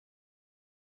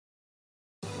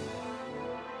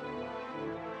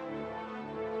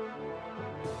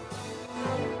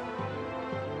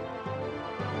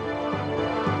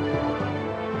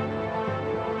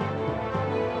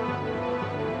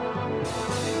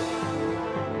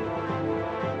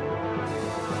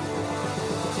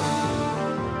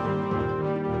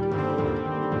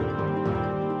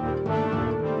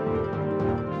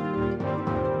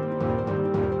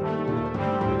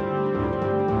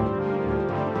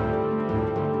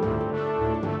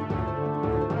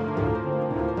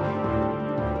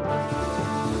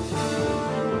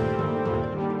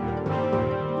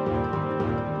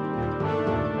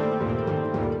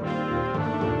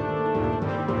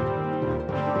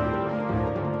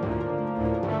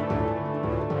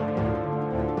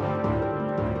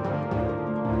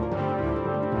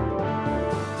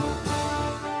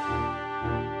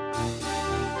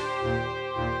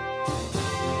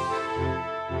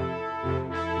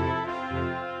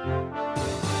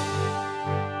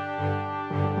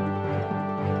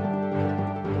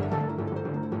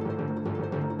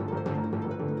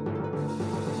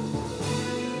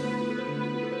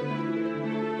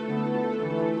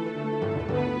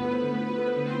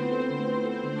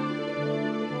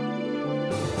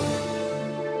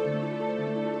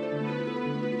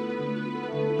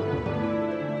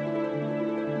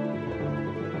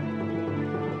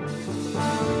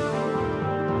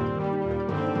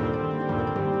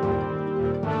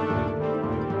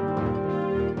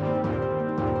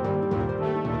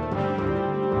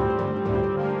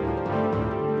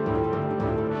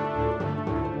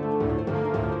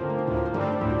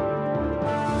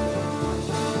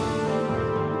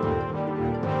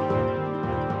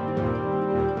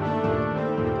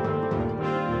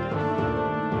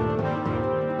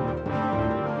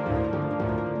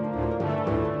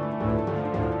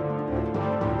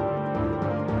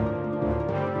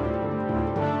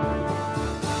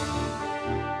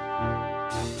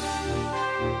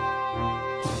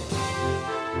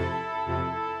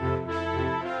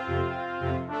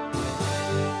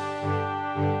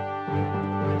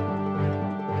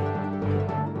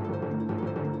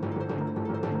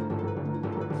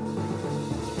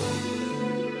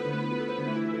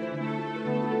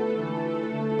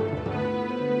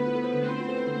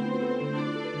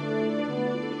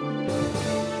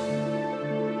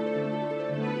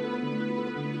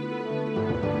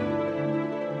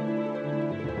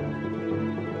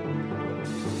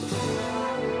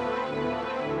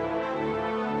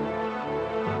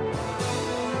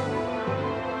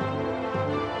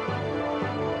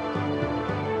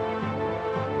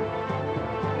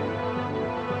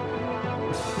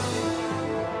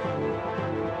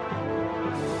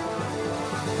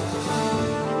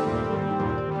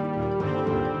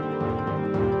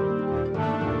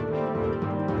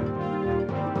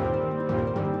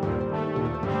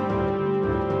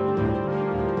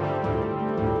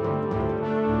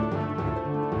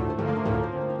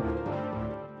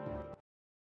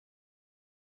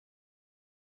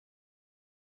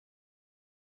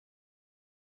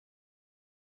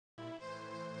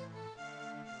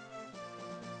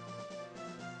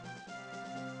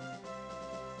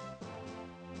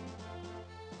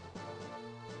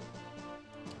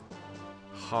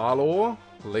Hello,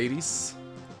 ladies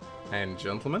and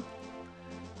gentlemen.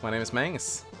 My name is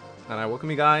Mangs, and I welcome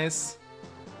you guys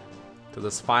to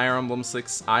this Fire Emblem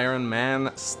 6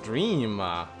 Ironman stream.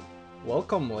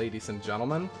 Welcome, ladies and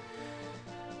gentlemen.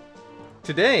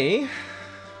 Today,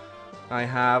 I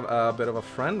have a bit of a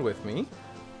friend with me.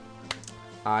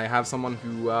 I have someone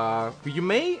who you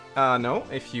may know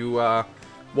if you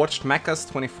watched Mecha's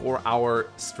 24-hour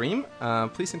stream.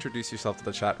 Please introduce yourself to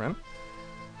the chat, Ren.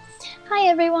 Hi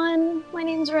everyone, my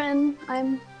name's Ren.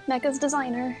 I'm Mecha's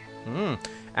designer.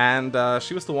 And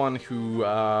she was the one who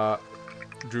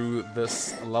drew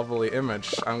this lovely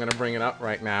image. I'm gonna bring it up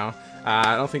right now.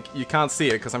 I don't think you can't see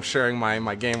it because I'm sharing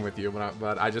my game with you,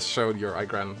 but I just showed your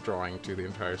Igren drawing to the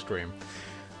entire stream.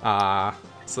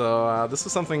 So this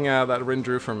was something that Rin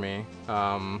drew for me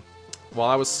while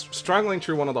I was struggling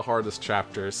through one of the hardest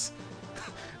chapters.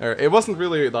 It wasn't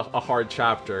really a hard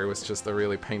chapter, it was just a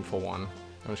really painful one.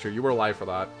 I'm sure you were live for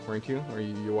that, weren't you? Or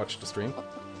you watched the stream?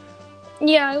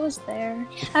 Yeah, I was there.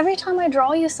 Every time I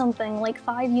draw you something, like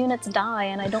 5 units die,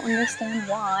 and I don't understand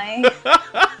why.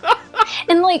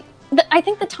 And like, I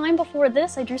think the time before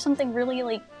this, I drew something really,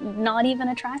 like, not even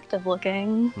attractive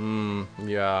looking.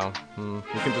 Yeah. You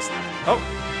can just... Oh!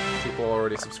 People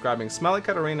already subscribing. Smelly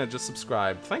Katarina just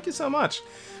subscribed. Thank you so much!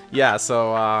 Yeah,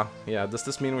 so, yeah, does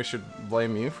this mean we should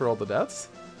blame you for all the deaths?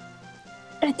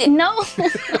 No!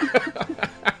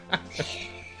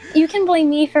 You can blame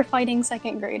me for fighting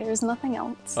second graders, nothing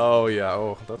else. Oh yeah,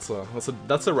 oh that's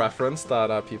a reference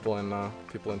that people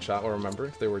in chat will remember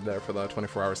if they were there for the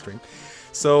 24-hour stream.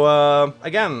 So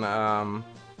again,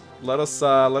 let us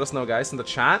know, guys, in the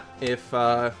chat if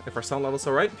our sound level's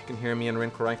alright, if you can hear me and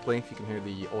Rin correctly, if you can hear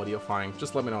the audio fine.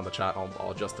 Just let me know in the chat. I'll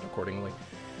adjust it accordingly.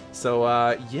 So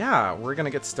yeah, we're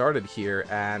gonna get started here,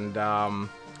 and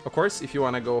of course, if you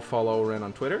want to go follow Rin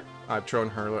on Twitter, I've thrown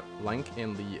her link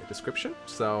in the description.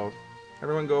 So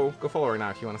everyone go follow her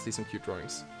now if you want to see some cute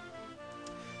drawings.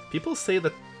 People say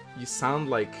that you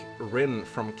sound like Rin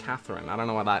from Catherine. I don't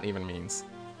know what that even means.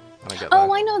 I get Oh,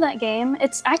 that. I know that game.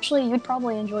 It's actually, you'd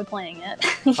probably enjoy playing it.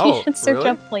 You Oh, should search really?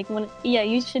 up like one. Yeah,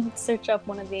 you should search up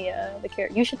one of the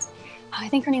characters. You should. I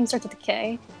think her name starts with a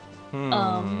K.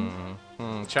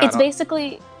 Chat, It's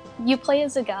basically you play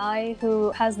as a guy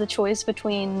who has the choice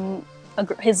between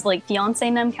his like fiance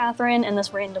named Catherine and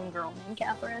this random girl named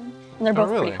Catherine, and they're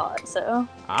both really? pretty hot. So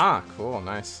Ah, cool,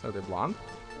 nice. Are they blonde?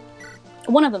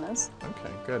 one of them is.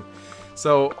 Okay, good.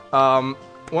 So,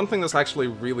 one thing that's actually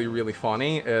really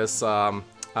funny is, you want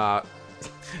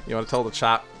to tell the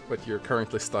chat what you're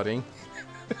currently studying?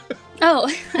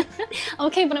 Oh,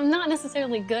 okay, but I'm not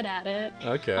necessarily good at it.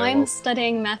 Okay. I'm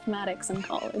studying mathematics in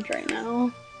college right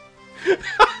now.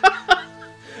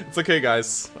 It's okay,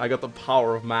 guys. I got the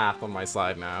power of math on my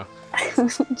side now.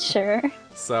 Sure.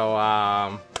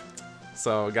 So,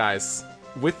 so guys,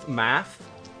 with math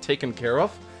taken care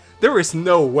of, there is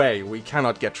no way we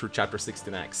cannot get through Chapter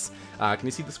 16X. Can you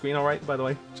see the screen all right, by the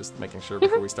way? Just making sure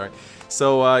before we start.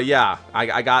 So, yeah,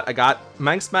 I got...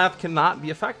 Manx math cannot be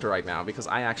a factor right now because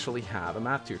I actually have a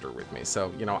math tutor with me.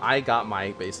 So, you know, I got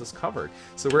my bases covered.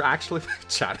 So we're actually...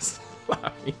 Chat is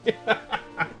laughing.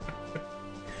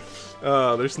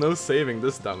 There's no saving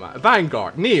this dumbass.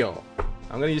 Vanguard, Neil!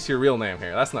 I'm gonna use your real name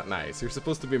here. That's not nice. You're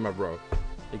supposed to be my bro.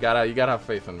 You gotta have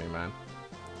faith in me, man.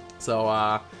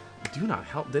 So, do not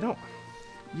help. They don't...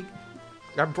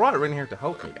 I brought it in here to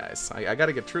help me, guys. I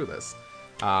gotta get through this.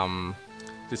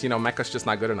 Just, you know, Mecha's just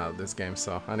not good enough at this game,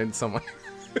 so I need someone...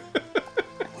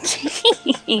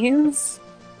 Jeez.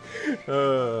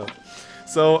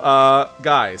 So,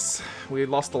 guys, we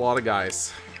lost a lot of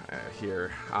guys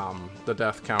here. The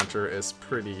death counter is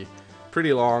pretty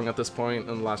long at this point.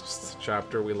 In the last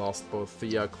chapter, we lost both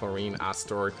Thea, Chlorine,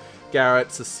 Astor,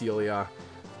 Garrett, Cecilia,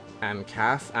 and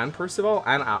Kath, and Percival,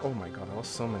 and oh my god, I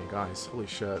lost so many guys. Holy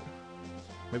shit.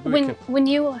 Maybe we can... When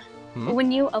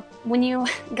you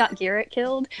got Garrett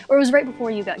killed, or it was right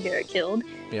before you got Garrett killed.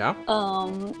 Yeah.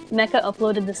 Mecha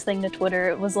uploaded this thing to Twitter.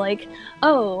 It was like,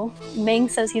 oh, Mang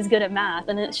says he's good at math,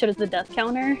 and it showed the death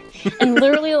counter. And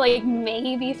literally, like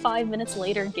maybe 5 minutes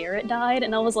later, Garrett died,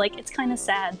 and I was like, it's kind of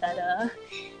sad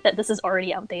that this is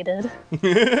already outdated.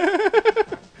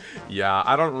 Yeah,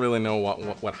 I don't really know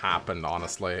what happened,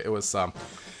 honestly. It was oh,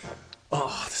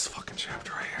 this fucking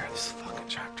chapter right here. This fucking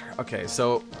chapter. Okay,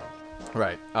 so.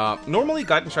 Right. Normally,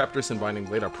 Gaiden chapters in Binding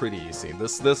Blade are pretty easy.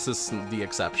 This is the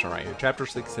exception right here. Chapter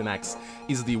 16X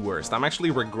is the worst. I'm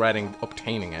actually regretting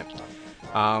obtaining it.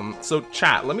 So,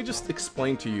 chat, let me just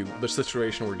explain to you the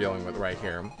situation we're dealing with right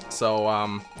here.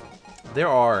 So, there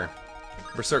are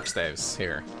Berserk staves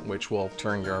here, which will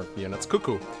turn your units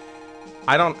cuckoo.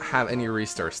 I don't have any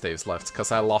restore staves left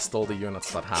because I lost all the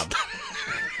units that had.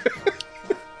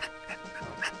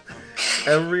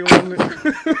 Everyone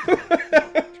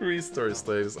restore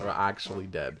staves are actually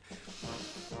dead.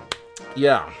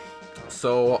 Yeah.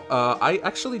 So, I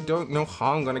actually don't know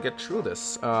how I'm gonna get through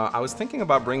this. I was thinking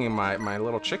about bringing my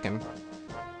little chicken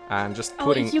and just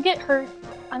putting... Oh, if you get her...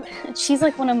 she's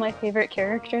like one of my favorite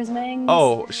characters, Mang.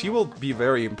 Oh, she will be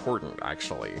very important,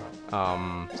 actually.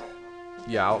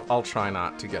 Yeah, I'll try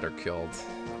not to get her killed.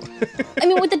 I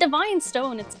mean, with the Divine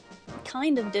Stone, it's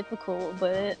kind of difficult,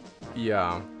 but...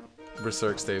 Yeah.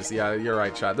 Berserk staves. Yeah, you're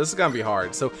right, Chad. This is gonna be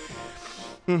hard. So,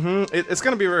 it's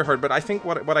gonna be very hard, but I think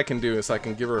what I can do is I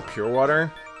can give her pure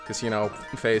water, because, you know,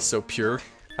 Faye is so pure.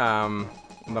 And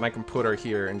then I can put her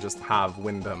here and just have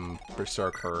Wyndham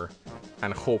berserk her,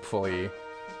 and hopefully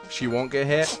she won't get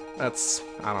hit. That's,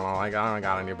 I don't know, I don't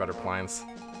got any better plans.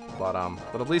 But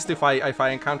at least if I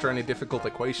encounter any difficult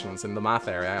equations in the math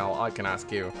area, I can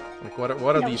ask you. Like, what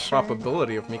are the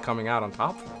probability of me coming out on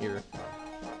top here?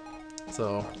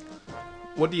 So,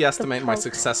 what do you estimate my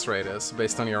success rate is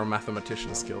based on your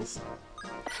mathematician skills?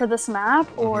 For this map,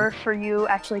 or for you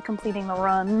actually completing the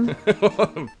run?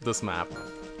 This map.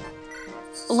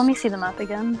 Well, let me see the map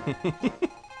again.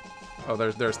 Oh,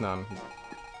 there's none.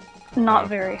 Not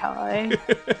very high.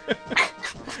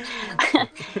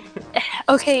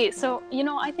 Okay, so, you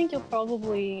know, I think you'll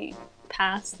probably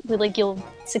pass, like, you'll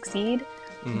succeed,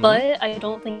 but I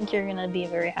don't think you're gonna be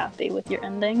very happy with your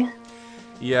ending.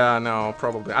 Yeah, no,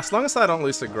 probably. As long as I don't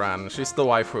lose to Gran, she's the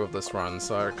waifu of this run,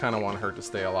 so I kind of want her to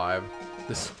stay alive.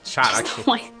 This chat,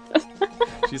 actually.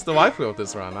 She's the waifu of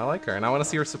this run, I like her, and I want to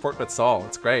see her support with Saul,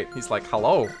 it's great. He's like,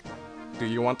 hello, do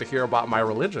you want to hear about my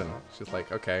religion? She's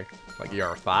like, okay, like,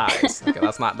 your thighs. Okay,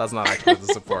 that's not actually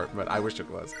the support, but I wish it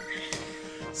was.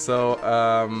 So,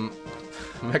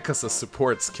 Mecha's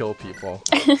supports kill people.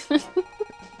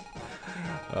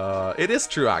 It is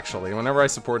true, actually. Whenever I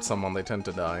support someone, they tend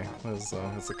to die. It's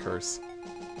a curse.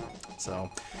 So,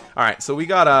 alright, so we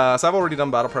got, so I've already done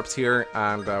battle preps here,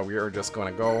 and we are just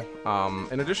gonna go.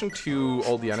 In addition to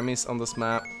all the enemies on this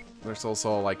map, there's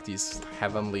also, like, these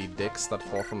heavenly dicks that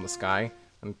fall from the sky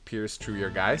and pierce through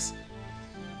your guys.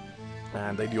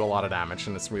 And they do a lot of damage,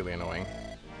 and it's really annoying.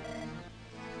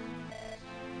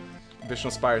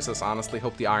 Vision Spire says, honestly,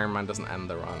 hope the Ironman doesn't end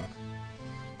the run.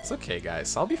 It's okay,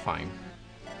 guys. I'll be fine.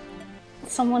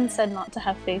 Someone said not to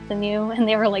have faith in you, and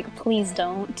they were like, please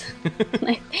don't.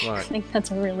 I think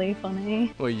that's really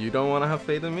funny. Well, you don't want to have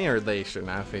faith in me, or they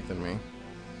shouldn't have faith in me?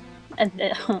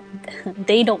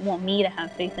 They don't want me to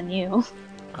have faith in you.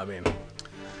 I mean,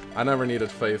 I never needed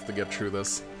faith to get through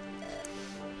this.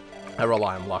 I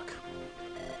rely on luck.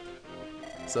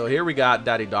 So here we got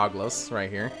Daddy Douglas right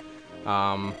here.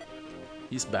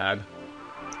 He's bad.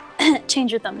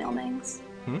 Change your thumbnail names.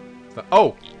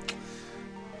 Oh!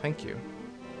 Thank you.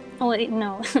 Oh, wait,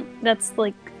 no. That's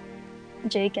like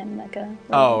Jake and Mecha.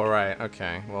 Oh, right.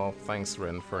 Okay. Well, thanks,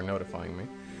 Rin, for notifying me.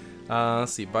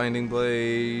 Let's see. Binding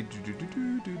Blade.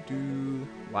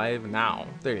 Live now.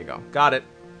 There you go. Got it.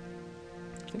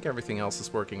 I think everything else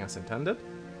is working as intended.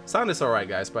 Sound is alright,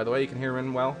 guys. By the way, you can hear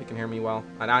Rin well. You can hear me well.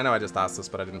 And I know I just asked this,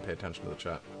 but I didn't pay attention to the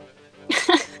chat.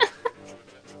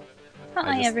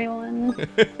 Hi, everyone.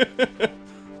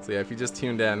 So yeah, if you just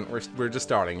tuned in, we're just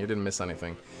starting. You didn't miss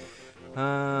anything.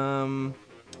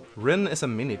 Rin is a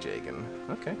mini Jagan.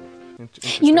 Okay.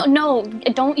 You know, no,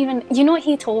 don't even. You know what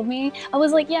he told me? I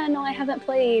was like, yeah, no, I haven't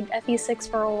played FE6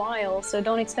 for a while, so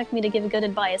don't expect me to give good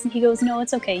advice. And he goes, no,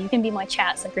 it's okay. You can be my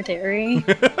chat secretary.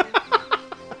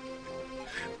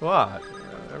 What?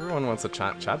 Everyone wants a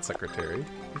chat secretary.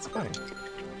 It's fine.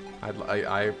 I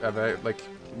like,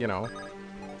 you know.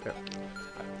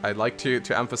 I'd like to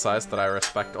emphasize that I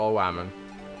respect all women.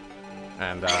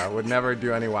 And would never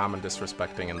do any women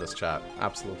disrespecting in this chat.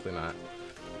 Absolutely not.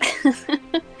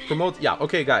 Yeah,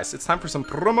 okay guys, it's time for some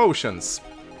promotions.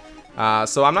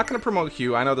 So I'm not gonna promote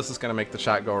Hugh. I know this is gonna make the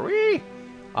chat go wee.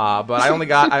 But I only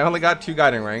got 2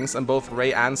 guiding rings, and both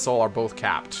Ray and Soul are both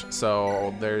capped.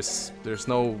 So there's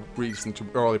no reason to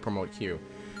early promote Hugh.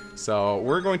 So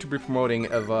we're going to be promoting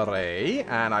the Ray,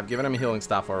 and I've given him a healing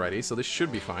staff already, so this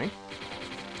should be fine.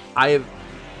 I have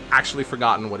actually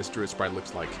forgotten what his Druid Sprite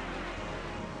looks like.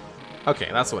 Okay,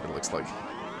 that's what it looks like.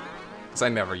 Because I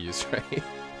never use Ray.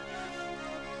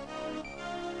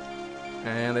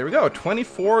 And there we go,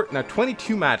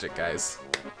 22 magic, guys.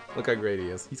 Look how great he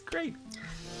is. He's great.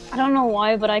 I don't know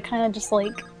why, but I kind of just,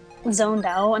 like, zoned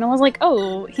out, and I was like,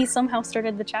 oh, he somehow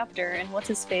started the chapter, and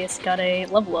what's-his-face got a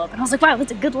level up, and I was like, wow,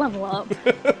 that's a good level up.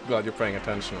 Glad you're paying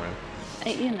attention, man.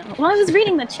 You know, well, I was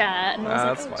reading the chat, and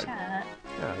I was like, oh, fine. Chat.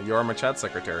 Yeah, you're my chat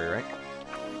secretary, right?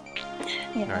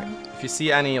 Yeah. Alright. If you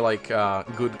see any, like,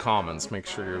 good comments, make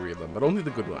sure you read them. But only the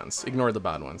good ones. Ignore the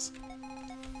bad ones.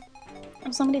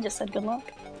 Oh, somebody just said good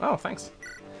luck. Oh, thanks.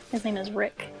 His name is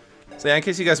Rick. So yeah, in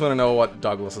case you guys want to know what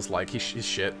Douglas is like, he's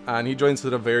shit. And he joins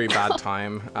at a very bad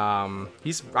time.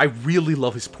 I really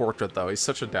love his portrait, though. He's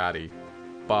such a daddy.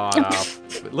 But,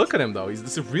 look at him, though. This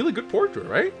is a really good portrait,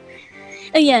 right?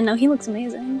 Yeah, no, he looks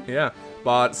amazing. Yeah.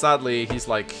 But sadly, he's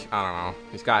like, I don't know,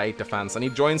 he's got 8 defense, and he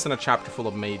joins in a chapter full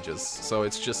of mages, so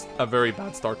it's just a very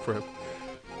bad start for him.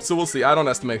 So we'll see. I don't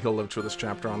estimate he'll live through this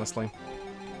chapter, honestly.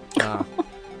 I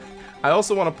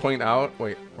also want to point out,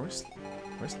 wait, where's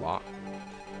Lot?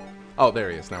 Oh, there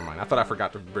he is, never mind. I thought I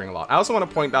forgot to bring Lot. I also want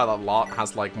to point out that Lot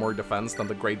has, like, more defense than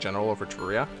the Great General of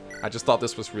Etruria. I just thought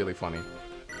this was really funny.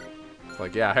 It's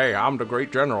like, yeah, hey, I'm the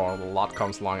Great General, and Lot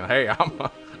comes along, and hey,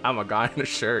 I'm a guy in a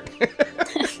shirt.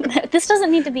 This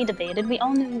doesn't need to be debated. We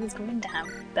all knew he was going to have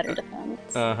better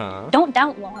defense. Uh-huh. Don't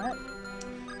doubt Lot.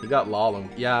 He got Lalum.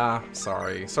 Yeah,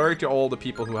 sorry. Sorry to all the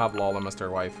people who have Lalum as their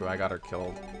waifu. I got her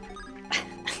killed.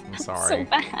 I'm sorry.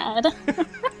 So bad.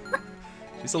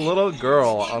 She's a little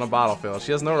girl on a battlefield.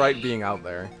 She has no right being out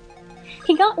there.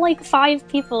 He got like 5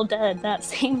 people dead that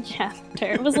same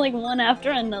chapter. It was like one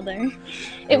after another.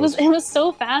 It was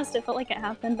so fast. It felt like it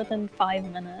happened within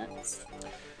 5 minutes.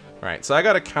 Right, so I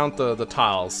gotta count the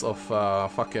tiles of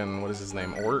fucking, what is his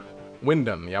name?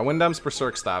 Wyndham. Yeah, Wyndham's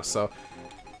Berserk Staff. So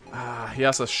he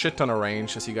has a shit ton of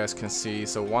range, as you guys can see.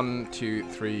 So 1, 2,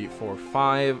 3, 4,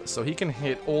 5. So he can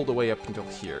hit all the way up until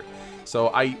here. So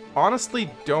I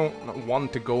honestly don't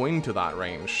want to go into that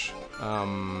range. So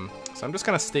I'm just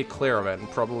gonna stay clear of it and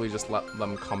probably just let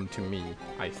them come to me,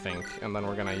 I think. And then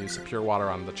we're gonna use pure water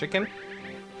on the chicken.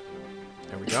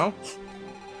 There we go.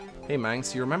 Hey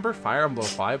Mangs, you remember Fire Emblem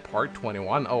 5 Part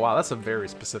 21? Oh wow, that's a very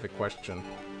specific question.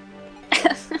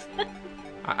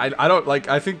 I don't, like,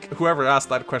 I think whoever asked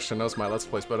that question knows my Let's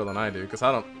Plays better than I do, because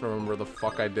I don't remember the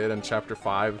fuck I did in Chapter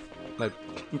 5, like,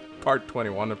 Part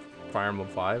 21 of Fire Emblem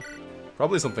 5.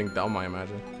 Probably something dumb, I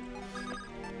imagine.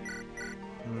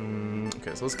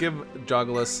 Okay, so let's give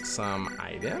Juggless some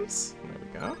items. There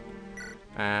we go.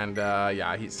 And, yeah,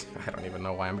 I don't even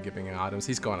know why I'm giving him items.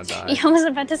 He's gonna die. Yeah, I was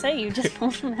about to say, you just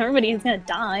told him everybody's gonna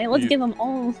die. Let's give him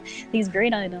all these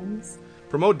great items.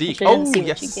 Promote Deke. Oh,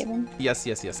 yes.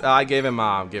 Yes. I gave him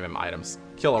items.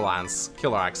 Killer Lance.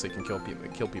 Killer Axe, so he can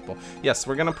kill people. Yes,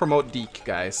 we're gonna promote Deke,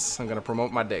 guys. I'm gonna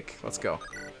promote my dick. Let's go.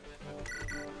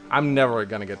 I'm never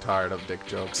gonna get tired of dick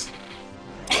jokes.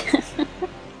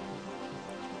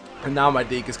 And now my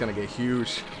Deke is gonna get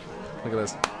huge. Look at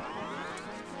this.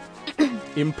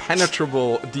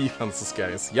 Impenetrable defenses,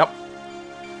 guys. Yep.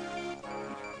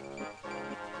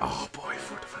 Oh boy,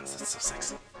 4 defense. That's so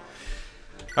sexy.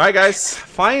 Alright, guys.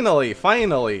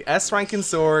 Finally. S rank in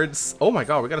swords. Oh my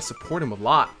god, we gotta support him a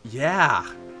lot. Yeah.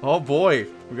 Oh boy.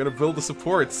 We're gonna build the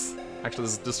supports. Actually,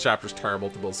 this chapter's terrible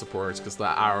to build supports because the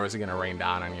arrows are gonna rain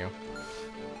down on you.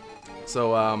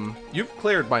 So, you've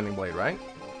cleared Binding Blade, right?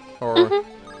 Or...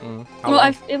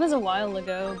 Well, it was a while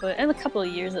ago, but in a couple of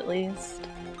years at least.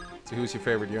 So who's your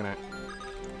favorite unit?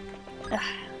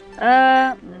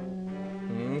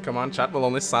 Come on, chat will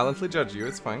only silently judge you.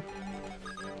 It's fine.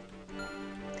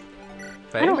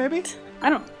 Faye, maybe? I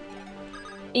don't.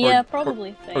 Yeah,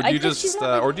 probably Faye. Or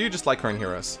do you just like her in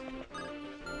Heroes?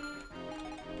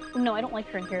 No, I don't like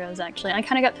her in Heroes, actually. I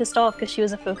kind of got pissed off because she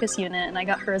was a focus unit, and I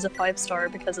got her as a 5-star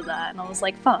because of that, and I was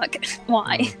like, fuck,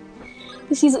 why?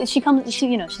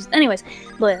 Anyways,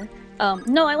 but,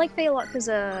 no, I like Faye a lot because,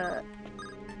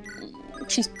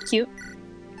 she's cute.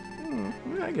 Yeah,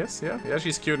 I guess, yeah. Yeah,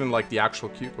 she's cute in, like, the actual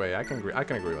cute way. I can agree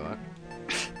with that.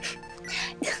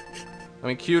 I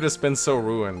mean, cute has been so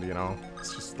ruined, you know?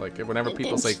 It's just, like, whenever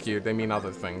people say cute, they mean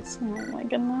other things. Oh my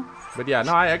goodness. But yeah,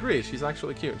 no, I agree. She's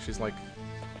actually cute. She's, like...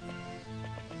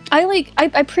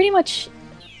 I pretty much...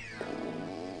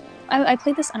 I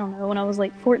played this, I don't know, when I was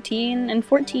like 14, and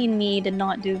 14 me did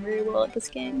not do very well at this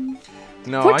game.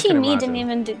 No, 14 me didn't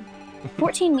even do...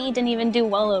 14 me didn't even do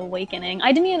well at Awakening.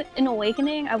 In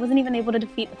Awakening, I wasn't even able to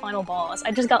defeat the final boss.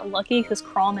 I just got lucky because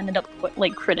Crom ended up,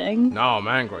 like, critting. No, I'm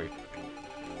angry.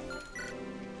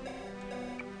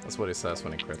 That's what he says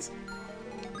when he crits.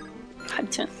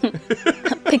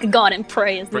 Pick a god and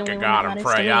pray is the only one that matters to me. Pick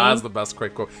a god and pray, yeah, that's the best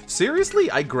crit quote. Seriously?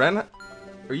 Igren...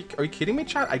 Are you kidding me,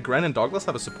 chat? Igren and Douglas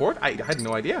have a support? I had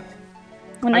no idea.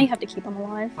 Well, now you have to keep them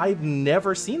alive. I've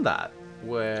never seen that.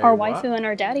 Wait, our waifu and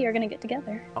our daddy are gonna get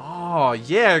together. Oh,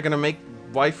 yeah, they're gonna make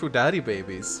waifu daddy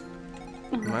babies.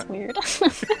 Oh, that's weird.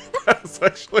 That's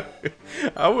actually...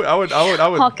 I would...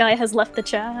 Hawkeye has left the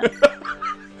chat.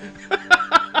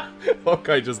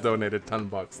 Hawkeye just donated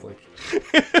 $10, like...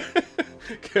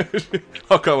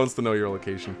 Hawkeye wants to know your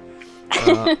location.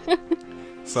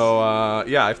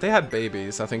 Yeah, if they had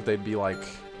babies, I think they'd be like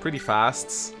pretty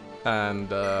fast and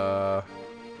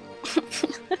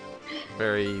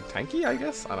very tanky, I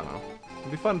guess. I don't know.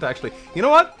 It'd be fun to actually. You know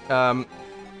what?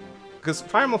 Because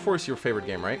Fire Emblem 4 is your favorite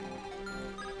game, right?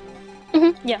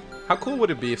 Yeah. How cool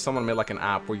would it be if someone made like an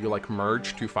app where you like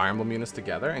merge 2 Fire Emblem units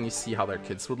together and you see how their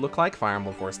kids would look like, Fire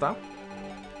Emblem 4 style?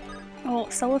 Well,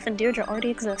 Seliph and Deirdre already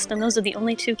exist, and those are the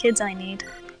only 2 kids I need.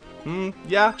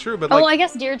 Yeah, true, but like... Oh, I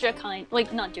guess Deirdre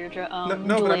not Deirdre,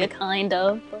 Julia kind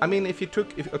of. But... I mean, if you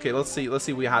took... Okay, let's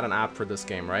see we had an app for this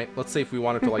game, right? Let's say if we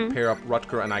wanted to like pair up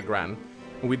Rutger and Igren,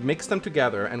 and we'd mix them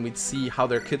together and we'd see how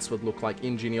their kids would look like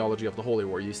in Genealogy of the Holy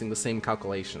War using the same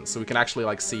calculations. So we can actually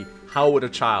like see how would a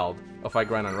child of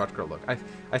Igren and Rutger look.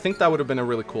 I think that would have been a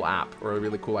really cool app, or a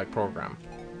really cool like program.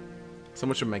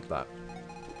 Someone should make that.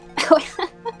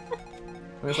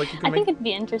 I mean, it's like you can I think it'd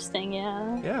be interesting,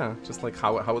 yeah. Yeah, just like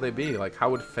how would they be? Like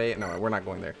how would Faye? No, we're not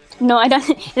going there. No, I don't.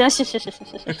 That's just.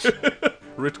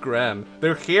 Rutger,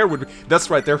 their hair would be.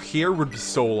 That's right, their hair would be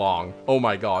so long. Oh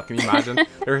my god, can you imagine?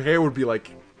 Their hair would be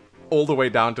like all the way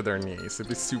down to their knees. It'd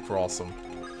be super awesome.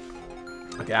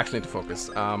 Okay, I actually need to focus.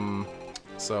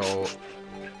 So,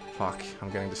 fuck,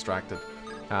 I'm getting distracted.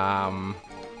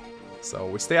 So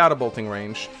we stay out of bolting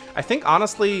range. I think,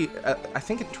 honestly, I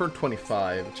think in turn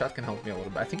 25, chat can help me a little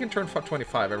bit. I think in turn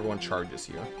 25, everyone charges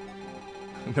you.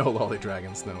 No lolly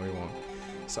dragons, no, we won't.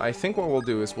 So I think what we'll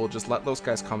do is we'll just let those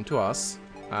guys come to us.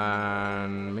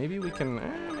 And maybe we can,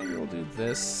 maybe we'll do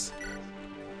this.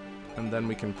 And then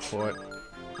we can put,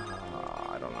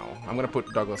 I don't know. I'm gonna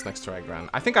put Douglas next to Igran.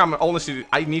 I think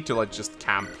I need to, like, just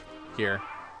camp here.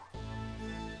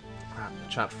 Ah, the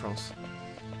chat froze.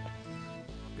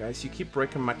 Guys, you keep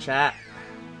breaking my chat.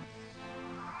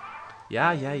 Yeah,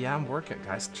 I'm working.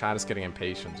 Guys, chat is getting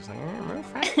impatient. Just like, move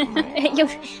fast.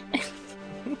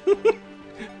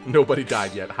 Nobody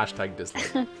died yet. Hashtag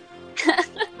dislike.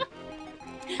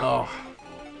 Oh,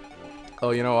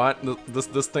 you know what?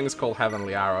 This thing is called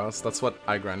Heavenly Arrows. That's what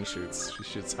Igran shoots. She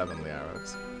shoots Heavenly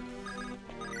Arrows.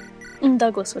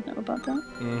 Douglas would know about that.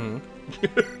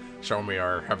 Show me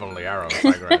our Heavenly Arrows,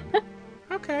 Igran.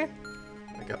 Okay.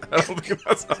 I don't think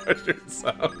that's how I should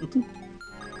sound.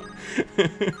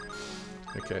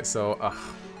 Okay, so, I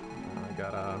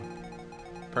got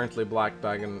apparently Black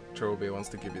Bag and Troby wants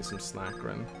to give you some snack,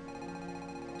 Ren.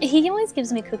 He always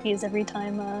gives me cookies every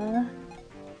time I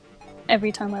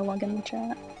log in the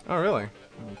chat. Oh, really?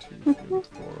 1, 2, 3, 4,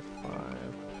 5.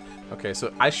 Okay,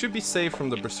 so I should be safe from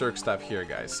the Berserk stuff here,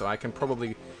 guys, so I can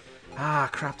probably... Ah,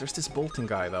 crap, there's this bolting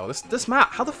guy, though. This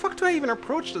map, how the fuck do I even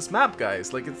approach this map,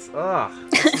 guys? Like, it's,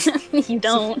 You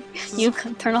don't. You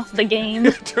turn off the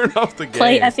game. Turn off the game.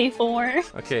 Play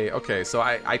FE4. Okay, so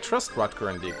I trust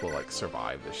Rutger and Deke will, like,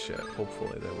 survive this shit.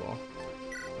 Hopefully they will.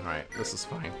 Alright, this is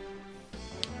fine.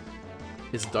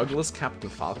 Is Douglas Captain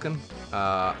Falcon?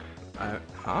 Huh?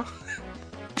 Huh?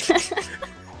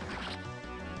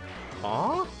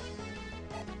 Alright,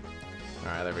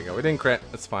 there we go. We didn't crit.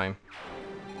 It's fine.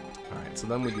 Alright, so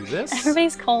then we do this.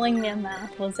 Everybody's calling me a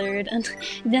math wizard, and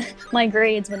my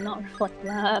grades would not reflect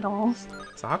that at all.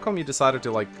 So how come you decided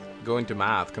to, like, go into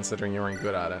math, considering you weren't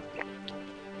good at it?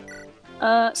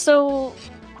 So...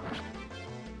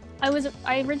 I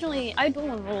dual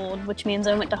enrolled, which means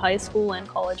I went to high school and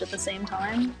college at the same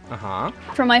time.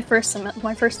 For my first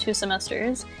 2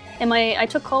 semesters. And I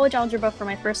took college algebra for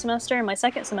my first semester, and my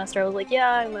second semester I was like,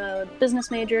 yeah, I'm a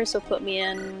business major, so put me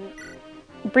in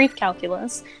brief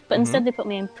calculus, but instead they put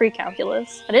me in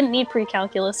pre-calculus. I didn't need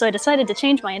pre-calculus, so I decided to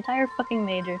change my entire fucking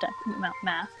major to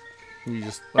math.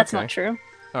 That's not true.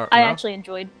 I actually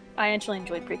enjoyed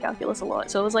pre-calculus a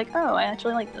lot, so I was like, oh, I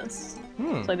actually like this.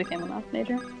 So I became a math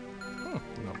major.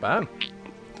 Not bad.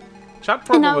 Chat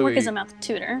probably... And now I work as a math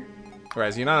tutor.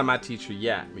 Whereas you're not a math teacher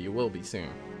yet, but you will be soon.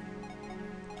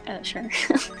 Sure.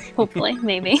 Hopefully,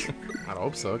 maybe. I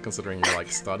hope so, considering you're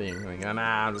like studying. Like,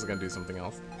 nah, I'm just gonna do something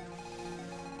else.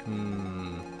 I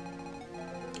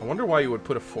wonder why you would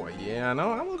put a 4. Yeah,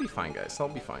 no, I will be fine, guys. I'll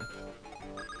be fine.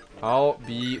 I'll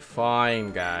be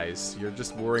fine, guys. You're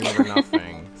just worrying over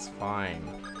nothing. It's fine.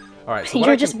 Alright, so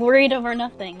you're just worried over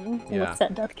nothing. Yeah. What's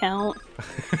that death count?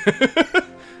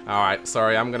 Alright,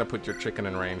 sorry, I'm gonna put your chicken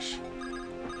in range.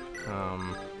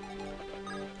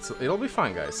 So it'll be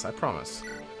fine, guys. I promise.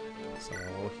 So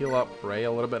we'll heal up Ray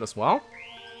a little bit as well.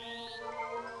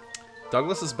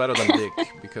 Douglas is better than Dick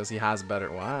because he has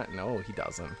better... What? No, he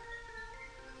doesn't.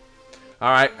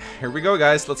 Alright, here we go,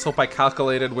 guys. Let's hope I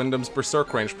calculated Wyndham's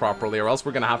Berserk range properly, or else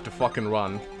we're gonna have to fucking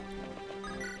run.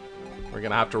 We're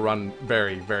gonna have to run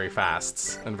very, very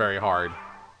fast and very hard.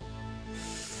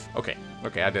 Okay,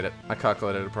 Okay, I did it. I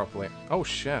calculated it properly. Oh,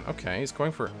 shit. Okay, he's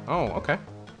going for... Oh, okay.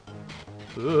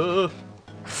 Ugh.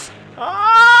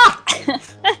 Ah!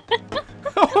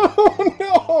 Oh,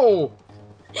 no!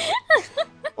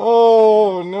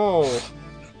 Oh, no.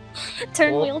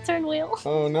 Turn wheel, turn wheel.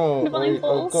 Oh, no. Divine Oh,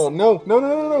 Pulse. God. No, no, no,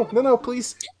 no, no, no, no,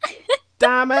 please.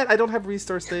 Damn it, I don't have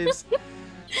restore saves.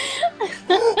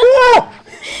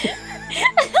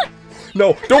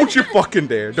 No, don't you fucking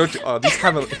dare. Don't you... Oh, these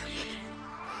haven't...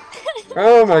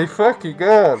 Oh my fucking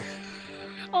god.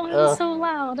 Oh, it was so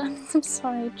loud. I'm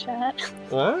sorry, chat.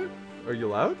 What? Are you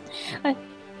loud?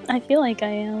 I feel like I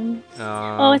am.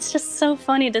 Oh, it's just so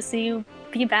funny to see you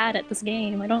be bad at this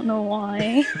game. I don't know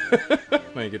why.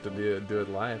 Now you get to do it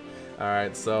live.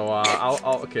 Alright, so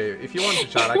I'll okay, if you want to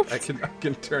chat, I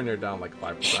can turn her down like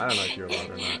 5%. I don't know if you're allowed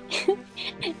or not.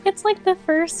 It's like the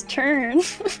first turn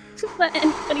that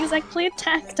anybody's actually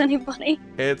attacked anybody.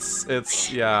 It's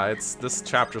this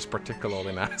chapter's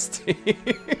particularly nasty.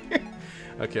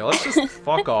 Okay, let's just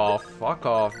fuck off,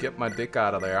 get my dick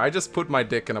out of there. I just put my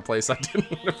dick in a place I didn't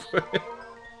want to put it.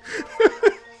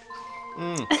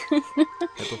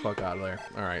 Get the fuck out of there.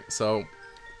 Alright, so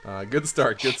good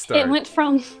start. It went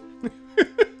from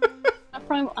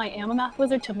I am a math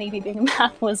wizard to maybe being a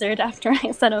math wizard after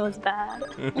I said it was bad.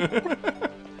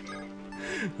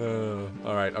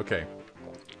 Alright, okay.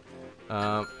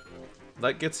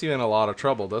 That gets you in a lot of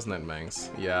trouble, doesn't it, Mangs?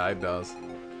 Yeah, it does.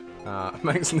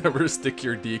 Mangs, never stick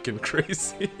your dick in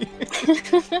crazy.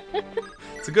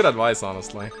 It's a good advice,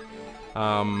 honestly.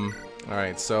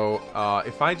 Alright, so,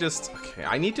 if I just... Okay,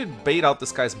 I need to bait out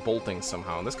this guy's bolting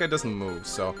somehow. This guy doesn't move,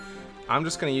 so... I'm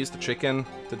just gonna use the chicken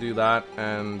to do that,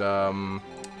 and, oh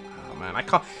man, I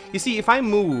can't... You see, if I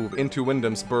move into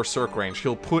Wyndham's Berserk range,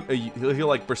 he'll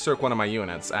like, Berserk one of my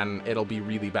units, and it'll be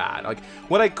really bad. Like,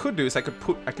 what I could do is I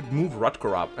could move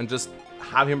Rutger up, and just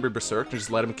have him be Berserked, and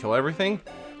just let him kill everything.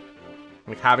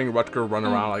 Like, having Rutger run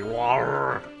around like,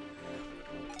 Warr!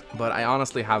 But I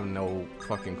honestly have no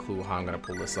fucking clue how I'm gonna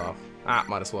pull this off. Ah,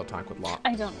 might as well attack with Lot.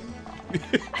 I don't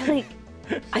know.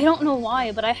 I don't know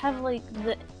why, but I have like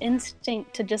the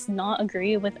instinct to just not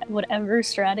agree with whatever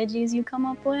strategies you come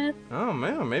up with. Oh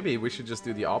man, maybe we should just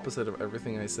do the opposite of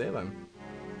everything I say then.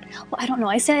 Well, I don't know.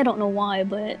 I say I don't know why,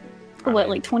 but what,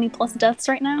 like 20 plus deaths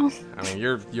right now? I mean,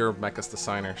 you're Mecha's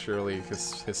designer, surely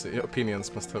his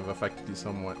opinions must have affected you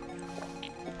somewhat.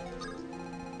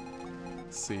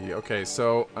 Let's see, okay,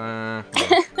 so,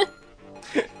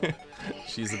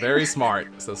 she's very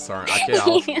smart, says Sarn. Okay,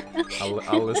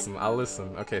 I'll listen,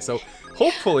 Okay, so,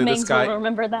 hopefully this guy... Mangs will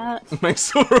remember that.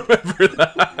 Mangs will remember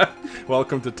that.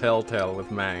 Welcome to Telltale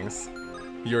with Mangs.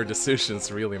 Your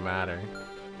decisions really matter.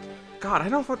 God, I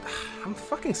don't know what... I'm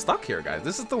fucking stuck here, guys.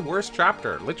 This is the worst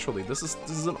chapter, literally. This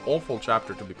is an awful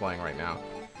chapter to be playing right now.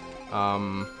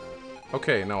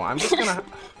 Okay, no, I'm just gonna... Fuck.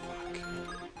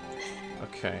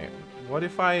 Okay, what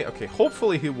if I... Okay,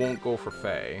 hopefully he won't go for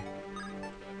Faye.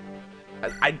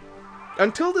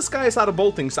 Until this guy is out of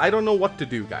boltings, I don't know what to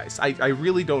do, guys. I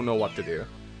really don't know what to do.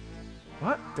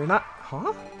 What? They're not...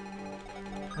 Huh?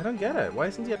 I don't get it. Why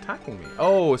isn't he attacking me?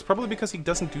 Oh, it's probably because he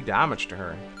doesn't do damage to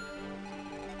her.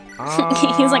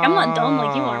 He's like, I'm not dumb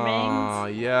like you are,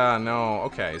 Mangs. Yeah, no.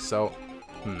 Okay, so...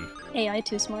 AI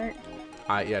too smart.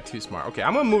 Yeah, too smart. Okay,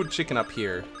 I'm gonna move chicken up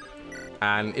here.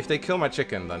 And if they kill my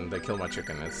chicken, then they kill my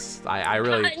chicken. It's... I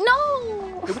really...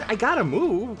 No! I gotta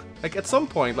move! Like, at some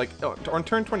point, like, on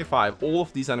turn 25, all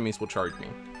of these enemies will charge me.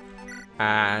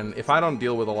 And if I don't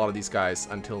deal with a lot of these guys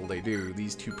until they do,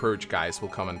 these two purge guys will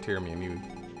come and tear me a new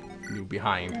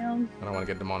behind. Damn. I don't want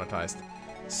to get demonetized.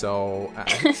 So,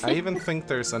 I even think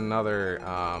there's another,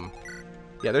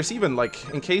 yeah, there's even,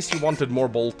 like, in case you wanted more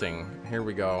bolting, here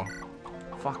we go.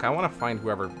 Fuck, I want to find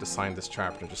whoever designed this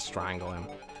chapter and just strangle him.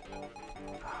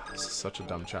 This is such a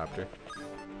dumb chapter.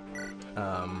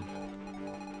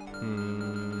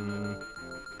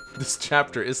 This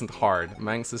chapter isn't hard.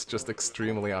 Mangs is just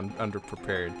extremely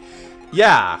underprepared.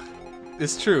 Yeah,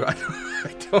 it's true. I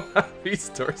don't have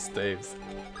restore staves.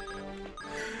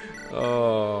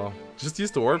 Oh, just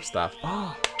use the warp staff.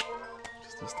 Oh,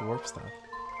 just use the warp staff.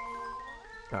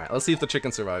 Alright, let's see if the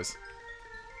chicken survives.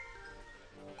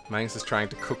 Mangs is trying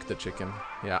to cook the chicken.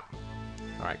 Yeah.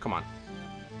 Alright, come on.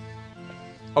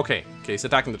 Okay, he's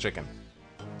attacking the chicken.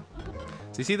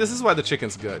 So you see, this is why the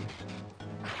chicken's good.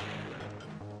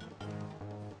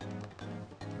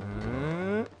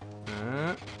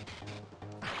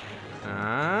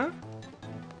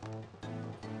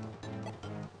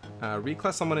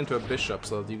 Reclass someone into a bishop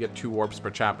so that you get 2 warps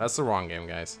per chap. That's the wrong game,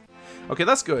 guys. Okay,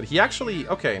 that's good. He actually...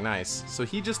 Okay, nice. So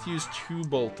he just used 2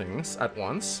 boltings at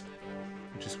once,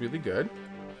 which is really good.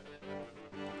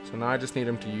 So now I just need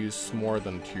him to use more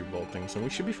than 2 boltings, and we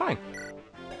should be fine.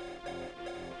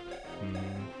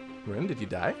 Rin, did you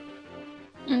die?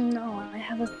 No, I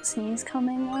have a sneeze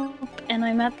coming up, and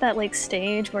I'm at that like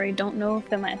stage where I don't know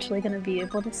if I'm actually gonna be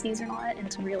able to sneeze or not, and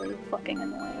it's really fucking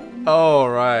annoying. Oh,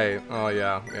 right. Oh,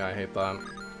 yeah. Yeah, I hate that.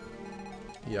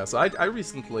 Yeah, so I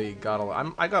recently got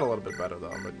I got a little bit better,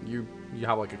 though, but you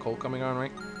have, like, a cold coming on,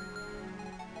 right?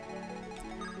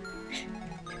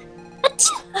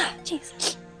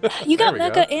 Jeez. You got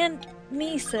Mecha and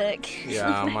me sick.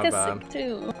 Yeah, my bad. Sick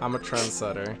too. I'm a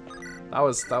trendsetter. That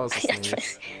was a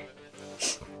sneeze.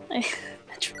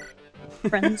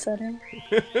 Trendsetter.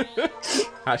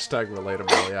 Hashtag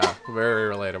relatable, yeah. Very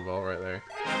relatable right there.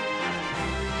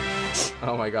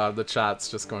 Oh my god, the chat's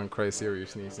just going crazy over you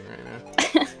sneezing right now.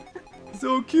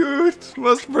 So cute!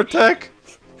 Must protect!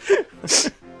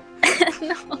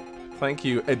 No. Thank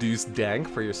you, Edus Dank,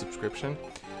 for your subscription.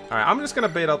 Alright, I'm just gonna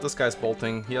bait out this guy's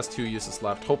bolting. He has 2 uses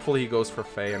left. Hopefully he goes for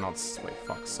Faye and not... Wait,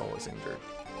 fuck, Soul is injured.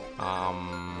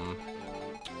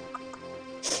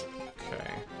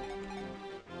 Okay.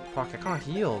 Fuck, I can't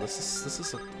heal. This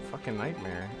is a fucking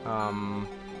nightmare.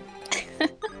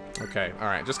 Okay,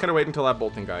 alright, just gotta wait until that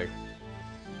bolting guy.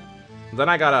 Then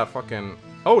I gotta fucking...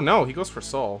 Oh no, he goes for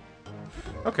Soul.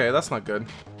 Okay, that's not good.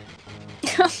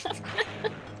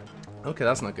 Okay,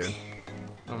 that's not good.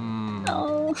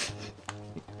 Oh.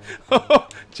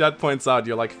 Chad points out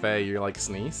you're like Faye, you're like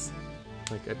Sneeze.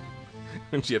 Like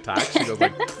when she attacks, she goes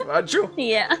like Achoo!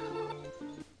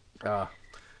 Yeah.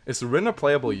 Is Rin a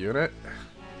playable unit?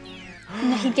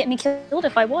 He'd get me killed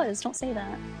if I was. Don't say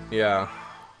that. Yeah.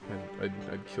 I'd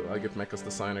give Mecha's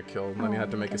designer killed, and then he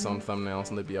had to make his own thumbnails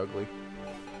and they'd be ugly.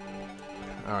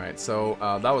 Alright, so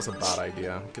that was a bad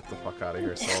idea. Get the fuck out of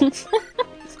here, Soul.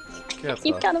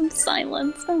 You got him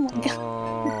silenced. Oh my god.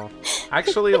 Oh.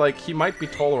 Actually, like, he might be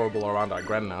tolerable around that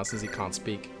Gren now since he can't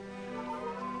speak.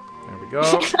 There we go.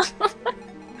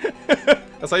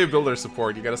 That's how you build their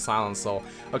support. You gotta silence Soul.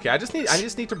 Okay, I just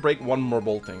need to break 1 more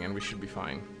bolting and we should be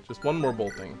fine. Just 1 more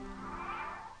bolting.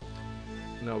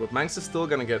 No, but Manx is still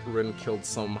gonna get Rin killed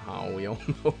somehow. We all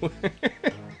know.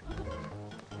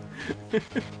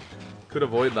 Could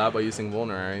avoid that by using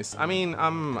vulneraries. I mean,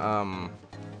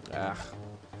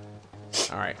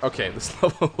 Alright, okay, this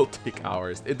level will take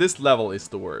hours. This level is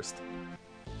the worst.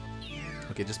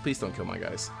 Okay, just please don't kill my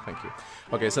guys. Thank you.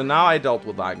 Okay, so now I dealt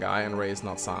with that guy and Ray is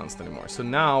not silenced anymore. So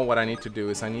now what I need to do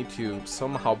is I need to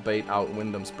somehow bait out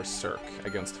Wyndham's Berserk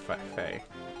against Faye.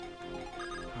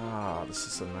 Ah, this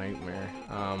is a nightmare.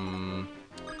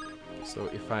 So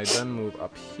if I then move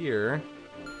up here...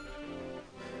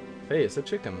 Faye, it's a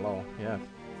chicken, lol. Yeah,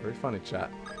 very funny, chat.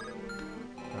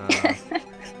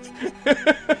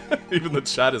 Even the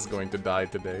chat is going to die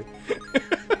today.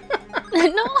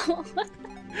 No!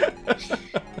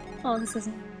 Oh, this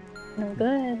isn't no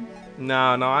good. No,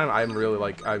 I'm really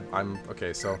like, I'm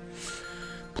okay, so...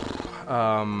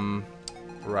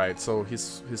 Right, so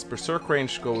his Berserk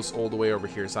range goes all the way over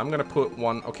here, so I'm gonna put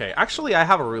 1... Okay, actually, I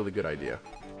have a really good idea.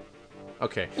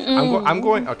 Okay, I'm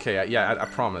going... Okay, yeah, I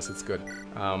promise, it's good.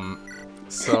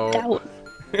 So... Doubt.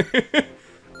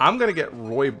 I'm gonna get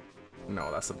Roy...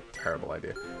 No, that's a terrible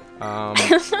idea.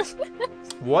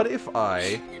 What if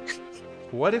I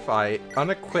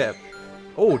unequip...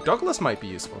 Oh, Douglas might be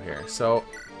useful here. So,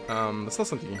 that's not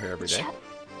something you hear every day.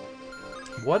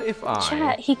 What if I...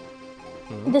 Chat,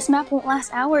 this map won't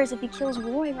last hours if he kills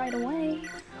Roy right away.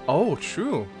 Oh,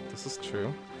 true. This is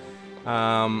true.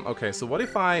 Okay, so what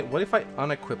if I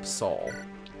unequip Soul?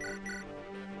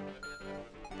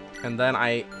 And then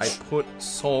I put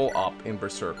Soul up in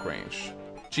Berserk range.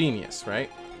 Genius, right?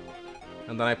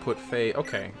 And then I put Faye...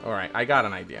 Okay, alright, I got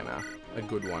an idea now. A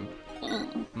good one.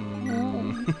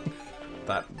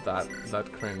 That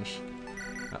cringe.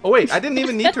 Oh wait, I didn't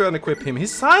even need to unequip him.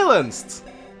 He's silenced!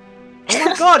 Oh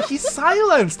my god, he's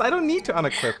silenced! I don't need to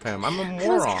unequip him. I'm a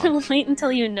moron. I was gonna wait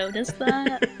until you noticed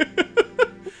that.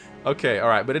 Okay,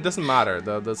 alright, but it doesn't matter.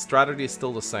 The strategy is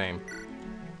still the same.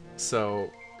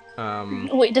 So,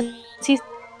 Wait, does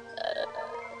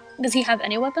he have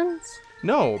any weapons?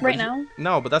 No. Right now?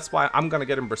 No, but that's why I'm gonna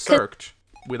get him berserked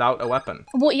without a weapon.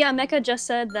 Well, yeah, Mecha just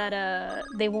said that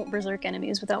they won't berserk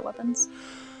enemies without weapons.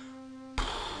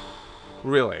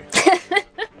 Really?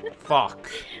 Fuck.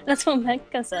 That's what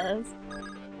Mecha says.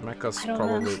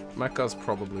 Mecha's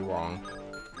probably wrong.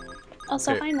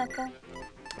 Also, Okay. hi Mecha.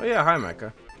 Oh yeah, hi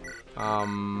Mecha.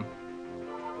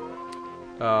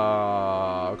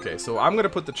 Okay, so I'm gonna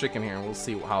put the chicken here and we'll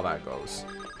see how that goes.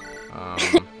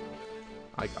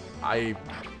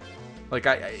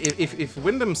 If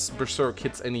Wyndham's Berserk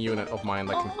hits any unit of mine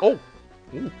that can... Oh!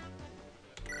 Ooh.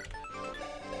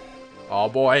 Oh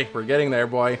boy, we're getting there,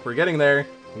 boy. We're getting there.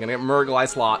 I'm gonna get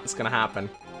Murglei's Lot. It's gonna happen.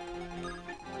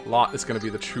 Lot is gonna be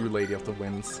the true lady of the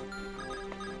winds.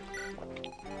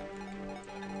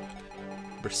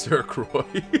 Berserk Roy.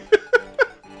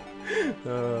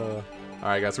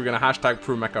 Alright guys, we're gonna hashtag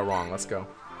prove Mecha wrong. Let's go.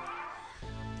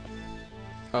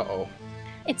 Uh-oh.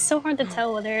 It's so hard to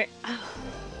tell whether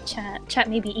chat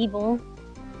may be evil.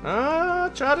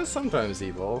 Chat is sometimes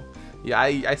evil. Yeah,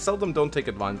 I seldom don't take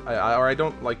advice, or I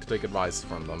don't like to take advice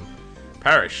from them.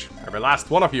 Perish, every last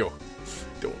one of you.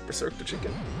 Don't berserk the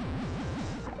chicken.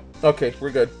 Okay, we're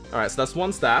good. Alright, so that's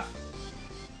one staff.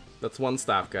 That's one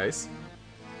staff, guys.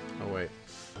 Oh, wait.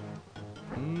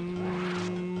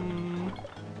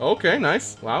 Okay,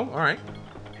 nice. Wow, alright.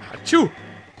 Achoo!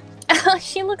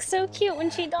 She looks so cute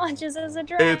when she dodges as a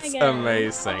dragon. It's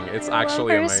amazing. It's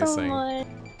actually love her amazing. So much.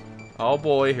 Oh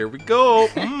boy, here we go.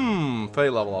 Fae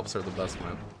level ups are the best,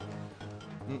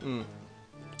 man.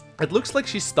 It looks like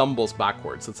she stumbles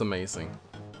backwards. It's amazing.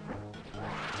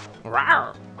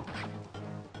 Rawr.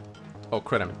 Oh,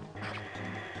 crit him.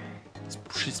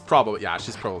 She's probably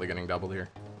getting doubled here.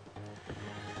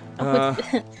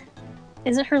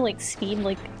 Isn't her like speed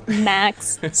like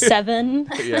max 7?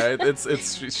 Yeah,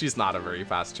 she's not a very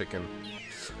fast chicken.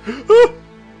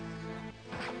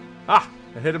 Ah,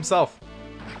 it hit himself.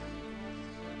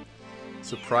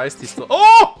 Surprised he's still.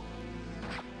 Oh!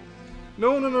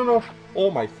 No, no, no, no. Oh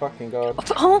my fucking god.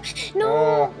 Oh,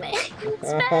 no!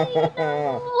 It's bad.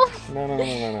 No, no, no,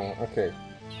 no, no. Okay.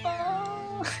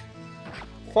 Oh.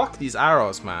 Fuck these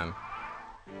arrows, man.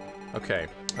 Okay.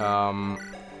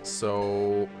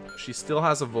 So she still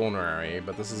has a vulnerary,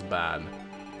 but this is bad.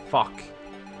 Fuck.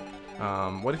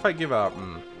 What if I give up?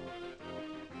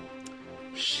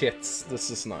 Shits, this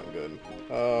is not good.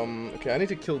 Okay, I need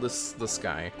to kill this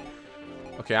guy.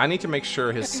 Okay, I need to make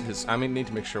sure I need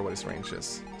to make sure what his range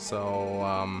is. So,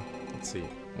 let's see.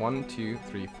 1, 2,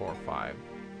 3, 4, 5.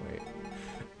 Wait.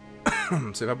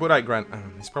 So if I put Igran,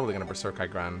 he's probably gonna berserk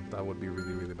Igran. That would be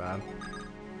really, really bad.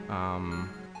 I'm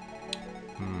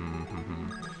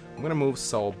gonna move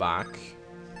Soul back.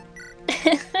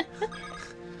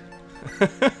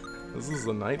 This is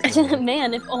a nightmare.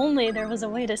 Man, if only there was a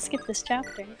way to skip this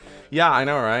chapter. Yeah, I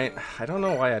know, right? I don't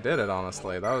know why I did it,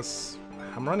 honestly.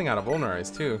 I'm running out of vulneraries,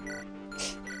 too.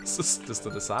 This is just a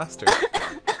disaster.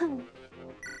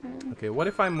 Okay, what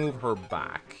if I move her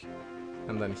back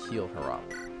and then heal her up?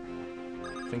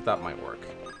 I think that might work.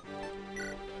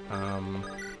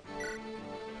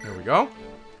 Here we go.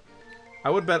 I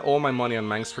would bet all my money on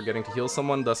Manx forgetting to heal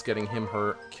someone, thus getting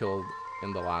her killed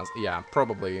in the last... Yeah,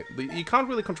 probably. You can't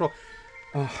really control...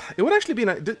 it would actually be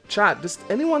nice... Chat, does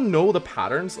anyone know the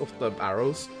patterns of the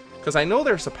arrows? Because I know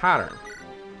there's a pattern.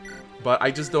 But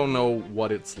I just don't know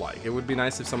what it's like. It would be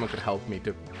nice if someone could help me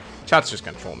to... Chat's just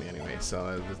gonna troll me anyway,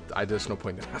 so there's no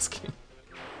point in asking.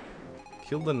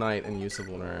 Kill the knight and use a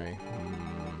vulnerary.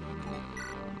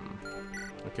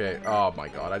 Okay, oh my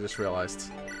god, I just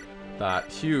realized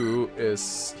that Hugh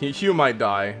might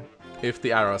die if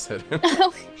the arrows hit him.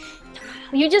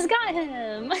 You just got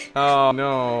him! Oh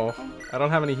no, I don't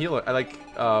have any healer. I like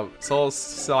Soul's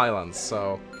silence,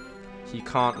 so he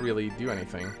can't really do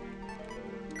anything.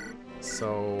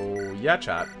 So yeah,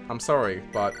 chat, I'm sorry,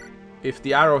 but if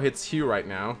the arrow hits Hugh right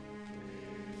now,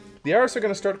 the arrows are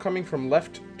gonna start coming from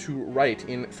left to right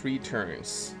in 3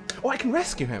 turns. Oh, I can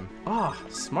rescue him! Ah, oh,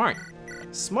 smart.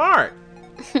 Smart!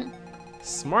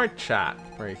 Smart chat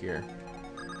right here.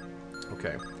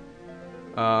 Okay.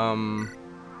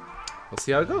 Let's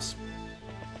see how it goes.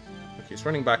 Okay, he's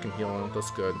running back and healing. That's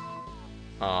good.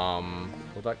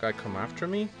 Will that guy come after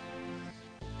me?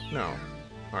 No.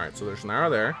 Alright, so there's an arrow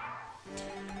there.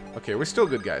 Okay, we're still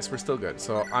good, guys. We're still good.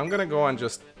 So I'm gonna go and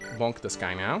just bonk this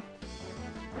guy now.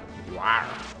 Wow.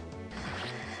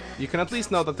 You can at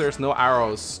least know that there's no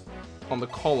arrows on the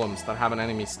columns that have an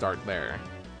enemy start there.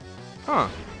 Huh.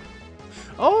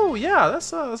 Oh, yeah,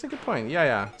 that's a good point.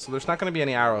 Yeah. So there's not gonna be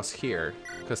any arrows here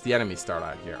because the enemies start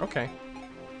out here. Okay.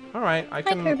 Alright, I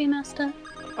can... Hi, Kirby Master.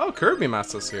 Oh, Kirby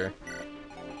Master's here.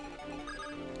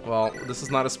 Well, this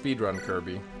is not a speedrun,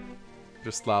 Kirby.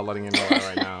 Just letting you know that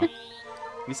right now.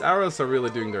 These arrows are really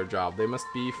doing their job. They must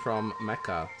be from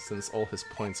Mecha, since all his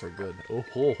points are good. Oh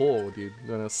ho ho, dude. You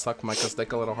gonna suck Mecha's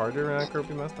dick a little harder,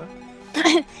 Kirby Master?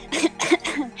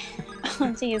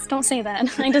 Oh jeez, don't say that.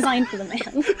 I designed for the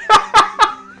man.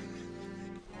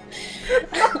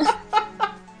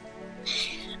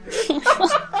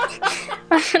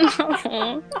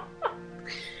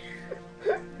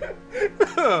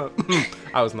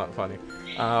 I was not funny.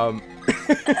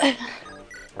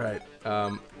 Right.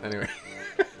 Anyway.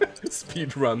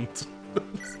 Speed run.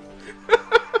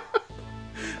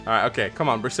 Alright, Alright, okay, come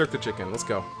on, berserk the chicken, let's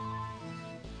go.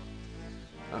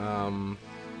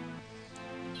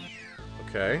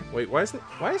 Okay, wait, why isn't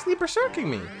he berserking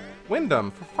me?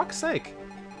 Wyndham, for fuck's sake.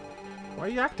 Why are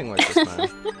you acting like this, man?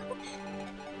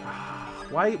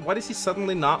 Why does he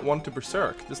suddenly not want to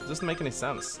berserk? This doesn't make any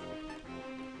sense.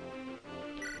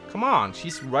 Come on,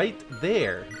 she's right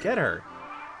there. Get her.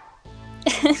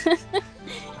 Is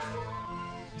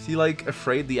he like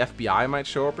afraid the FBI might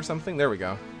show up or something? There we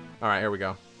go. Alright, here we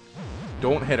go.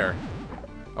 Don't hit her.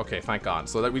 Okay, thank God.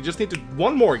 So that we just need to...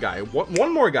 One more guy.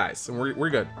 One more, guys. And we're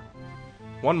good.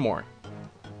 One more.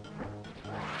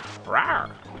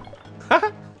 Rawr.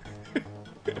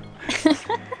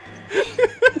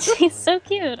 She's so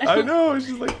cute. I know.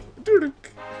 She's like... Dude.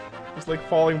 Just like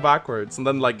falling backwards. And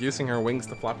then like using her wings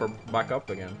to flap her back up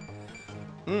again.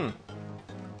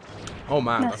 Oh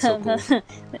man, that's so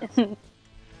cool.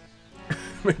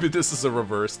 Maybe this is a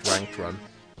reversed ranked run.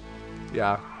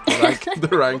 Yeah. The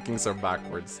rankings are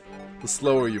backwards. The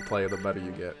slower you play, the better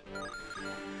you get.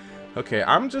 Okay,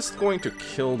 I'm just going to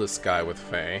kill this guy with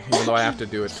Faye, even though I have to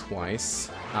do it twice.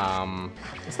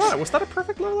 Was that a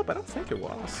perfect level up? I don't think it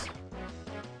was.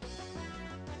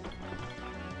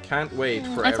 Can't wait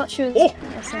for. I thought she was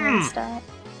missing a stat.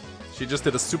 She just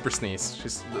did a super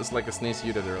sneeze. It's like a sneeze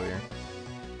you did earlier.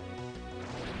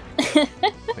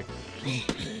 Like,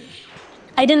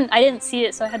 I didn't see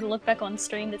it, so I had to look back on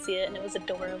stream to see it, and it was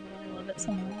adorable. I love it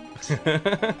so much.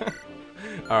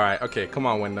 Alright, okay, come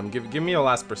on, Wyndham. Give me a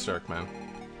last berserk, man.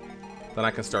 Then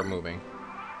I can start moving.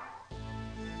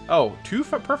 Oh, 2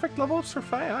 perfect levels for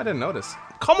Faye? I didn't notice.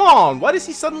 Come on! Why does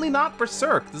he suddenly not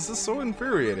berserk? This is so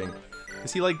infuriating.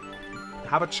 Does he, like,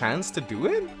 have a chance to do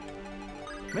it?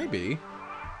 Maybe.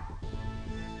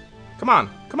 Come on,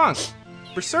 come on!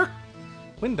 Berserk!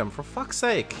 Wyndham, for fuck's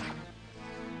sake.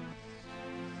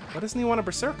 Why doesn't he want to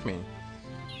berserk me?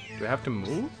 Do I have to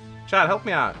move? Chad, help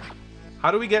me out. How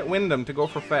do we get Wyndham to go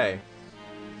for Faye?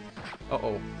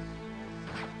 Uh-oh.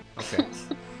 Okay.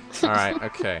 Alright,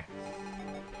 okay.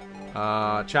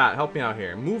 Chat, help me out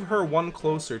here. Move her one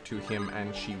closer to him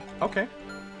and she... Okay.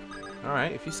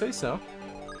 Alright, if you say so.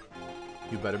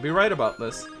 You better be right about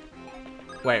this.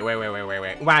 Wait.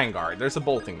 Vanguard, there's a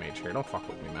bolting mage here. Don't fuck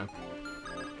with me, man.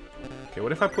 Okay,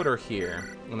 what if I put her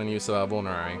here and then use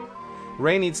Vulnerary?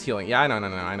 Ray needs healing. Yeah, I know.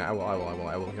 I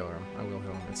will heal him. I will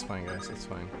heal him. It's fine, guys. It's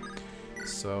fine.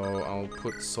 So I'll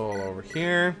put Saul over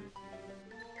here.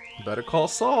 Better call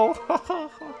Saul.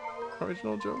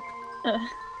 Original joke.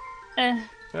 I've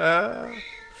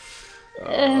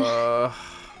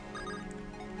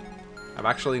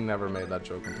actually never made that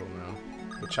joke until now.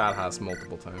 The chat has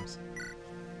multiple times.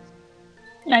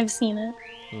 I've seen it.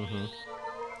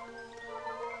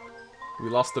 We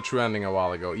lost the true ending a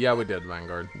while ago. Yeah, we did,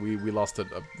 Vanguard. We lost it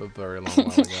a very long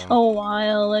while ago. A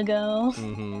while ago.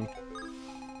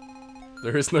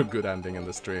 There is no good ending in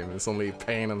this stream. It's only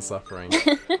pain and suffering.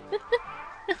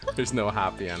 There's no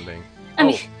happy ending.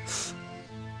 Okay.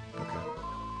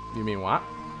 You mean what?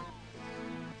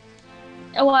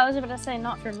 Oh, well, I was about to say,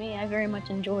 not for me. I very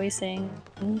much enjoy seeing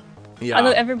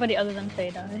everybody other than Faye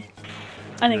die.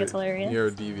 I think it's hilarious. You're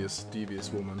a devious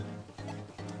woman.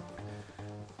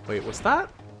 Wait, what's that?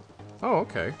 Oh,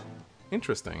 okay.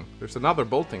 Interesting. There's another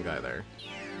bolting guy there.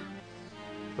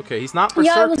 Okay, he's not berserking.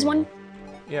 Yeah, I was one.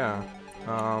 Yeah.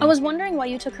 I was wondering why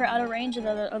you took her out of range of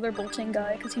the other bolting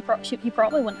guy, because he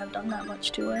probably wouldn't have done that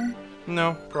much to her.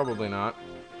 No, probably not.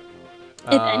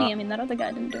 If any, I mean, that other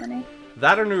guy didn't do any.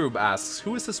 That Noob asks,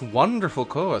 who is this wonderful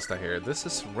co-host I hear? This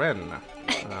is Ren.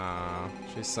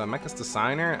 She's Mecha's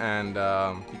designer, and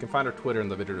you can find her Twitter in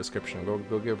the video description.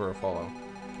 Go give her a follow.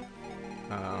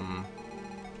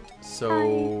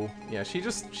 So yeah,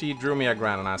 she drew me a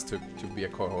grand and asked to be a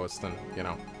co-host, and you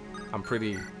know, I'm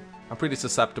pretty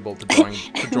susceptible to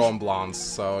drawing blondes.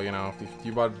 So you know, if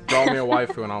you draw me a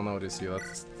waifu and I'll notice you.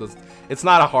 It's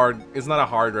not a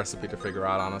hard recipe to figure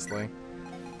out, honestly.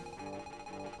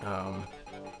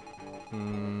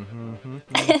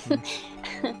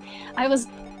 I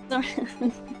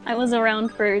was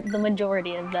around for the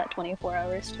majority of that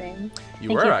 24-hour stream.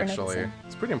 You were actually.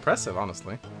 It's pretty impressive,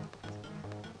 honestly.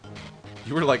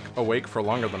 You were like awake for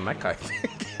longer than Mecha, I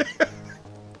think.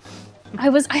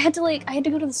 I had to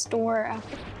go to the store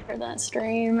after that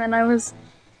stream, and I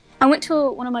went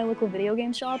to one of my local video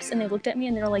game shops, and they looked at me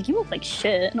and they were like, "You look like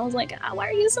shit," and I was like, "Why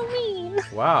are you so mean?"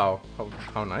 Wow,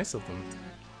 how nice of them.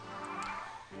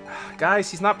 Guys,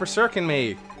 he's not berserking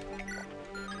me.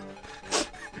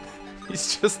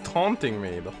 He's just taunting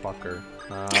me, the fucker.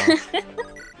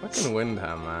 Fucking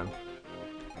Windham, man.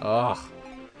 Ugh.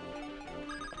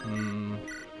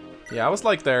 Yeah, I was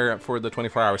like there for the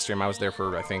 24-hour stream. I was there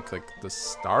for, I think, like the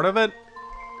start of it.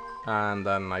 And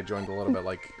then I joined a little bit,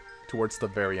 like, towards the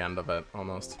very end of it,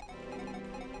 almost.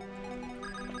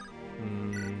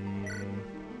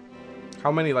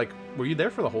 How many, like, were you there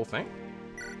for the whole thing?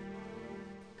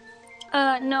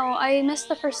 No, I missed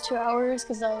the first 2 hours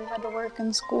because I had to work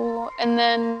in school, and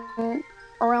then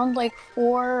around like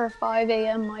 4 or 5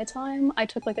 a.m. my time, I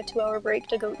took like a 2-hour break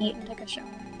to go eat and take a shower.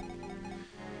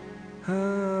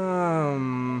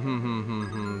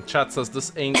 Chat says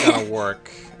this ain't gonna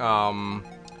work.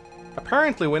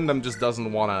 Apparently Wyndham just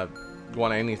doesn't want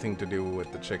anything to do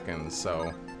with the chickens,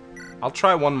 so I'll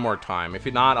try one more time. If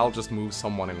not, I'll just move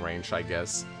someone in range, I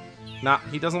guess. Nah,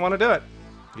 he doesn't want to do it.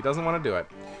 He doesn't want to do it.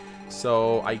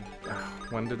 So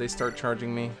when do they start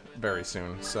charging me? Very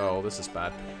soon. So this is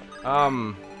bad.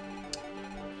 Oh,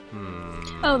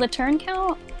 the turn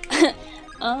count?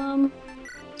 I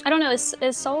don't know. Is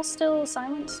Saul still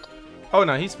silenced? Oh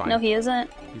no, he's fine. No, he isn't.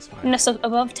 He's fine. No, so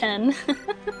above 10.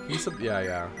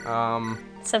 Yeah.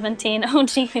 17. Oh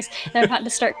jeez, they're about to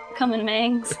start coming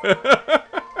mangs.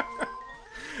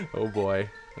 Oh boy.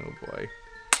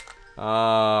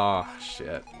 Oh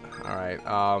shit. All right.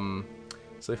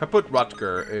 So if I put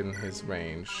Rutger in his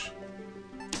range,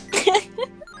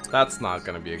 that's not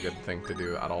gonna be a good thing to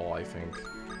do at all, I think.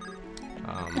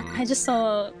 I just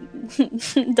saw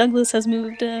Douglas has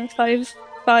moved 5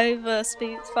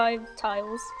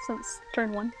 tiles since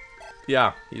turn 1.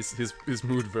 Yeah, he's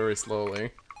moved very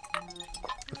slowly.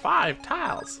 5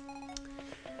 tiles.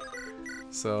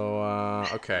 So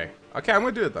okay, I'm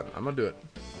gonna do it then. I'm gonna do it.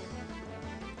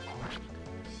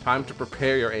 Time to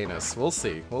prepare your anus. We'll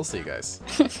see, guys.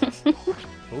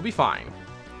 We'll be fine.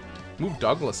 Move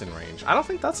Douglas in range. I don't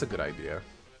think that's a good idea.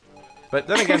 But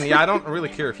then again, yeah, I don't really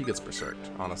care if he gets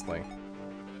berserked, honestly.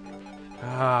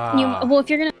 Well, if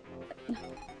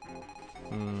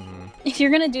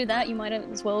you're gonna do that, you might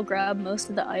as well grab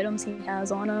most of the items he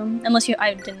has on him. Unless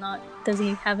does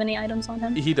he have any items on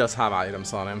him? He does have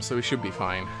items on him, so he should be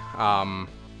fine.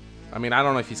 I mean, I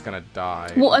don't know if he's gonna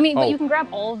die. Well, I mean, but you can grab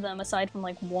all of them aside from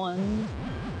like 1.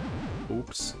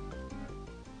 Oops.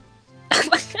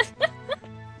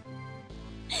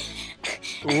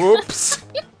 Whoops.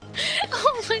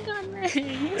 Oh my god, Max.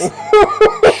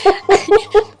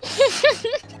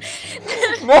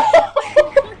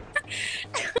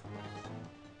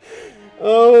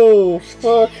 Oh,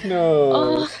 fuck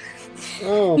no.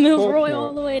 Oh, move Roy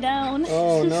all the way down.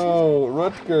 Oh no,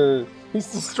 Rutger. He's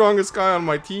the strongest guy on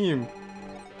my team.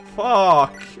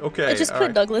 Fuck. Okay. I just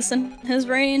put Douglas in his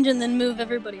range and then move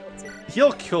everybody else in.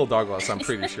 He'll kill Douglas, I'm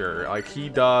pretty sure. Like, he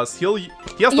does. He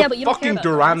has the fucking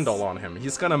Durandal on him.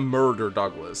 He's gonna murder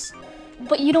Douglas.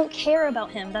 But you don't care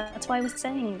about him. That's why I was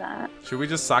saying that. Should we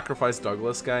just sacrifice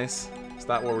Douglas, guys? Is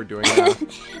that what we're doing now?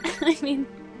 I mean...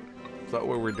 Is that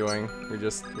what we're doing? We're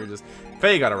just...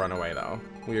 Faye gotta run away, though.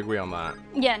 We agree on that.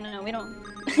 Yeah, no, we don't.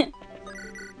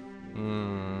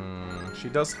 She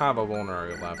does have a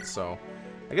vulnerary left, so...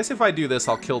 I guess if I do this,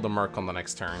 I'll kill the Merc on the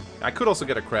next turn. I could also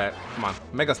get a crit. Come on,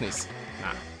 Mega Sneeze.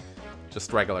 Nah.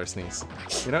 Just regular Sneeze.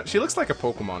 You know, she looks like a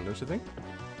Pokemon, don't you think?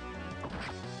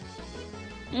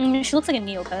 She looks like a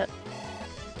Neopet.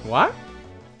 What?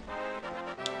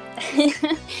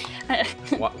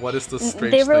 What is this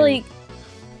strange they were thing?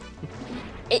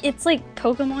 like... It's like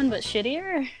Pokemon, but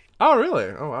shittier. Oh,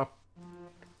 really? Oh, wow.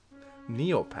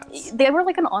 Neopets. They were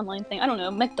like an online thing. I don't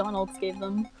know. McDonald's gave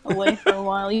them away for a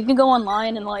while. You can go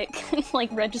online and like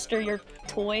register your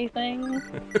toy thing.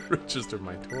 Register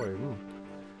my toy. Ooh.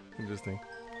 Interesting.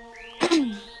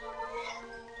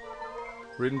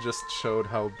 Rin just showed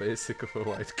how basic of a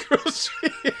white girl she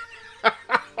is.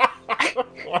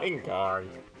 My god.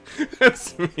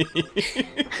 That's me.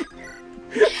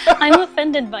 I'm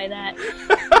offended by that.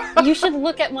 You should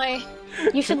look at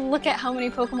how many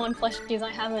Pokemon plushies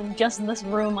I have in just this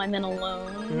room I'm in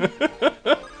alone.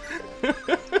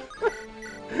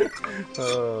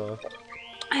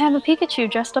 I have a Pikachu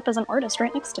dressed up as an artist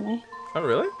right next to me. Oh,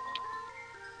 really?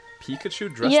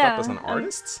 Pikachu dressed up as an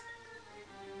artist?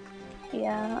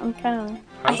 Yeah, I'm kind of...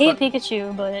 I hate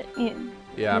Pikachu, but...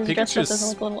 Yeah, he's dressed up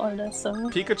as a little artist, so...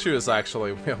 Pikachu is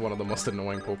actually one of the most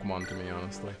annoying Pokemon to me,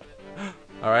 honestly.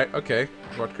 Alright, okay.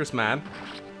 Rutger's mad.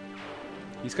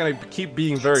 He's gonna keep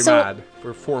being very mad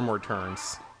for 4 more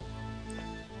turns.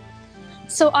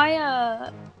 So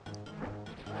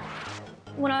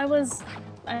when I was,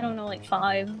 I don't know, like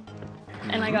 5,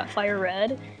 and I got Fire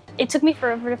Red, it took me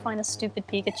forever to find a stupid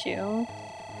Pikachu.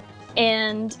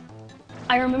 And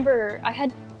I remember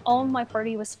all of my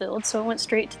party was filled, so I went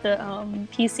straight to the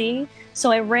PC.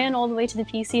 So I ran all the way to the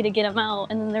PC to get him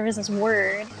out, and then there was this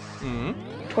word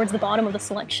towards the bottom of the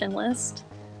selection list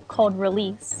called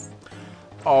release.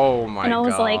 Oh my god. And I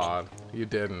was like, you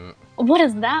didn't. What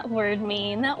does that word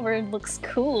mean? That word looks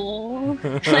cool.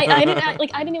 I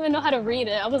didn't even know how to read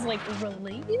it. I was like,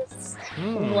 release?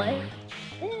 What?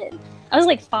 I was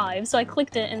like 5, so I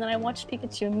clicked it, and then I watched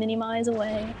Pikachu minimize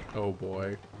away. Oh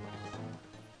boy.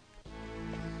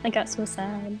 I got so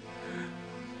sad.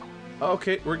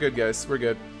 Okay, we're good, guys. We're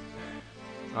good.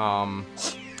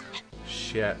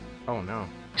 Shit. Oh no.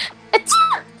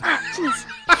 Jeez.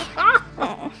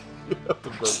 You have to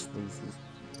burst sneezes.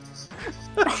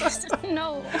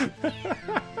 No.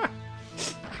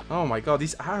 Oh my god,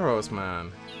 these arrows,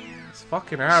 man. These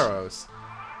fucking arrows.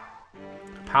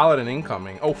 Paladin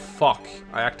incoming. Oh fuck.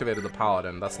 I activated the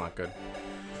paladin. That's not good.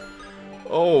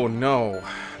 Oh no.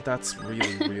 That's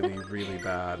really, really, really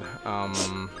bad.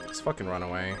 Let's fucking run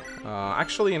away.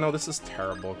 Actually, you know, this is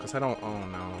terrible, because I don't... Oh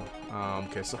no.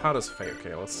 Okay, so how does Faye...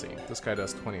 Okay, let's see. This guy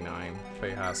does 29.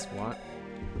 Faye has what?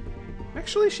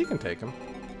 Actually, she can take him,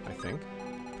 I think.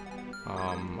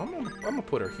 I'm gonna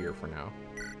put her here for now.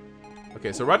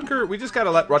 Okay, so Rutger, we just gotta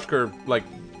let Rutger,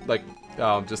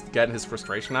 just get his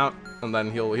frustration out, and then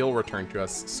he'll return to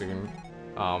us soon.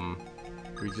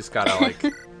 We just gotta, like...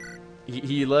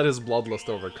 he let his bloodlust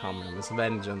overcome him. His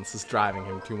vengeance is driving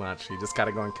him too much. He just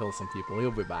gotta go and kill some people.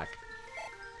 He'll be back.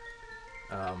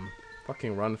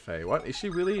 Fucking run, Faye. What? Is she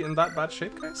really in that bad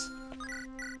shape, guys?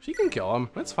 She can kill him.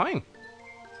 That's fine.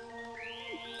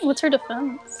 What's her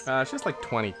defense? She's like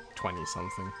 20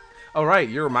 something. Oh, right,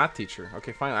 you're a math teacher.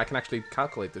 Okay, fine. I can actually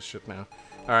calculate this shit now.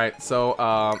 Alright,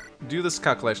 so, do this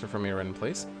calculation for me, Rin,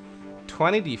 please.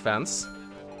 20 defense,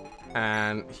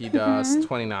 and he does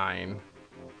 29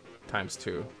 times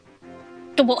 2.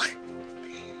 Well,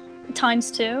 times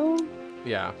 2?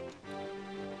 Yeah.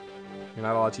 You're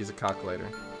not allowed to use a calculator.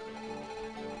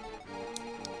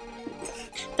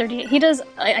 38. He does,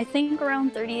 I think,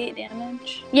 around 38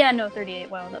 damage. Yeah, no, 38.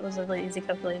 Wow, that was a really easy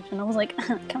calculation. I was like,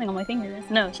 counting on my fingers.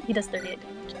 No, he does 38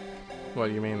 damage. What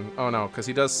do you mean? Oh, no, because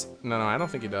he does... No, I don't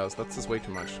think he does. That's just way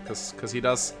too much. Because he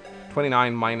does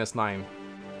 29 minus 9.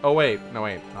 Oh, wait. No,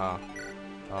 wait.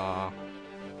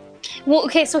 Well,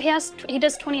 okay, so he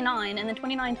does 29, and then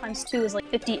 29 times 2 is like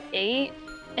 58,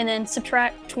 and then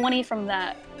subtract 20 from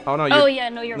that. Oh, no, oh, yeah,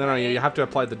 no, you're right. No, you have to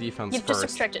apply the defense You've first.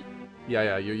 just subtracted.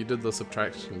 Yeah, you did the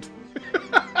subtraction.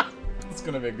 It's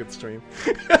gonna be a good stream.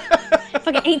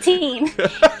 Fucking 18.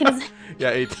 Yeah,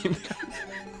 18.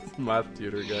 Math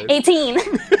tutor, guys. 18.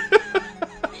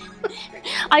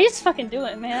 I just fucking do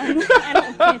it, man. I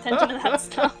don't pay attention to that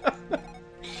stuff.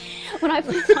 When I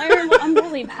play Fire Emblem, I'm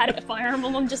really bad at Fire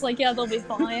Emblem. I'm just like, yeah, they'll be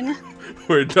fine.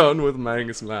 We're done with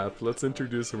Mang's math. Let's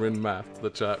introduce Rin math to the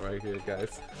chat right here,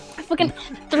 guys. Fucking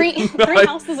three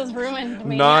houses has ruined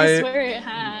me. I swear it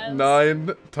has.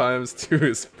 9 times 2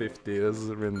 is 50. This is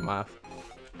Rin math.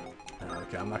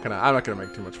 Okay, I'm not gonna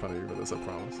make too much fun of you for this, I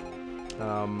promise.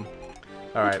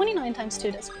 All right. 29 times 2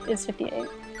 is 58.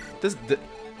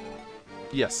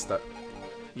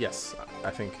 Yes, I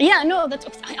think. Yeah, no,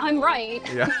 I'm right.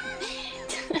 Yeah.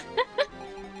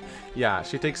 Yeah,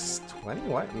 she takes 20?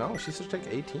 What? No, she should take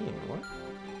 18. What?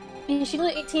 Yeah, she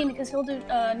did 18 because he'll do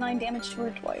 9 damage to her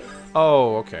twice.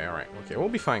 Oh, okay, alright. Okay, we'll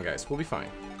be fine, guys. We'll be fine.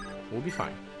 We'll be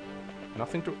fine.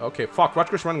 Nothing to... Okay, fuck,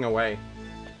 Rutger's running away.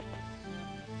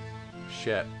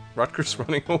 Shit. Rutger's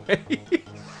running away.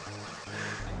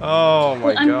 Oh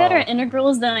my god. I'm better at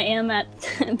integrals than I am at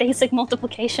basic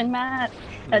multiplication math,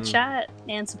 chat,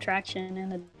 and subtraction,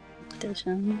 and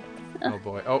addition. Oh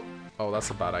boy. Oh, that's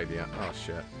a bad idea. Oh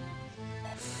shit.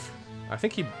 I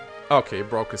think he... Okay, he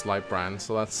broke his light brand,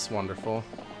 so that's wonderful.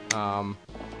 Chat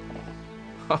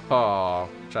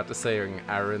is saying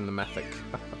Aaron the Mythic.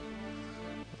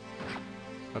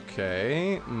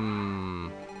 Okay.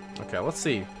 Okay, let's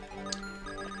see.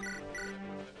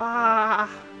 Ah!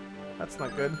 That's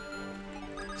not good.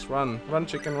 Let's run. Run,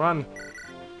 chicken, run.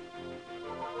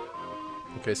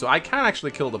 Okay, so I can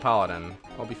actually kill the paladin.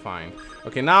 I'll be fine.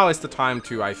 Okay, now is the time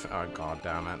to... Oh, god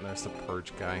damn it. There's the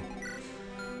purge guy.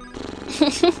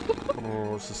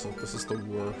 Oh, this is the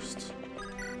worst.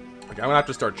 Okay, I'm gonna have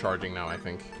to start charging now, I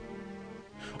think.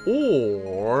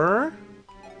 Or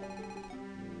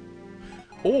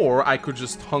I could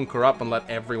just hunker up and let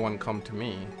everyone come to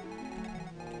me.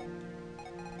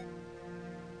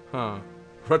 Huh.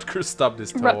 Rutger stubbed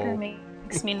his toe. Rutger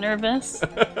makes me nervous.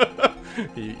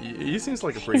 he seems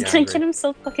like a pretty He's gonna get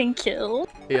himself fucking killed.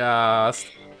 Yeah.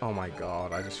 Oh my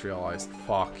god, I just realized.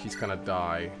 Fuck, he's gonna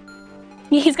die.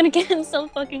 He's gonna get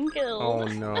himself fucking killed. Oh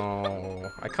no.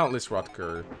 I can't lose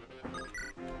Rutger.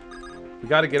 We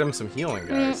gotta get him some healing,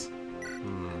 guys.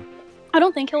 I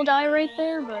don't think he'll die right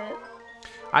there, but...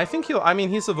 I think he'll... I mean,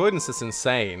 his avoidance is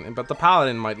insane, but the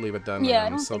paladin might leave it done. Yeah, I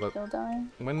don't think he'll die.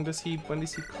 When does he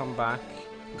come back?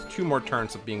 2 more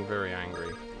turns of being very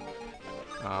angry.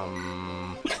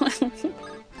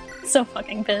 So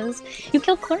fucking pissed. You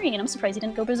killed Chlorine. I'm surprised you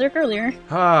didn't go berserk earlier.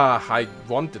 I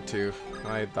wanted to.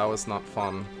 That was not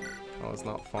fun. That was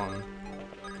not fun.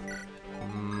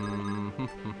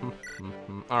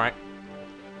 Alright.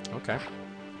 Okay.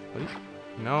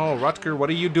 No, Rutger, what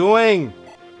are you doing?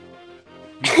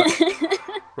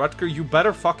 Rutger, you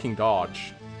better fucking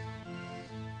dodge.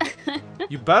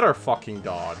 You better fucking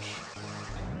dodge.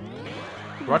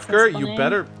 Rutger, you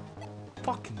better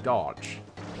fucking dodge.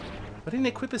 Why didn't he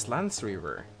equip his Lance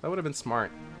Reaver? That would have been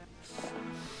smart.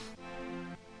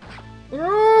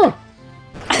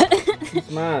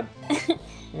 He's mad.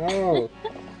 No.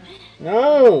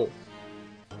 No!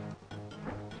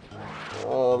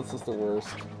 Oh, this is the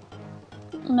worst.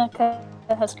 Mecha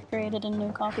has created a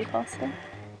new copy pasta.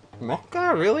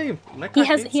 Mecha? Really? Mecha he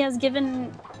has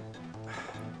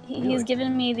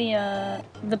given me the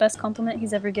best compliment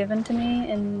he's ever given to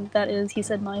me, and that is he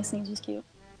said my sneeze was cute.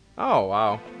 Oh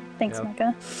wow. Thanks, yep.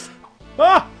 Mecha.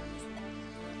 Ah!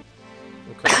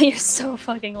 Okay. You're so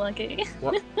fucking lucky.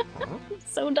 What? Huh?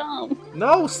 So dumb.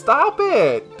 No, stop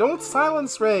it! Don't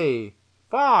silence Ray!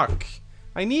 Fuck!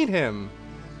 I need him.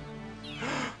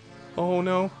 Oh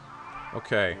no.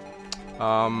 Okay.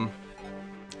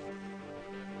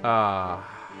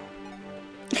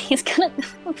 He's gonna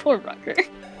poor Rucker.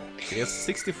 He has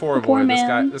 64 Poor avoid.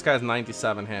 man. This guy has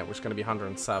 97 hit, which is gonna be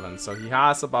 107. So he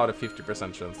has about a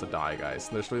 50% chance to die, guys.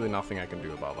 There's really nothing I can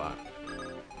do about that.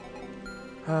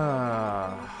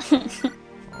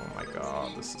 Oh my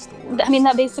god, this is the worst. I mean,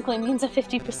 that basically means a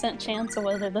 50% chance of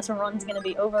whether this run's gonna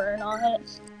be over or not.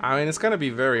 I mean, it's gonna be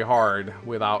very hard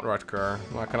without Rutger.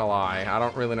 I'm not gonna lie. I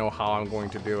don't really know how I'm going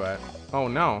to do it. Oh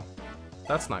no,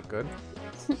 that's not good.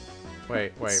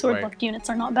 Wait. Sword-locked units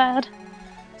are not bad.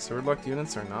 Sword-locked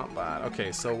units are not bad.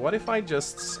 Okay, so what if I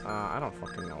just, I don't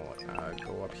fucking know what,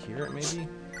 go up here maybe?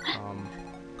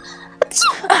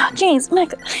 Jeez,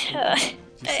 Mecha.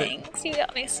 Thanks, you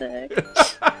got me sick.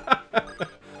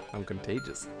 I'm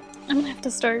contagious. I'm gonna have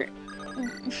to start.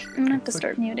 I'm gonna have to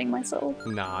start muting myself.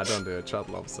 Nah, don't do it. Chad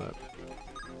loves it.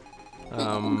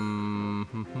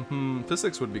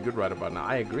 Physics would be good right about now.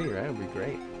 I agree, right? It would be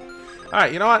great.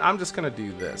 Alright, you know what? I'm just gonna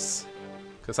do this.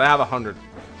 Because I have 100%,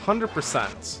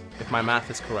 if my math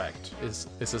is correct, is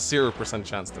a 0%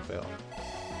 chance to fail.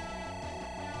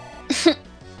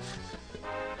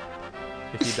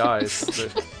 If he dies,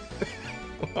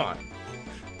 what?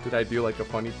 Did I do like a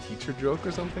funny teacher joke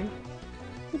or something?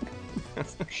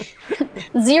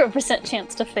 0%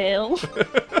 chance to fail.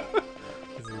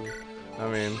 I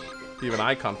mean, even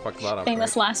I can't fuck that up.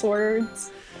 Famous right? last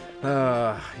words.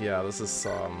 Yeah, this is,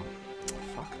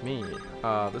 fuck me.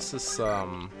 This is,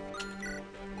 God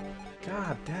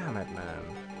damn it,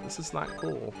 man. This is not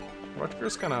cool.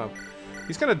 Rutger's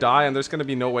he's gonna die, and there's gonna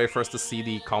be no way for us to see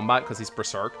the combat because he's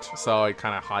berserked, so it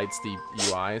kind of hides the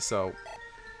UI, so...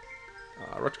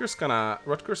 Rutger's gonna...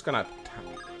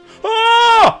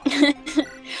 Ah!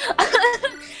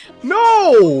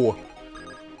 No!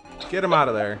 Get him out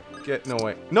of there. No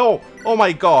way. No! Oh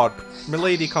my god!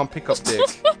 Milady can't pick up Dick.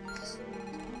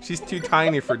 She's too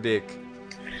tiny for Dick.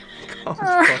 God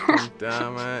fucking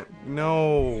damn it.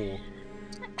 No!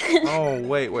 Oh,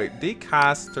 wait. Dick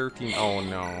has 13... Oh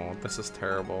no. This is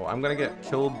terrible. I'm gonna get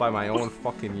killed by my own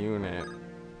fucking unit.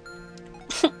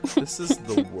 This is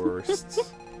the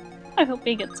worst. I hope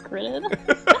he gets critted.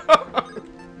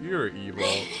 You're evil.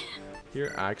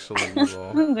 You're actually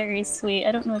evil. I'm very sweet.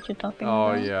 I don't know what you're talking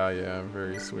about. Oh yeah,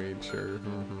 very sweet, sure.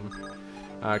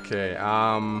 Okay,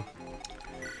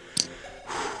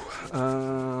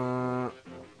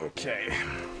 okay.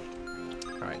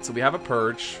 Alright, so we have a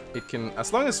purge. It can,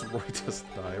 as long as Roy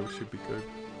doesn't die, it should be good.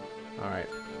 Alright.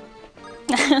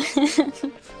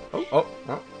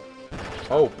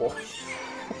 Oh boy.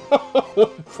 Oh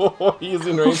boy, he's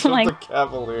in range of the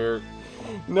Cavalier.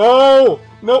 No!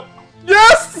 No!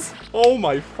 Yes! Oh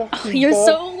my fucking You're god.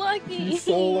 so lucky. He's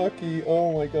so lucky.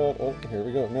 Oh my god. Oh, here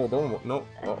we go. No, don't. No.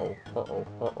 Uh-oh.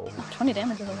 20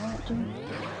 damage is a lot, dude.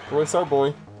 Roy's our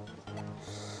boy.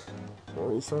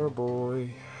 Roy's our boy.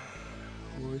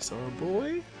 Roy's our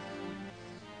boy.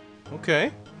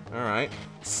 Okay. Alright.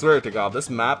 Swear to god, this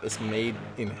map is made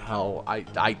in hell.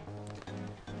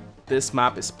 This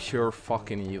map is pure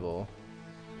fucking evil.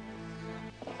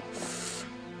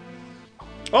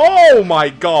 Oh my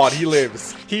god, he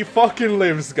lives. He fucking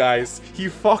lives, guys. He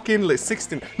fucking lives.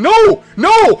 16. No!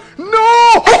 No!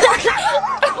 No!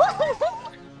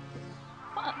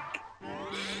 Fuck.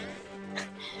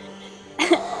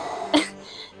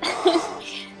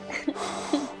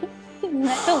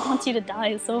 Mecha wants you to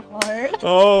die so hard.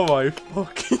 Oh my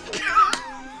fucking god.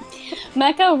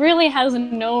 Mecha really has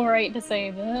no right to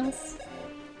say this.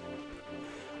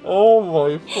 Oh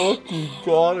my fucking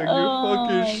god, are you Oh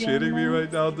fucking my shitting me goodness.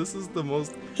 right now? This is the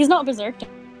most... He's not berserked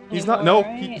He's not, anymore, no,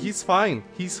 right? he's fine.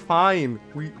 He's fine.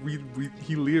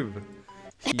 He live.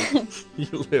 He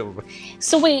live.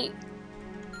 So wait,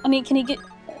 I mean, can he get...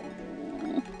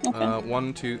 Okay.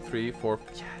 1, 2, 3, 4,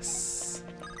 yes.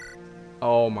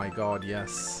 Oh my god,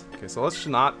 yes. Okay, so let's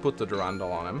not put the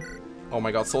Durandal on him. Oh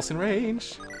my god, Soul's in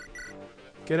range.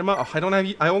 Get him out.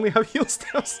 Oh, I only have heal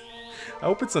steps. I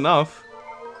hope it's enough.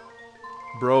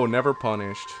 Bro, never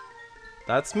punished.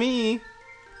 That's me.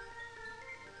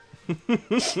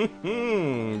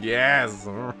 Yes.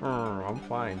 I'm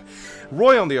fine.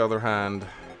 Roy, on the other hand.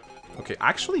 Okay,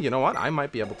 actually, you know what? I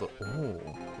might be able to... Oh,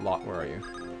 Lot, where are you?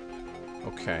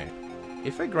 Okay.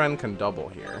 If a Gren can double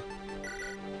here...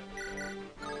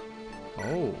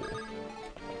 Oh.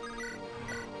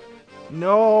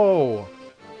 No!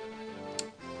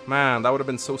 Man, that would have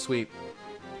been so sweet.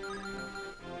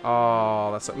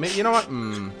 Oh, that's... You know what?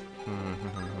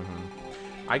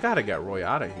 I gotta get Roy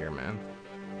out of here, man.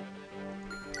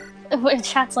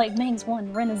 Chat's like, Ming's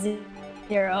 1, Ren is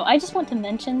 0. I just want to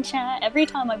mention, chat, every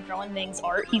time I'm drawing Ming's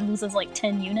art, he loses like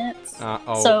 10 units.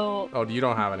 So... Oh, you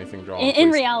don't have anything drawn.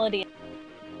 In reality...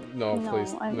 No,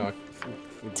 please. I'm No.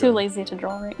 too lazy to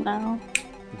draw right now.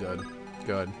 Good.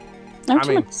 Good. I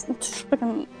mean... It's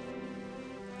fucking...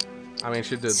 I mean,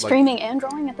 she did streaming and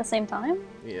drawing at the same time.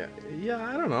 Yeah,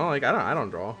 I don't know. Like, I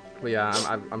don't draw. But yeah,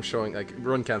 I'm showing, like,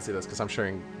 everyone can't see this because I'm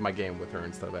sharing my game with her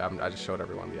instead of it. I just showed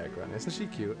everyone the egg run. Isn't she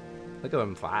cute? Look at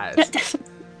them thighs.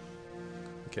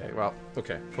 Okay, well,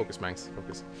 okay. Focus, Manx.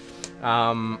 Focus.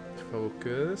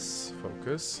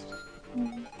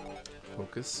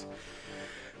 Focus.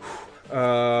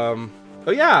 Oh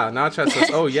yeah, now chat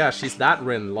says, oh yeah, she's that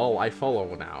Rin. Lol, I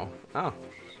follow now. Oh.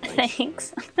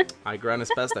 Thanks. Hi, Gran is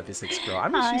best FP6 girl. I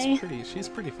mean, she's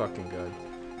pretty fucking good.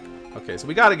 Okay, so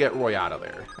we gotta get Roy out of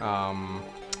there.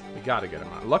 We gotta get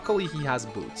him out. Luckily, he has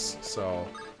boots, so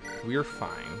we're fine.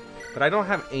 But I don't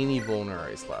have any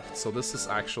vulneraries left, so this is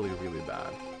actually really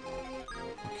bad.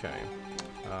 Okay.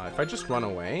 If I just run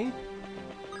away...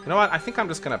 You know what? I think I'm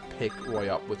just gonna pick Roy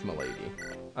up with Milady.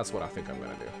 That's what I think I'm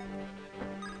gonna do.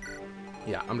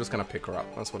 Yeah, I'm just gonna pick her up.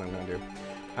 That's what I'm gonna do.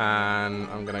 And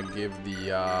I'm gonna give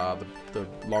the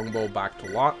longbow back to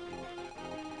Lot.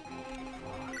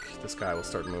 Fuck, this guy will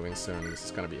start moving soon. This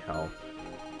is gonna be hell.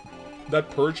 That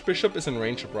Purge Bishop is in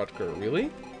range of Rutger. Really?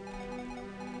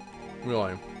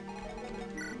 Really?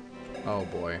 Oh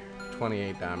boy.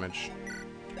 28 damage.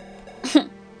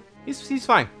 He's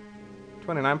fine.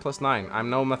 29 plus 9. I'm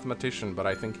no mathematician, but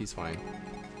I think he's fine.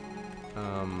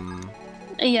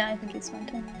 Yeah, I think he's fine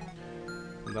too.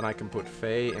 And then I can put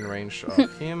Faye in range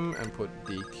of him and put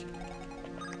Deke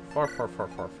far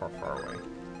away.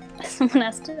 Someone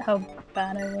asked how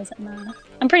bad I was at math.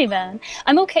 I'm pretty bad.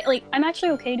 I'm okay, like, I'm actually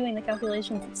okay doing the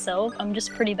calculations itself. I'm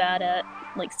just pretty bad at,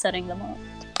 like, setting them up.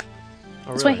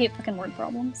 Oh, That's really? why I hate fucking word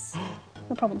problems.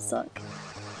 Word problems suck.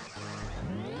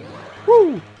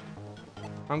 Woo!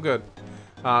 I'm good.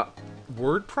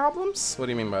 Word problems? What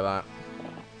do you mean by that?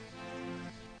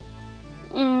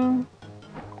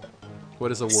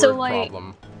 What is a word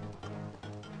problem?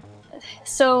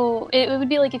 So it would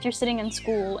be like if you're sitting in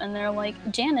school and they're like,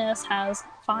 Janice has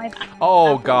 5 apples.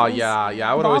 Oh god, yeah.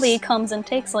 I would Bobby always... comes and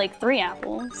takes like 3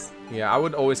 apples. Yeah, I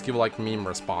would always give like meme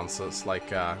responses.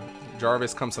 Like,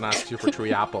 Jarvis comes and asks you for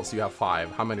 3 apples, you have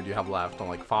 5. How many do you have left? I'm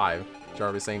like, 5.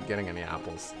 Jarvis ain't getting any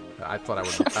apples. I thought I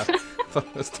would... I thought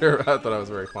it was terrible. I thought it was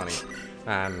very funny.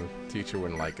 And teacher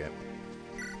wouldn't like it.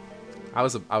 I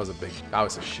was a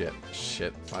shit.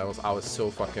 I was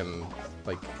so fucking,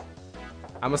 like,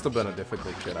 I must have been a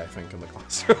difficult kid, I think, in the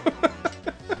classroom.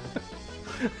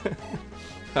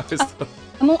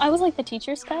 I was like the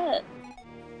teacher's pet.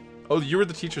 Oh, you were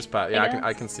the teacher's pet. Yeah,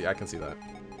 I can see that.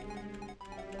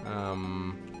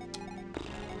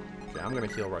 Okay, I'm gonna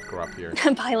heal Rutger up here.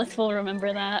 Byleth will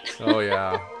remember that. Oh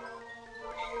yeah.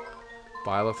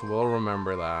 Byleth will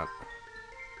remember that.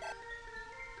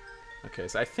 Okay,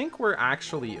 so I think we're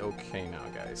actually okay now,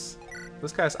 guys.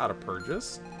 This guy's out of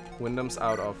purges. Wyndham's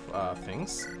out of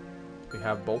things. We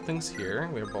have boltings here.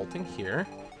 We have bolting here.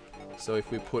 So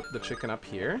if we put the chicken up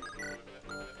here,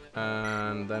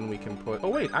 and then we can put... Oh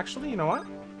wait, actually, you know what?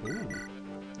 Ooh.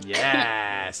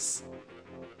 Yes!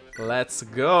 Let's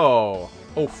go!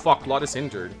 Oh fuck, Lot is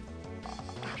injured.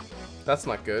 That's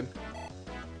not good.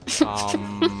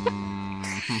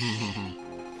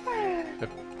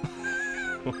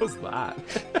 What was that?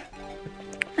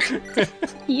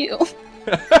 You.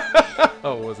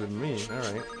 Oh, was it me?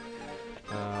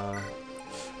 Alright.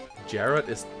 Jarrett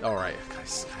is... Alright,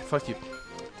 guys. I thought you...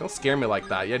 Don't scare me like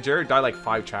that. Yeah, Jared died like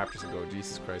 5 chapters ago.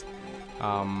 Jesus Christ.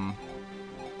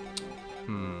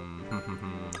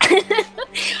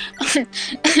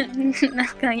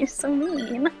 Mecha, you're so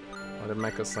mean. What did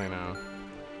Mecha say now?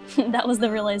 That was the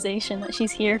realization that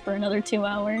she's here for another 2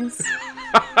 hours.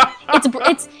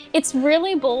 It's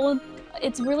really bold.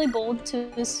 It's really bold to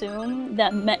assume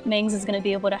that Mangs is going to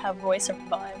be able to have Roy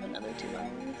survive another 2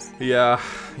 hours. Yeah.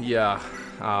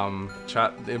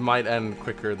 Chat. It might end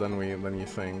quicker than you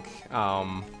think.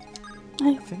 I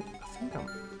think I'm.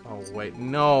 Oh wait,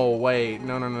 no, wait,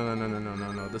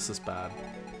 no. This is bad.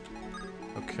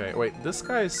 Okay, wait. This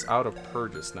guy's out of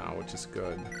purges now, which is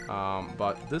good.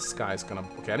 But this guy's gonna.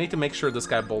 Okay, I need to make sure this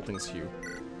guy boltings Hugh.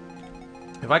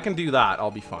 If I can do that,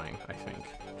 I'll be fine. I think.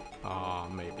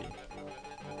 Maybe.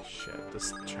 Shit,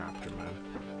 this chapter, man.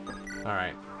 All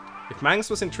right. If Mangs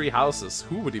was in 3 houses,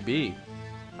 who would he be?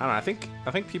 I don't know.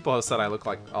 I think people have said I look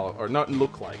like, or not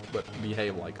look like, but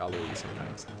behave like Aloy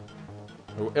sometimes.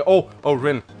 Oh,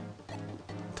 Rin.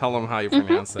 Tell them how you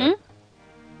pronounce it.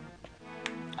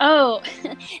 Oh,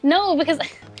 no, because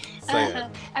Say it.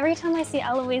 every time I see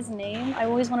Aloy's name, I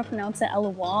always want to pronounce it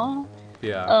Aloy.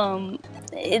 Yeah.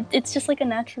 It's just like a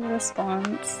natural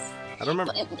response. I don't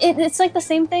remember. It's like the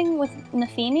same thing with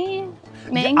Nafini.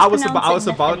 Yeah, I was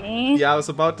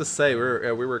about to say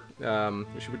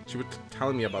she was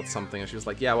telling me about something, and she was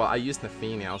like, yeah, well, I used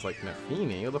Nafini. I was like,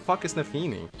 Nafini? Who the fuck is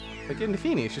Nafini? Like, yeah,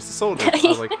 Nafini, she's a soldier. I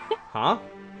was like, huh?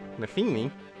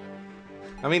 Nafini?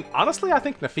 I mean, honestly, I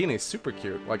think Nafini is super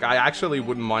cute. Like, I actually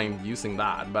wouldn't mind using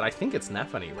that, but I think it's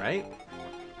Nefani, right?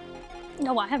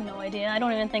 No, I have no idea. I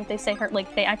don't even think they say her,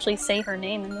 like, they actually say her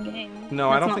name in the game. No,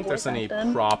 I don't think there's any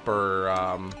proper,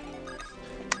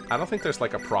 I don't think there's,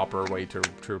 like, a proper way to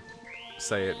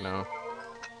say it, no.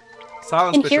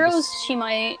 Silence in Bishop Heroes, is... she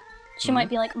might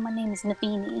be like, my name is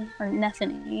Nafini, or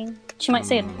Nefani. She might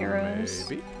say it in Heroes.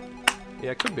 Maybe.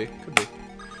 Yeah, could be.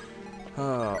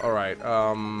 Alright,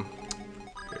 okay,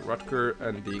 Rutger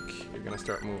and Deke, you're gonna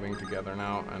start moving together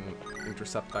now and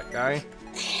intercept that guy.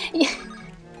 Yeah.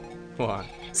 What?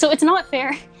 So it's not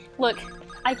fair. Look,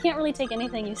 I can't really take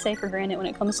anything you say for granted when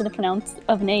it comes to the pronounce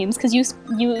of names, because you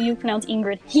pronounce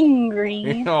Ingrid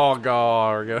Hingry. Oh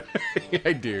god,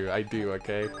 I do.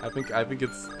 Okay, I think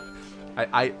it's,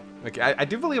 I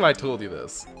do believe I told you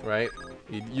this, right?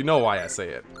 You know why I say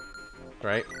it,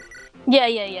 right? Yeah,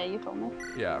 you told me.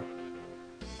 Yeah.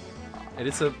 It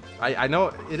is I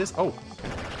know it is. Oh,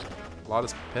 a lot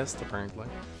is pissed apparently.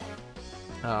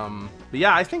 But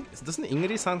yeah, I think, doesn't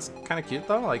Ingrid sound kind of cute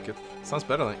though? Like, it sounds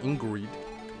better than Ingrid.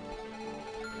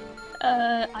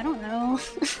 I don't know.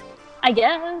 I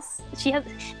guess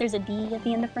there's a D at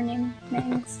the end of her name.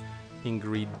 Names.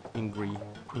 Ingrid.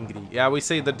 Yeah, we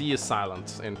say the D is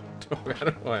silent. And I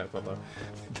don't know why I thought the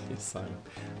D is silent.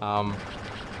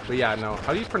 But yeah, no.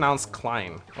 How do you pronounce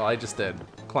Klein? Well, I just did.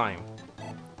 Klein.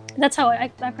 That's how I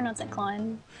pronounce it,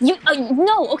 Klein. You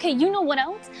no, okay. You know what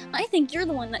else? I think you're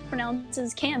the one that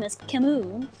pronounces Cam as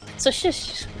Camus. So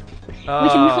shush. We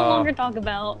can no longer talk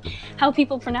about how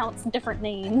people pronounce different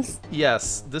names.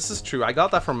 Yes, this is true. I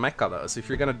got that from Mecha though. So if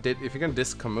you're gonna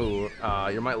diss Camus,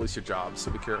 you might lose your job.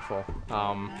 So be careful.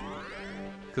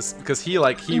 Because he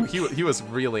was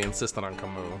really insistent on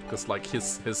Camus. Because like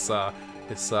his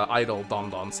idol Don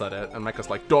Don said it, and Mecha's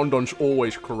like, Don Don's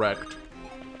always correct.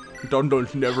 Don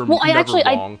Don's never wrong.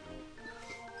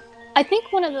 I think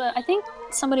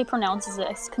somebody pronounces it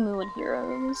as Camus in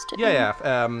Heroes too. Yeah.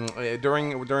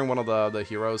 During one of the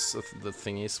heroes, the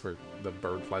thingies where the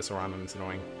bird flies around and it's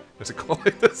annoying. There's a call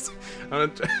like this. One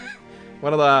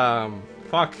of the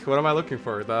fuck. What am I looking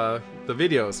for? The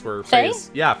videos where Faye?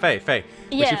 Yeah, Faye.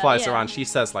 When she flies around, she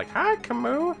says like, "Hi,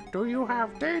 Camus. Do you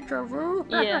have deja vu?"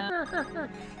 Yeah.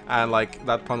 And like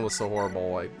that pun was so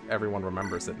horrible. Like everyone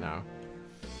remembers it now.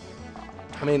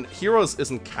 I mean, Heroes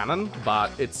isn't canon,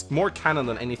 but it's more canon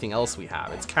than anything else we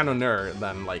have. It's canoner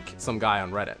than, like, some guy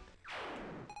on Reddit.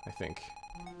 I think.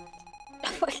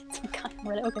 Some guy on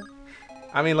Reddit, okay.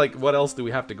 I mean, like, what else do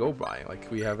we have to go by?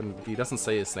 Like, he doesn't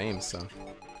say his name, so...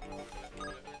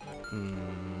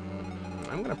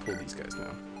 I'm gonna pull these guys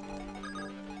now.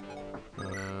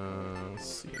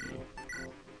 Let's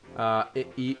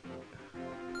see...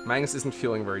 Magnus isn't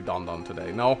feeling very Don Don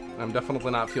today. No, I'm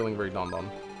definitely not feeling very Don Don.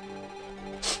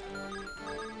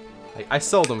 I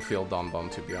seldom feel Don Don,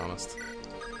 to be honest.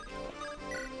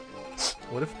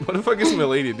 What the fuck is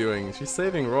Milady doing? She's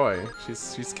saving Roy.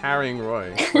 She's carrying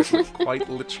Roy. Quite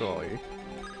literally.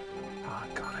 Oh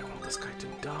god, I want this guy to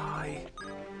die.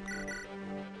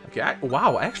 Okay,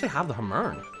 wow, I actually have the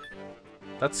Hammer.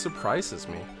 That surprises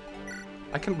me.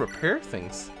 I can repair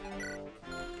things.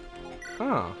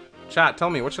 Huh. Chat, tell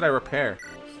me, what should I repair?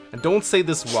 And don't say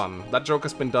this one. That joke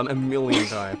has been done a million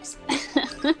times.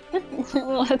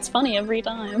 Well, it's funny every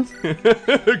time.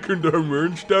 Can the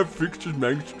Hammer staff fix his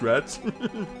mag strats?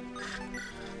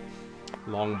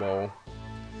 Longbow.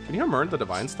 Can you Hammer the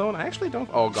Divine Stone? I actually don't.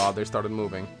 Oh god, they started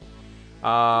moving.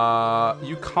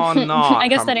 You cannot. I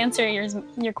guess that answers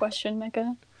your question,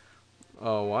 Mecha.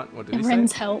 Oh, what? What did he say?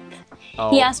 Ren's help. Oh.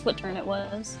 He asked what turn it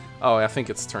was. Oh, I think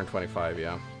it's turn 25,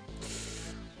 yeah.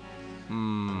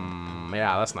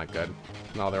 Yeah, that's not good.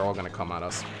 No, they're all gonna come at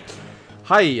us.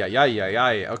 Hi.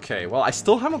 Okay, well, I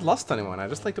still haven't lost anyone. I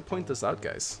just like to point this out,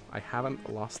 guys. I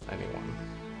haven't lost anyone.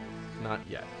 Not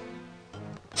yet.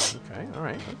 Okay,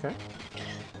 alright, okay.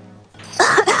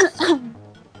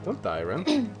 Don't die,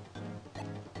 Ren.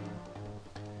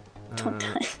 Don't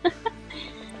die.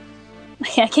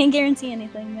 I can't guarantee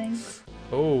anything, man.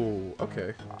 Oh,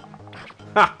 okay.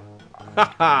 Ha!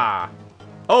 Ha ha!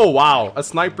 Oh, wow! A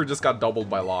sniper just got doubled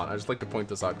by Lot. I just like to point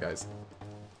this out, guys.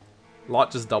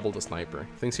 Lot just doubled a sniper.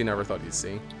 Things you never thought you'd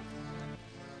see.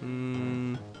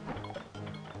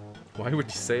 Why would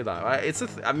you say that? It's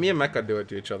me and Mecha do it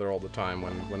to each other all the time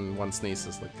when one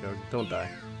sneezes. Like, don't die.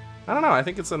 I don't know. I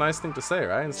think it's a nice thing to say,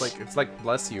 right? It's like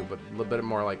bless you, but a little bit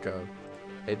more like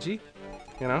edgy.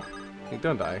 You know? Like,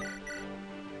 don't die.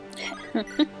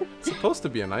 It's supposed to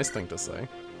be a nice thing to say.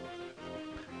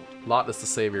 Lot is the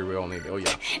savior we all need. Oh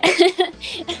yeah.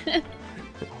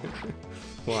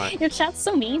 Why? Your chat's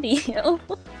so mean to you.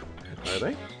 Are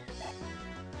they?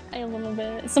 A little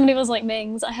bit. Somebody was like,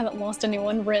 Mings, I haven't lost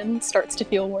anyone. Ren starts to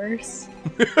feel worse.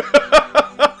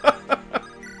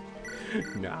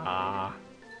 Nah.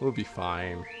 We'll be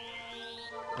fine.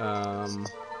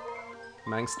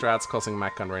 Mang strats causing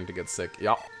Mac and Ren to get sick.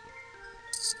 Yup.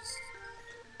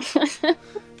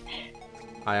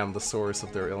 I am the source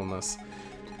of their illness.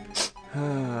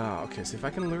 Okay, so if I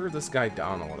can lure this guy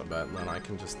down a little bit, then I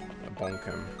can just bonk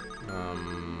him.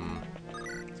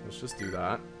 So let's just do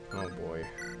that. Oh boy.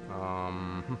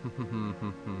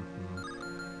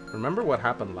 Remember what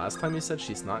happened last time you said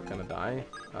she's not gonna die?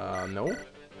 No?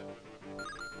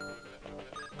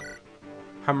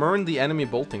 Hammer the enemy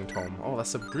bolting tome. Oh,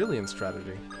 that's a brilliant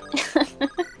strategy.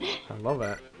 I love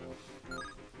it.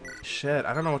 Shit,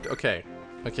 I don't know what to, okay.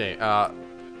 Okay,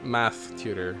 math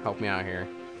tutor, help me out here.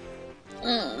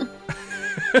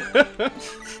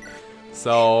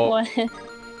 So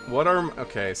what are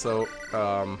okay, so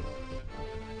I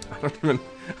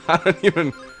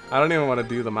don't even want to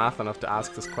do the math enough to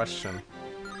ask this question.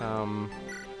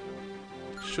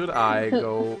 Should I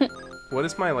go what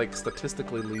is my like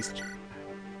statistically least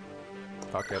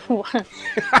fuck it.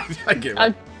 I gave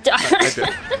up. I did.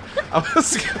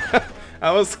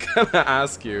 I was gonna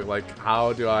ask you like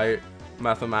how do I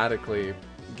mathematically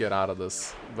get out of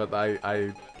this, but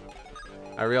I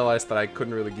realized that I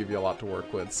couldn't really give you a lot to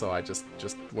work with, so I just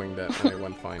winged it and it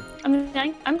went fine. I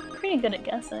mean, I'm pretty good at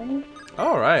guessing.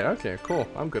 Oh, right, okay, cool.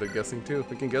 I'm good at guessing too.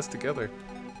 We can guess together.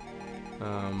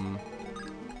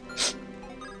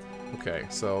 Okay,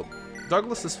 so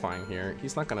Douglas is fine here.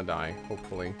 He's not gonna die,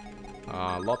 hopefully.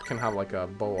 Lot can have like a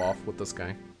bow off with this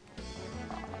guy.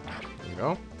 There you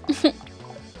go.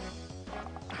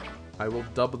 I will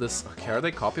dub this. Okay, are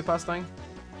they copy pasting?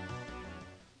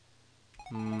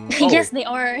 Yes, they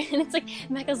are. And it's like,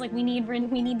 Mecha's like, we need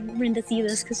Rin to see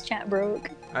this because chat broke.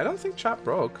 I don't think chat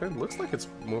broke. It looks like it's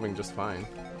moving just fine.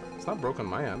 It's not broken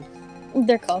on my end.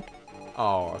 They're copy.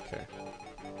 Oh, okay.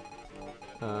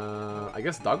 I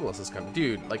guess Douglas is gonna...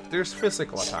 Dude, like, there's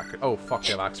physical attack. Oh, fuck,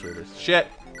 they have axe readers. Shit!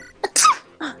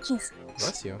 Oh, jeez.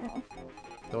 Bless you. Oh.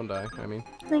 Don't die, I mean.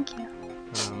 Thank you.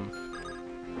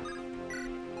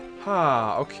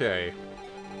 Okay.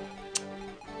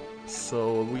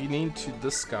 So we need to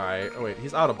this guy. Oh wait,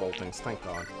 he's out of boltings, thank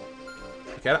god.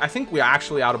 Okay, I think we're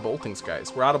actually out of boltings,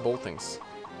 guys. We're out of boltings.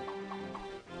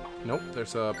 Nope,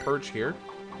 there's a purge here.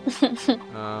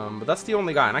 But that's the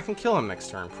only guy, and I can kill him next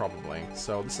turn, probably.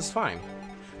 So this is fine.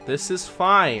 This is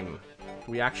fine.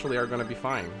 We actually are gonna be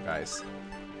fine, guys.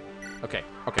 Okay,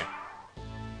 okay.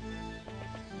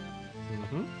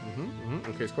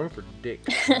 Okay, it's going for dick.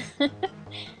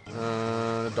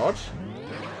 Dodge?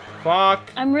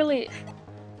 Fuck! I'm really...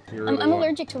 I'm really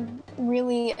allergic to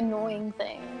really annoying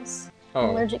things. Oh. I'm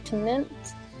allergic to mint,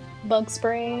 bug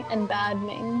spray, and bad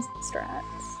Ming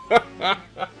strats.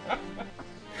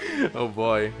 Oh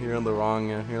boy, you're on the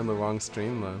wrong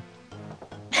stream though.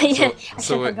 Yeah,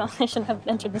 so I shouldn't have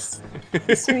entered this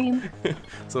stream.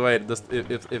 So wait,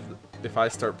 if I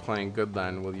start playing good,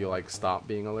 then will you like stop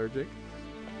being allergic?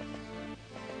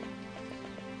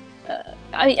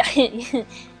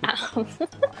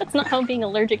 That's not how being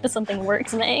allergic to something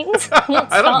works, Mangs.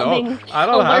 I don't know. Being I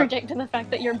don't allergic to the fact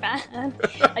that you're bad.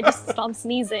 I just stopped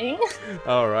sneezing.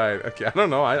 All right. Okay. I don't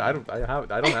know. I don't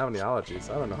have any allergies.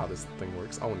 I don't know how this thing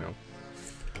works. Oh no.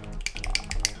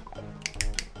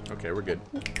 Okay, we're good.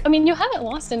 I mean, you haven't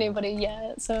lost anybody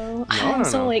yet, so I'm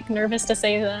so like nervous to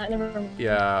say that. Never mind.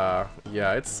 Yeah.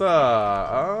 It's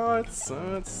I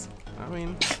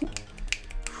mean.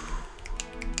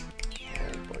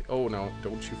 Oh no!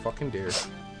 Don't you fucking dare!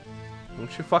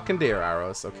 Don't you fucking dare,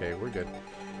 arrows. Okay, we're good.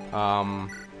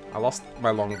 I lost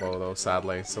my longbow though,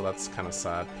 sadly, so that's kind of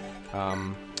sad.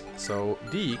 So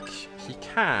Deke, he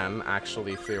can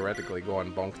actually theoretically go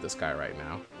and bonk this guy right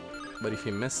now, but if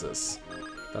he misses,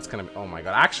 that's gonna be. Oh my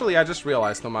god! Actually, I just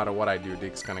realized no matter what I do,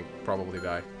 Deke's gonna probably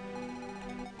die.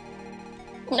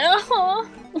 No.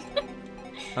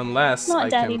 Unless not I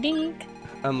Daddy can. Deke.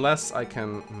 Unless I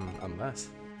can. Unless.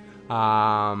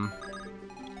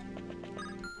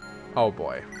 Oh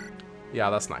boy. Yeah,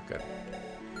 that's not good.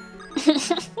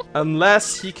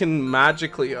 Unless he can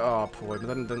magically. Oh boy.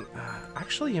 Then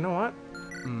actually, you know what?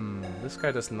 This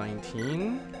guy does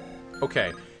 19.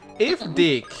 Okay. If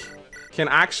Deke can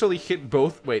actually hit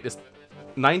both. Wait, it's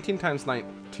 19 times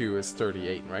 2 is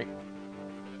 38, right?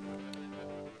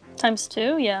 Times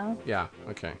 2, yeah. Yeah.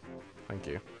 Okay. Thank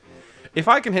you. If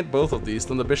I can hit both of these,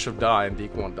 then the bishop die and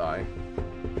Deke won't die.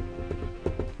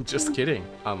 Just kidding.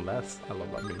 Unless. I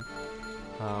love that meme.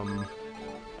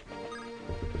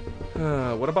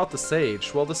 What about the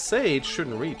sage? Well, the sage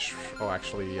shouldn't reach. Oh,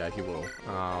 actually, yeah, he will.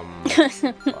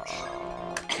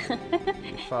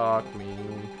 Fuck me.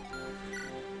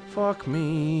 Fuck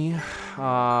me.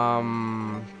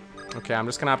 Okay, I'm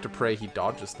just gonna have to pray he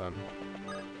dodges then.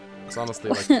 It's honestly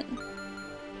like...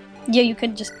 Yeah, you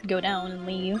could just go down and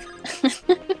leave.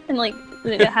 And like,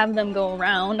 have them go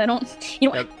around.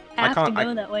 You don't have to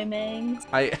go that way, Mangs.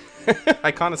 I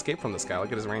can't escape from this guy.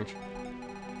 Look at his range.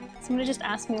 Somebody just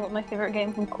asked me what my favorite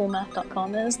game from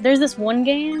coolmath.com is. There's this one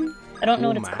game. I don't know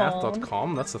what it's called.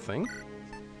 Coolmath.com? That's a thing?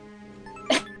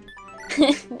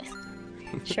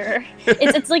 Sure.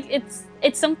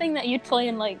 It's something that you'd play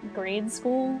in like grade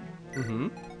school. Mm-hmm.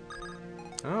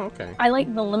 Oh, okay. I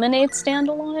like the lemonade stand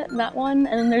a lot, that one.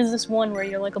 And then there's this one where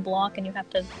you're like a block and you have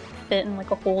to fit in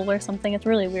like a hole or something. It's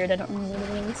really weird. I don't remember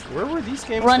what it is. Where were these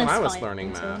games when I was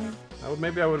learning math?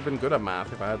 Maybe I would have been good at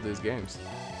math if I had these games.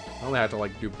 I only had to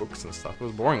like do books and stuff. It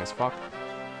was boring as fuck.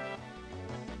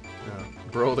 Yeah.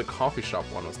 Bro, the coffee shop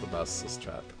one was the best, this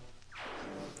chat.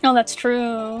 Oh, that's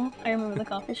true. I remember the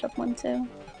coffee shop one too.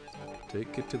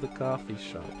 Take it to the coffee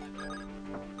shop.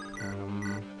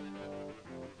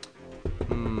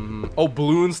 Oh,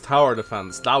 Bloons Tower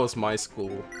Defense. That was my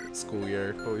school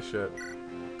year. Holy shit.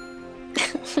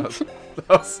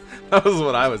 that was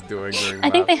what I was doing during math. I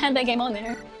think they had that game on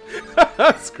there.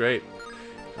 That's great.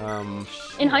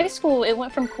 In high school, it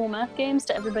went from cool math games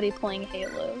to everybody playing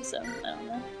Halo, so I don't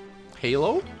know.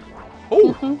 Halo?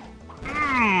 Oh!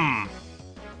 Mm-hmm.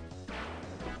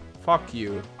 Fuck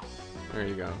you. There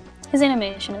you go. His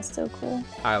animation is so cool.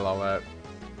 I love it.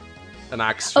 An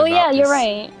axe. Oh yeah, you're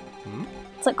right. Hmm?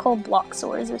 It's like called Block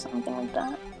Swords or something like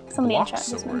that. Somebody in chat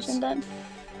just mentioned it.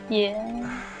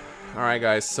 Yeah. Alright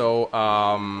guys, so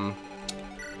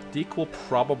Deke will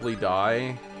probably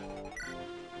die.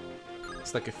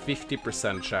 It's like a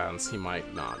 50% chance he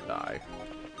might not die.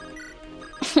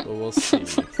 But we'll see.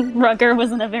 Rugger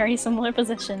was in a very similar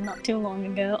position not too long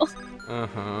ago.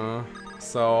 Uh-huh.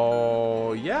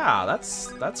 So yeah,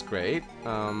 that's great.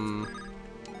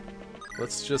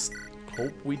 Let's just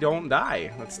hope we don't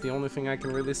die. That's the only thing I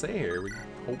can really say here. We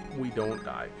hope we don't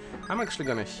die. I'm actually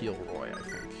gonna heal Roy, I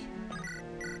think.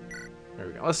 There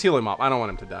we go. Let's heal him up. I don't want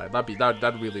him to die. That'd be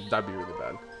really bad.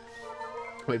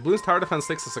 Wait, Bloons Tower Defense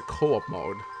 6 is a co-op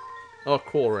mode. Oh,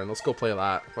 cool, Ren. Let's go play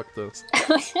that. Fuck this.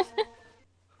 Let's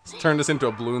turn this into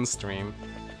a Bloons stream.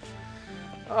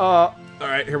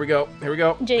 Alright, here we go. Here we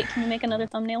go. Jake, can you make another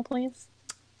thumbnail, please?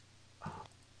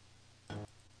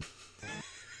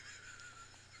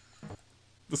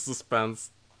 The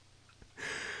suspense.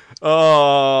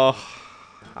 Oh.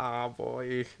 Ah,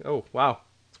 boy. Oh, wow.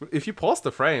 If you pause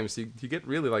the frames, you get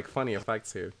really, like, funny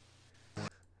effects here.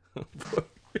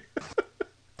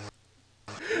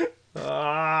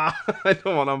 Ah, I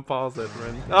don't want to unpause it,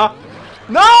 Ren. Ah!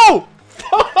 No!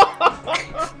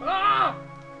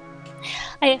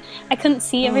 I couldn't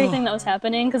see everything that was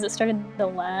happening because it started to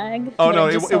lag. Oh no,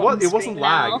 it wasn't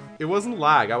lag. It wasn't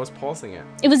lag. I was pausing it.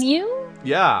 It was you?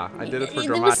 Yeah, I did it for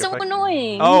dramatic It was so effect.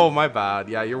 annoying. Oh, my bad.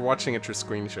 Yeah, you're watching it through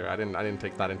screen share. I didn't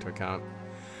take that into account.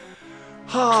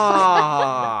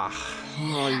 Ah.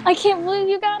 I can't believe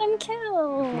you got him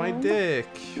killed. My dick.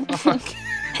 Fuck.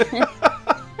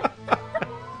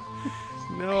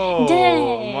 No,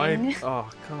 Dang. oh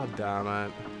god damn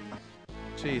it.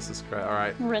 Jesus Christ,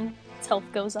 alright. Rin's health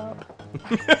goes up.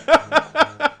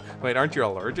 Wait, aren't you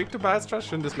allergic to bad stress?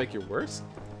 Shouldn't this make you worse?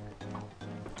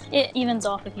 It evens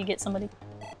off if you get somebody.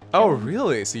 Oh,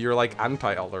 really? So you're like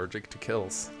anti-allergic to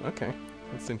kills. Okay,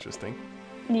 that's interesting.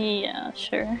 Yeah,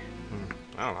 sure.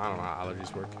 I don't know how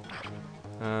allergies work.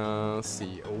 Let's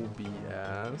see,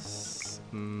 OBS.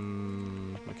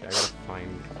 Okay, I gotta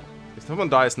find. If someone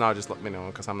dies now, just let me know,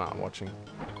 because I'm not watching.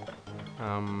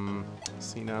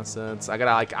 Scene assets. I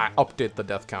gotta like I update the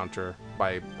death counter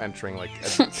by entering like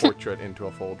a portrait into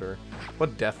a folder.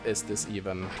 What death is this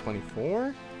even?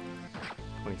 24?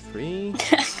 23?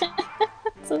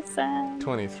 So sad.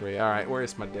 23. Alright, where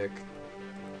is my dick?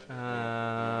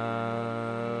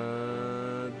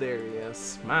 There he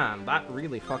is. Man, that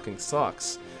really fucking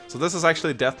sucks. So this is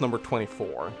actually death number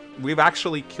 24. We've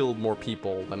actually killed more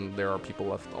people than there are people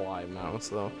left alive now,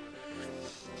 so...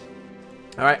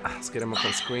 Alright, let's get him up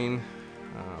on screen.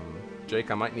 Jake,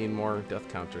 I might need more death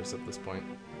counters at this point.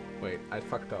 Wait, I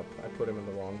fucked up. I put him in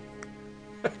the wrong...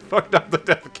 I fucked up the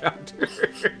death counter.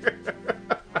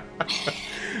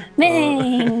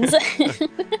 Thanks.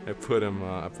 I put him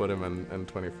in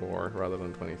 24 rather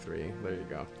than 23. There you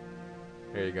go.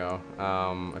 There you go.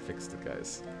 I fixed it,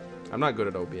 guys. I'm not good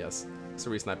at OBS. That's the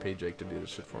reason I paid Jake to do this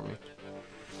shit for me.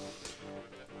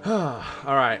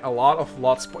 Alright,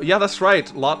 Lot's... Yeah, that's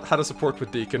right! Lot had a support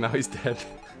with Deke and now he's dead.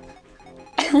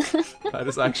 That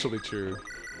is actually true.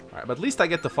 Alright, but at least I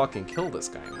get to fucking kill this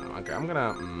guy now. Okay, I'm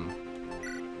gonna...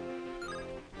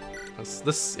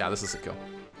 Yeah, this is a kill.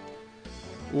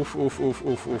 Oof, oof, oof,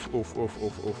 oof, oof, oof, oof,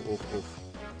 oof, oof, oof, oof.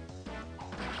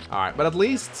 Alright, but at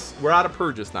least we're out of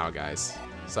purges now, guys.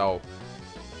 So,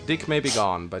 Dick may be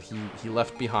gone, but he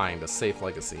left behind a safe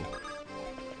legacy.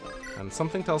 And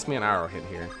something tells me an arrow hit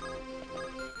here.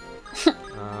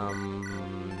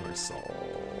 Where's Saul?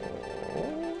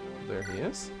 There he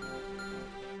is.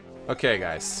 Okay,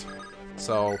 guys.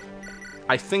 So,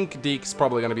 I think Deke's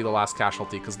probably gonna be the last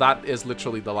casualty, because that is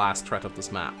literally the last threat of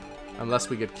this map. Unless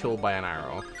we get killed by an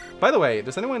arrow. By the way,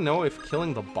 does anyone know if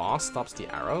killing the boss stops the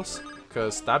arrows?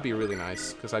 Because that'd be really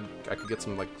nice, because I could get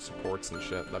some, like, supports and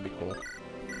shit. That'd be cool.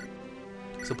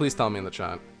 So please tell me in the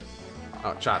chat.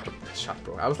 Oh, chat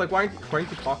bro. I was like, why aren't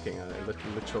you talking? I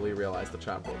literally realized the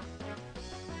chat broke.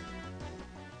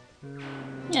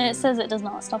 Yeah, it says it does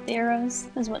not stop the arrows,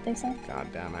 is what they say.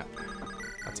 God damn it.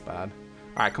 That's bad.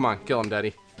 Alright, come on, kill him,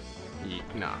 daddy.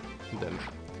 Nah, he didn't.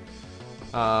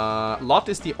 Lot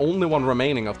is the only one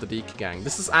remaining of the Deke gang.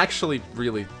 This is actually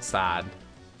really sad.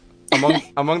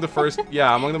 Among the first,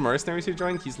 yeah, among the mercenaries who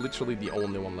joined, he's literally the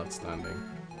only one left standing.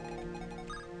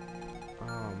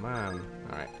 Oh man.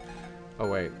 Alright. Oh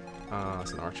wait,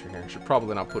 it's an archer here. Should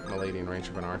probably not put my lady in range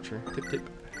of an archer. Tip tip.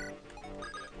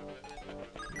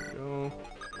 There we go.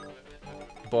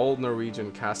 Bold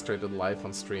Norwegian castrated life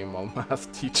on stream while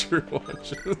math teacher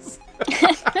watches.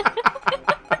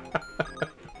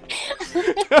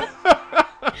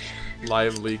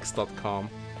 Liveleaks.com.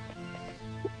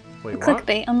 Wait, what?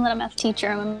 Clickbait. I'm not a math teacher.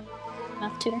 I'm a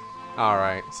math tutor.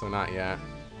 Alright, so not yet.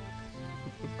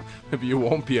 Maybe you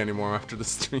won't be anymore after the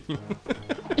stream.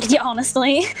 Yeah,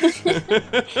 honestly.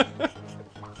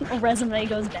 Resume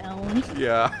goes down.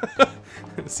 Yeah.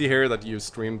 See here that you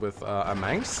streamed with a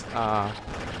Manx?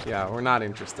 Yeah, we're not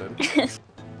interested.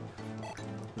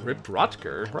 Rip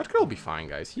Rutger? Rutger will be fine,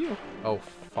 guys. Oh,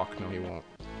 fuck, no, he won't.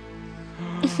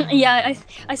 Yeah,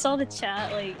 I saw the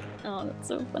chat, like, oh, that's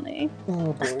so funny.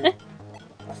 Oh, boy.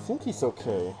 I think he's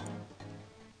okay.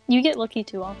 You get lucky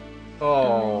too often.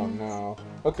 Oh, no.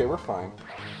 Okay, we're fine.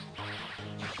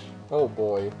 Oh,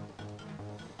 boy.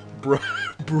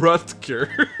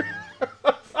 Brutker.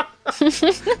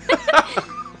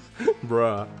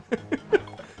 Bruh.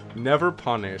 Never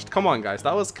punished. Come on, guys.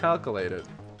 That was calculated.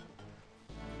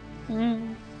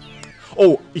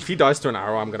 Oh, if he dies to an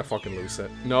arrow, I'm gonna fucking lose it.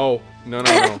 No. No,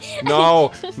 no, no.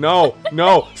 No. No.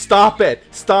 No. Stop it.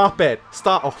 Stop it.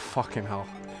 Stop. Oh, fucking hell.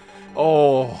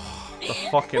 Oh. The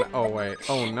fucking... Oh, wait.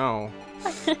 Oh, no.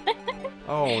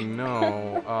 Oh,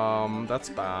 no. That's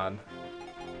bad.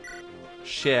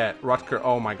 Shit. Rutger.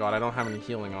 Oh, my God. I don't have any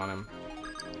healing on him.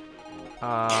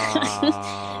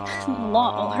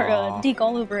 Deke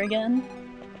all over again.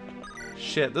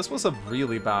 Shit. This was a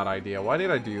really bad idea. Why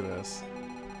did I do this?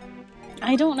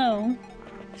 I don't know.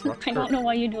 Rutger. I don't know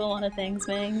why you do a lot of things,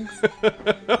 Mangs.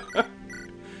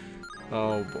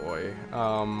 Oh boy.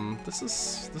 This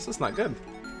is not good.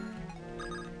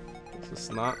 This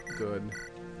is not good.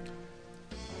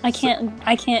 I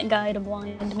can't guide a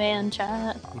blind man,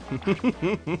 chat.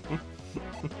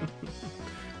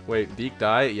 Wait, Deke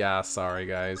died? Yeah, sorry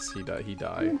guys, he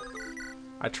died.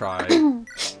 I tried.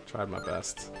 Tried my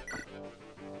best.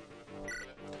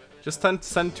 Just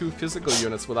send 2 physical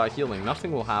units without healing.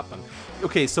 Nothing will happen.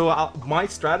 Okay, so my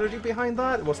strategy behind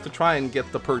that was to try and get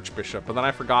the Perch Bishop, but then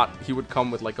I forgot he would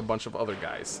come with like a bunch of other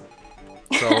guys.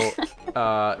 So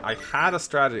I had a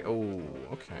strategy. Oh,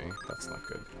 okay, that's not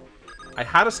good. I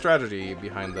had a strategy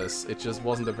behind this. It just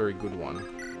wasn't a very good one.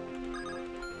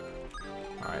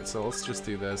 Alright, so let's just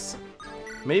do this.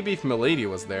 Maybe if Milady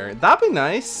was there. That'd be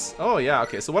nice. Oh, yeah,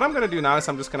 okay. So what I'm gonna do now is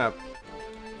I'm just gonna...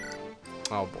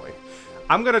 Oh, boy.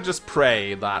 I'm gonna just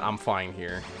pray that I'm fine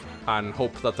here. And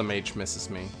hope that the mage misses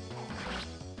me.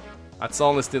 That's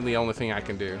honestly the only thing I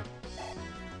can do.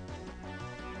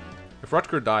 If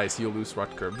Rutger dies, you'll lose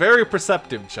Rutger. Very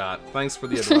perceptive, chat. Thanks for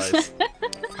the advice.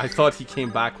 I thought he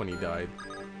came back when he died.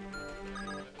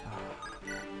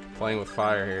 Playing with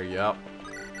fire here, yep.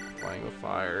 Playing with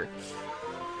fire.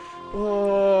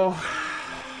 Oh,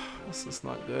 this is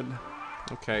not good.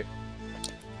 Okay.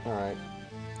 Alright.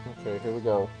 Okay, here we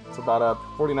go. It's about a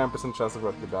 49% chance of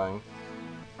Rutger dying.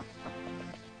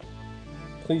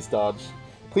 Please dodge.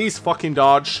 Please fucking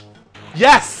dodge.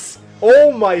 Yes!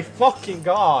 Oh my fucking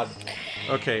god!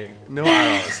 Okay, no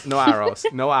arrows, no arrows,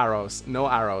 no arrows, no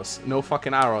arrows, no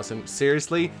fucking arrows. And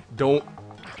seriously, don't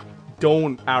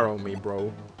arrow me,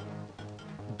 bro.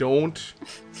 Don't.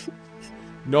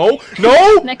 No!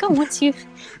 No! Mecha wants you.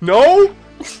 No!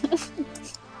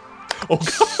 Oh god.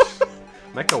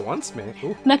 Mecha wants me.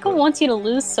 Ooh. Mecha wants you to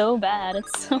lose so bad.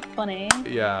 It's so funny.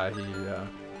 Yeah, he.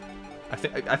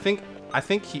 I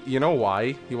think he. You know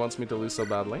why he wants me to lose so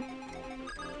badly?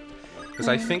 Because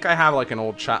I think I have like an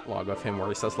old chat log of him where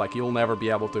he says like, "You'll never be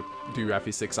able to do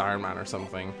FE6 Ironman or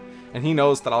something," and he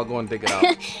knows that I'll go and dig it up,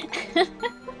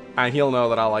 and he'll know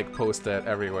that I'll like post it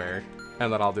everywhere,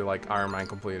 and that I'll do like Ironman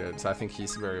completed. So I think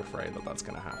he's very afraid that that's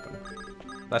gonna happen.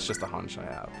 That's just a hunch I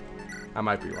have. I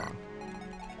might be wrong.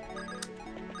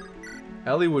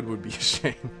 Elliewood would be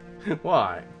ashamed.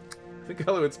 Why? I think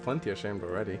Elliewood's plenty ashamed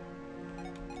already.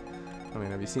 I mean,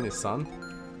 have you seen his son?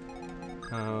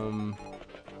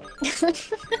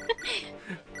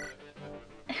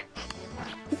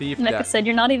 Thief Mecha said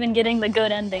you're not even getting the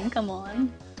good ending, come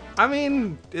on. I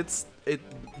mean,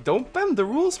 don't bend the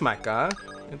rules, Mecha.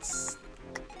 It's...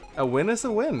 A win is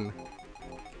a win.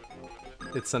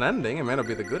 It's an ending. It may not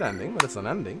be the good ending, but it's an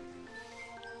ending.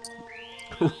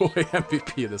 Boy,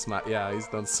 MVP this map. Yeah, he's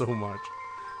done so much.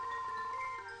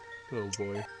 Oh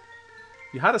boy.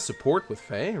 You had a support with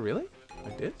Faye? Really? I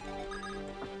did?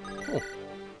 Oh.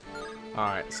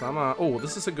 Alright, so I'm oh,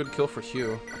 this is a good kill for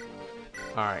Hugh.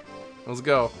 Alright, let's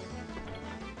go.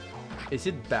 Is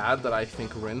it bad that I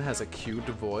think Rin has a cute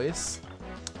voice?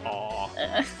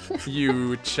 Aw.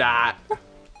 You chat.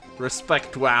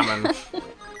 Respect woman.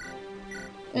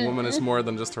 A woman is more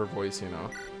than just her voice, you know.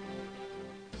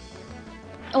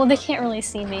 Well, they can't really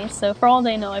see me, so for all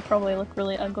they know, I probably look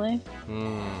really ugly.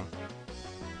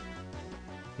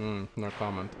 No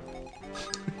comment.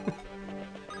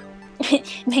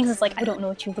 Mangs is like, I don't know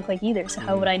what you look like either, so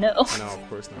how would I know? No, of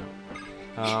course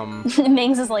not.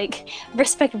 Mangs is like,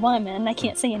 respect women, I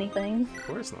can't say anything. Of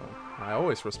course not. I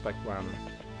always respect women.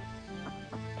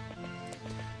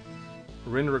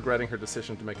 Rin regretting her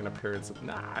decision to make an appearance.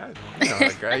 Nah,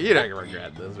 you don't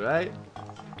regret this, right?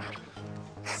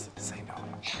 Say no.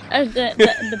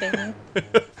 The baby.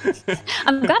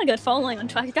 I've got a good following on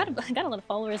Twitter. I got a lot of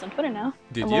followers on Twitter now.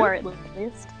 Did you? More at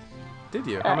least. Did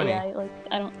you? How many? Yeah, like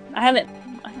I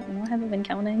haven't been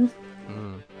counting.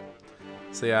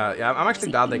 So yeah, I'm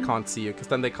actually glad they can't see you, because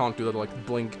then they can't do that like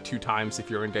blink 2 times if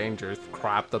you're in danger.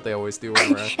 Crap that they always do.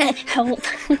 Help.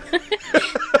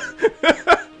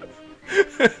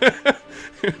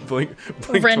 blink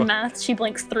Ren math. She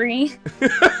blinks 3.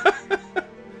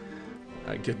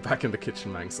 Get back in the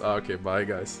kitchen, Manx. Oh, okay, bye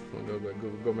guys.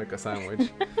 Go make a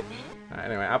sandwich.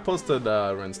 Anyway, I posted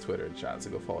Ren's Twitter chat, so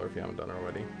go follow her if you haven't done it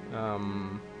already.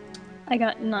 I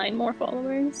got 9 more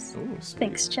followers. Ooh, sweet.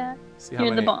 Thanks, chat.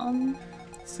 You're the bomb.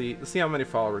 See how many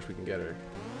followers we can get her.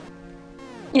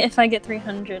 Yeah, if I get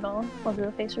 300, I'll do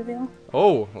a face reveal.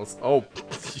 Oh,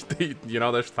 you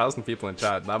know, there's 1,000 people in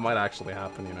chat. That might actually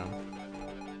happen, you know.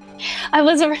 I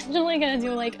was originally gonna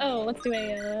do like, oh, let's do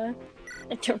a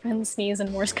Ren sneeze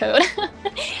in Morse code.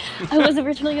 I was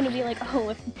originally gonna be like, oh,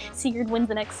 if Sigurd wins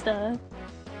the next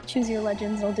Choose Your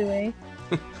Legends, I'll do a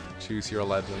Choose Your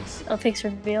Legends. A face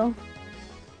reveal.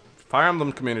 Fire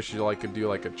Emblem community should could do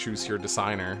like a Choose Your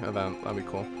Designer event. That'd be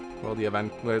cool. Well, the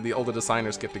event where all the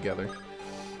designers get together.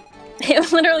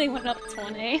 It literally went up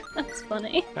 20. That's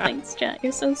funny. Thanks, chat.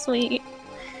 You're so sweet.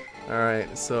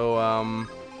 Alright, so,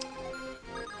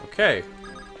 okay.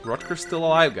 Rutger's still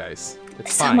alive, guys.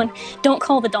 It's Someone, fine. don't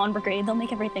call the Dawn Brigade. They'll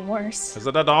make everything worse. Is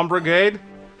it a Dawn Brigade?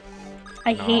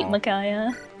 I hate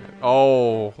Micaiah.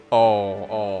 Oh.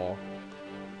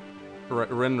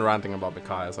 Rin ranting about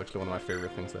Micaiah is actually one of my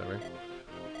favorite things ever.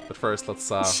 But first, let's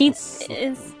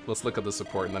look at the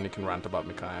support, and then you can rant about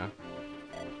Micaiah.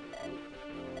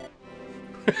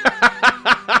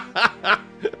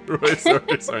 Roy's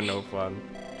orders are no fun.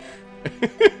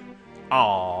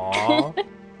 Aww.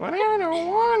 But I don't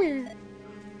want it.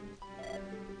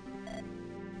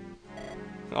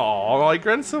 Aww, like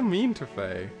Ren's so mean to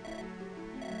Faye.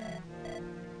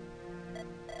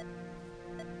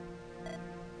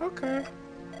 Okay.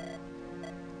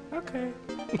 Okay.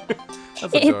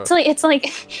 It's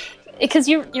like because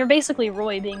you're basically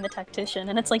Roy being the tactician,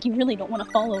 and it's like you really don't want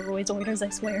to follow Roy's orders, I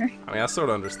swear. I mean, I sort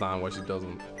of understand why she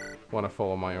doesn't want to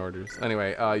follow my orders.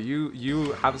 Anyway,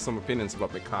 you have some opinions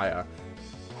about Micaiah.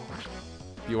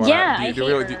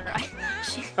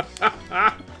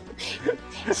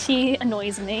 She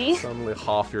annoys me. Suddenly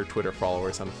half your Twitter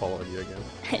followers unfollowed you again.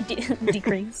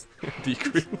 Decrease.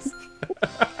 Decrease.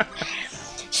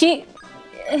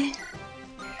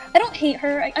 I don't hate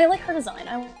her. I like her design.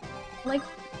 I like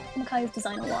Micaiah's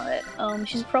design a lot.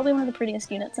 She's probably one of the prettiest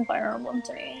units in Fire Emblem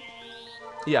to me.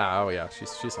 Yeah, oh yeah,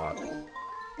 she's hot.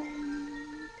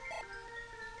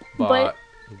 But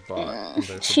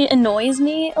she annoys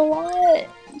me a lot.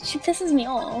 She pisses me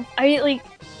off. A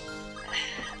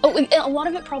lot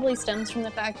of it probably stems from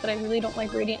the fact that I really don't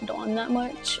like Radiant Dawn that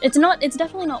much. It's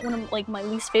definitely not one of my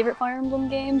least favorite Fire Emblem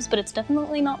games, but it's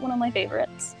definitely not one of my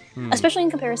favorites. Especially in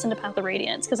comparison to Path of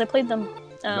Radiance, because I played them.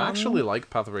 You actually like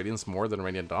Path of Radiance more than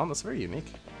Radiant Dawn? That's very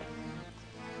unique.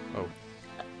 Oh.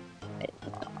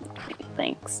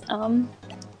 Thanks.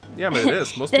 Yeah, but it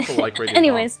is. Most people like Radiant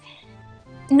Anyways,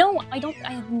 no, I don't.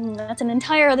 That's an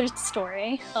entire other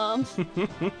story.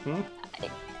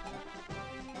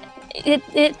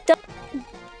 It does.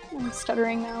 I'm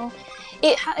stuttering now.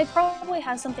 It probably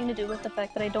has something to do with the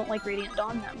fact that I don't like Radiant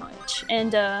Dawn that much,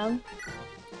 and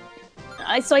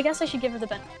so I guess I should give her the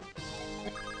benefit.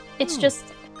 It's just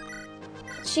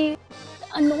she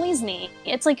annoys me.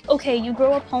 It's like, okay, you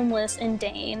grow up homeless in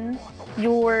Dane.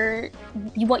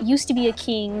 What used to be a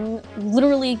king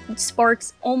literally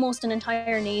sparks almost an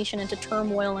entire nation into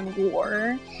turmoil and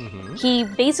war. He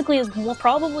basically is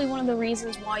probably one of the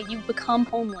reasons why you become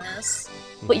homeless,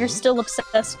 but you're still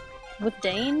obsessed with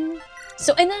Dane.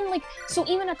 So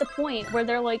even at the point where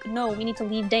they're like, no, we need to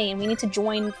leave Dane, we need to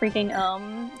join freaking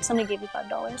somebody gave you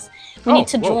 $5. We need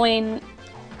to join.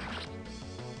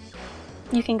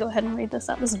 You can go ahead and read this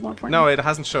out. This is more important. No, it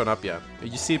hasn't shown up yet.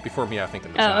 You see it before me, I think,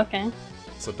 in the chat. Oh, okay.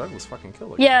 So Douglas fucking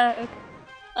killed it. Yeah,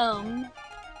 okay.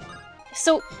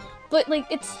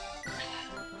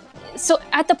 So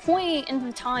at the point in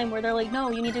the time where they're like, no,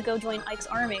 you need to go join Ike's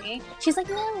army, she's like,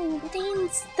 no,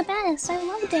 Dane's the best. I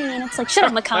love Dane. It's like, shut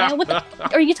up, Micaiah. What the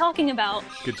are you talking about?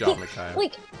 Good job,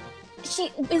 Micaiah.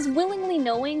 She is willingly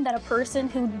knowing that a person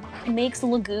who makes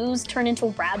Lagoos turn into a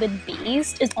rabid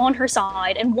beast is on her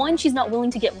side, and one, she's not willing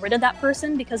to get rid of that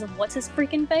person because of what's his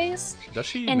freaking face. Does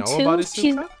she and know two, about his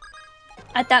she's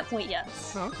at that point,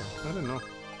 yes. Oh, okay. I didn't know.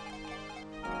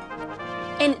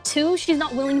 And two, she's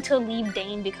not willing to leave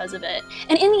Dane because of it.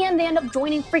 And in the end, they end up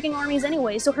joining freaking armies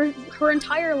anyway. So her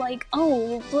entire blah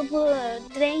blah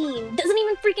Dane doesn't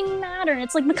even freaking matter. And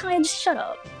it's like, Micaiah, just shut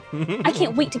up. I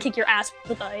can't wait to kick your ass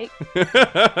with Ike.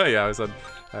 Yeah, I said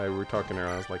we were talking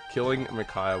around. I was like, killing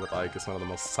Micaiah with Ike is one of the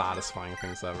most satisfying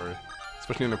things ever,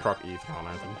 especially in the proc Ethron.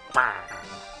 I think.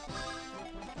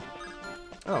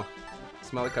 Oh,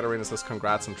 Smelly Katarina says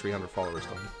congrats on 300 followers,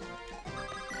 Tony.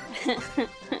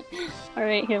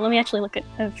 Alright, here, let me actually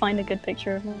find a good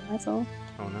picture of myself.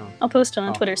 Oh no. I'll post it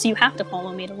on Twitter, so you have to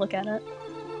follow me to look at it.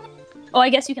 Oh, I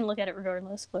guess you can look at it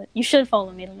regardless, but you should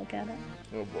follow me to look at it.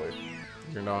 Oh boy.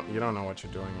 You don't know what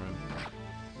you're doing,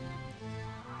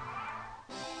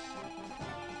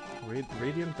 man.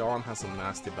 Radiant Dawn has some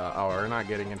nasty Oh, we're not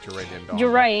getting into Radiant Dawn.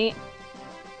 You're right.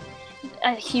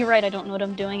 You're right, I don't know what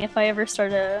I'm doing. If I ever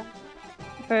start a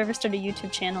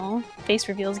YouTube channel, face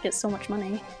reveals get so much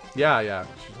money. Yeah,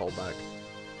 should hold back.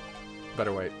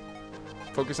 Better wait.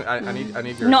 Focus. I need your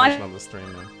attention on the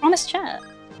stream, man. Honest chat.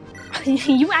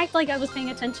 You act like I was paying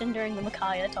attention during the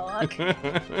Micaiah talk.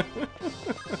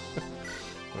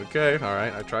 Okay,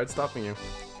 alright, I tried stopping you.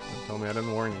 Don't tell me I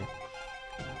didn't warn you.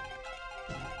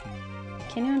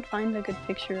 Can't even find a good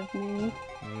picture of me.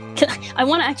 I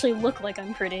want to actually look like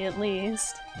I'm pretty, at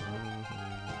least.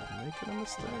 Making a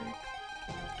mistake.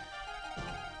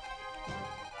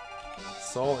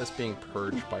 Soul is being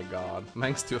purged by God.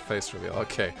 Thanks to a face reveal.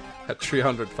 Okay, at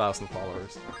 300,000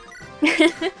 followers.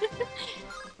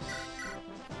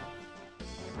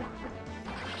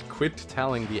 quit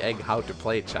telling the egg how to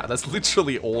play, chat. That's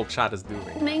literally all chat is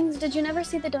doing. Mings, did you never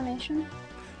see the donation?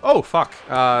 Oh, fuck.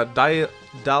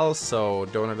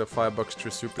 Dalso donated $5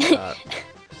 through Super Chat.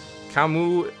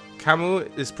 Camus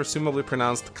is presumably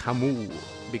pronounced Camus,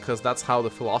 because that's how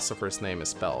the philosopher's name is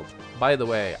spelled. By the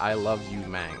way, I love you,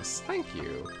 Mangs. Thank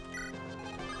you.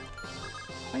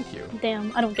 Thank you.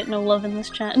 Damn, I don't get no love in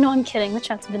this chat. No, I'm kidding. The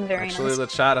chat's been very Actually, nice. the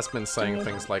chat has been saying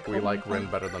things like, we like Rin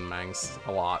better than Mangs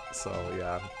a lot, so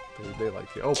yeah. They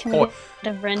like you. Oh, Can boy. we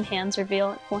get a Ren hands reveal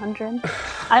at 400?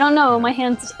 I don't know, my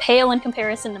hand's pale in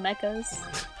comparison to Mecha's.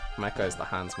 Mecha is the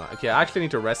hands man. Okay, I actually need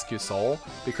to rescue Soul,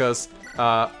 because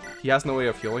he has no way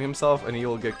of healing himself, and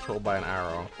he'll get killed by an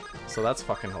arrow. So that's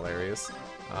fucking hilarious.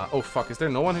 Oh fuck, is there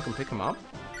no one who can pick him up?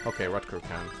 Okay, Rutger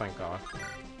can, thank god.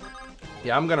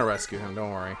 Yeah, I'm gonna rescue him,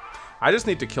 don't worry. I just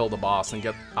need to kill the boss and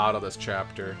get out of this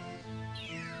chapter.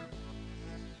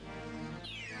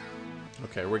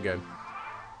 Okay, we're good.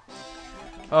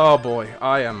 Oh boy,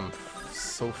 I am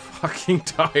so fucking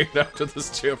tired after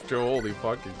this chapter. Holy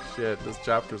fucking shit, this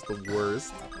chapter's the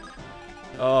worst.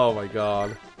 Oh my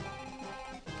god.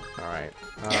 Alright.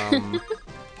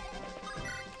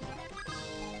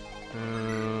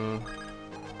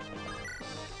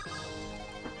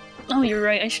 Oh, you're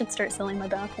right, I should start selling my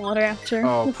bathwater after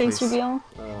the face please. reveal.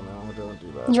 Oh no, don't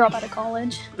do that. Drop out of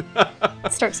college.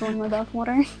 Start selling my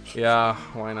bathwater. Yeah,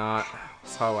 why not?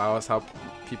 That's how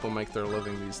people make their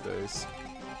living these days.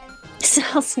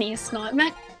 I'll sneeze snot.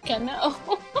 Mecha, no.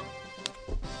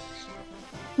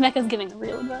 Mecha's giving the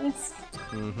real advice.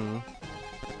 Mm-hmm.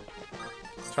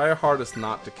 Try your hardest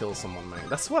not to kill someone, man.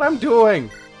 That's what I'm doing!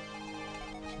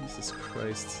 Jesus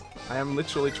Christ. I am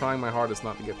literally trying my hardest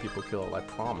not to get people killed, I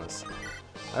promise.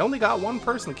 I only got one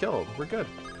person killed. We're good.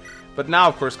 But now,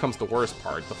 of course, comes the worst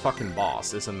part. The fucking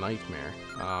boss is a nightmare.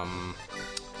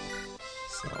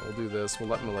 So we'll do this. We'll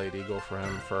let Milady go for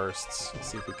him first. Let's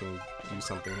see if we can do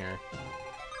something here.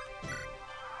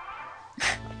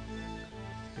 I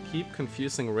keep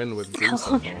confusing Rin with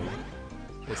Gruesome.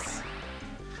 This...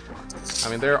 I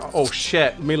mean, they're... Oh,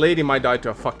 shit. Milady might die to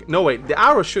a fucking... No, wait. The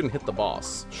arrows shouldn't hit the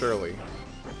boss. Surely.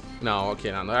 No, okay,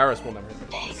 no. The arrows will never hit the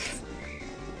boss.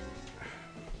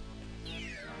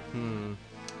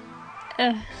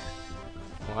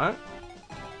 What?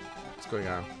 What's going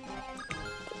on?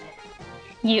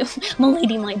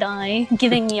 Milady might die,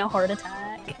 giving me a heart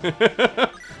attack.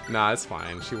 Nah, it's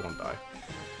fine. She won't die.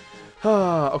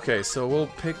 Okay, so we'll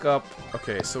pick up...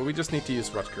 Okay, so we just need to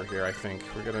use Rutger here, I think.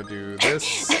 We're gonna do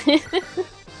this.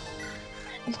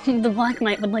 The Black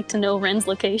Knight would like to know Ren's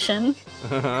location.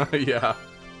 Yeah.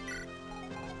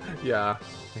 Yeah.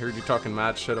 I heard you talking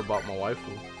mad shit about my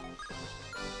waifu.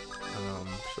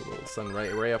 So we'll send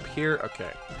Ray up here.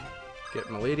 Okay. Get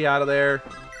Milady out of there.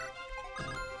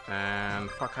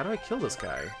 And... Fuck, how do I kill this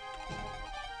guy?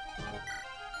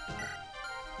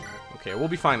 Okay, we'll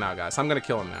be fine now, guys. I'm gonna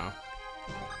kill him now.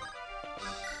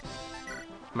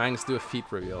 Mangs, do a feat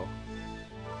reveal.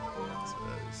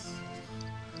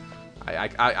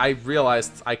 I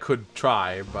realized I could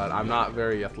try, but I'm not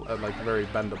very very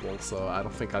bendable, so I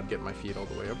don't think I'd get my feet all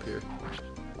the way up here.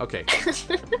 Okay.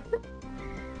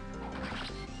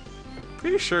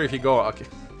 Pretty sure if you go... Okay.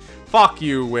 Fuck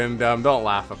you, Wyndham. Don't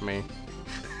laugh at me.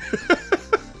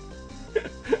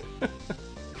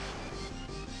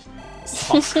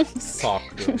 Sock.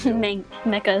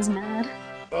 Mecha is mad.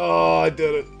 Oh, I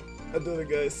did it. I did it,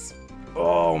 guys.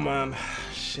 Oh, man.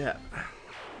 Shit.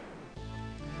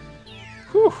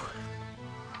 Whew.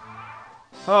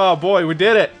 Oh, boy, we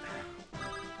did it.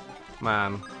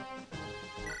 Man.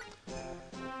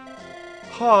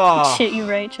 Oh. Shit, you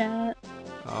right, chat.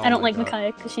 Oh I don't like God.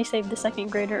 Micaiah because she saved the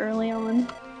second grader early on.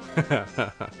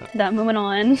 That moving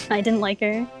on, I didn't like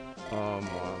her. Oh,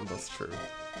 man, that's true.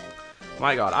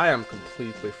 My god, I am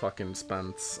completely fucking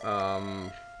spent.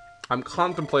 I'm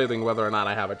contemplating whether or not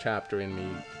I have a chapter in me,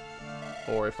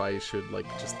 or if I should, like,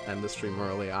 just end the stream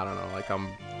early. I don't know, like, I'm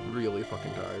really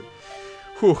fucking tired.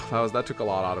 Whew, that took a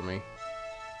lot out of me.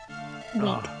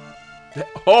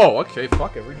 Oh, okay,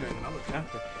 fuck it, we're doing another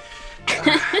chapter.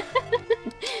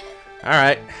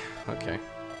 Alright, okay.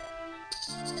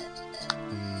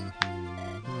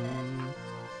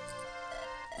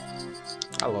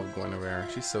 I love Guinevere.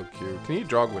 She's so cute. Can you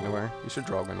draw Guinevere? You should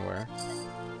draw Guinevere.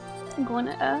 I'm going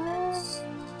to,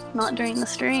 not during the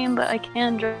stream, but I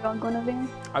can draw Guinevere.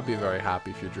 I'd be very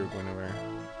happy if you drew Guinevere.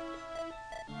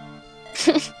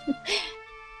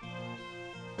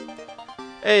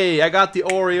 Hey, I got the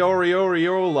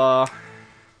Oriola.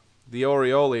 The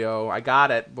Oriolio. I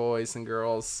got it, boys and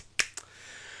girls.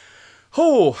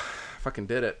 Oh, fucking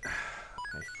did it.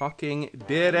 I fucking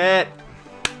did it.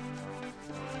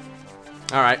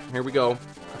 Alright, here we go.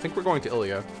 think we're going to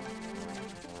Ilya.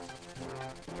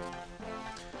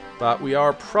 But we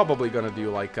are probably going to do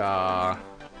like a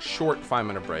short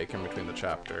 5-minute break in between the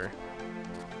chapter.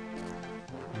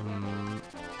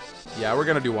 Yeah, we're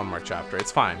going to do one more chapter.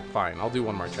 It's fine. Fine. I'll do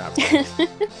one more chapter.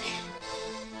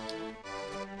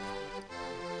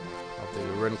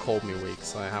 Rin called me weak,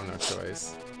 so I have no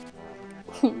choice.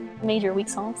 Major weak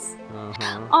sauce.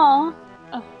 Uh-huh. Aw.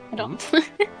 Oh, I don't.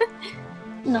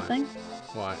 Nothing.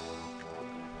 What?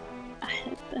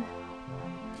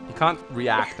 You can't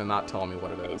react and not tell me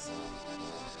what it is.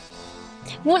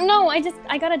 Well, no,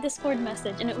 I got a Discord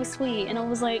message and it was sweet, and I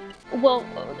was like, well,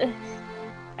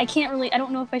 I can't really. I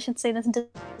don't know if I should say this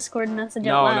Discord message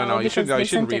out loud. No. You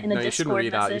shouldn't read. No, you shouldn't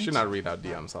read out. You should not read out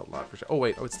DMs out loud for sure. Oh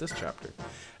wait. Oh, it's this chapter.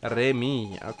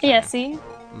 Remy. Okay. Yeah. See.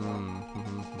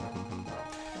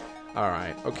 All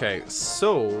right. Okay.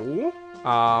 So,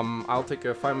 I'll take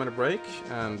a 5-minute break,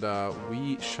 and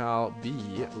we shall be,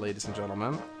 ladies and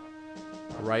gentlemen,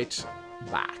 right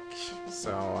back.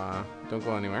 So don't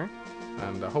go anywhere,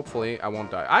 and hopefully I won't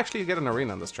die. I actually get an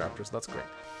arena in this chapter, so that's great.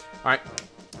 All right.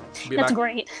 That's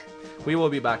great. We will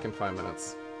be back in 5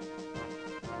 minutes.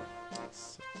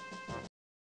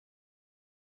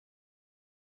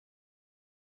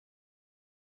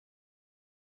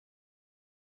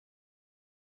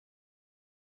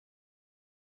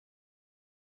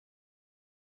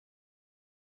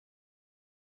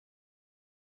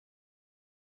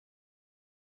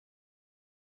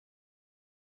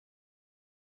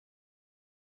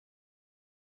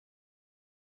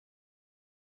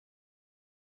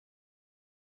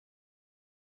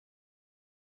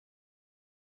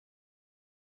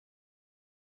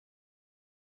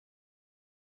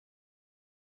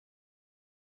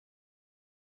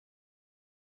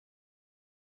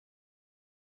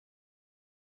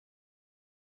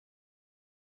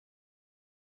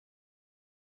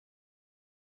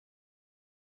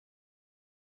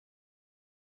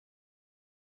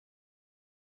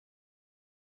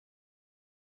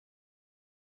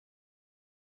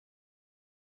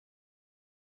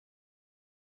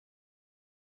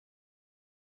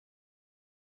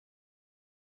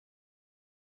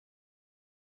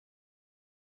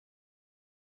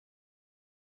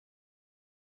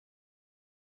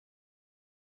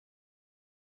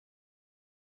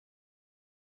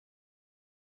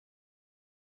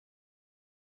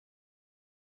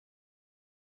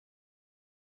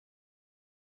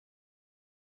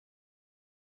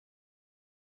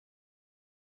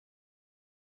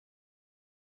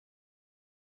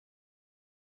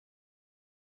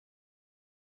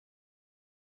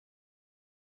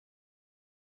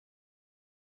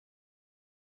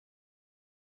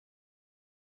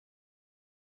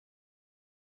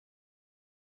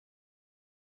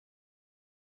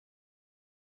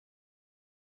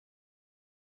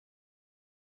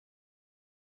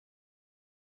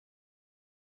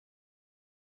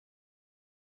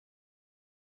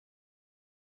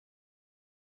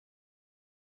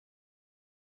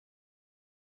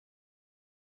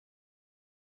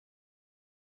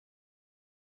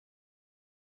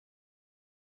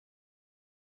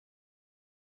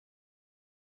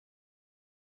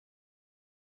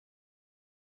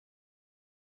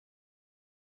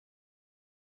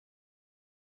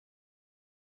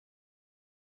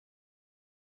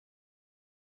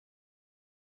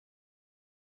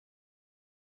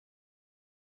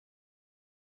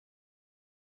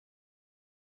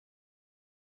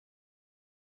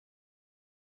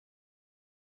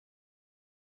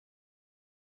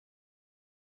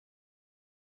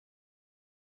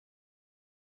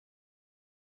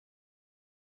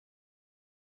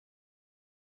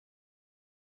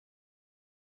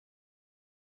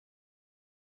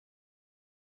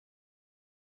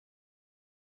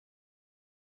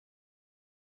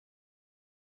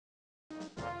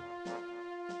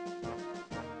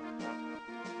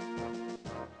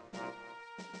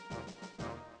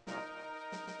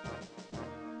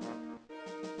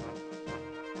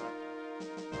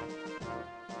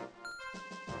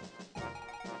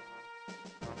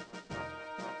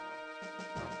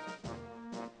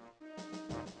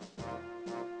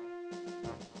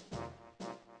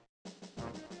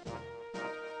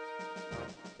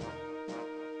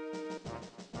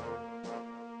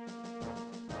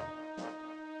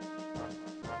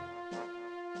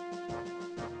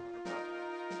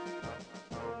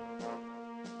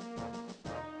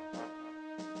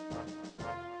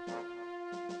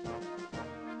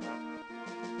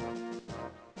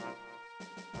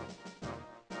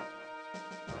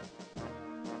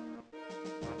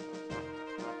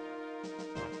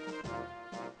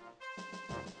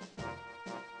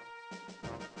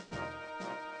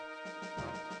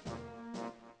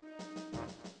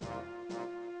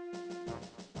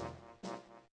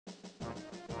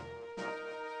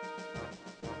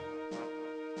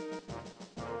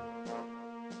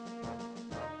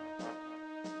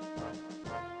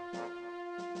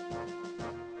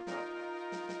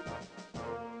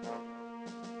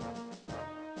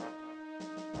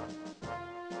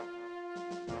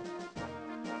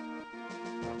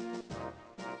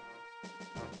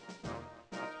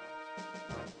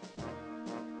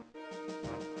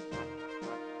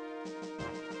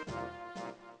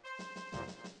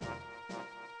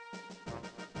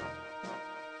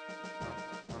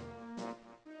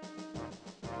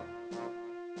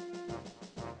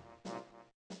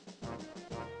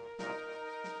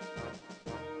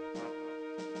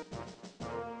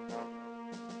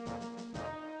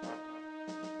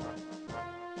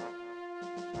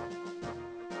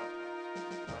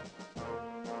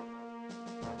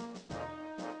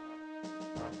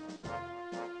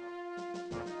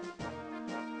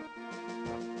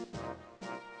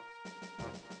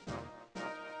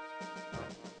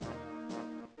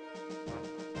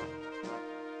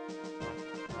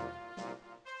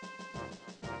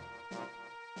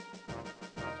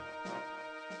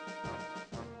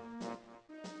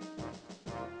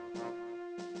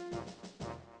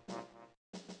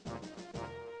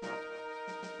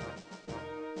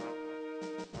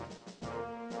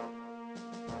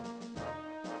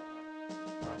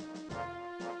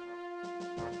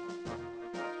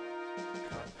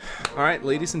 Alright,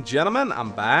 ladies and gentlemen,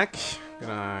 I'm back.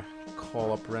 Gonna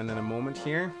call up Ren in a moment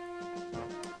here.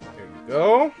 There you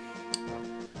go.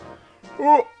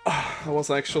 Oh, I was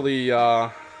actually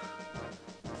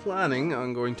planning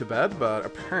on going to bed, but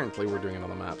apparently we're doing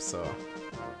another map, so...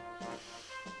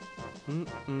 Give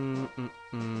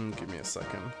me a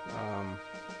second.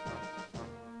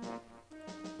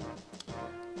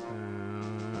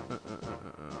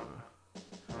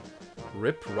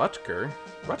 Rip Rutger?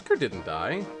 Rutger didn't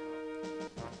die.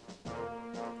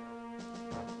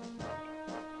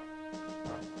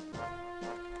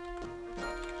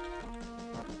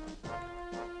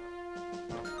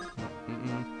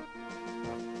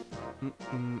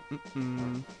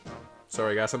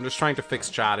 Sorry guys, I'm just trying to fix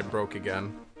chat, it broke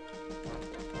again.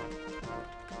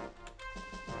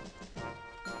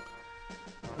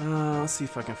 Let's see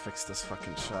if I can fix this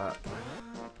fucking chat.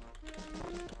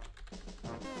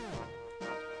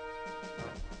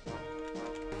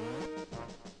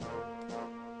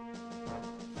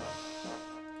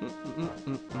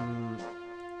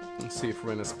 Let's see if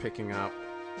Rin is picking up.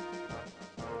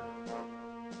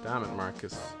 Damn it,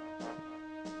 Marcus.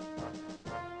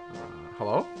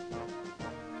 Hello?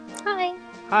 Hi.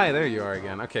 Hi, there you are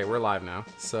again. Okay, we're live now.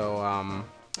 So,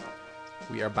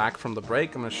 we are back from the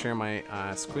break. I'm gonna share my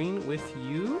screen with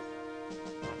you.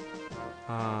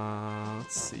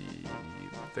 Let's see.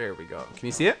 There we go. Can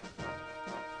you see it?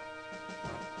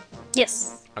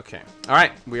 Yes. Okay. All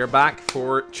right. We are back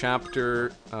for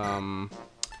chapter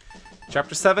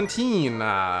 17.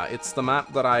 It's the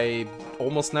map that I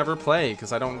almost never play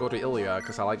because I don't go to Ilya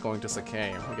because I like going to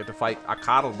Sakai. We get to fight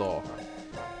Akardo,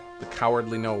 the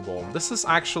cowardly noble. This is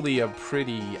actually a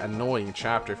pretty annoying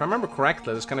chapter. If I remember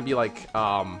correctly, there's gonna be like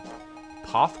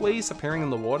pathways appearing in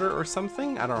the water or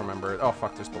something. I don't remember. Oh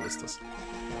fuck, there's ballistas.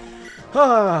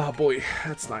 Ah boy,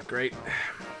 that's not great.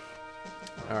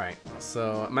 Alright,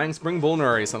 so Mangs, bring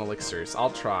vulneraries on elixirs. I'll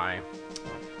try.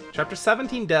 Chapter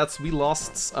 17 deaths, we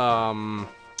lost Deke?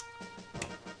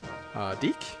 I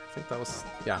think that was,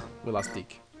 yeah, we lost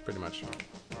Deke, pretty much.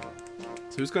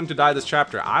 So who's going to die this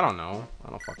chapter? I don't know. I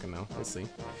don't fucking know. We'll see.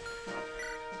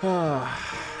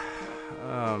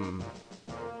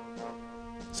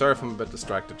 Sorry if I'm a bit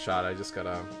distracted, chat. I just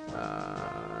gotta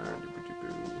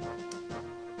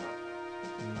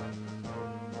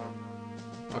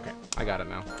okay, I got it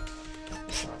now.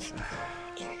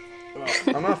 Well,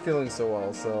 I'm not feeling so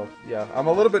well, so yeah, I'm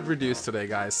a little bit reduced today,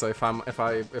 guys. So if I'm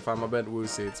a bit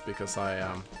woozy, it's because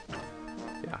yeah,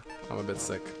 I'm a bit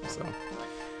sick. So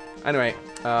anyway,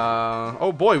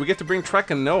 oh boy, we get to bring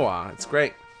Trek and Noah. It's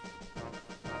great.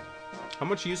 How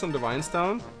much use on Divine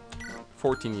Stone?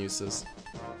 14 uses.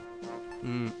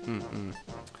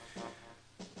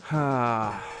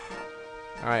 Alright,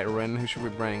 Rin, who should we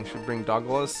bring? Should we bring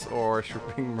Douglas or should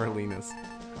we bring Merlinus?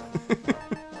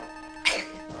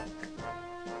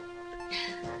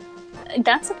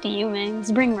 That's up to you,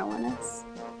 Mings. Bring Merlinus.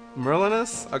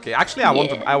 Merlinus? Okay, actually I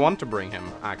want to bring him,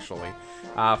 actually.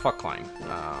 Fuck Klein.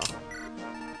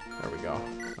 There we go.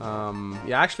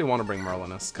 Yeah, I actually want to bring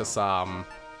Merlinus, because I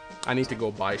need to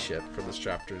go buy shit for this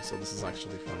chapter, so this is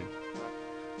actually fine.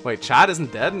 Wait, Chad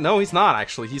isn't dead? No, he's not,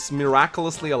 actually. He's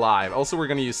miraculously alive. Also, we're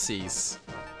gonna use Cease.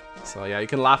 So yeah, you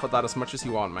can laugh at that as much as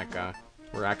you want, Mecha.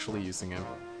 We're actually using him.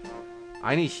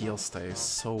 I need heal stays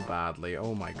so badly.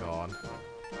 Oh my god.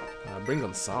 Bring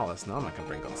Gonzalez. No, I'm not gonna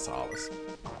bring Gonzalez.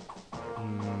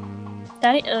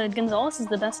 Daddy, Gonzalez is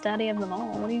the best daddy of them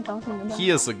all. What are you talking about? He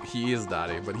is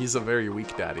daddy, but he's a very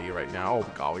weak daddy right now. Oh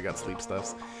god, we got sleep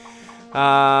stuffs.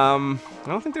 I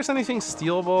don't think there's anything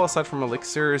stealable aside from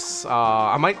elixirs.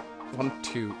 I might want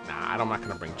to... Nah, I'm not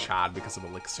gonna bring Chad because of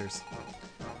elixirs.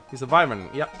 He's a Vyvern.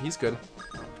 Yep, he's good.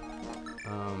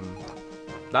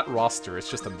 That roster is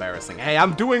just embarrassing. Hey,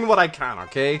 I'm doing what I can,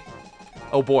 okay?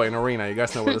 Oh boy, an arena. You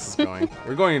guys know where this is going.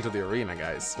 We're going into the arena,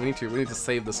 guys. We need to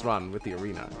save this run with the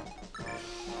arena.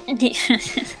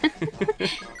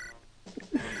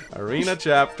 Arena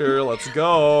chapter, let's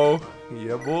go.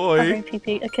 Yeah, boy.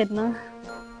 R.I.P. Echidna.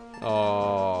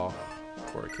 Oh,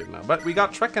 poor Echidna. But we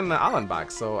got Trek and Alan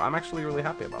back, so I'm actually really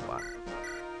happy about that.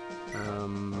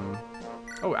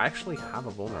 Oh, I actually have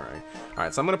a vulnerary.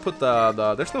 Alright, so I'm gonna put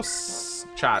the there's no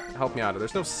chat, help me out.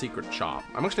 There's no secret shop.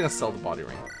 I'm actually gonna sell the body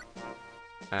ring.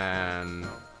 And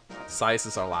Size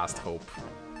is our last hope.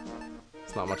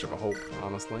 It's not much of a hope,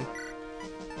 honestly.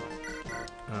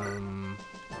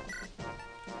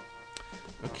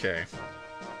 Okay.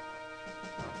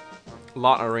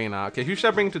 Lot arena. Okay, who should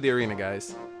I bring to the arena,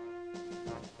 guys?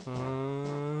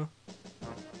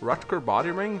 Rutger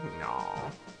body ring? No.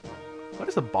 What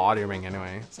is a body ring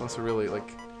anyway? Sounds really like,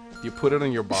 do you put it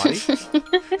on your body?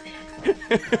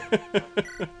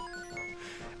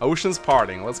 Ocean's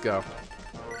parting. Let's go.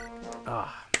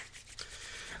 Ah.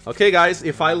 Okay, guys,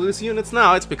 if I lose units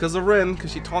now, it's because of Rin,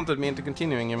 because she taunted me into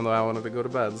continuing, even though I wanted to go to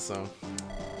bed, so...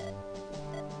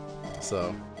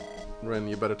 So, Rin,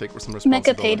 you better take some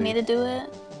responsibility. Mecha paid me to do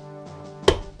it.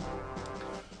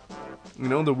 You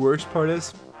know, the worst part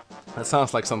is, that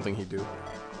sounds like something he'd do.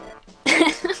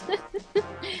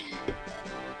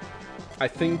 I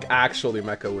think, actually,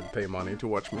 Mecha would pay money to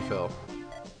watch me fail.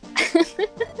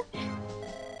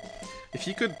 If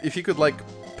you could, like,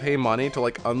 pay money to,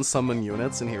 like, unsummon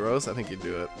units and heroes, I think you'd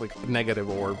do it. Like, negative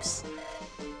orbs.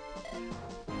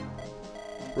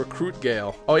 Recruit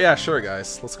Gale. Oh yeah, sure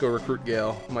guys. Let's go recruit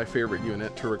Gale. My favorite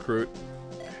unit to recruit.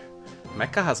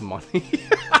 Mecha has money?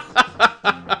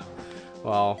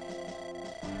 Well,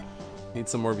 need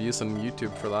some more views on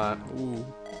YouTube for that. Ooh.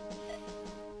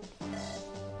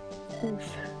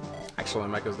 Oof. Actually,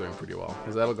 Mecha's doing pretty well.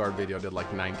 His Edelgard video did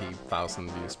like 90,000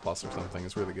 views plus or something.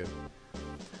 It's really good.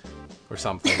 Or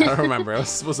something. I don't remember.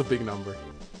 It was a big number.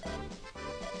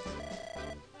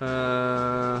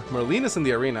 Merlinus in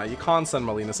the arena. You can't send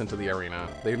Merlinus into the arena.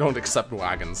 They don't accept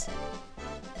wagons.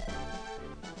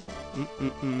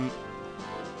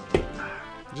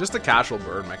 Just a casual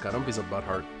bird, Mecha. Don't be so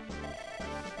butthurt.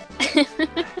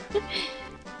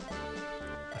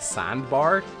 A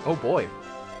sandbar? Oh boy.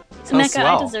 Sounds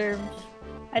Mecha, swell.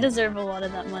 I deserve a lot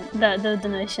of that money, the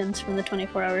donations from the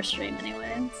 24-hour stream,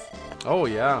 anyways. Oh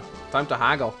yeah, time to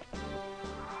haggle.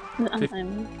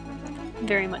 I'm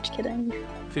very much kidding.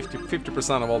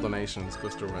 50% of all donations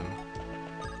goes to Rin.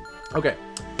 Okay.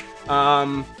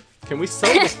 Can we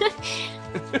sell the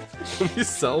can we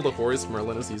sell the horse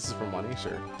Merlinus uses for money?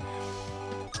 Sure.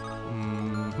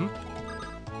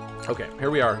 Okay, here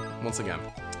we are once again.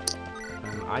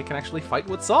 And I can actually fight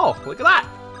with Saul. Look at that!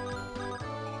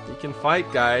 We can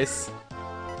fight, guys.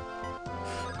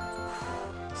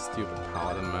 Stupid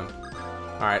paladin, man.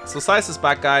 Alright, so Sice is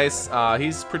back, guys.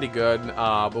 He's pretty good,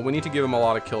 but we need to give him a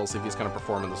lot of kills if he's going to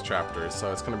perform in this chapter,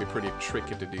 so it's going to be pretty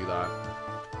tricky to do that.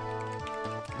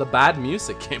 The bad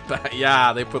music came back.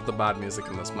 Yeah, they put the bad music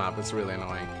in this map. It's really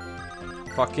annoying.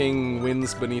 Fucking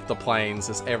Winds Beneath the Plains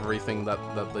is everything that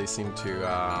they seem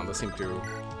to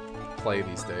play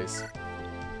these days.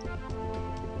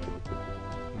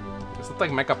 It's not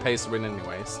like Mecha pays Rin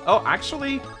anyways. Oh,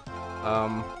 actually,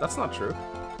 that's not true.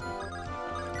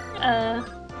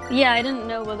 Yeah, I didn't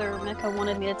know whether Mecha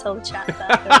wanted me to tell the chat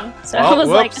that, though. So I was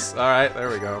whoops. like... Alright, there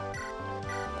we go.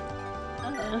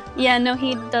 Yeah, no,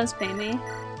 he does pay me.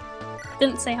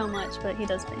 Didn't say how much, but he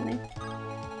does pay me.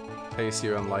 Pays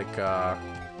you in like, I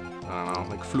don't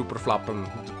know, like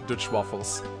flooperflappen Dutch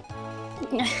waffles.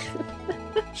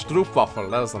 Stroopwafel,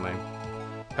 that was the name.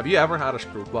 Have you ever had a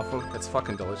stroopwafel? It's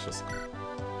fucking delicious.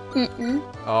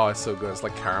 Oh, it's so good. It's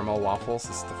like caramel waffles.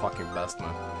 It's the fucking best,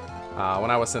 man.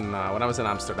 When I was in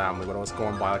Amsterdam, when I was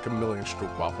going by like a million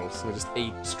stroopwafels, we just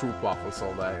ate stroopwafels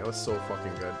all day. It was so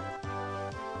fucking good.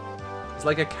 It's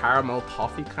like a caramel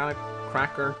toffee kind of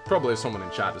cracker. Probably if someone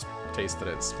in chat just tasted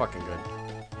it, it's fucking good.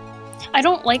 I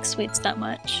don't like sweets that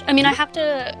much. I mean, I have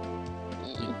to...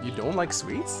 You don't like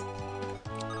sweets?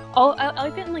 I'll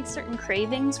get in like certain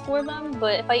cravings for them,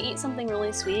 but if I eat something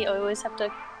really sweet, I always have to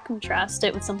contrast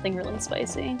it with something really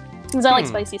spicy. Because I like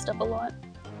spicy stuff a lot.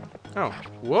 Oh,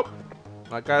 whoop.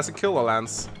 That guy's a killer,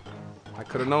 Lance. I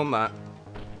could have known that.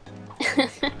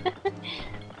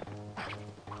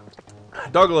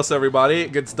 Douglas, everybody,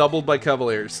 gets doubled by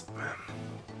Cavaliers.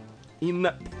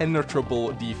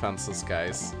 Impenetrable defenses,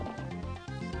 guys.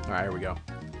 Alright, here we go.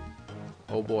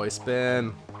 Oh boy,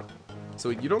 spin. So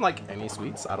you don't like any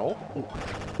sweets at all? Ooh.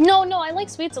 No, I like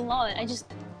sweets a lot. I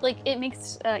just, like, it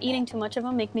makes eating too much of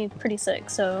them make me pretty sick,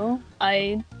 so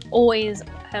I always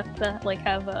have to, like,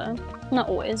 have a... Not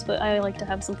always, but I like to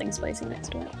have something spicy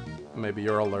next to it. Maybe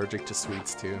you're allergic to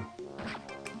sweets, too.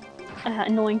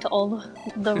 Annoying to all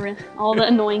the all the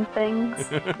annoying things.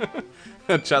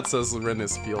 Chat says Rin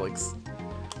is Felix.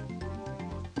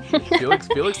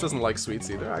 Felix doesn't like sweets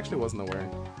either. I actually wasn't aware.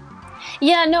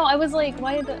 Yeah, no, I was like,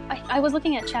 why? I was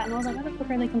looking at chat and I was like, why the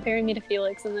fuck are they comparing me to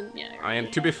Felix? And then yeah.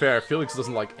 And to be fair, Felix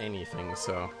doesn't like anything,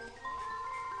 so.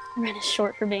 Ren is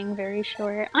short for being very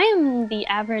short. I am the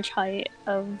average height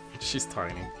of. She's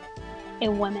tiny. A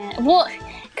woman. Well,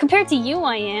 compared to you,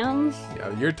 I am.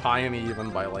 Yeah, you're tiny even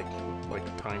by like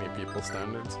tiny people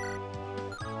standards.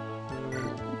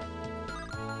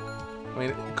 I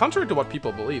mean, contrary to what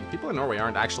people believe, people in Norway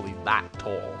aren't actually that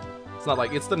tall. It's not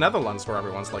like it's the Netherlands where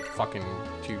everyone's like fucking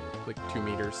 2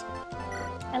 meters.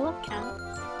 I love cats.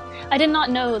 I did not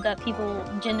know that people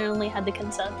generally had the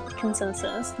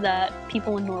consensus that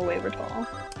people in Norway were tall.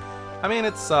 I mean,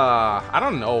 it's I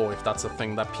don't know if that's a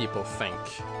thing that people think.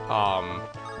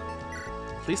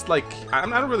 At least, like, I'm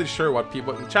not really sure what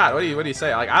people... Chat, what do you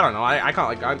say? Like, I don't know. I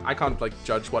can't, like,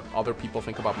 judge what other people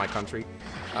think about my country.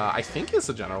 I think it's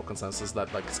a general consensus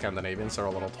that, like, Scandinavians are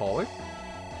a little taller.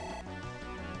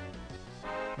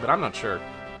 But I'm not sure.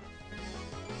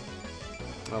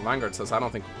 Well, Vanguard says, I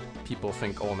don't think people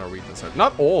think all Norwegians are...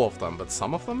 Not all of them, but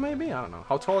some of them, maybe? I don't know.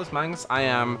 How tall is Mangs? I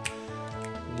am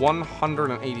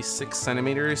 186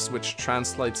 centimeters, which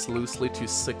translates loosely to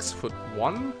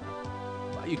 6'1".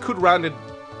 You could round it...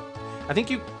 I think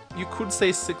you could say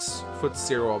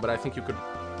 6'0", but I think you could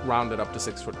round it up to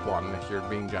 6'1" if you're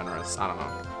being generous. I don't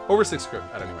know. Over 6 foot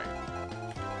at any rate.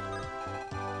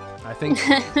 I think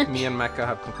me and Mecca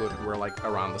have concluded we're like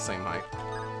around the same height.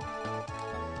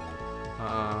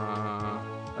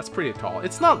 That's pretty tall.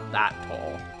 It's not that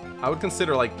tall. I would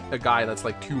consider like a guy that's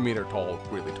like 2 meter tall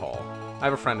really tall. I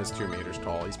have a friend who's 2 meters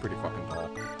tall. He's pretty fucking tall.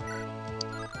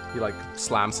 He like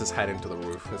slams his head into the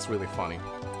roof. It's really funny.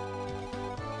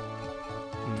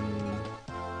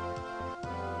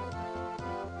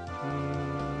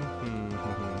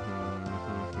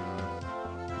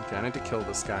 Okay, I need to kill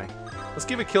this guy. Let's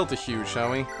give a kill to Hugh, shall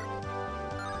we?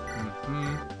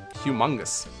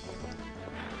 Humongous.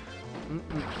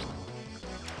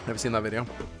 Never seen that video?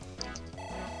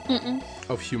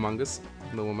 Of Humongous,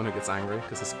 the woman who gets angry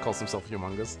because he calls himself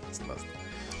Humongous. It's the best.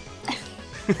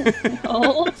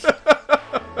 No.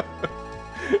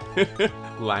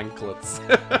 Lanklets.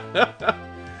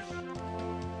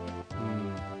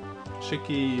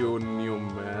 Chicky Unium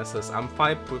says, I'm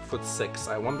 5'6".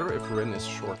 I wonder if Rin is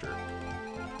shorter.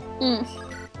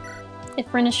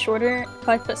 If Rin is shorter,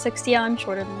 5'6", yeah, I'm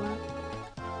shorter than that.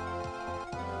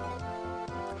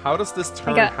 How does this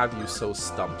turn have you so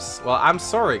stumps? Well, I'm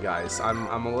sorry, guys.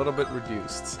 I'm a little bit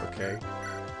reduced, okay?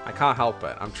 I can't help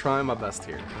it. I'm trying my best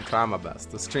here. I'm trying my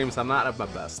best. The streams, I'm not at my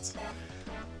best.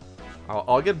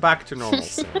 I'll get back to normal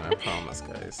soon, I promise,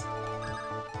 guys.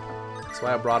 That's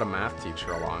why I brought a math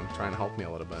teacher along, trying to help me a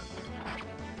little bit.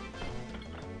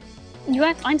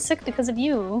 I'm sick because of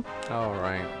you. Oh,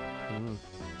 right.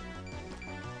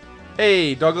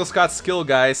 Hey, Douglas got skill,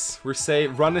 guys. We're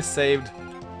saved. Run is saved.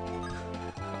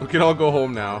 We can all go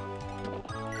home now.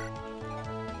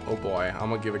 Oh boy, I'm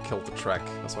gonna give a kill to Trek.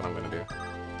 That's what I'm gonna do.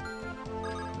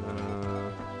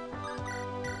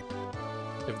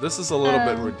 If this is a little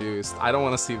bit reduced, I don't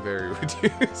want to see very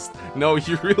reduced. No,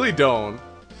 you really don't.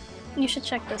 You should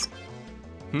check this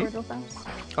real fast.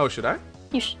 Oh, should I?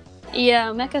 You should. Yeah,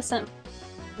 Mecha sent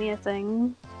me a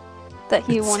thing that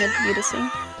he wanted you to see.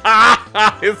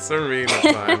 It's Arena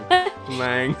time.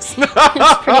 Thanks.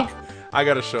 I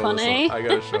gotta show Funny. this. I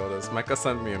gotta show this. Mecha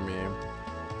sent me a meme.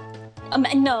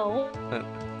 No.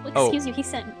 Excuse you. He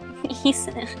sent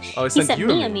Oh, he sent you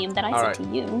me a meme that I sent to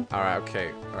you. All right.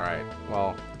 Okay. All right.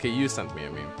 Well, okay. You sent me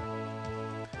a meme.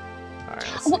 All right.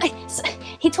 Well,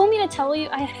 he told me to tell you.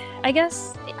 I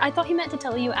guess I thought he meant to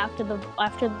tell you after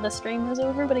the stream was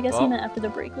over, but I guess he meant after the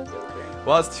break was over.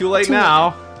 Well, it's too late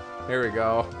now. Here we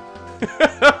go.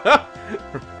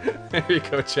 There you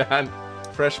go, Chan.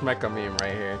 Fresh mecha meme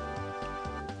right here.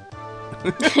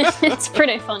 It's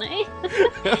pretty funny.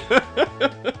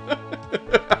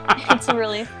 It's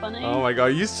really funny. Oh my god,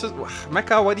 you used to...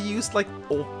 Mecha, why do you use like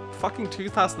old fucking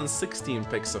 2016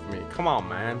 pics of me? Come on,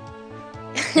 man.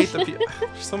 I hate the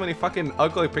There's so many fucking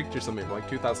ugly pictures of me from like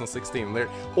 2016.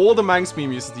 All the Mangs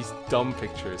meme uses these dumb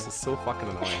pictures. It's so fucking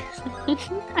annoying.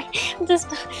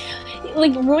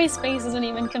 Like, Roy's face isn't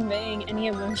even conveying any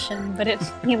emotion, but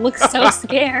he looks so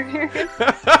scared.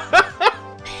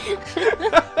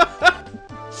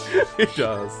 He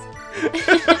does.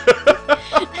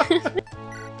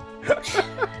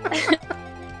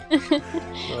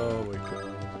 Oh my god.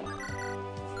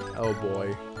 Oh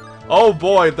boy. Oh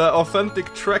boy, the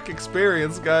authentic Trek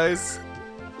experience, guys.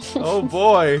 Oh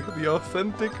boy, the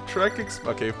authentic Trek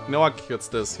experience. Okay, if Noah gets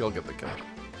this, he'll get the kill.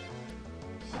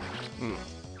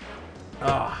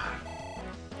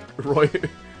 Roy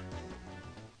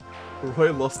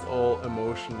lost all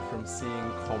emotion from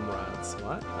seeing comrades.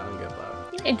 What? I don't get that.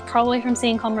 It's probably from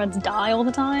seeing comrades die all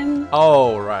the time.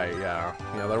 Oh, right, yeah.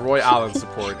 Yeah, the Roy Allen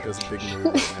support is a big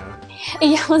move right now.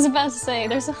 Yeah, I was about to say,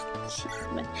 there's a...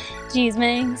 Jeez,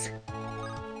 Mangs.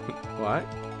 What?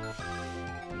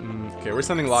 Okay, we're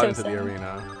sending a lot into the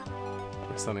arena.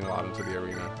 We're sending a lot into the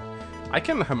arena. I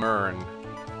can Hamurn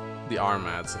the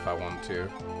Armads if I want to.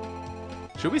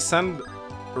 Should we send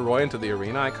Roy into the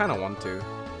arena? I kind of want to.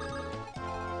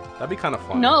 That'd be kind of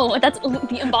fun. No, that's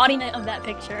the embodiment of that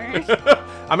picture.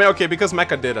 I mean, okay, because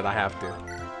Mecha did it, I have to.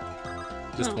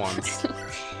 Just once.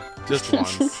 Just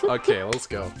once. Okay, let's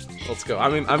go. Let's go.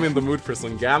 I'm in the mood for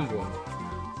some gambling.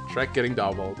 Shrek getting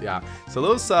doubled, yeah. So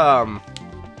those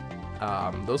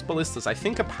those ballistas, I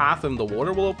think a path in the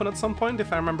water will open at some point,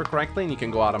 if I remember correctly, and you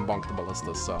can go out and bonk the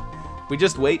ballistas, so we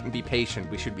just wait and be patient,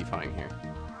 we should be fine here.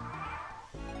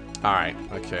 Alright,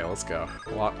 okay, let's go.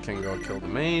 Lot can go kill the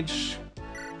mage.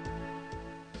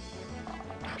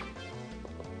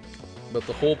 But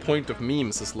the whole point of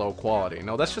memes is low quality.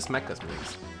 No, that's just Mecha's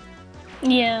memes.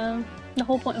 Yeah, the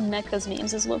whole point of Mecha's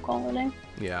memes is low quality.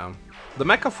 Yeah. The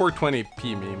Mecha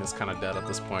 420p meme is kind of dead at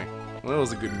this point. Well, it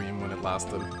was a good meme when it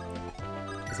lasted.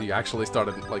 Because he actually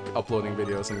started, like, uploading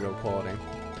videos in real quality.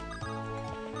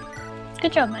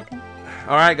 Good job, Mecha.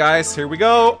 Alright, guys, here we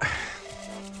go.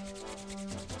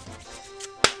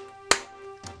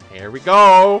 Here we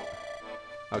go.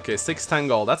 Okay, 610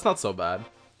 gold. That's not so bad.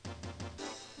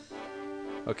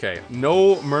 Okay,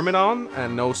 no Myrmidon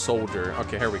and no Soldier.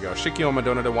 Okay, here we go. Shikioma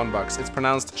donated $1. It's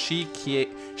pronounced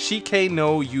Shike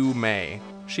no Yume.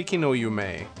 Shike no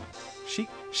Yume.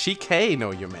 Shike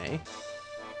no Yume.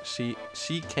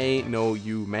 Shike no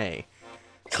Yume.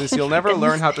 Since you'll never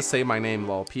learn how to say my name,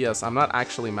 lol. P.S. I'm not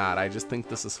actually mad. I just think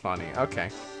this is funny.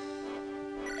 Okay.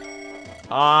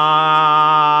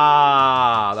 Ah,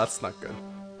 that's not good.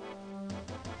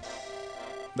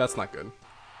 That's not good.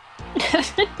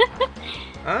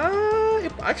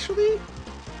 Actually,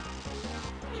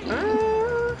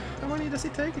 how many does he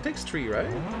take? He takes 3,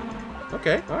 right?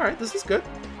 Okay, alright, this is good.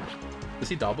 Does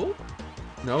he double?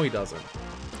 No, he doesn't.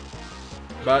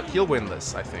 But he'll win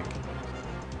this, I think.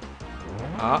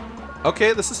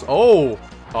 Okay, this is... Oh!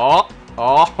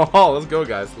 Let's go,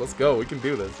 guys. Let's go. We can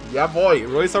do this. Yeah, boy.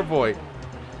 Roy's our boy.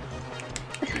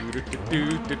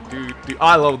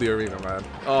 I love the arena, man.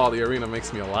 Oh, the arena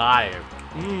makes me alive.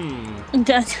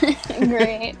 That's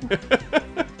great.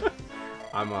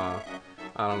 I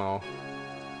don't know.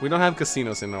 We don't have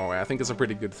casinos in Norway. I think it's a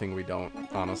pretty good thing we don't,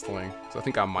 honestly. So I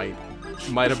think I might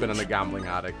have been a gambling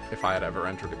addict if I had ever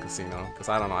entered a casino. Because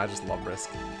I don't know, I just love risk.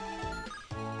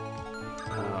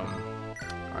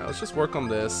 Alright, let's just work on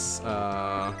this. We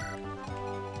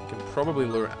can probably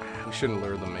lure... We shouldn't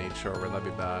lure the mage over, that'd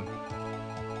be bad.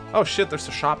 Oh shit, there's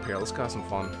a shop here. Let's go have some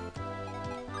fun.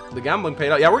 The gambling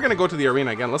paid out. Yeah, we're gonna go to the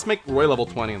arena again. Let's make Roy level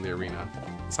 20 in the arena.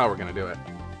 That's how we're gonna do it.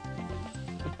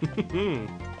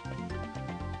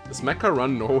 Does Mecha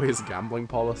run Norway's gambling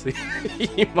policy?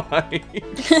 He might.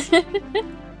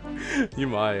 You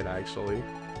might, actually.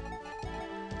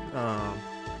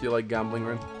 Do you like gambling,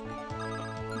 Rin?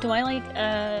 Do I like,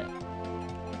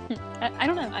 I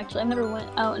don't know, actually. I've never went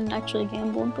out and actually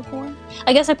gambled before.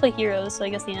 I guess I play Heroes, so I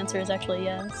guess the answer is actually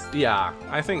yes. Yeah,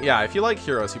 I think, yeah, if you like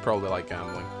Heroes, you probably like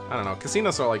gambling. I don't know,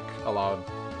 casinos are, like, allowed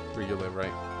where you live,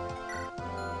 right?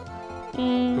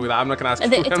 I'm not gonna ask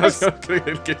you, I'm not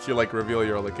gonna get you, like, reveal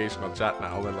your location on chat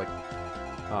now, but, like,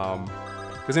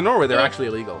 because in Norway, they're actually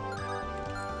illegal.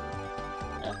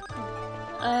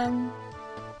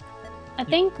 I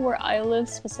think where I live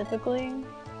specifically...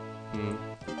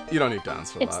 You don't need to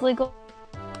answer that. It's legal.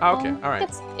 Oh, okay, alright.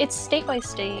 It's state by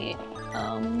state,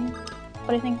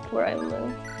 but I think where I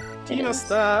live, Tina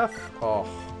stuff! Oh,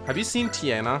 have you seen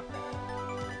Tina?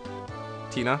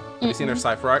 Tina? Have you seen her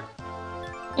cipher art?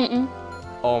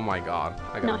 Oh my god.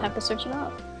 I have to search it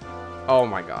up. Oh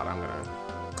my god, I'm gonna...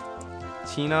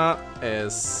 Tina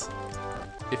is...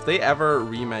 If they ever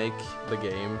remake the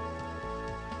game,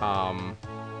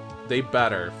 they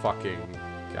better fucking...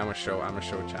 I'm gonna show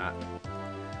chat.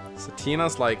 So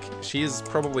Tina's like, she's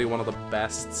probably one of the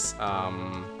best,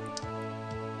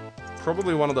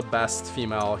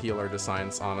 female healer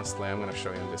designs, honestly. I'm gonna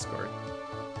show you in Discord.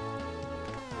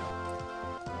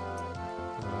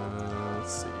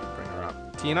 Let's see, bring her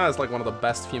up. Tina is like one of the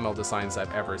best female designs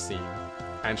I've ever seen.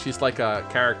 And she's like a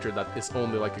character that is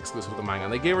only like exclusive to the manga.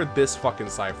 And they gave her this fucking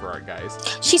cipher art, guys.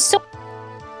 She's so...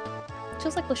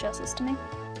 Feels like Lucius to me.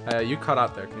 You cut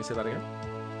out there. Can you say that again?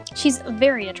 She's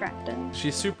very attractive.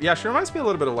 She's super... Yeah, she reminds me a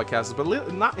little bit of like Cassis, but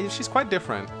she's quite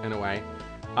different in a way.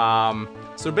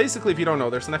 So basically, if you don't know,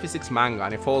 there's an FE6 manga,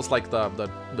 and it follows like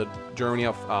the journey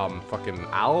of fucking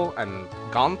Al and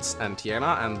Gaunt and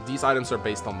Tiana, and these items are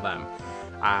based on them.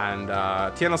 And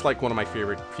Tiana's like one of my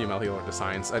favorite female healer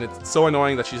designs, and it's so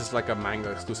annoying that she's just like a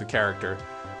manga exclusive character.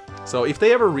 So if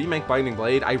they ever remake Binding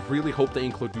Blade, I really hope they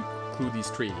include these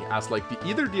 3 as like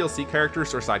either DLC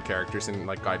characters or side characters in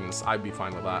like guidance. I'd be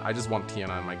fine with that. I just want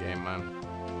Tiana in my game, man.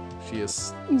 She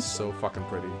is so fucking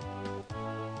pretty.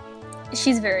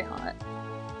 She's very hot.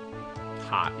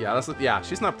 Hot, yeah. Yeah.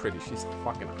 She's not pretty. She's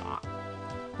fucking hot.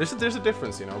 There's a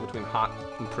difference, you know, between hot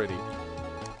and pretty.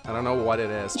 I don't know what it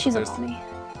is. She's a mommy.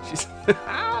 She's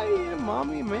yeah,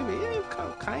 mommy, maybe, yeah,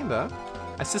 kinda.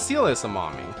 Cecilia is a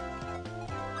mommy.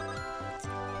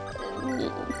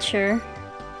 Sure.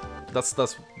 That's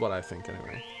what I think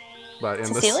anyway. but in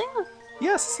Cecilia? this...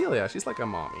 Yeah, Cecilia. She's like a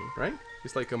mommy, right?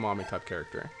 She's like a mommy type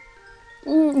character.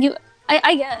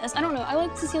 I guess. I don't know. I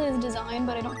like Cecilia's design,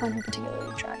 but I don't find her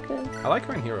particularly attractive. I like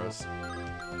her in Heroes.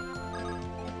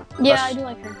 Yeah, I do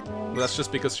like her. But that's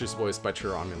just because she's voiced by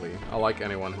Chiramili. I like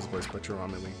anyone who's voiced by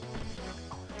Chiramili.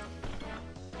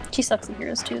 She sucks in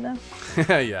Heroes too,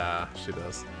 though. Yeah, she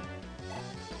does.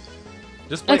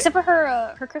 Just play... Except for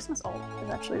her Christmas ult is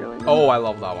actually really good. Oh, I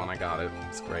love that one. I got it.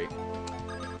 It's great.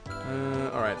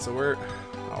 Alright, so we're...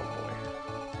 Oh, boy.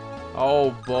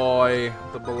 Oh, boy.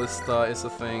 The ballista is a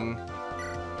thing.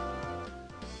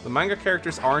 The manga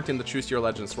characters aren't in the Choose Your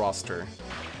Legends roster.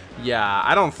 Yeah,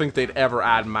 I don't think they'd ever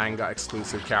add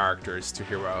manga-exclusive characters to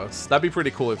Heroes. That'd be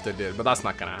pretty cool if they did, but that's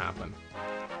not gonna happen.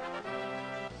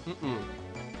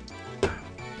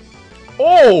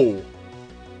 Oh!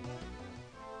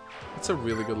 That's a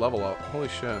really good level up. Holy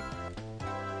shit.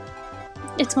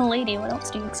 It's Milady, what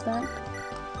else do you expect?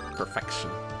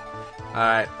 Perfection.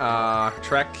 Alright,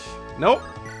 Trek. Nope.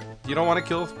 You don't want to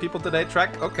kill people today,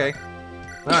 Trek? Okay.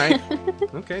 Alright.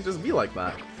 Okay, just be like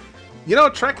that. You know,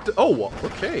 Trek... Oh,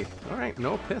 okay. Alright,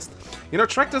 no, pissed. You know,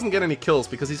 Trek doesn't get any kills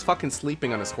because he's fucking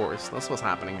sleeping on his horse. That's what's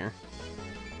happening here.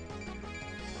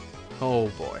 Oh,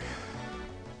 boy.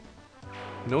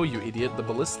 No, you idiot. The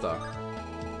ballista.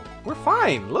 We're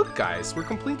fine. Look, guys. We're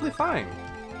completely fine.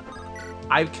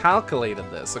 I've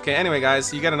calculated this. Okay, anyway,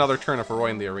 guys, you get another turn of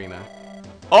Roy in the arena.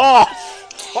 Oh!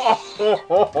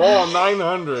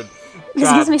 900.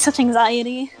 This gives me such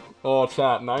anxiety. Oh,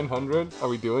 chat, 900? Are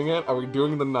we doing it? Are we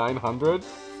doing the 900?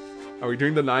 Are we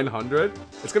doing the 900?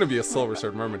 It's gonna be a Silver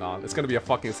Sword Myrmidon. It's gonna be a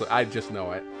fucking... I just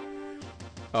know it.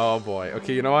 Oh, boy.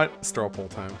 Okay, you know what? Straw poll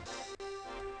time.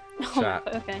 Chat.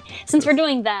 Oh, okay. Since we're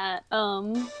doing that,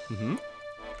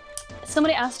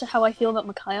 somebody asked how I feel about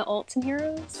Micaiah ults in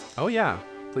Heroes. Oh, yeah.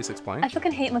 Please explain. I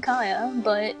fucking hate Micaiah,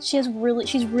 but she's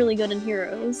really good in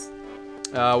Heroes.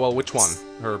 Well, which one?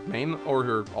 Her main or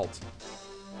her ult?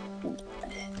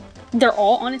 They're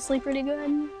all honestly pretty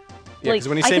good. Yeah, because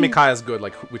when you say Micaiah's good,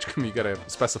 like, which you gotta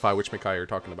specify which Micaiah you're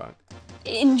talking about.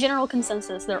 In general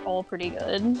consensus, they're all pretty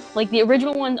good. Like, the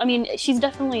original one, I mean, she's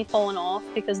definitely fallen off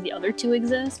because the other two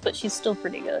exist, but she's still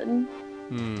pretty good.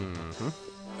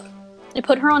 They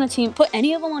put her on a team, put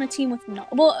any of them on a team with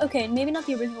well, okay, maybe not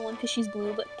the original one because she's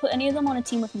blue, but put any of them on a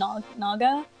team with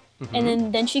Naga,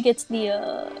 and then she gets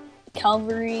the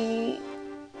Cavalry...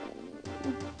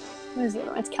 What is the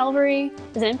other one? It's Cavalry...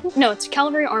 Is it... No, it's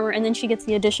Cavalry armor, and then she gets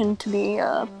the addition to be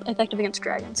effective against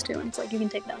dragons, too, and it's like, you can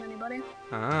take down anybody.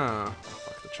 Ah. Oh,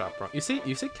 fuck the chop, bro. You say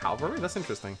Cavalry? That's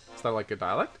interesting. Is that like a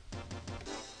dialect?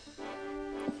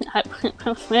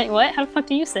 Wait, what? How the fuck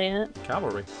do you say it?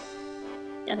 Cavalry.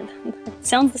 Yeah, it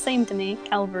sounds the same to me.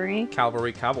 Cavalry.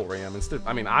 Cavalry.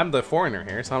 I mean, I'm the foreigner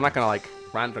here, so I'm not gonna, like,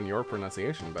 rant on your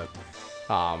pronunciation, but...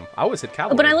 I always hit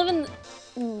Cavalry. But I live in...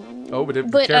 Oh, but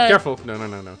careful. No.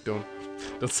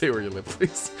 Don't say where you live,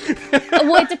 please.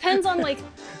 Well, it depends on, like...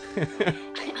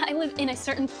 I live in a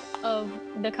certain of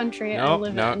the country I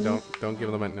live in. Don't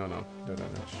give them a... No.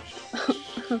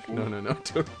 Okay. No.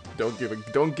 Don't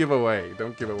give away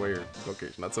your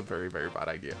location. That's a very, very bad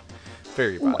idea.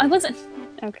 Very bad. I wasn't...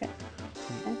 Okay.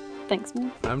 Thanks,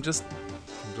 man. I'm just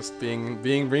being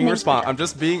responsible. I'm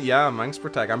just being... Yeah, Manx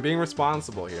Protect. I'm being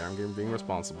responsible here. I'm being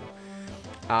responsible.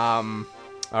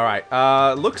 Alright,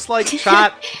 looks like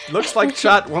chat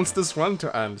wants this run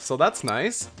to end, so that's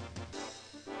nice.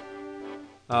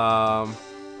 What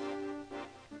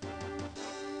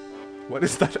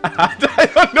is that ad? I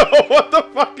don't know, what the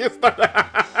fuck is that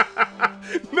ad?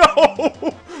 No!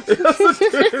 It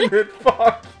doesn't turn it,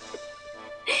 fuck!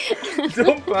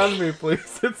 Don't ban me,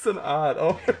 please, it's an ad.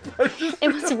 Oh my God.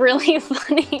 It was really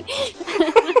funny.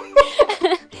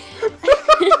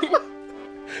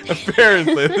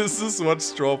 Apparently, this is what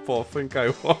Straw Poll think I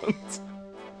want.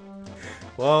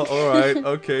 Well, alright,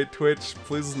 okay, Twitch,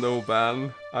 please no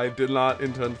ban. I did not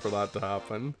intend for that to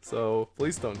happen, so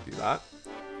please don't do that.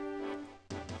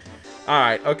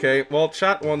 Alright, okay, well,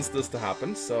 chat wants this to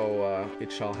happen, so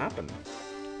it shall happen.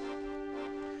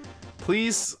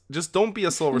 Please, just don't be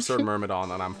a Silver Sword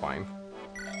Myrmidon and I'm fine.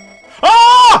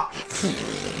 Ah!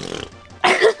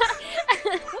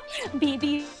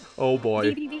 BB. Oh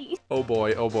boy. BBB. Oh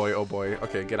boy.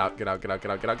 Okay, get out. Get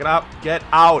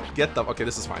them. Okay,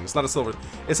 this is fine. It's not a silver.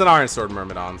 It's an Iron Sword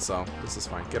Myrmidon, so this is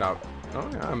fine. Get out. Oh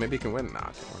yeah, maybe you can win. Nah,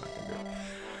 okay, we're not gonna do it.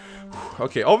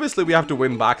 Okay, obviously we have to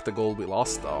win back the gold we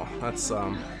lost, though. That's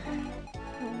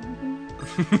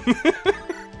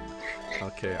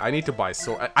Okay, I need to buy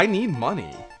sword. I need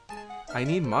money. I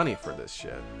need money for this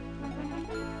shit.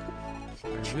 I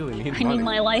really need money. I need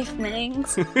my life,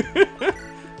 Mangs.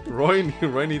 Roy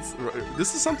needs...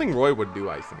 This is something Roy would do,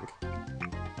 I think.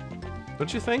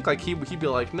 Don't you think? Like, he'd be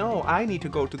like, no, I need to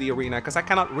go to the arena because I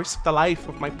cannot risk the life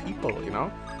of my people, you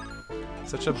know?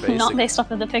 Such a basic... Not based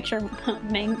off of the picture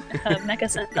Mecha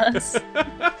sent us.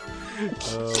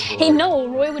 Oh, hey, no,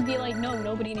 Roy would be like, no,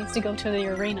 nobody needs to go to the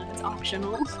arena. It's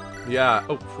optional. Yeah.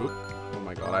 Oh, whoop. Oh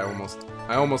my god,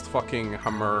 I almost fucking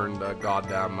hammered a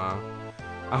goddamn, I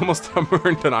almost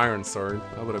hammered an iron sword.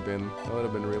 That would have been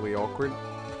really awkward.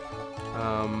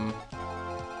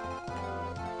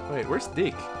 Wait, where's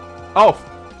Dick? Oh!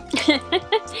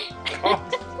 Oh.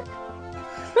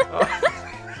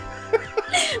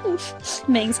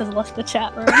 Mangs has left the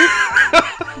chat room.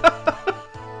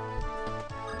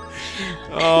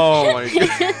 Oh my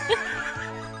god.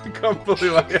 I can't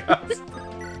believe I asked.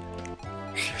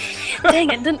 Dang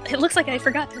it, it looks like I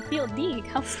forgot to feel Deeg.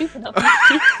 How stupid of me.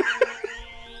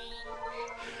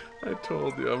 I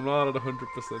told you, I'm not at 100%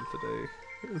 today.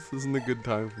 This isn't a good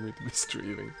time for me to be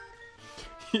streaming.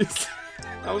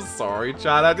 I'm sorry,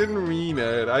 Chad, I didn't mean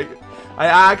it. I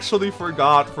actually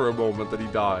forgot for a moment that he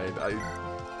died.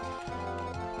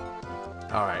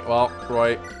 Alright, well,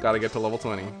 Roy, gotta get to level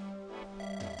 20.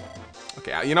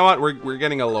 Okay, you know what? We're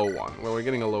getting a low one. Well, we're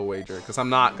getting a low wager, because I'm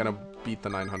not gonna beat the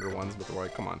 900 ones with Roy.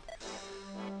 Come on.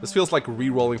 This feels like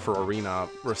re-rolling for arena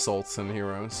results and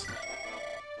heroes.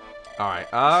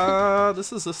 Alright,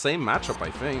 this is the same matchup,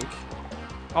 I think.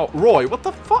 Oh, Roy, what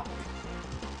the fuck?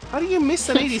 How do you miss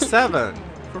an 87?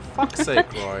 For fuck's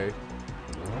sake, Roy.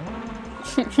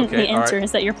 Okay, the answer right.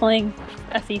 is that you're playing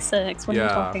FE6. What are you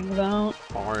talking about?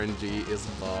 RNG is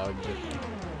bugged.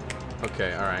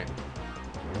 Okay, alright.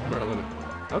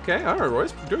 Okay, alright,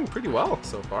 Roy's doing pretty well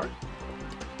so far.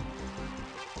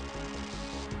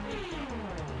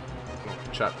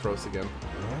 Oh, chat froze again.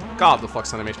 God, the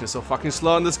flux animation is so fucking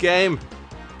slow in this game!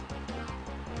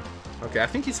 Okay, I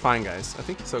think he's fine, guys. I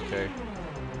think he's okay.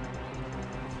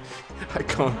 I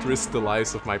can't risk the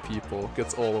lives of my people.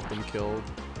 Gets all of them killed.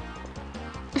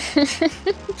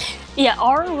 Yeah,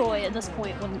 our Roy at this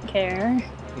point wouldn't care.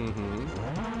 Mm-hmm.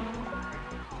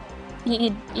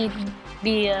 He'd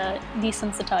be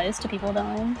desensitized to people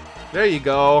dying. There you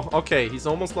go. Okay, he's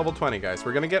almost level 20, guys.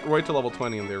 We're gonna get Roy to level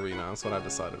 20 in the arena. That's what I've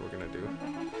decided we're gonna do.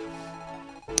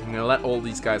 I'm gonna let all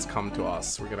these guys come to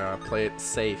us. We're gonna play it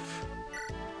safe.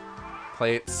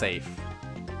 Play it safe.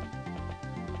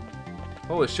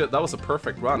 Holy shit, that was a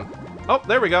perfect run. Oh,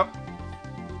 there we go.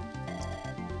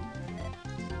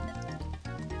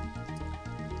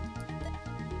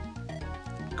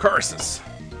 Curses.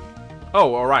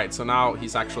 Oh, alright, so now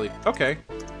he's actually... Okay.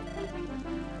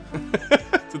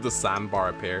 Did the sandbar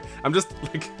appear? I'm just,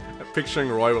 like, picturing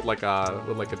Roy with, like,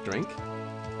 a drink.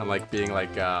 And, like, being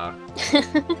like,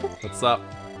 what's up?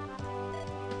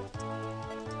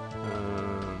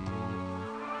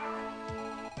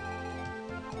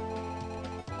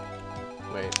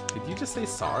 Wait, did you just say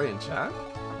sorry in chat?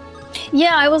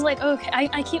 Yeah, I was like, okay.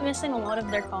 I keep missing a lot of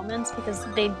their comments because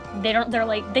they're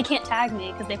like, they can't tag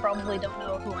me because they probably don't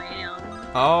know who I am.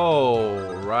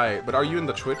 Oh, right. But are you in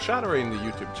the Twitch chat or in the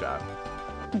YouTube chat?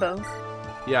 Both.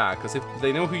 Yeah, because if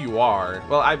they know who you are,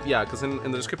 well, yeah, because in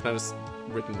the description I just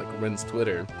written like Rin's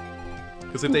Twitter.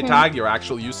 Because if they tag your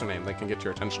actual username, they can get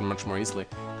your attention much more easily.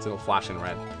 Because it'll flash in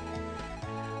red.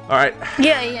 All right.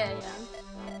 Yeah.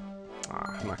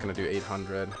 I'm not gonna do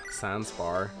 800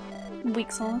 Sandspar.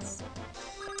 Weak sauce.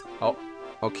 Oh,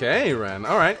 okay, Ren.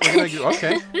 All right, we're gonna do.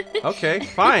 Okay, okay,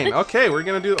 fine. Okay, we're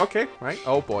gonna do. Okay, right.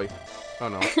 Oh boy. Oh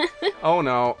no. Oh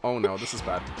no. Oh no. This is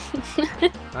bad.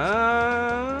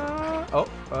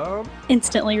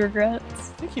 Instantly regrets.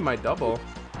 I think he might double.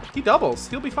 He doubles.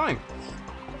 He'll be fine.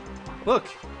 Look,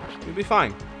 he'll be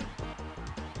fine.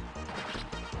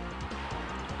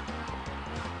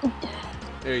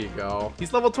 There you go.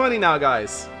 He's level 20 now,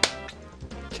 guys.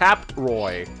 Capped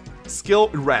Roy. Skill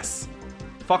res.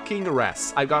 Fucking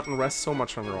res. I've gotten res so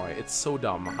much from Roy. It's so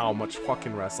dumb how much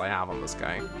fucking res I have on this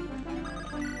guy.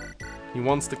 He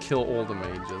wants to kill all the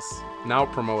mages. Now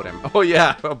promote him. Oh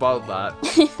yeah, about that.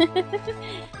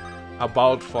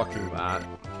 About fucking that.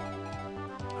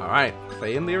 Alright,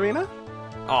 Faye in the arena?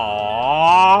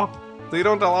 Aww! They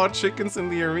don't allow chickens in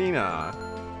the arena.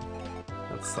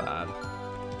 That's sad.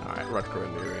 Alright, Rutger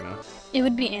in the arena. It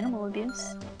would be animal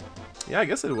abuse. Yeah, I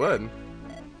guess it would.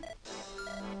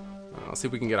 Let's see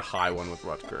if we can get a high one with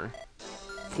Rutger.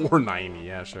 490,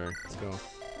 yeah, sure. Let's go.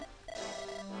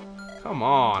 Come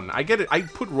on. I get it. I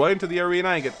put Roy into the arena,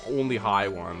 I get only high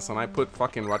ones. And I put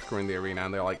fucking Rutger in the arena,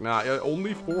 and they're like, nah,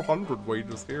 only 400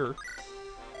 wages here.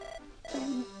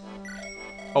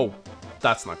 Oh,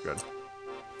 that's not good.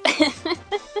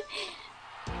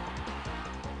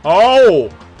 Oh!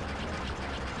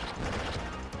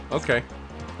 Okay.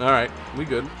 Alright, we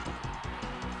good.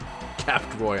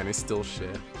 capped Roy and he's still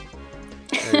shit.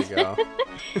 There you go.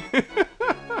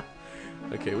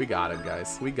 Okay, we got it,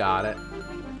 guys. We got it.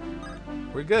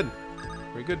 We're good.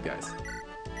 We're good, guys.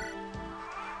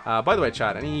 By the way,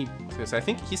 chat, I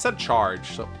think he said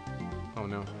charge, so... Oh,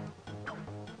 no.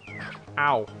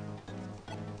 Ow.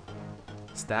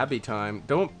 Stabby time.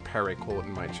 Don't parry quote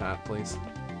in my chat, please.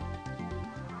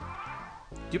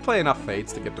 Do you play enough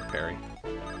Fates to get to parry?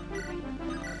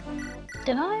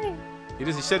 Did I?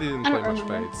 He said he didn't play much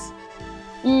Fates.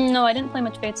 No, I didn't play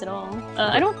much Fates at all.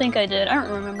 I don't think I did. I don't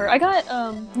remember. I got,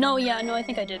 no, I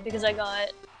think I did, because I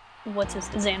got,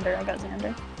 Xander. I got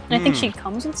Xander. And I think she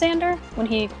comes with Xander when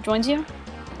he joins you.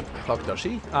 Fuck, does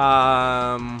she?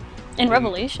 In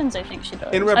Revelations, I think she does.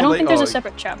 I don't think there's a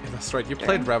separate chapter. That's right, you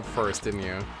played Rev first, didn't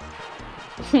you?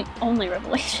 Only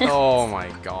Revelations. Oh my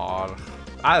god.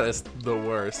 That is the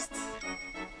worst.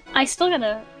 I still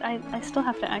gotta, I still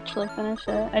have to actually finish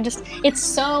it. It's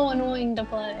so annoying to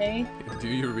play. Do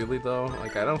you really though?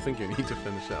 Like, I don't think you need to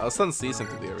finish it. I'll send Cease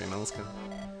into the arena. Let's go.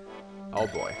 Oh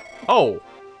boy. Oh!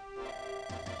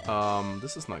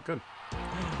 This is not good.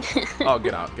 Oh,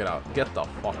 get out, get out. Get the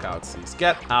fuck out, Cease.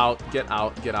 Get out, get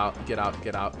out, get out, get out,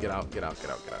 get out, get out, get out, get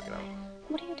out, get out, get out.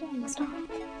 What are you doing? Stop.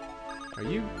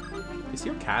 Is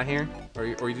your cat here? Or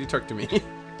did you talk to me?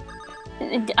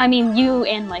 I mean, you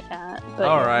and my cat.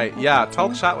 Alright, yeah,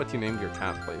 tell chat what you named your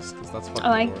cat, please, because that's fucking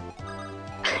adorable.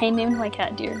 I named my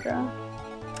cat Deirdre.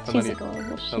 She's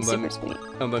adorable. She's super sweet.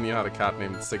 And then you had a cat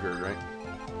named Sigurd, right?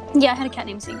 Yeah, I had a cat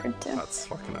named Sigurd, too. That's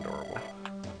fucking adorable.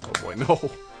 Oh boy, no.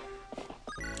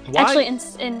 Why? Actually, in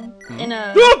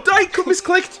a... No, die!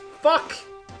 Misclicked! Fuck!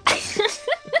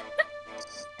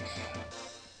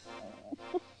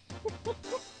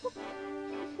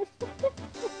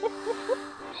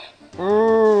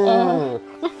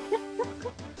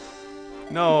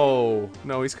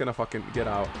 No, he's gonna fucking get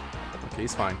out. Okay,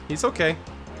 he's fine. He's okay.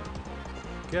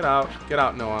 Get out,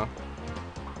 Noah.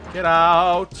 Get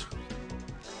out!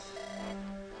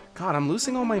 God, I'm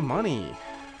losing all my money.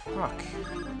 Fuck.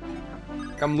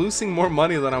 I'm losing more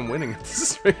money than I'm winning at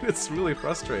this rate. It's really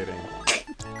frustrating.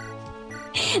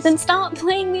 Then stop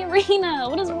playing the arena!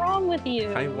 What is wrong with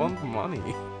you? I want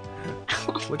money.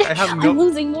 Look, I have no... I'm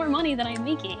losing more money than I'm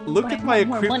making. Look at my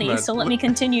equipment. More money, so let me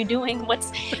continue doing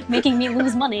what's making me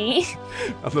lose money.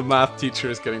 And the math teacher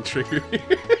is getting triggered.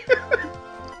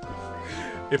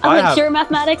 If I'm like, pure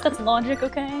mathematics, that's logic,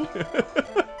 okay?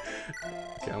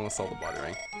 Okay, I'm gonna sell the body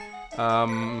ring.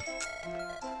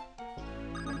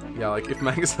 Yeah, like, if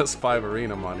Magus has 5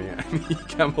 arena money and he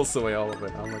gambles away all of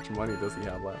it, how much money does he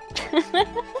have left?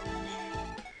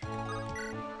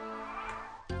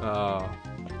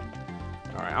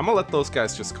 Alright, I'm gonna let those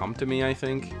guys just come to me, I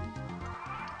think.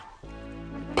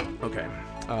 Okay.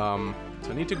 So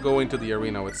I need to go into the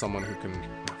arena with someone who can...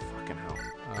 Oh, fucking hell.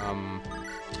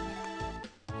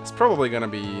 It's probably gonna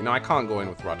be... No, I can't go in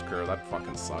with Rutger. That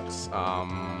fucking sucks. I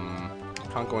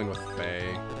can't go in with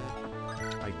Faye.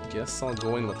 I guess I'll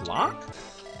go in with Locke?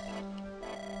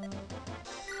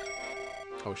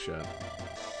 Oh, shit.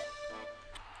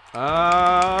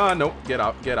 Nope. Get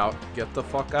out, get out. Get the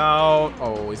fuck out.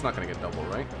 Oh, he's not gonna get double,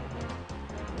 right?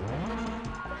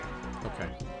 Okay.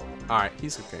 Alright,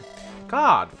 he's okay.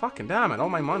 God, fucking damn it, all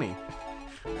my money.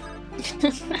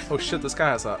 Oh shit, this guy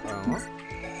has a, what?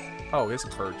 Oh, he has a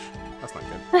purge. That's not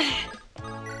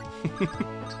good.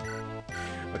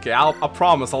 Okay, I'll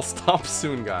promise I'll stop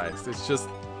soon, guys. It's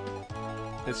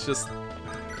just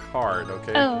hard,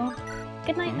 okay? Oh,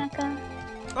 good night, Mecha.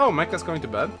 Oh, Mecha's going to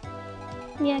bed?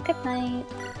 Yeah, good night.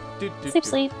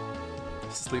 Sleep.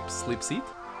 Sleep.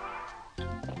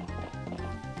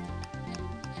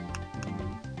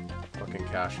 Fucking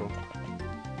casual.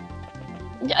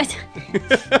 I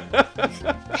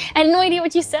had no idea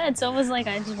what you said, so I was like,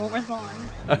 I just won't respond.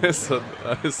 I said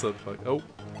fuck. Oh.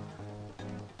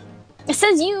 It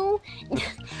says you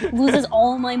loses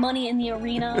all my money in the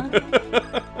arena.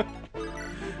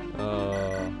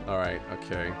 Alright,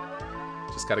 okay.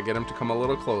 Just gotta get him to come a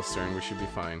little closer and we should be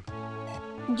fine.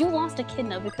 You lost a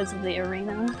kidna because of the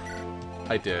arena.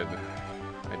 I did.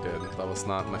 That was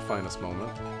not my finest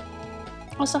moment.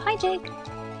 Also, hi Jake.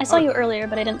 I saw you earlier,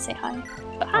 but I didn't say hi.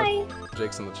 But hi!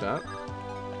 Jake's in the chat?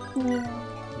 Yeah.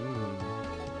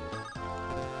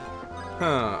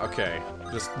 Huh, okay.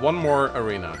 Just one more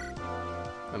arena.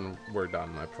 And we're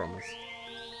done, I promise.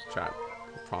 Chat.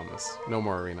 I promise. No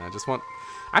more arena. I just want...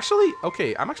 Actually,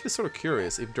 okay, I'm actually sort of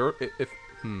curious if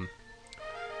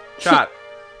Chat,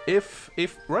 if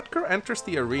Rutger enters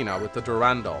the arena with the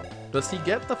Durandal, does he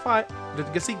get the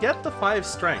 5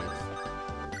 strength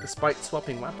despite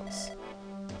swapping weapons?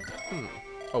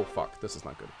 Oh fuck, this is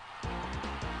not good.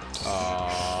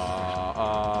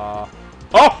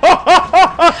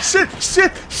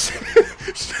 shit!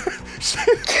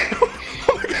 Shit!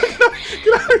 Oh my god, no!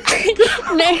 Get out! Get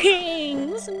out!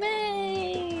 Mangs!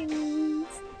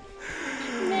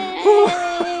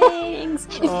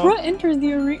 If Brett enters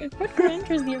the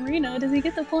arena, does he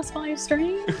get the +5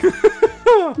 strength?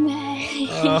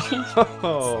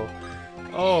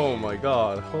 Oh my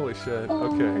god! Holy shit!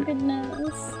 Oh Okay. my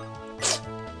goodness.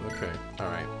 Okay. All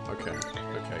right. Okay.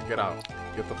 Get out.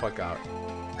 Get the fuck out.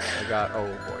 I got. Oh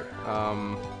boy.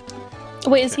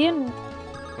 Wait, is he in?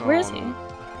 Where is he?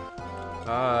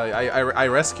 I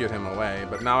rescued him away,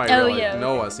 but now I realize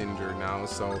Noah's injured now,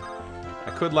 so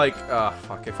I could like,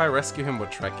 fuck, if I rescue him with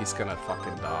Trek, he's gonna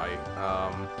fucking die.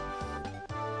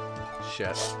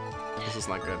 Shit. This is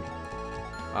not good.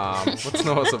 What's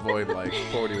Noah's avoid like?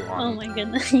 41. Oh my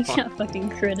goodness, you got fucking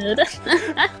critted.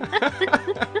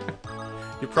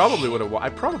 You probably would have. I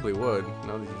probably would,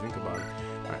 now that you think about it.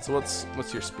 Alright, so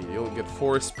what's your speed? You'll get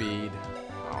 4 speed.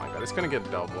 Oh my god, it's gonna get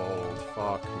doubled.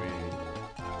 Fuck me.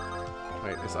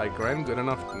 Wait, is Igren good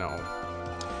enough? No.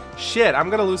 Shit, I'm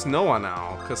gonna lose Noah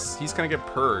now, because he's gonna get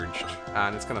purged,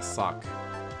 and it's gonna suck.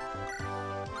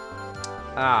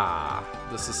 Ah,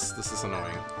 this is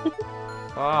annoying.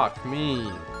 Fuck me.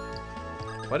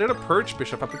 Why did a purge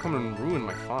bishop have to come and ruin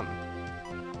my fun?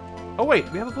 Oh wait,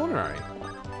 we have a vulnerary.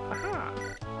 Aha.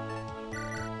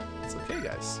 It's okay,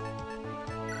 guys.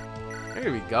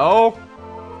 There we go.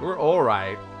 We're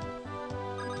alright.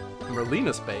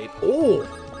 Merlina's bait. Oh!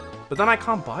 But then I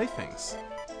can't buy things.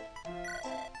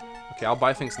 Okay, I'll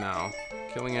buy things now.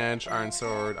 Killing Edge, Iron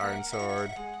Sword,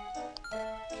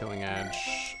 Killing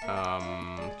Edge,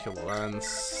 Kill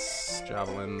Lance,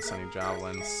 Javelins, I need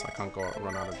Javelins. I can't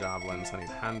run out of Javelins. I need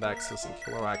Hand Axes and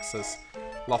Killer Axes.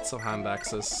 Lots of Hand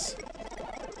Axes.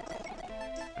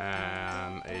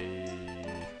 And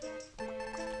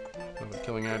another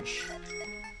Killing Edge.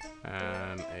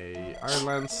 And a Iron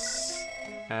Lance.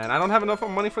 And I don't have enough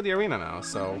money for the arena now,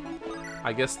 so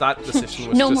I guess that decision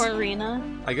was no more arena.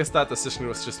 I guess that decision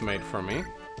was just made for me.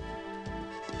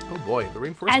 Oh boy, the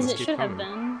reinforcements As it keep should coming. have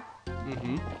been.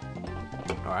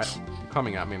 Mm-hmm. Alright,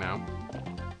 coming at me now.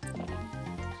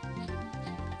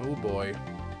 Oh boy.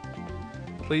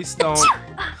 Please don't.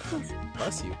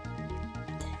 Bless you.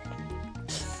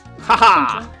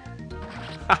 Haha!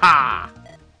 Haha!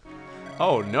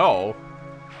 Oh no.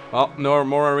 Well, no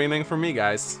more arenaing for me,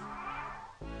 guys.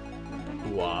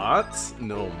 What?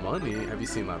 No money? Have you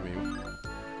seen that meme?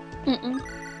 Mm-mm.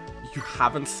 You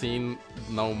haven't seen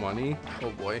No Money?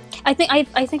 Oh boy. I think I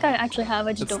actually have.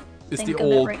 I just don't. It's think the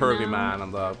of old it right pervy now. man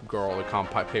and the girl that can't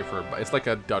pay for it, but it's like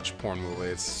a Dutch porn movie.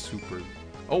 It's super.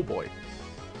 Oh boy.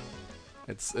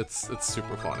 It's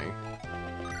super funny.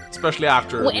 Especially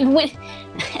after. When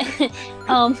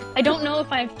I don't know if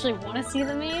I actually want to see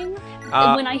the meme.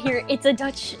 When I hear it's a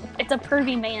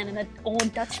pervy man in an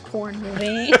old Dutch porn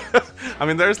movie. I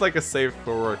mean, there's like a safe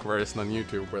for work version on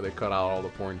YouTube where they cut out all the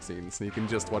porn scenes and you can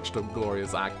just watch the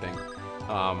glorious acting.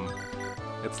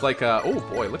 It's like a, oh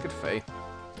boy, look at Faye.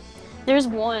 There's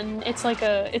one. It's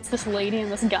this lady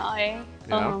and this guy.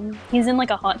 Yeah. He's in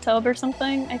like a hot tub or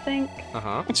something, I think.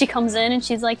 Uh-huh. And she comes in and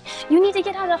she's like, "You need to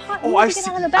get out of the hot. You need to get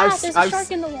out of the bath. There's a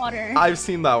shark in the water." I've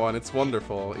seen that one. It's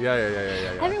wonderful. Yeah.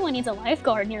 Everyone needs a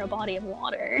lifeguard near a body of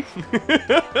water.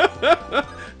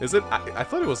 Is it? I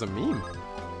thought it was a meme.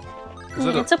 Is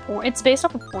it it's a porn. It's based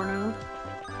off of porno.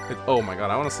 Oh my god,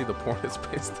 I want to see the porn it's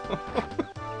based on.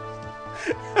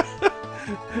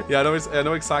 Yeah, I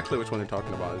know exactly which one you're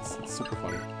talking about. It's super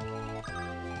funny.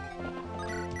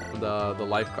 The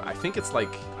lifeguard. I think it's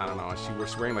like, I don't know. She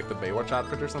was wearing like the Baywatch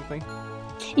outfit or something.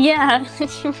 Yeah,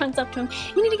 she runs up to him.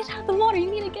 You need to get out of the water.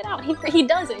 You need to get out. He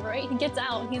does it, right? He gets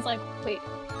out. And he's like, wait,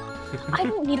 I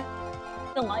don't need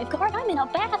a lifeguard. I'm in a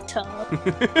bathtub.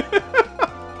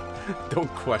 Don't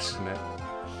question it.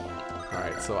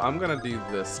 Alright, so I'm gonna do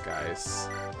this, guys.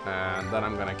 And then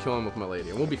I'm gonna kill him with my lady,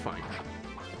 and we'll be fine.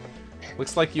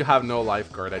 Looks like you have no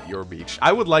lifeguard at your beach.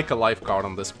 I would like a lifeguard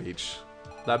on this beach.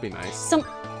 That'd be nice.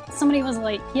 Somebody was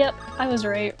like, yep, I was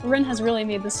right. Ren has really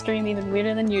made this stream even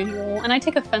weirder than usual. And I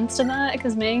take offense to that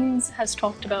because Mings has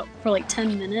talked about for like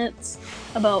 10 minutes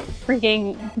about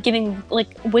freaking giving,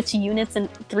 like, which units in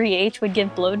 3H would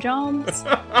give blowjobs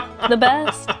the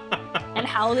best and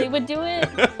how they would do it.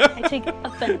 I take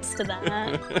offense to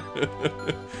that.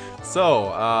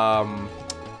 So,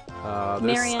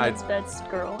 Marianne is best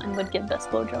girl and would give best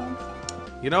blowjob.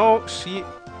 You know, she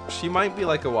might be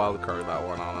like a wild card, that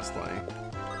one, honestly.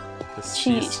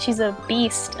 She's a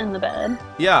beast in the bed.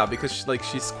 Yeah, because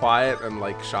she's quiet and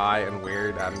like shy and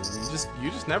weird, and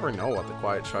you just never know what the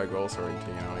quiet shy girls are into.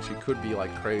 You know, she could be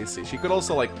like crazy. She could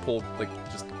also like pull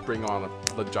just bring on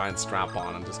the giant strap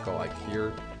on and just go like,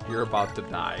 you're about to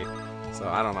die. So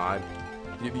I don't know.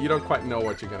 You don't quite know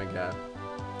what you're gonna get.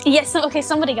 Yes, okay,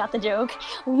 somebody got the joke.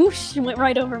 Whoosh, went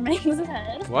right over Ming's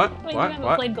head. What? Wait, What? you haven't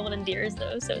What? played Golden Deers,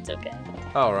 though, so it's okay.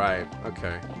 Oh, right.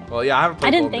 Okay. Well, yeah, I haven't played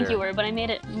I didn't Golden think Deer. you were, but I made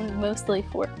it mostly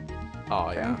for... Oh,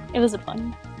 yeah. It was a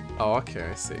fun. Oh, okay,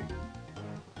 I see.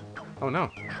 Oh, no.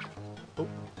 Oh.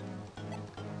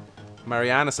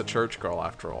 Marianne's a church girl,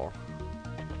 after all.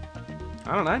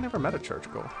 I don't know, I never met a church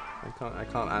girl. I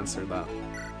can't answer that.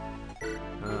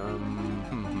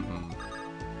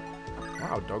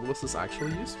 Wow, Douglas is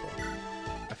actually useful.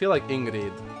 I feel like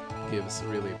Ingrid gives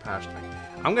really passionate.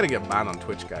 I'm gonna get banned on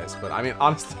Twitch, guys, but I mean,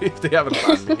 honestly, if they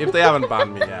haven't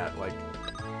banned me yet, like,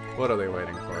 what are they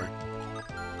waiting for?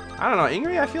 I don't know,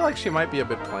 Ingrid, I feel like she might be a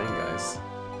bit plain, guys.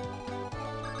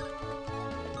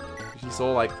 She's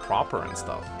all, like, proper and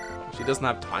stuff. She doesn't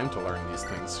have time to learn these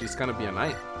things. She's gonna be a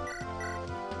knight.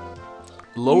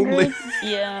 Lonely.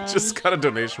 Yeah. Just got a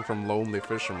donation from Lonely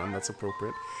Fisherman. That's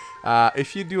appropriate.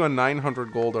 If you do a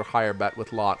 900 gold or higher bet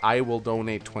with Lot, I will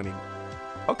donate 20.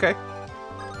 Okay.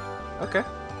 Okay.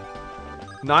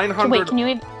 900. Wait, can you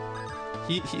even...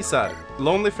 He said,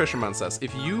 Lonely Fisherman says,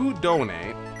 if you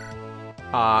donate,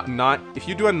 if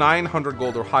you do a 900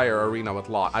 gold or higher arena with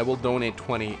Lot, I will donate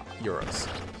 20 euros.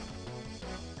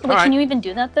 Wait, can you even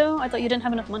do that, though? I thought you didn't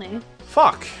have enough money.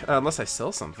 Fuck. Unless I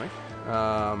sell something.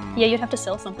 Yeah, you'd have to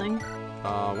sell something.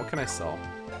 What can I sell?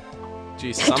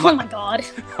 Jesus, I'm Oh my god.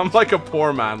 I'm like a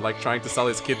poor man, like trying to sell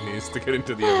his kidneys to get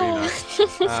into the arena.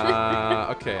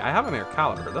 Okay, I have an air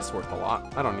caliber. That's worth a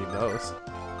lot. I don't need those.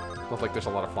 Looks like there's a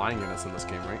lot of flying units in this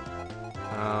game, right?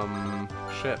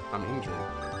 Shit, I'm injured.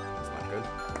 That's not good.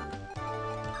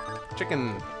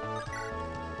 Chicken.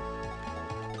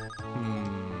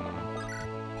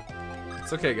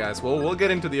 It's okay, guys. We'll get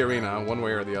into the arena one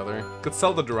way or the other. Could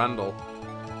sell the Durandal.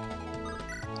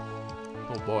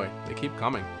 Oh boy, they keep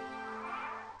coming.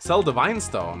 Sell Divine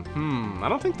Stone. I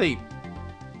don't think they...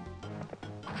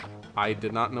 I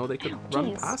did not know they could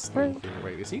run past me.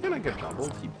 Wait, is he gonna get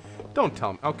doubled? Don't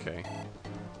tell me. Okay.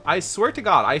 I swear to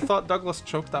God, I thought Douglas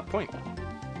choked that point.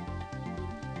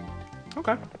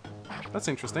 Okay. That's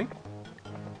interesting.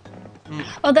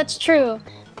 Oh, that's true.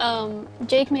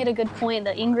 Jake made a good point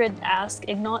that Ingrid asked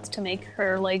Ignatz to make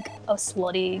her, like, a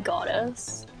slutty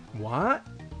goddess. What?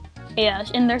 Yeah,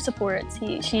 in their supports,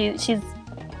 she's...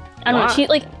 I don't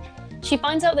know, she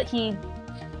finds out that he...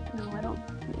 No, I don't...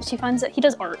 She finds that he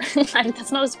does art.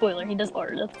 That's not a spoiler, he does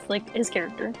art. That's, like, his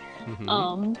character.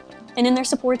 And in their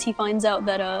supports, he finds out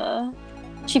that,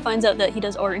 she finds out that he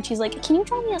does art, and she's like, can you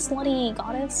draw me a slutty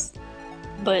goddess?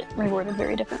 But rewarded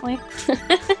very differently.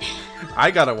 I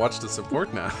gotta watch the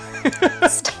support now.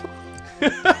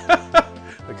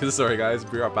 Okay, sorry guys,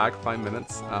 be right back, 5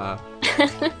 minutes.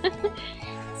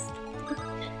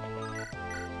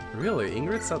 Really?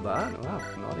 Ingrid said that? Wow,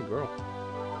 naughty girl.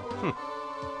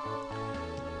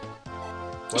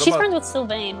 She's friends with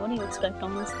Sylvain. What do you expect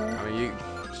on this thing? I mean,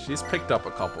 she's picked up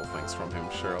a couple things from him,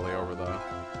 surely, over the...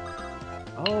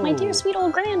 Oh. My dear sweet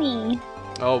old granny.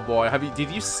 Oh boy, did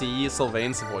you see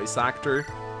Sylvain's voice actor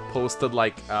posted,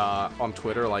 like, on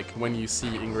Twitter, like, when you see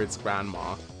Ingrid's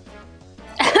grandma?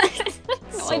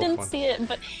 No, I didn't see it,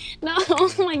 but no,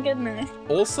 oh my goodness.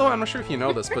 Also, I'm not sure if you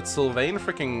know this, but Sylvain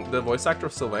the voice actor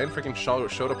of Sylvain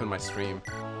showed up in my stream.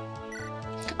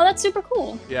 Oh, that's super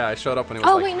cool. Yeah, I showed up and he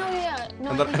was like... Oh, wait, no, yeah.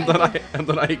 No, and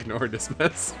then I ignored his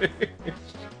message.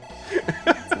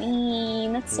 That's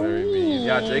mean. That's so mean.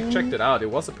 Yeah, Jake checked it out. It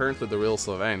was apparently the real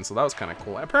Sylvain, so that was kind of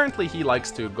cool. Apparently, he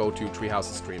likes to go to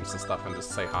Treehouse's streams and stuff and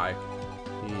just say hi.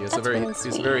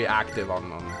 He's very active on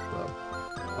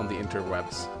the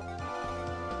interwebs.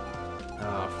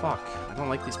 Fuck. I don't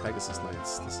like these Pegasus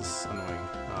Knights. This is annoying.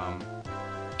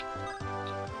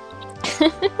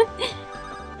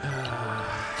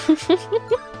 What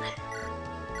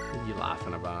are you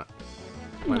laughing about?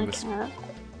 My cat.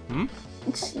 Hmm?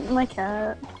 My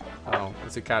cat. Oh,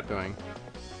 what's your cat doing?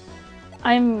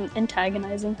 I'm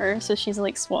antagonizing her, so she's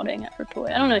like swatting at her toy.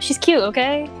 I don't know, she's cute,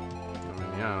 okay? I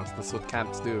mean, yeah, that's what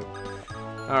cats do.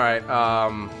 Alright,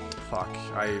 fuck.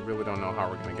 I really don't know how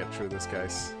we're gonna get through this,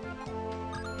 guys.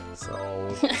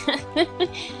 So...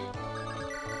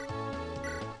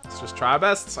 let's just try our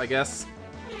best, I guess.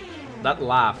 That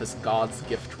laugh is God's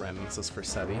gift, Ren, says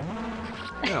Forsetti.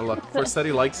 Yeah, look,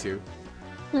 Forsetti likes you.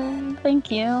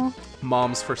 Thank you.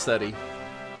 Mom's Forsetti.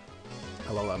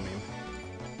 I love that meme.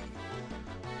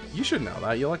 You should know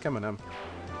that. You like Eminem.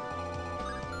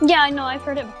 Yeah, I know. I've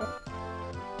heard it before.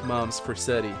 Mom's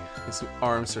Forsetti. His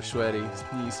arms are sweaty. His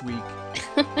knees weak.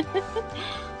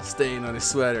 Stain on his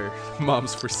sweater.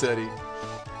 Mom's Forsetti.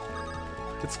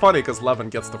 It's funny because Levin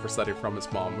gets the Forsetti from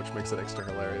his mom, which makes it extra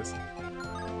hilarious.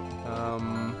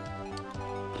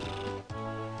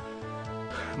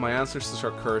 My ancestors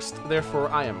are cursed, therefore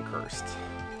I am cursed.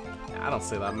 Yeah, I don't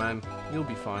say that, man. You'll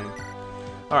be fine.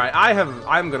 Alright,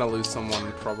 I'm gonna lose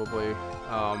someone, probably.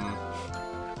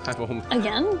 I won't...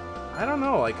 Again? I don't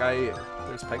know, like,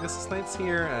 there's Pegasus Knights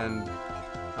here, and,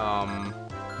 I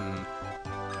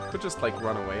could just, like,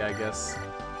 run away, I guess.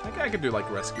 Like, I could do, like,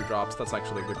 rescue drops. That's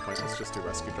actually a good point. Let's just do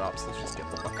rescue drops. Let's just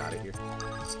get the fuck out of here.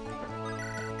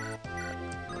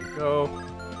 There we go.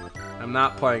 I'm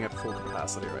not playing at full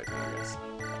capacity right now, guys.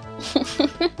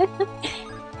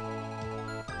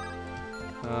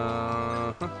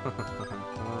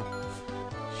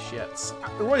 Shit.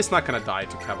 Roy's not gonna die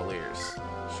to Cavaliers,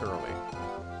 surely.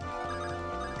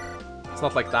 It's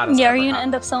not like that is Yeah, ever are you gonna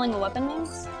happened. end up selling a weapon,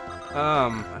 Mace? I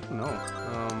don't know.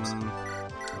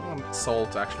 I want Soul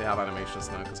to actually have animations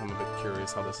now, because I'm a bit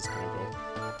curious how this is gonna go.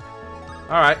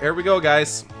 Alright, here we go,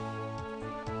 guys.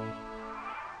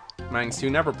 Mangs, you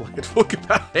never play at full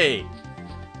capacity. Hey!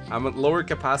 I'm at lower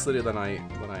capacity than I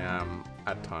am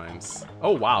at times.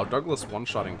 Oh wow, Douglas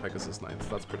one-shotting Pegasus Knights.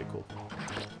 That's pretty cool.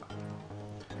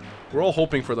 We're all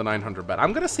hoping for the 900 bet.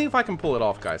 I'm gonna see if I can pull it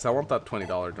off, guys. I want that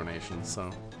 $20 donation, so...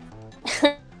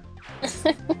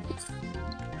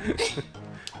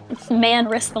 Man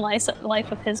risked the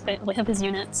life of his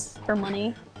units for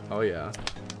money. Oh yeah,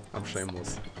 I'm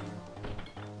shameless.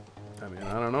 I mean,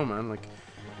 I don't know, man. Like,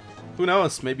 who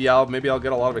knows? Maybe I'll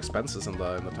get a lot of expenses in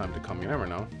the time to come. You never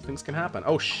know. Things can happen.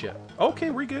 Oh shit. Okay,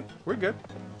 we're good. We're good.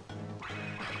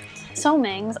 So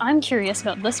Mangs, I'm curious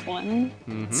about this one.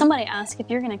 Mm-hmm. Somebody asked if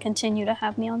you're gonna continue to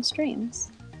have me on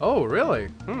streams. Oh really?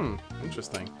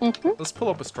 Interesting. Mm-hmm. Let's pull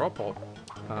up a straw poll.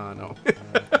 No.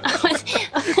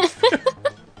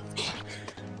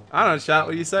 I don't know, chat.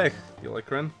 What do you say? You like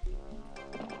Ren?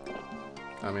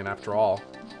 I mean, after all,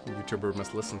 a YouTuber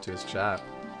must listen to his chat.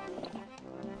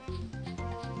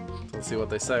 So let's see what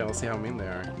they say. Let's see how mean they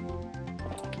are.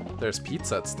 There's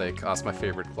pizza at stake. That's my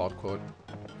favorite Claude quote.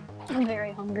 I'm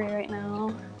very hungry right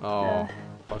now. Oh,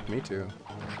 fuck me too.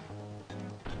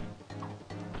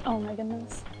 Oh my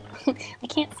goodness. I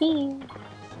can't see.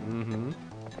 Mm-hmm.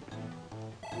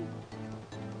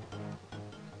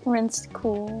 Rinsed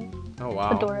cool. Oh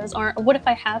wow. Fedoras aren't. What if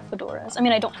I have fedoras? I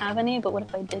mean, I don't have any, but what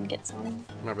if I did get some?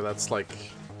 Remember, that's like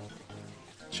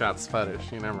chat's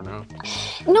fetish. You never know.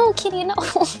 No, Kitty, no.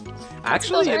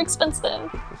 Actually, those are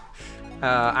expensive.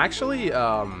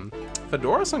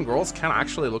 Fedoras on girls can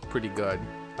actually look pretty good.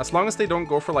 As long as they don't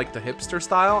go for like the hipster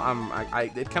style,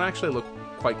 it can actually look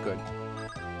quite good.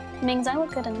 Mings, I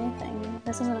look good in anything.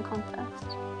 This isn't a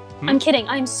contest. I'm kidding.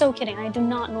 I'm so kidding. I do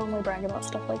not normally brag about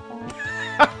stuff like that.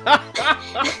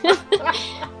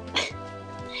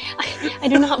 I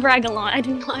do not brag a lot.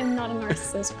 I'm not a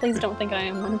narcissist. Please don't think I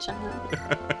am on chat.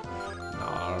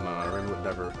 No, Ren would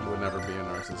never be a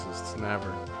narcissist.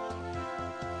 Never.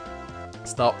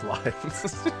 Stop lying.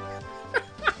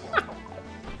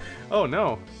 Oh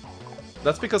no.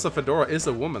 That's because a fedora is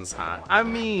a woman's hat. I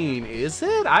mean, is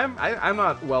it? I'm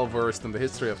not well versed in the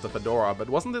history of the fedora, but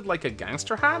wasn't it like a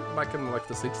gangster hat back in like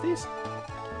the 60s?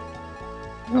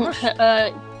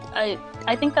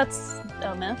 I think that's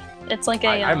a myth. It's like a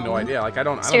I have no idea. Like I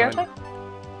don't stereotype.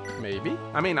 Maybe.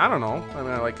 I mean, I don't know. I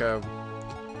mean, like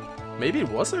maybe it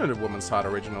wasn't a woman's hat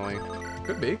originally.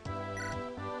 Could be.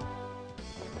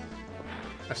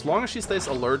 As long as she stays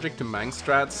allergic to Mang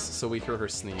strats, so we hear her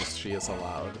sneeze, she is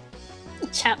allowed.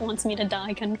 Chat wants me to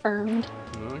die, confirmed.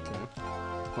 Okay.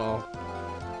 Well,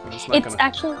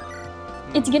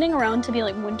 it's getting around to be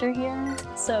like winter here,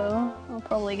 so I'll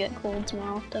probably get colds more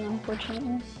often,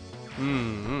 unfortunately.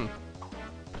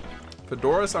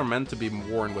 Fedoras are meant to be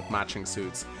worn with matching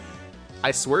suits.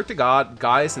 I swear to God,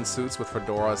 guys in suits with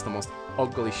fedora is the most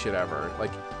ugly shit ever.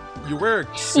 Like, you wear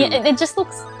a suit. Yeah, it just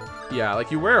looks... Yeah,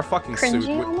 like you wear a fucking cringy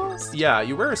suit. Almost? Yeah,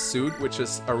 you wear a suit, which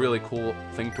is a really cool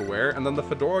thing to wear, and then the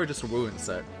fedora just ruins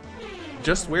it.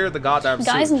 Just wear the goddamn suit.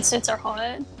 Guys in suits are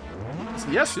hot.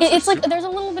 Yes, it's like there's a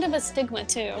little bit of a stigma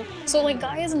too. So like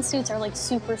guys in suits are like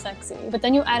super sexy, but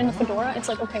then you add in the fedora, it's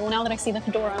like okay, well now that I see the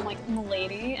fedora, I'm like I'm a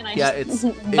lady, and I just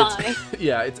bye.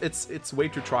 It's way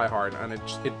too try hard, and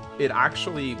it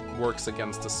actually works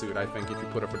against the suit. I think if you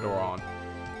put a fedora on,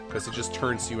 because it just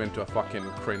turns you into a fucking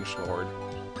cringe lord.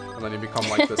 And then you become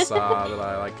like this,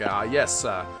 yes,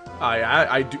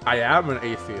 I am an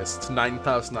atheist,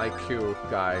 9,000 IQ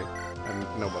guy,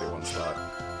 and nobody wants that.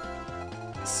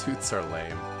 Suits are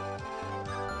lame.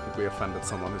 I think we offended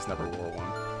someone who's never wore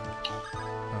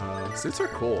one. Suits are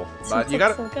cool, but you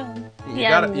gotta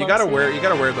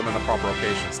wear them in the proper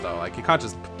occasions though. Like you can't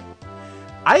just.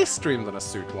 I streamed in a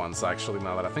suit once, actually.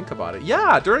 Now that I think about it,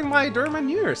 yeah, during my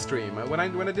New Year stream, when I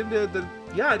did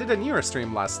I did a New Year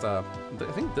stream last, I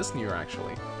think this New Year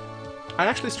actually. I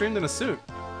actually streamed in a suit.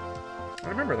 I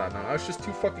remember that now. I was just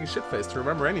too fucking shit-faced to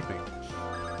remember anything.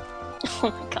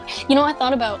 Oh my god. You know, I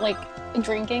thought about, like,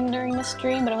 drinking during the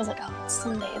stream, but I was like, oh, it's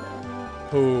Sunday,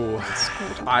 though. Ooh,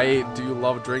 I do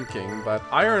love drinking, but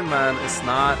Ironman is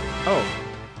not... Oh.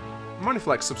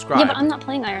 Moneyflex, subscribe. Yeah, but I'm not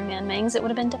playing Ironman, Mangs. It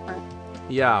would have been different.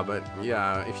 Yeah, but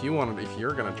yeah, if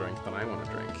you're gonna drink, then I want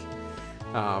to drink.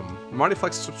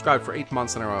 Moneyflex subscribed for 8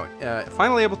 months in a row.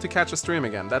 Finally able to catch a stream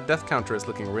again. That death counter is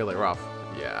looking really rough.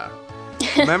 Yeah.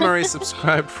 Memory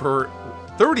subscribed for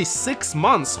 36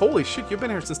 months. Holy shit, you've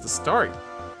been here since the start.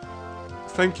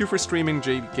 Thank you for streaming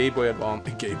Game Boy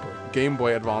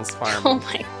Advance Fire Emblem. Oh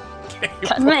my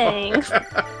god, Mangs.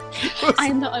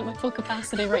 I'm not at my full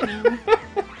capacity right now.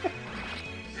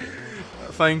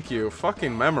 Thank you.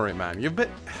 Fucking memory, man. You've been...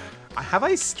 Have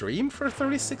I streamed for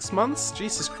 36 months?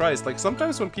 Jesus Christ. Like,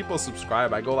 sometimes when people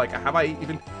subscribe, I go like, have I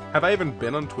even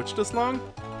been on Twitch this long?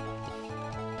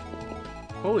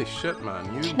 Holy shit,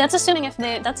 man. You... That's assuming if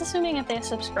they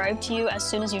subscribe to you as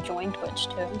soon as you join Twitch,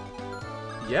 too.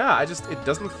 Yeah, it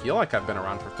doesn't feel like I've been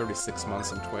around for 36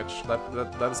 months on Twitch.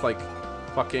 That is like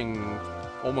fucking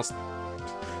almost...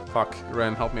 Fuck,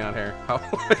 Ren, help me out here.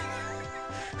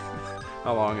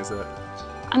 How long is it?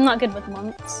 I'm not good with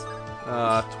months.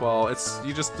 12.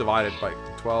 You just divide it by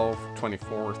 12,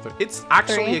 24, 30. It's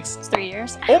actually... It's 3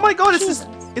 years. Oh my god, it's his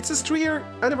 3-year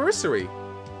anniversary!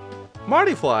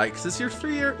 Marty Flags, it's your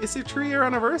 3-year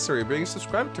anniversary being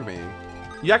subscribed to me.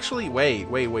 You actually... Wait.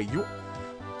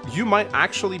 You might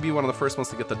actually be one of the first ones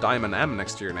to get the Diamond M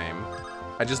next to your name.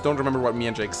 I just don't remember what me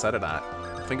and Jake said it at.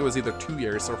 I think it was either 2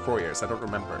 years or 4 years, I don't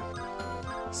remember.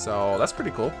 So, that's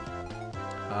pretty cool.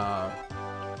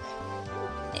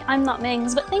 I'm not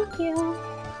Mings, but thank you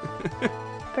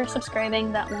for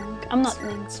subscribing that long. I'm not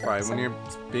Mings. It's fine. When you're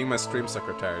being my stream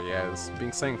secretary, yeah,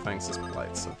 saying thanks is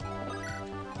polite, so...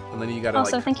 And then you gotta,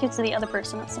 also, like... thank you to the other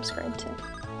person that subscribed too.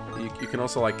 You can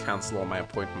also, like, cancel all my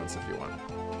appointments if you want.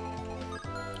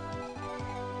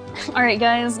 Alright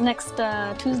guys, next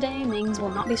Tuesday, Mings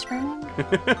will not be streaming.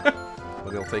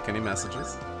 But he'll take any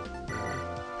messages.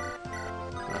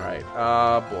 Alright,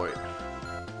 boy.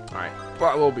 Alright,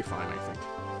 well, we'll be fine, I think.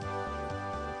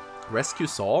 Rescue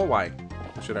Saul? Why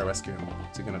should I rescue him?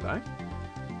 Is he gonna die?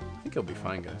 I think he'll be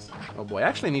fine, guys. Oh boy, I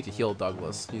actually need to heal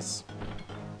Douglas. He's...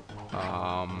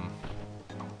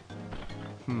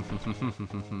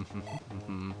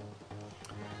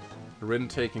 Rin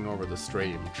taking over the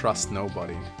stream. Trust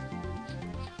nobody.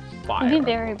 Fire.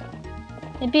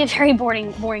 It'd be a very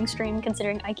boring stream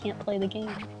considering I can't play the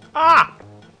game. Ah!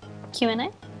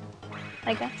 Q&A?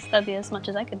 I guess that'd be as much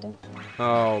as I could do.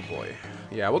 Oh boy.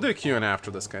 Yeah, we'll do a Q&A after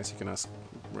this, guys. You can ask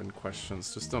Rin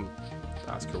questions. Just don't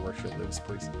ask her where she lives,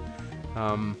 please.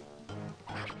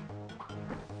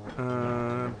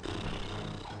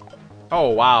 Oh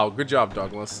wow, good job,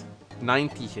 Douglas.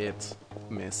 90 hits.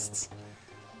 Missed.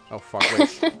 Oh fuck,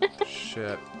 wait.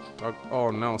 Shit.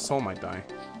 Oh no, Soul might die.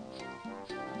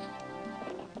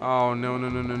 Oh no.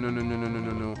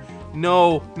 No!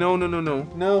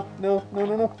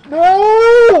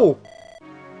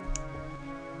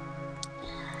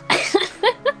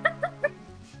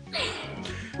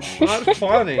 Not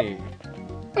funny.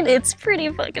 It's pretty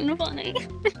fucking funny.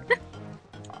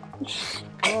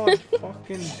 God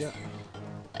fucking damn.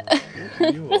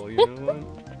 You know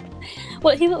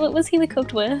what? What was he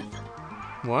cooked with?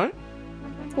 What?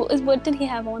 What did he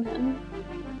have on him?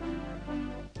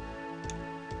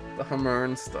 The hammer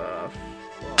and stuff.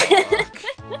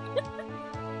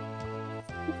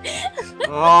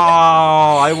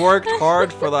 Oh, I worked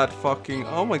hard for that fucking...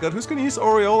 Oh my god, who's gonna use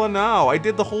Aureola now? I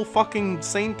did the whole fucking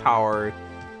Saint Tower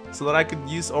so that I could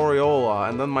use Aureola,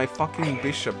 and then my fucking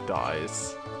bishop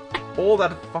dies. All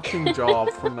that fucking job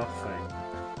for nothing.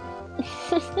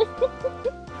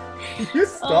 You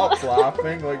stop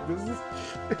laughing, like this is...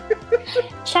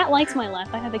 Chat likes my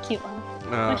laugh, I have a cute laugh.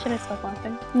 Why should I stop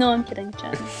laughing? No, I'm kidding,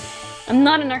 chat. I'm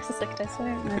not a narcissist, I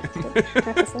swear.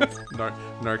 Narcissist.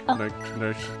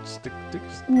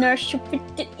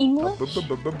 Narcissist English?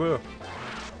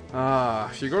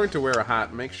 If you're going to wear a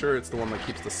hat, make sure it's the one that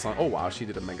keeps the sun... Oh wow, she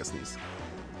did a mega sneeze.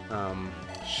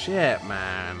 Shit,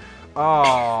 man.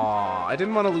 Oh, I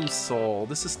didn't want to lose Soul.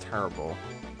 This is terrible.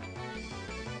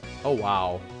 Oh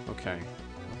wow. Okay.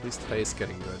 At least Faye's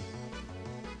getting good.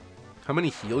 How many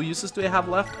heal uses do I have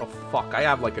left? Oh fuck, I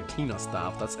have like a Tina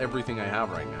staff. That's everything I have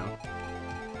right now.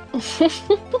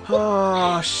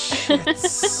 Oh shit.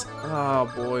 Oh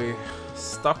boy.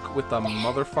 Stuck with a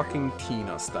motherfucking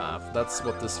Tina staff. That's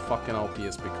what this fucking LP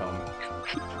has become.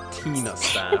 Tina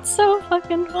staff. It's so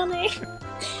fucking funny.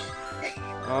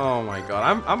 Oh my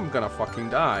god, I'm gonna fucking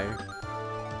die.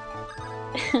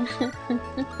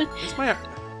 Where's my...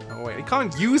 Oh wait, I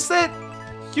can't use it?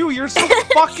 Hugh, you're so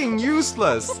fucking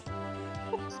useless!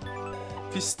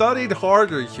 If you studied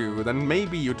harder, Hugh, then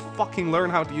maybe you'd fucking learn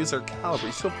how to use your caliber.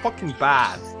 You're so fucking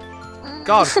bad.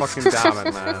 God fucking damn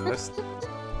it, man.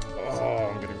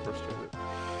 Oh, I'm getting frustrated.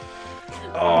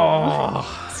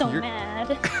 Oh, so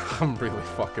mad. I'm really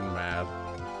fucking mad.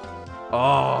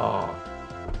 Oh.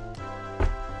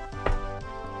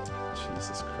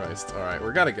 Jesus Christ. Alright,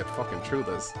 we're gotta get fucking through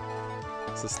this.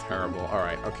 This is terrible.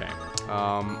 Alright, okay.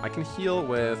 I can heal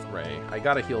with Ray. I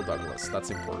gotta heal Douglas. That's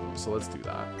important, so let's do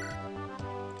that.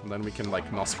 And then we can,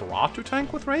 like, Nosferatu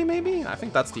tank with Ray, maybe? I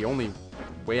think that's the only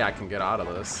way I can get out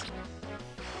of this.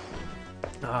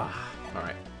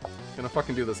 Alright. Gonna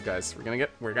fucking do this, guys. We're gonna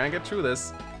get through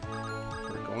this.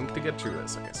 We're going to get through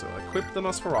this. Okay, so equip the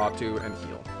Nosferatu and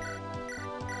heal.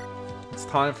 It's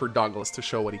time for Douglas to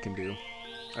show what he can do.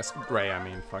 Ray, I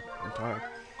mean, fuck, I'm tired.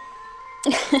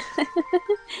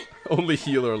 Only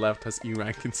healer left has E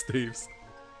rank in staves.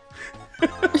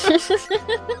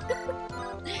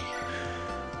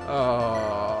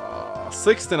 Oh,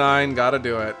 69, gotta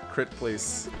do it. Crit,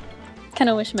 please.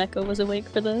 Kinda wish Mecha was awake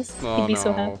for this. Oh, He'd be no.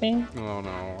 so happy. Oh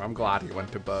no, I'm glad he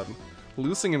went to bed.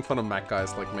 Losing in front of mech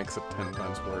guys like makes it 10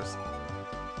 times worse.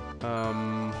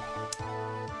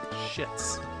 Shit.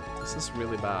 This is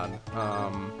really bad. I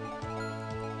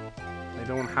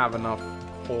don't have enough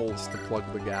holes to plug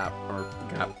the gap, or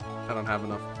gap. I don't have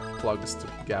enough plugs to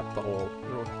gap the hole.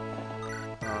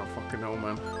 Oh, fucking no,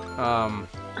 man.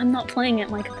 I'm not playing at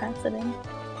my capacity.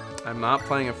 I'm not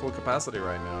playing at full capacity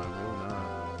right now. I'm really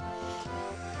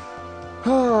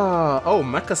not. Oh,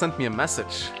 Mecha sent me a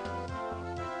message.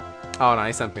 Oh, no,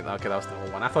 he sent me that. Okay, that was the whole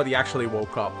one. I thought he actually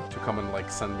woke up to come and, like,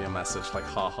 send me a message. Like,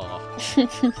 haha.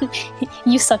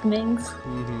 You suck, Mings.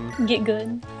 Mm-hmm. Get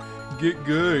good. Get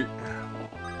good.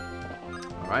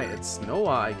 Alright, it's Noah,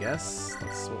 I guess.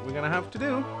 That's what we're gonna have to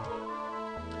do.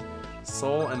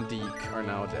 Sol and Deke are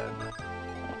now dead.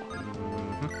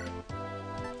 Mm-hmm.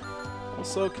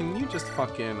 Also, can you just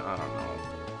fucking... I don't know.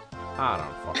 I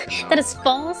don't fucking know. That is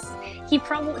false. He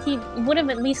would have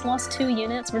at least lost 2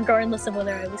 units regardless of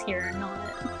whether I was here or not.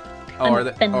 Oh, are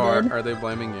they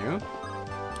blaming you?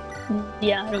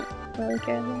 Yeah, I don't really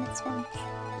care. That's fine.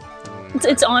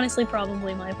 It's honestly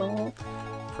probably my fault.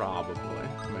 Probably,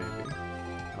 maybe.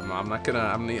 I'm not gonna.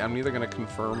 I'm neither gonna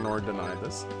confirm nor deny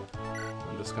this.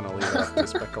 I'm just gonna leave it up to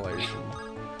speculation.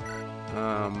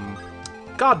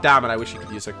 God damn it! I wish you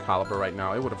could use a caliber right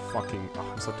now. It would have fucking.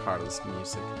 Oh, I'm so tired of this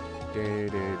music.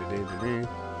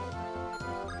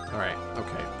 Alright,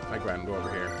 okay. My Gran, go over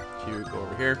here. Hugh, go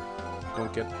over here.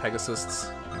 Don't get Pegasusts.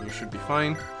 You should be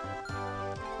fine.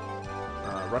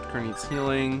 Rutger needs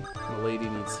healing. The lady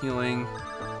needs healing.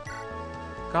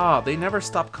 God, they never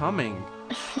stop coming.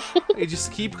 They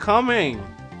just keep coming.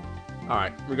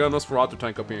 Alright, we got a Nosferatu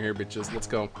tank up in here, bitches. Let's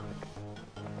go.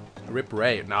 Rip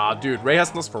Ray. Nah, dude, Ray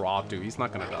has Nosferatu. He's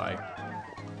not gonna die.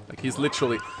 Like, he's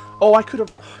literally... Oh, I could have...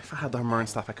 If I had the armor and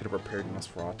stuff, I could have repaired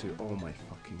Nosferatu. Oh my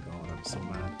fucking god, I'm so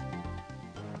mad.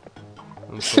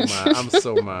 I'm so mad. I'm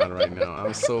so mad right now.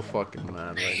 I'm so fucking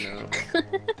mad right now.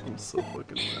 I'm so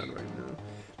fucking mad right now.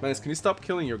 Manus, can you stop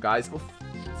killing your guys? Oh,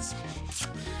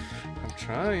 I'm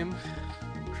trying.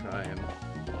 I'm trying.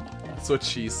 That's what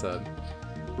she said.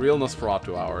 Real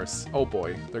Nosferatu hours. Oh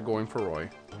boy, they're going for Roy.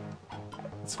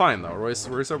 It's fine though.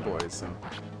 Roy's our boy, so...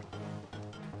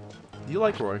 Do you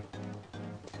like Roy?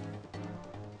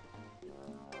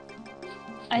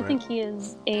 I think he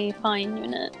is a fine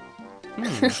unit.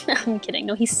 I'm kidding.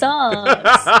 No, he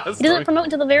sucks. He doesn't promote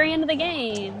until the very end of the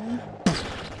game.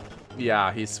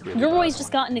 Yeah, he's really Roy's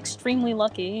just gotten extremely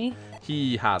lucky.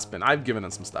 He has been. I've given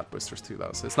him some stat boosters too,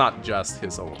 though, so it's not just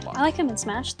his own luck. I like him in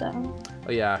Smash, though.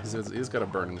 Oh yeah, he's got a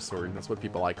burning sword. That's what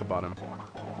people like about him.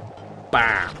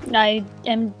 Bam!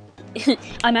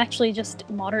 I'm actually just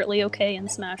moderately okay in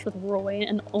Smash with Roy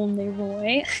and only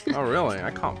Roy. Oh really?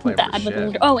 I can't play Bad with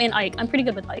shit. Oh, and Ike. I'm pretty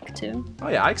good with Ike too. Oh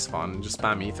yeah, Ike's fun. Just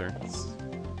spam ether.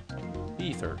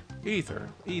 Ether.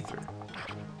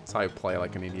 That's how you play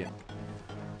like an idiot.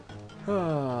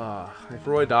 If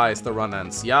Roy dies, the run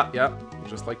ends. Yeah.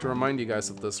 Just like to remind you guys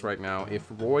of this right now. If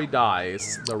Roy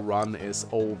dies, the run is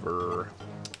over.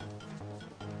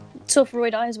 So if Roy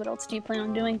dies, what else do you plan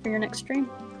on doing for your next stream?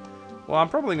 Well, I'm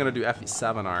probably gonna do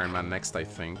FE7 Ironman next, I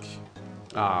think.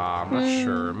 I'm not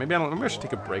sure. Maybe I should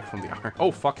take a break from the Iron.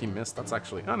 Oh fuck, he missed. That's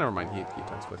actually. Oh, never mind. He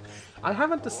attacks with. I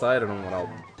haven't decided on what I'll.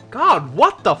 God,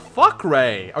 what the fuck,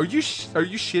 Ray? Are you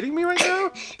shitting me right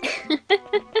now?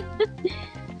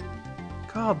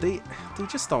 God, they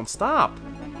just don't stop.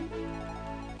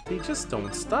 They just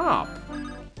don't stop.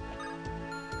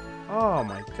 Oh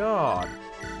my god.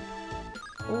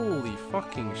 Holy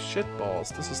fucking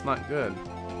shitballs. This is not good.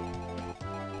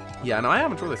 Yeah, no, I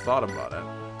haven't really thought about it.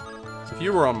 So if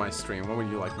you were on my stream, what would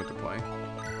you like me to play?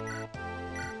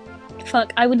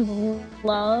 Fuck, I would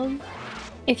love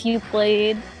if you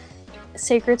played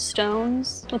Sacred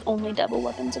Stones with only devil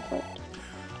weapons equipped.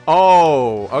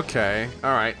 Oh, okay.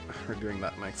 Alright, we're doing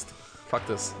that next. Fuck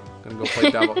this. Gonna go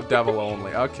play devil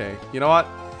only. Okay, you know what?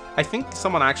 I think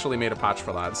someone actually made a patch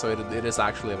for that, so it is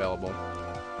actually available.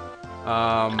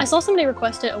 I saw somebody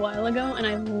request it a while ago, and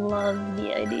I love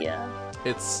the idea.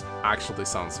 It's actually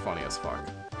sounds funny as fuck.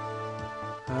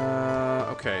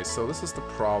 Okay, so this is the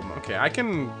problem. Okay,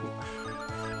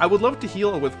 I would love to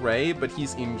heal with Ray, but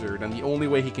he's injured, and the only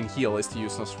way he can heal is to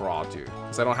use Nosferatu,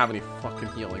 because I don't have any fucking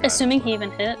healing. Assuming he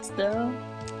even hits, though.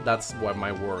 That's what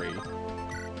my worry.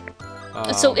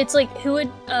 So it's like, who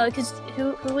would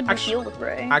heal with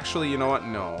Ray? Actually, you know what?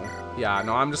 No. Yeah,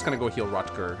 no, I'm just gonna go heal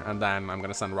Rutger, and then I'm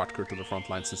gonna send Rutger to the front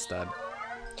lines instead.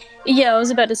 Yeah, I was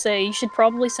about to say, you should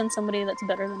probably send somebody that's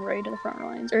better than Ray to the front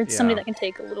lines, or somebody that can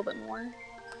take a little bit more.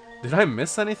 Did I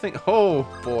miss anything? Oh,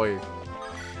 boy.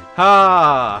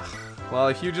 Ah! Well,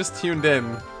 if you just tuned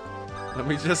in, let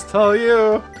me just tell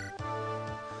you.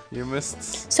 You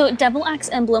missed... So, Devil Axe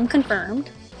Emblem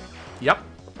confirmed. Yep.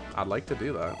 I'd like to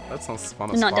do that. That sounds fun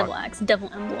as Not fuck. Devil Axe,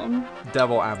 Devil Emblem.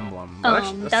 Devil Emblem.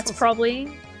 That's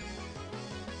probably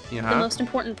the most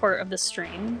important part of the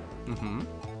stream. Mm-hmm.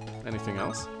 Anything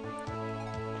else?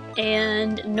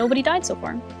 And nobody died so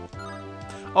far.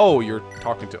 Oh, you're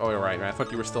talking to... Oh, you're right. I thought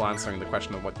you were still answering the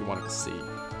question of what you wanted to see.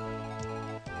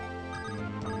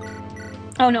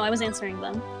 Oh, no, I was answering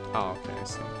them. Oh, okay, I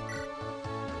see.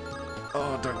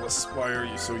 Oh, Douglas, why are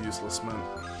you so useless, man?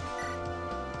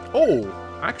 Oh,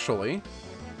 actually.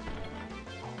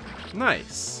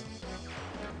 Nice.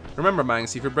 Remember,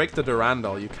 Mangs, if you break the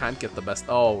Durandal, you can't get the best...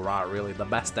 Oh, right, really, the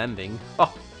best ending?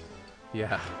 Oh,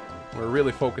 yeah. We're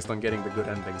really focused on getting the good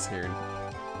endings here.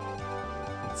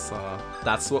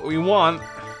 That's what we want.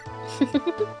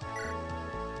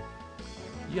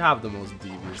 You have the most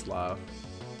devious laugh.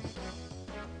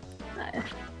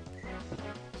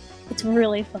 It's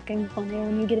really fucking funny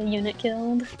when you get a unit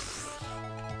killed.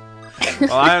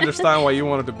 Well, I understand why you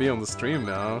wanted to be on the stream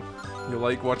now. You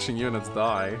like watching units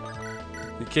die.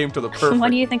 You came to the perfect... Why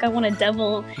do you think I want a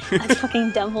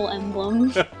fucking devil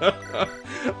emblem?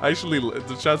 Actually,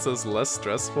 the chat says less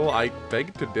stressful. I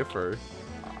beg to differ.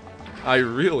 I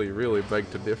really, really beg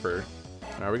to differ.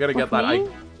 Alright, we gotta get that. Me?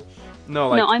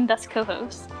 No, I'm best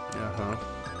co-host.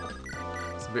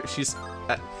 She's...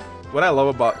 what I love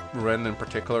about Ren in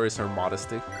particular is her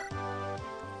modesty.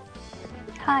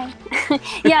 Hi.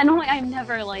 Yeah, no, I'm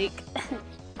never like...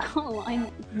 Oh, I'm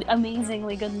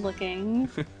amazingly good looking.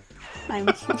 I'm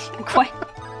quite...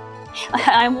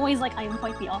 I'm always like, I am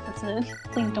quite the opposite.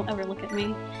 Please don't ever look at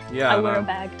me. Yeah, I wear a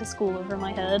bag to school over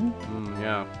my head.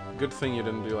 Yeah. Good thing you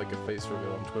didn't do like a face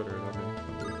reveal on Twitter.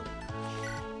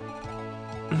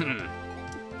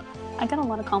 I got a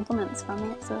lot of compliments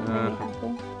from it, so it made me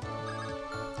happy.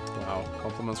 Wow,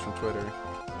 compliments from Twitter.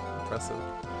 Impressive.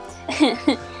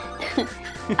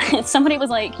 Somebody was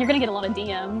like, you're gonna get a lot of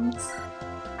DMs.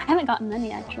 I haven't gotten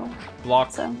many, actually.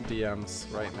 Block DMs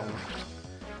right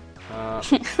now.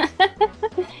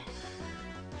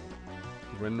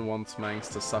 Rin wants Mangs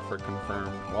to suffer,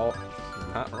 confirmed. Well,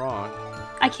 you're not wrong.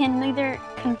 I can neither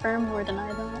confirm nor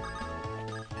deny that.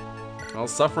 Well,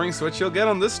 suffering switch you'll get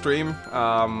on this stream.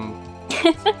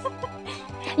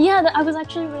 Yeah, I was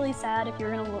actually really sad if you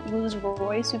were gonna lose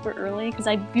Roy super early, because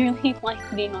I really like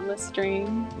being on this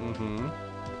stream. Mm-hmm.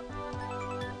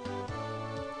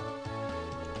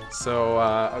 So,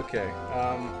 okay.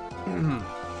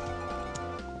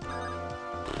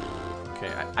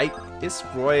 Okay, Is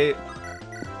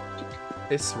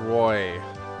Roy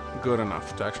good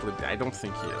enough to actually... I don't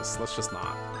think he is. Let's just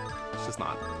not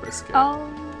risk it.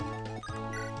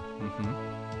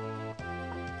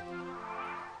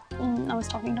 I was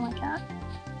talking to my cat.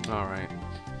 Alright.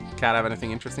 Cat have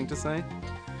anything interesting to say?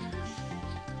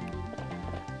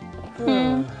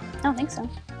 I don't think so.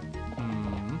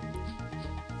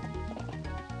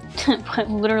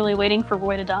 I'm literally waiting for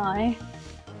Roy to die.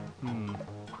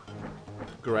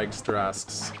 Gregster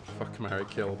asks, fuck, marry,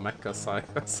 kill, Mecha, Sion,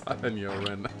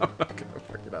 Yorin. I'm not gonna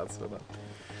fucking answer that.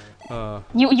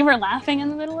 You were laughing in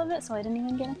the middle of it, so I didn't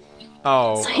even get it.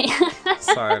 Oh,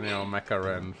 Sion, Mecha,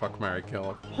 Ren, fuck, marry,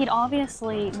 kill. He'd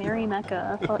obviously marry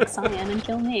Mecha, fuck Sion, and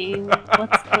kill me.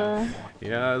 What's the...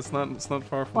 Yeah, it's not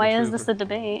far from Why the is truth. this a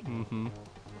debate?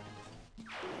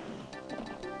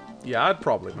 Yeah, I'd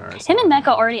probably marry Him Sion. and Mecha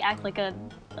already act like a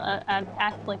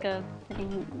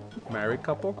freaking married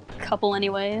couple? Couple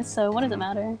anyways, so what does it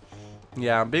matter?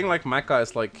 Yeah, being like Mecha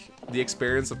is like the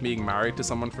experience of being married to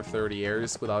someone for 30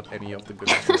 years without any of the good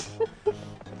shit.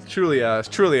 truly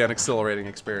an exhilarating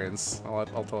experience.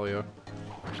 I'll tell you.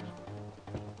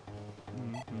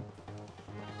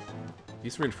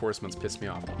 These reinforcements piss me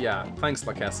off. Yeah, thanks,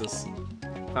 Lachesis.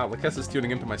 Wow, Lachesis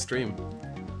tuning into my stream.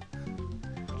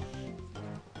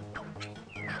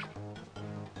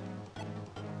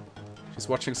 She's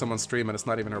watching someone stream and it's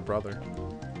not even her brother.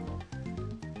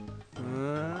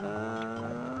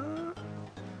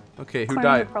 Okay, who Corin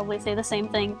died? would probably say the same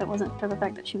thing if it wasn't for the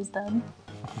fact that she was dead.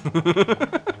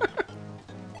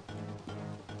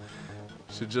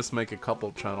 Should just make a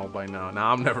couple channel by now.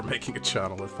 Now I'm never making a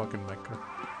channel with fucking Mecha.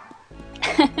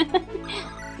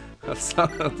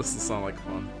 That doesn't sound like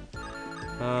fun.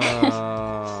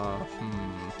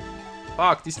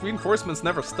 Fuck, these reinforcements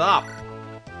never stop.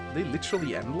 Are they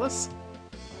literally endless?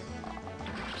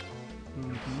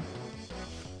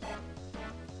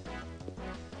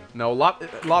 No, Lot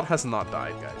has not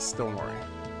died, guys. Don't worry.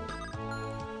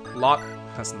 Lot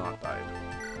has not died.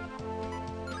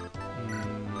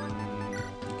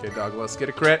 Okay, Douglas, get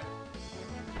a crit.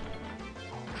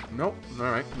 Nope.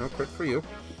 Alright, no crit for you.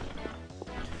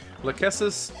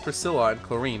 Lachesis, Priscilla, and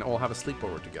Chlorine all have a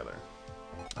sleepover together.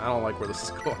 I don't like where this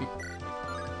is going.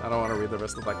 I don't want to read the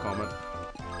rest of that comment.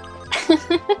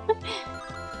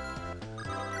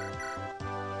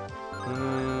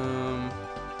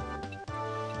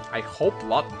 I hope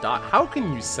Lot died. How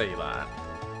can you say that?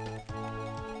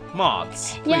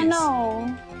 Mods, please. Yeah,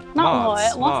 no. Not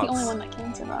Mods, Lot. Lot's the mods. only one that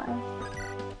can survive.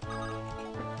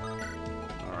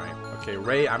 Alright, okay,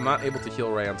 Ray, I'm not able to heal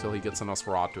Ray until he gets a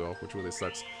Nosferatu, which really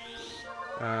sucks.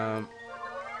 Oh,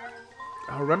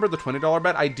 remember the $20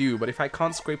 bet? I do, but if I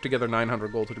can't scrape together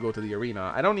 900 gold to go to the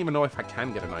arena, I don't even know if I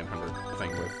can get a 900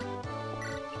 thing with.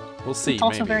 We'll see, It's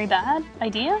also maybe. very bad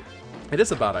idea. It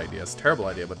is a bad idea. It's a terrible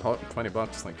idea, but 20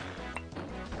 bucks, like...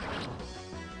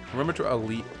 Remember to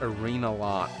elite arena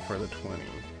lot for the 20.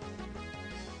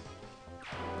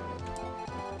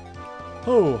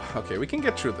 Oh, okay, we can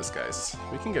get through this, guys.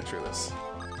 We can get through this.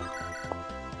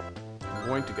 I'm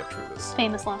going to get through this.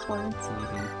 Famous last words.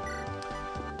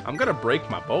 I'm gonna break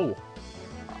my bow.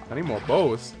 I need more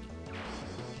bows.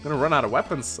 I'm gonna run out of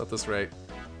weapons at this rate.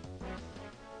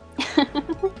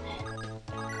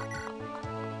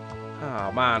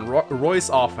 Oh man, Roy's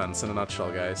offense in a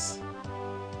nutshell, guys.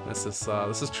 This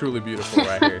is truly beautiful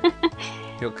right here.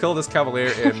 He'll kill this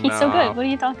cavalier in. He's so good. What are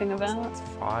you talking about?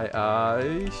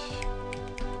 5,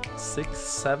 6,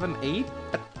 7, 8,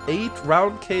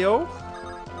 8-round KO.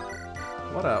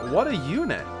 What a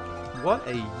unit! What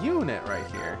a unit right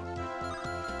here.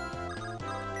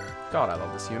 God, I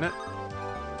love this unit.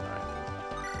 Alright.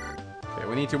 Okay,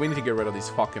 we need to get rid of these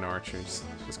fucking archers.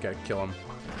 Just gotta kill them.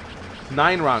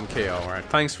 9-round KO. Alright,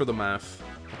 thanks for the math.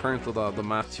 Apparently the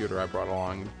math tutor I brought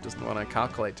along doesn't want to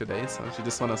calculate today, so she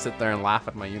just want to sit there and laugh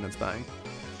at my units dying.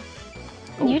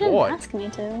 Oh, You didn't boy. ask me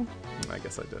to. I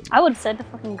guess I did. I would have said to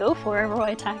fucking go for it,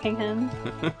 Roy attacking him.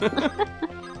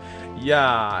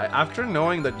 Yeah, after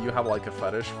knowing that you have like a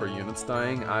fetish for units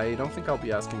dying, I don't think I'll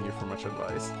be asking you for much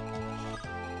advice.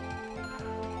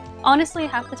 Honestly,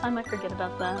 half the time I forget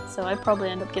about that, so I'd probably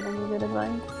end up giving you good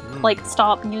advice. Like,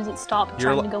 stop, use it, stop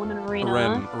You're trying to go in an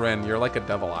arena. Ren, you're like a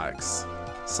devil axe.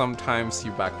 Sometimes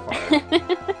you backfire.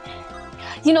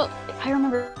 You know, I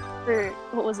remember,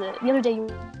 what was it? The other day you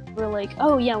were like,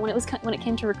 oh yeah, when it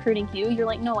came to recruiting you, you're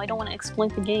like, no, I don't want to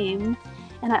exploit the game.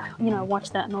 And I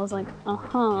watched that and I was like,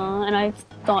 uh-huh. And I've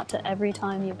thought to every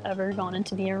time you've ever gone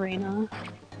into the arena.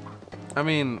 I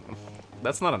mean,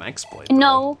 that's not an exploit.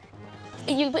 No.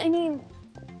 I mean,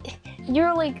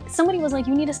 you're like, somebody was like,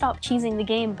 you need to stop cheesing the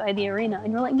game by the arena.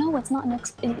 And you're like, no, it's not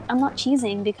I'm not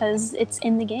cheesing because it's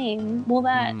in the game. Well,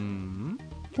 that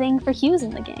thing for Hugh's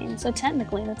in the game. So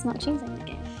technically, that's not cheesing the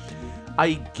game.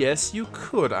 I guess you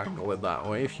could angle it that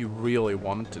way if you really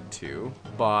wanted to,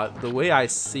 but the way I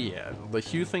see it, the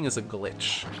Hugh thing is a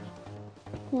glitch.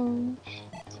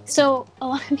 So, a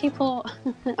lot of people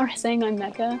are saying I'm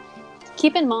Mecha.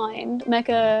 Keep in mind,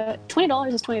 Mecha,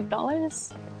 $20 is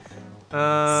 $20.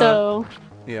 So...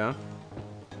 Yeah.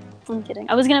 I'm kidding.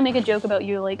 I was gonna make a joke about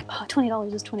you, like, oh,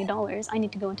 $20 is $20. I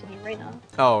need to go into the arena.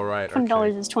 Oh, right.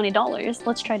 $20 is $20.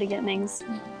 Let's try to get Ming's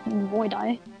boy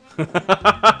die.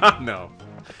 No,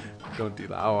 don't do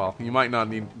that. Oh well, you might not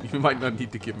need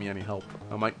to give me any help.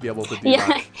 I might be able to do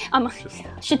that.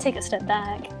 Yeah, should take a step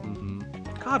back.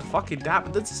 God fucking damn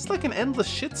it! This is like an endless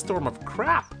shitstorm of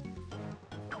crap.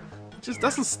 It just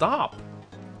doesn't stop.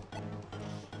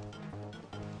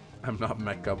 I'm not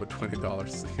Mecha, but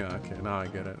 $20. Yeah, okay, now I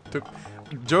get it.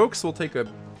 Jokes will take a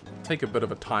bit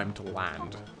of a time to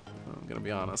land. I'm gonna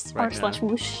be honest. Right now.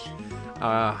 /whoosh.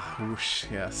 Whoosh,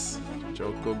 yes.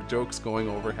 Jokes going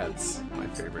over heads. My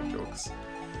favorite jokes.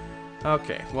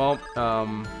 Okay, well,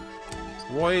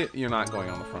 Roy, you're not going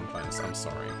on the front lines. I'm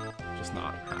sorry. Just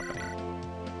not happening.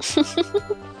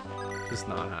 Just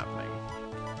not happening.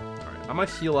 Alright, I'm gonna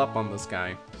heal up on this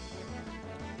guy.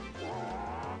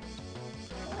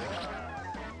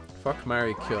 Fuck,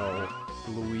 marry, kill.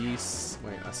 Louise.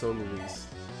 Wait, I saw Louise.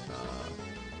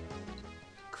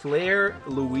 Claire,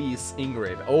 Louise,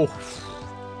 Ingrid. Oh,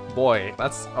 boy,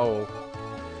 that's. Oh.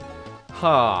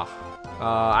 Huh.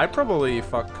 I'd probably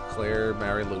fuck Claire,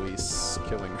 marry Louise,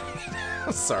 killing.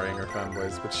 Sorry, Ingrid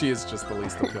fanboys, but she is just the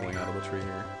least appealing out of the tree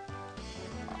here.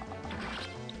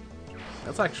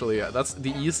 That's actually. That's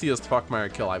the easiest fuck, marry,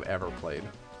 kill I've ever played.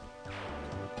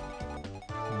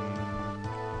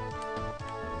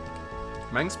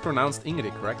 Mangs pronounced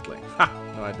Ingrid correctly. Ha!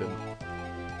 No, I didn't.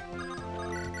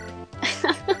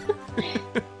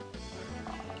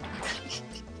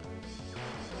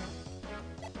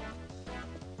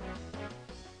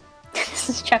 This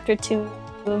is chapter 2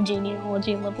 of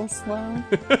genealogy level slow.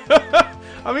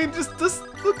 I mean, just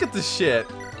look at this shit.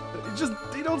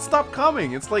 They don't stop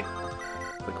coming. It's like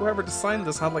whoever designed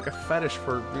this had like a fetish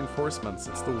for reinforcements.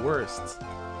 It's the worst.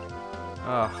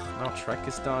 Ugh, now Trek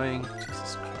is dying.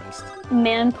 Jesus Christ.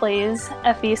 Man plays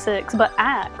FE6, but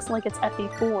acts like it's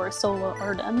FE4 solo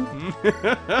Arden.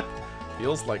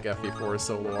 Feels like FE4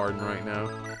 solo Arden right now.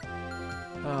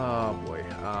 Oh boy.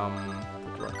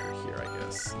 Put Rucker here, I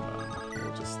guess.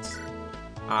 We'll just.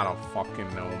 I don't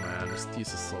fucking know, man. Just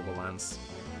use a Silver Lance.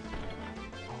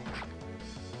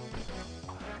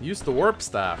 Use the Warp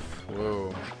Staff.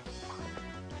 Whoa.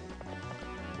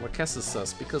 Lakessa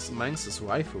says, because Mangs'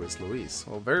 waifu is Louise.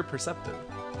 Well, very perceptive.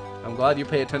 I'm glad you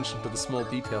pay attention to the small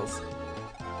details.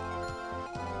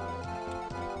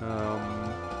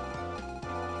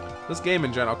 This game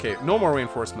in general. Okay, no more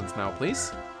reinforcements now,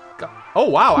 please. Oh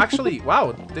wow, actually,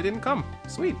 wow, they didn't come.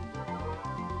 Sweet.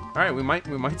 All right, we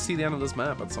might see the end of this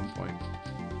map at some point.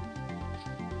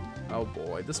 Oh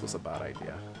boy, this was a bad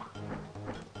idea.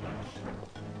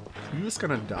 He was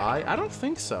gonna die? I don't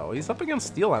think so. He's up against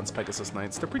Steel Lance Pegasus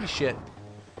Knights. They're pretty shit.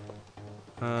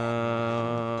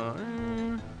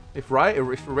 If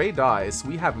Ray dies,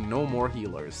 we have no more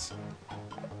healers.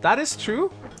 That is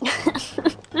true.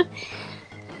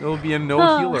 It will be a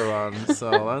no healer run,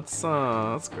 so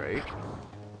that's great.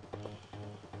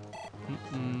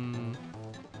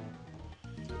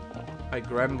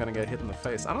 Gren gonna get hit in the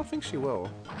face. I don't think she will.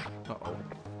 Uh-oh.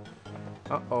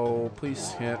 Uh-oh,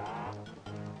 please hit.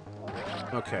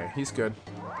 Okay, he's good.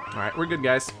 Alright, we're good,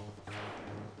 guys.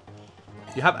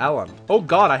 You have Ellen. Oh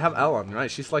god, I have Ellen.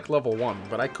 Right, she's like level 1,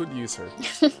 but I could use her.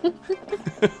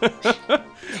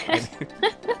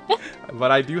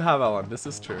 But I do have Ellen, this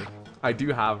is true. I do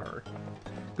have her.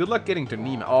 Good luck getting to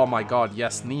Nima. Oh my god,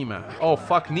 yes, Nima. Oh,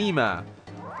 fuck Nima.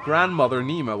 Grandmother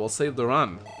Nima will save the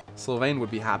run. Sylvain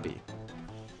would be happy.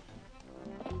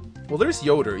 Well, there's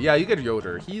Yoder. Yeah, you get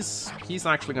Yoder. He's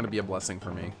actually going to be a blessing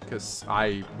for me, because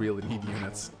I really need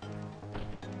units.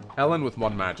 Ellen with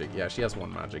 1 magic. Yeah, she has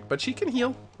 1 magic. But she can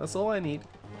heal. That's all I need.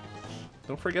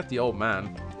 Don't forget the old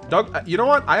man. Doug, you know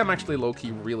what? I am actually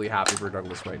low-key really happy for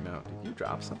Douglas right now. Did you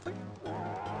drop something?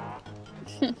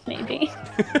 Maybe.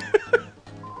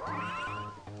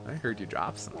 I heard you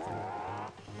drop something.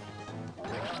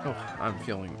 Oh, I'm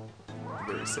feeling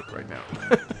very sick right now.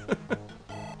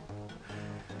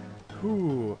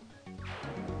 Ooh.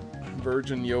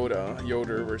 Virgin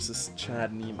Yoder versus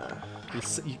Chad Nima.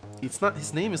 It's not.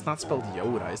 His name is not spelled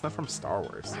Yoda. He's not from Star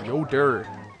Wars. Yoder.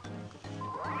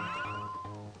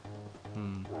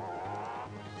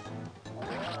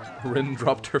 Rin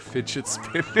dropped her fidget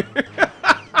spinner.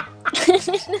 Is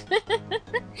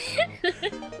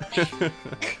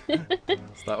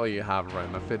that what you have,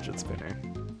 Rin? A fidget spinner?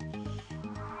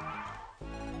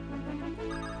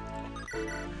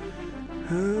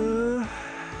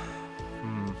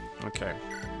 Okay,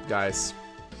 guys,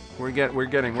 we're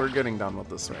getting done with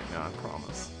this right now. I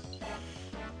promise.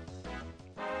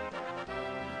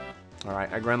 All right,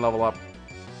 Agren level up.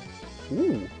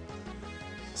 Ooh,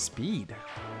 speed,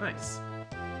 nice.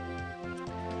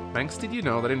 Banks, did you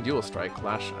know that in Dual Strike,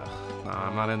 Clash? Nah,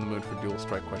 I'm not in the mood for Dual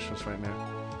Strike questions right now.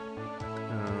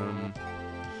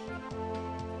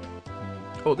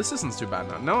 Oh, this isn't too bad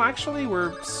now. No, actually,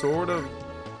 we're sort of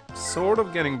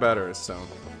getting better. So.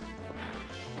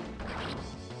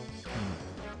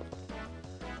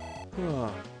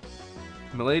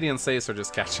 Milady and Sace are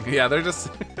just catching. Yeah, they're just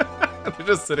they're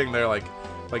just sitting there like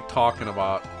talking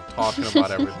about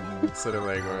everything. Sitting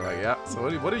there going like, yeah. So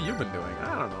what have you been doing?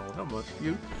 I don't know. How much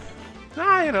you?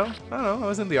 Ah, you know. I don't know. I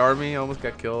was in the army. I almost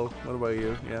got killed. What about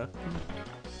you? Yeah.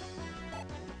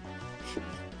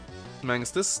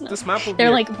 Mangs, this map will be...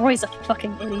 They're like, Roy's a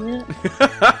fucking idiot.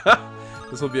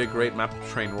 This will be a great map to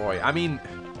train Roy. I mean...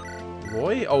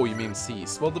 Roy? Oh, you mean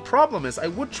Cease. Well, the problem is I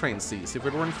would train Cease if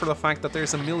it weren't for the fact that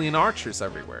there's a million archers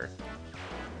everywhere.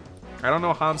 I don't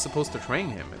know how I'm supposed to train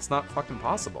him. It's not fucking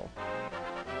possible.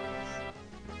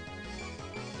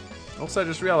 Also, I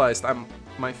just realized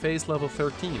my phase level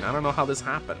 13. I don't know how this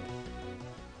happened.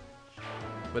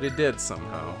 But it did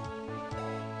somehow.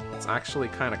 It's actually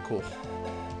kind of cool.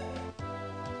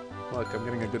 Look, I'm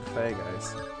getting a good Fae,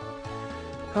 guys.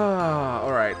 Ah,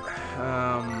 alright.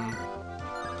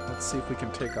 Let's see if we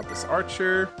can take out this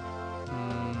archer.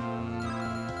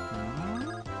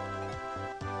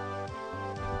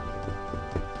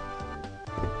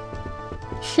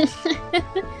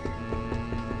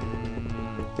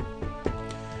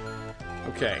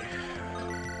 Okay.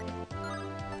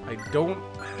 I don't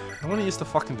want to use the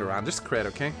fucking Duran. Just crit,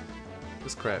 okay?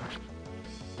 Just crit.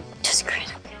 Just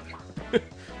crit, okay.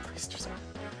 Please just...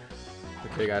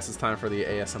 Okay, guys, it's time for the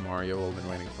ASMR you've all been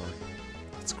waiting for.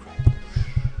 Let's crit.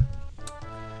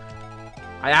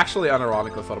 I actually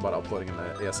unironically thought about uploading an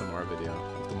ASMR video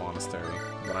of the monastery,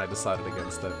 but I decided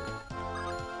against it.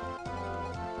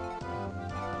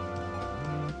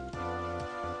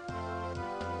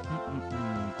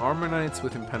 Armor Knights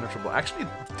with Impenetrable. Actually,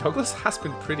 Douglas has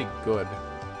been pretty good.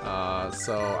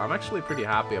 So I'm actually pretty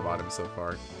happy about him so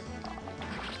far.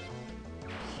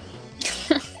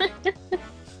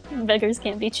 Beggars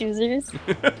can't be choosers.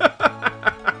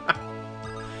 I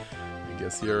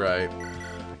guess you're right.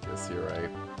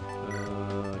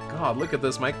 God, look at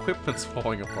this. My equipment's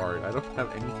falling apart. I don't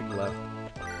have anything left.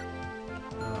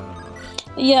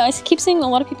 Yeah, I keep seeing a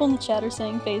lot of people in the chat are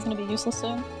saying Faye's gonna be useless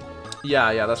soon.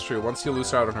 Yeah, that's true. Once you lose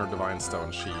her out on her Divine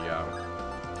Stone, she,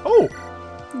 Oh!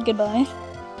 Goodbye.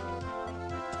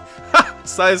 Ha!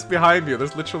 Size behind you.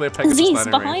 There's literally a Pegasus Z's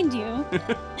behind you.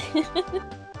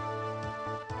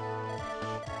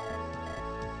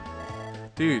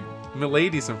 Dude,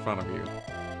 Milady's in front of you.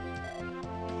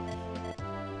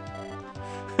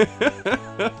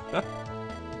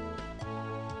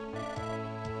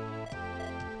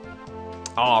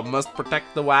 Oh, must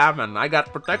protect the woman. I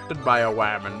got protected by a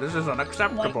woman. This is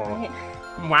unacceptable.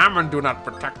 Women do not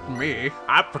protect me.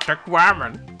 I protect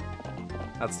women.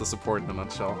 That's the support in a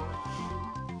nutshell.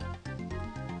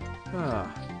 I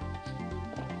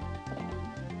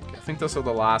think those are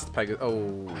the last Pegasus.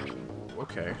 Oh,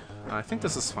 okay. I think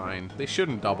this is fine. They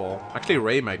shouldn't double. Actually,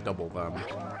 Ray might double them.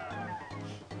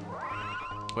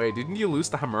 Wait, didn't you lose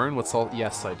the Hammer with Salt?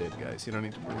 Yes, I did, guys. You don't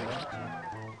need to bring it up.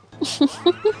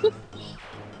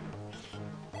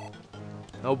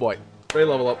 Oh boy. Ray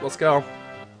level up. Let's go.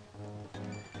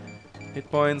 Hit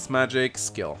points, magic,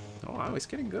 skill. Oh, wow, he's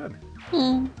getting good.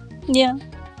 Yeah.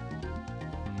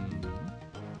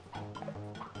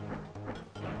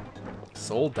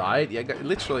 Soul died? Yeah,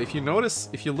 literally, if you notice,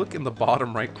 if you look in the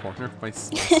bottom right corner of my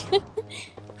screen,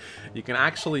 you can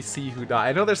actually see who died.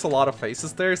 I know there's a lot of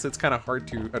faces there, so it's kind of hard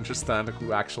to understand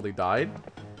who actually died.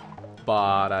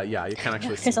 But, yeah, you can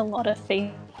actually see. There's a lot of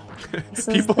faces.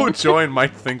 People who join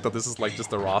might think that this is like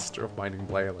just a roster of Binding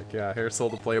Blade. Like, yeah, here's all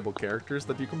the playable characters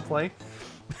that you can play.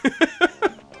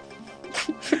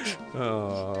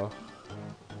 Oh.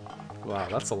 Wow,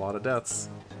 that's a lot of deaths.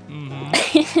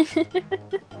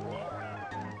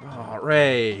 Oh,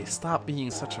 Ray, stop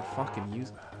being such a fucking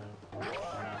user.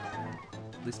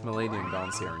 At least Milady and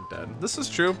Gonzi aren't dead. This is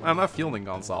true. I'm not fielding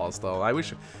Gonzalez, though. I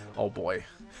wish... Oh, boy.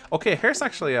 Okay, here's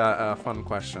actually a fun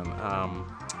question.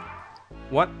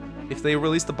 What if they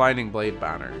released the Binding Blade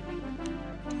banner?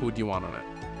 Who do you want on it?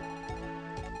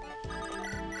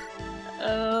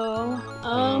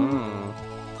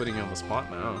 Putting you on the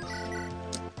spot now.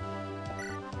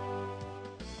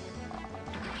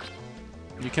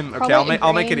 You can. Okay,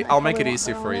 I'll make it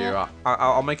easy for you.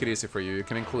 I'll make it easy for you. You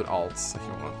can include alts if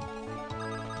you want.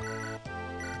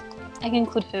 I can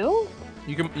include who?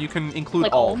 You can include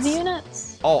like alts. All the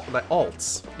units? Like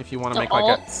alts, if you want to make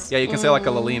alts? like a... Yeah, you can say like a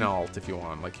Lilina alt if you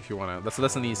want. Like if you want to...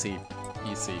 That's an easy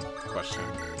question.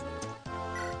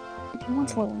 Who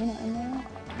wants Lilina in there?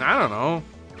 I don't know.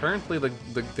 Apparently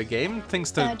the game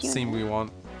thinks to seem we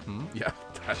want... Yeah.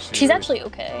 She's actually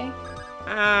okay.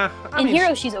 In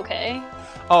Heroes, she's okay.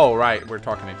 Oh, right. We're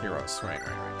talking in Heroes. Right.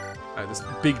 This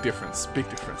big difference.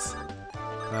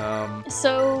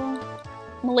 So,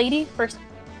 Milady first...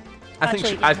 I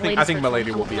think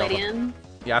Milady will be on the...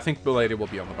 Yeah, I think Milady will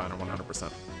be on the banner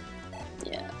 100%.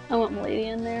 Yeah, I want Milady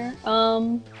in there.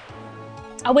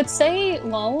 I would say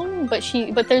Lone, but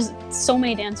there's so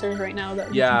many dancers right now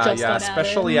that just got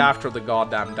especially added. after the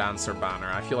goddamn dancer banner.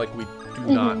 I feel like we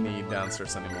do not need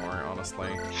dancers anymore, honestly.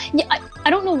 Yeah, I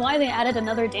don't know why they added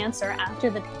another dancer after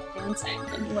the dance.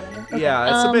 Whatever. Okay. Yeah,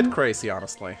 it's a bit crazy,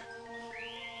 honestly.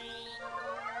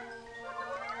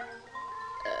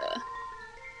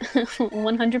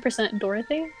 100%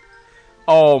 Dorothy.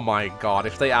 Oh my god,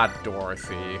 if they add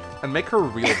Dorothy and make her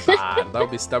real bad, that'd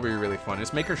be really fun.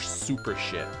 Just make her super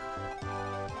shit.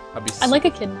 That'd be. I like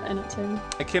Echidna in it too.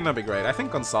 Echidna would be great. I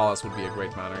think Gonzalez would be a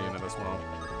great banner unit as well.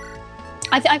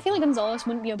 I feel like Gonzalez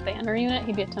wouldn't be a banner unit.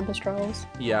 He'd be a Tempest Trials.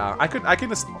 Yeah, I can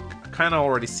just kind of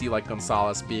already see like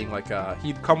Gonzalez being like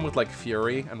he'd come with like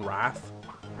Fury and Wrath,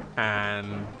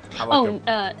 and have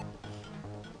like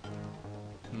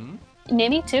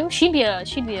Nami too. She'd be a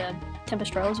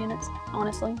Tempest Trials unit.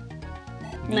 Honestly,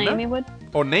 Naomi would.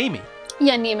 Oh, Nami.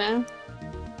 Yeah, Nima.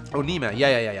 Oh, Nima.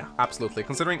 Yeah. Absolutely.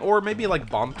 Considering, or maybe like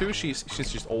Bantu. She's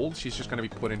just old. She's just gonna be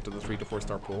put into the 3 to 4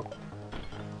 star pool.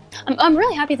 I'm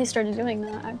really happy they started doing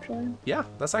that, actually. Yeah,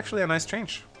 that's actually a nice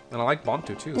change. And I like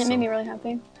Bantu, too. It made me really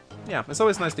happy. Yeah, it's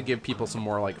always nice to give people some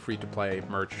more, like, free-to-play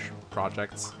merch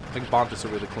projects. I think Bantu's a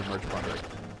really cool merch project.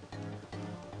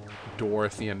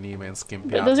 Dorothy and Nima and Skimpy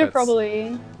But those are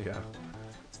probably... Yeah.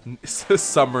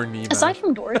 Summer Nima. Aside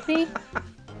from Dorothy,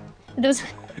 those...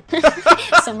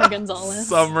 Summer Gonzalez.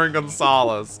 Summer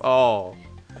Gonzalez. Oh.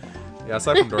 Yeah,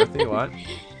 aside from Dorothy, what?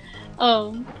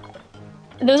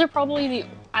 Those are probably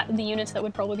the units that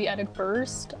would probably be added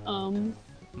first.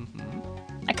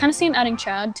 I kind of see him adding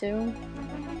Chad too.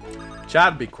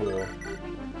 Chad'd be cool.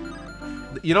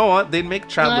 You know what? They'd make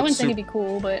Chad. No, I wouldn't say he'd be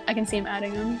cool, but I can see him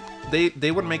adding him.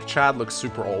 They would make Chad look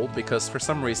super old because for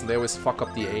some reason they always fuck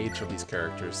up the age of these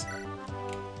characters.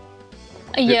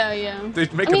 Yeah.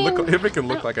 They'd make him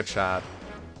look like a Chad.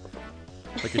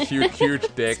 Like a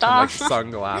huge dick and like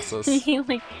sunglasses. he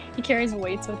carries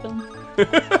weights with him.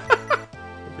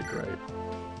 Great.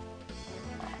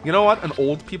 You know what? An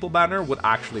old people banner would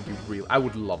actually be real. I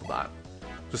would love that.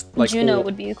 Just like Juno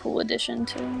would be a cool addition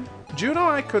too. Juno,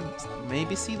 I could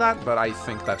maybe see that, but I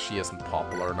think that she isn't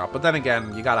popular enough. But then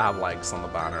again, you gotta have legs on the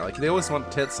banner. Like they always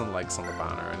want tits and legs on the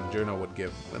banner, and Juno would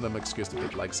give them excuse to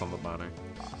put legs on the banner.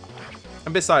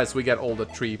 And besides, we get all the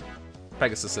 3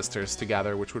 Pegasus sisters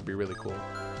together, which would be really cool.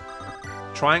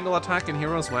 Triangle attack in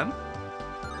Heroes when?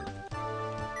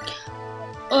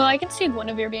 I can see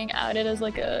Guinevere being added as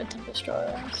like a Tempest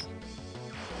Trials.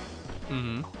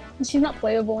 She's not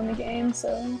playable in the game,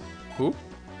 so... Who?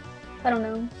 I don't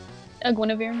know.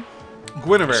 Guinevere.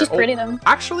 Guinevere. She's pretty though.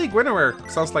 Actually, Guinevere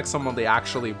sounds like someone they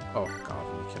actually... Oh god,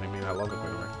 are you kidding me? I love the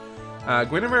Guinevere.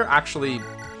 Guinevere actually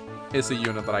is a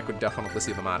unit that I could definitely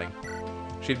see them adding.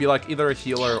 She'd be like either a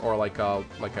healer or like a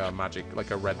magic, like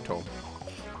a red tome.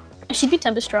 She'd be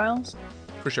Tempest Trials.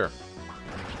 For sure.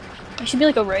 She'd be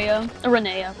like a Rhea. A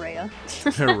Renea. Rhea.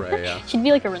 She'd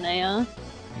be like a Renea.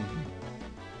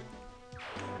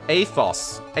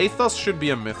 Athos. Athos should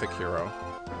be a mythic hero.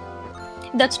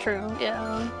 That's true,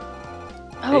 yeah.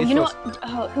 Oh, Athos. You know what?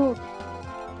 Oh,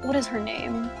 what is her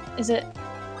name? Is it...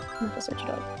 I have to search it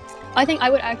up. I think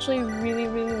I would actually really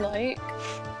like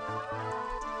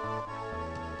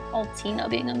Altina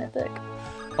being a mythic.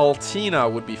 Altina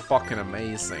would be fucking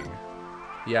amazing.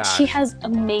 Yeah. She has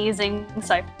amazing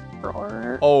cypher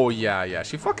art. Oh yeah.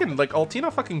 She fucking like Altina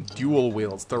fucking dual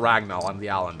wields the Ragnar and the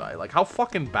Alendai. Like how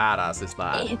fucking badass is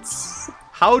that?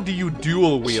 How do you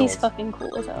dual wield? She's fucking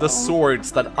cool as hell. The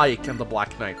swords that Ike and the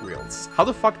Black Knight wields. How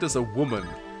the fuck does a woman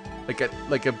like a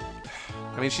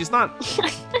I mean she's not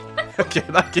Okay,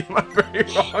 that came out very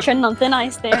wrong. Treading on thin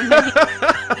ice there.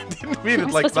 I didn't mean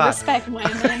it like that. To respect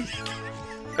women.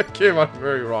 That came out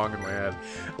very wrong in my head.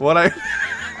 What I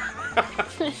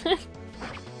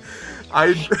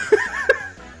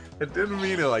didn't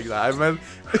mean it like that. I meant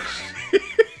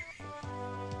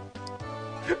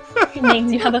It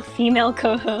means you have a female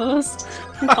co-host.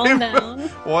 Calm down.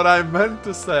 What I meant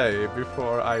to say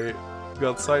before I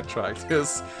got sidetracked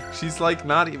is she's like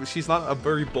she's not a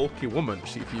very bulky woman.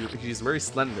 She's very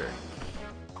slender.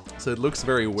 So it looks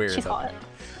very weird. She's hot.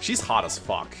 She's hot as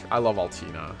fuck. I love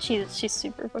Altina. She's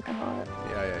super fucking hot.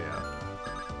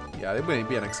 Yeah, it would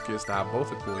be an excuse to have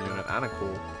both a cool unit and a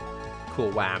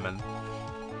cool whammon.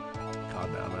 God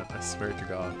damn it, I swear to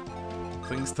God.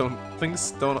 Things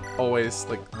don't always,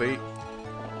 like,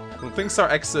 when things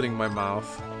start exiting my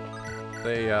mouth,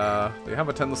 they have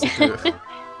a tendency to,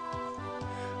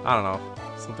 I don't know,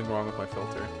 something wrong with my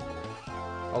filter.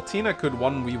 Altina could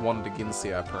 1v1 the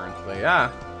Ginsia, apparently.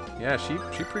 Yeah,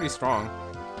 she pretty strong.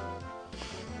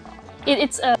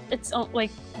 It's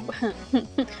like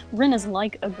Rin is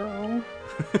like a girl.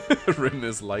 Rin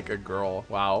is like a girl.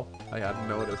 Wow, I hadn't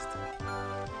noticed.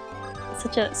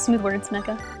 Such a smooth words,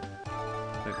 Mecha.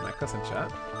 Wait, Mecha's in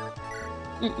chat?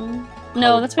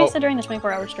 No, that's what he said during the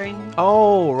 24-hour stream.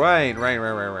 Oh, right.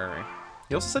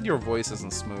 He also said your voice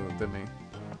isn't smooth, didn't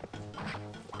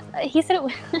he? He said it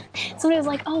was, somebody was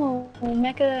like, oh,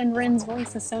 Mecha and Rin's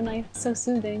voice is so nice, so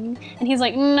soothing. And he's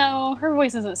like, no, her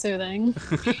voice isn't soothing.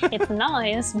 It's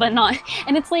nice, but not.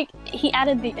 And it's like, he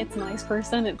added the it's nice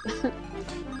person. It,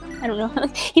 I don't know.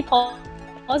 He paused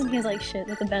and he was like, shit,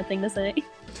 that's a bad thing to say.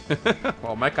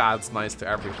 Well, Mecha adds nice to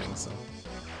everything, so.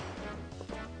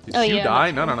 Did Oh, Hugh yeah,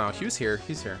 die? No, no, no. Hugh's here.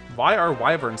 He's here. Why are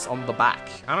wyverns on the back?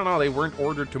 I don't know. They weren't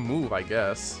ordered to move, I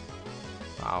guess.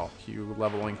 Wow, Hugh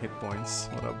leveling hit points.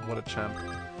 What a champ.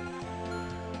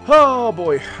 Oh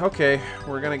boy. Okay,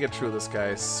 we're gonna get through this,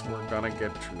 guys. We're gonna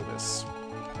get through this.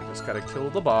 We just gotta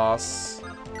kill the boss,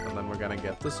 and then we're gonna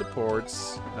get the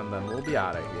supports, and then we'll be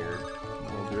out of here.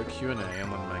 And we'll do a Q&A, and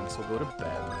then Manx will go to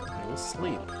bed. And we'll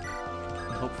sleep.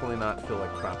 And hopefully not feel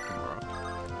like crap tomorrow.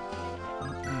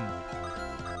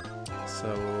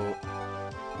 So...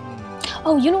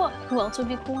 Oh, you know what? Who else would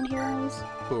be cool in Heroes?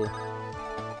 Who?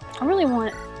 I really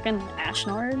want fucking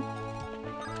Ashnard.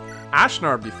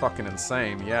 Ashnard would be fucking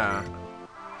insane, yeah.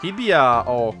 He'd be,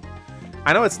 oh.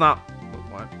 I know it's not...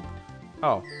 What?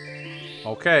 Oh.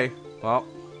 Okay. Well.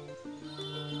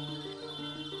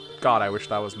 God, I wish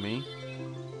that was me.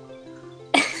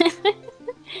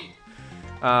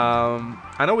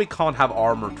 I know we can't have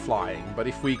armored flying, but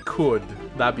if we could,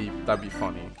 that'd be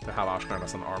funny to have Ashnard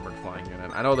as an armored flying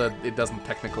unit. I know that it doesn't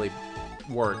technically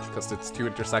work because it's two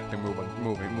intersecting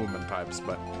movement types,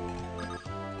 but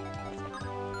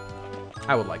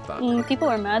I would like that. People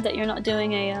are mad that you're not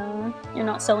doing a you're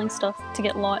not selling stuff to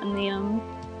get lot in the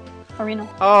arena.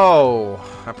 Oh,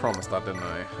 I promised that, didn't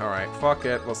I? All right, fuck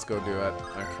it, let's go do it.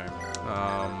 Okay.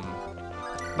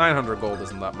 900 gold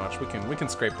isn't that much. We can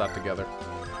scrape that together.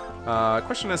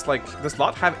 Question is, like, does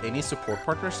Lot have any support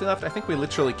partners left? I think we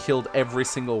literally killed every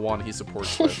single one he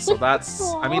supports with. So that's...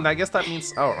 I mean, I guess that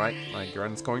means... Oh, right. Like,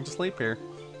 Gren's going to sleep here.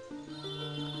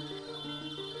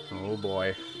 Oh,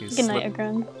 boy. He's Good night,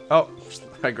 Agren. Oh,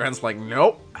 Gren's like,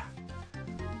 nope.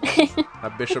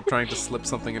 That bishop trying to slip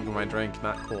something into my drink.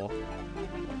 Not cool.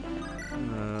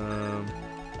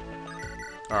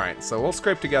 Alright, so we'll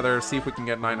scrape together, see if we can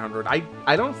get 900.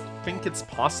 I don't think it's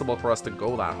possible for us to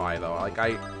go that high, though. Like,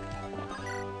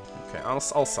 Okay, I'll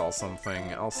sell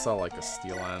something. I'll sell, like, a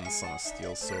steel lance and a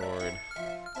steel sword.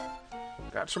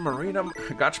 Got some arena...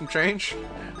 Got some change?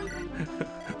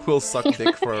 We'll suck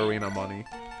dick for arena money.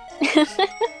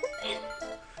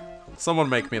 Someone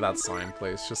make me that sign,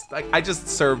 please. Just, like, I just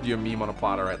served you a meme on a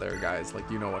platter right there, guys. Like,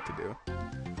 you know what to do.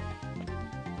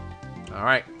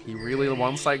 Alright, he really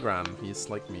wants Gran. He's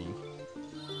like me.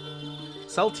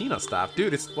 Sell Tina staff.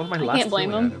 Dude, it's one of my last can't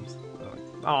blame him. items.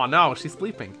 Oh no, she's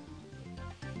sleeping.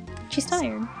 She's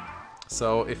tired.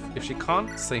 So if she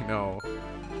can't say no...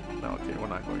 No, okay, we're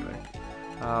not going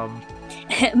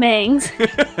there. Mangs.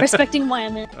 Respecting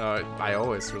Whammon. I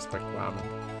always respect Whammon.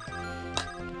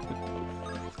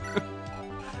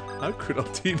 How could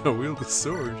Altina wield the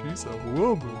sword? She's a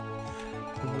woman.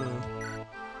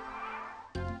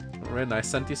 Ren, I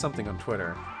sent you something on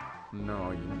Twitter.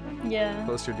 No, you... Yeah.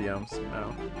 Close your DMs.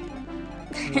 No.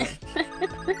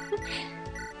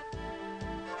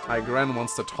 Gren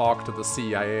wants to talk to the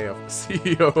CEO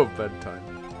of bedtime.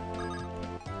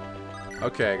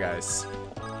 Okay, guys.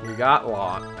 We got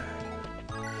Lot.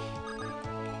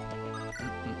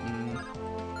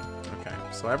 Okay,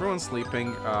 so everyone's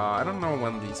sleeping. I don't know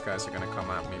when these guys are gonna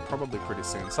come at me. Probably pretty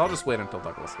soon. So I'll just wait until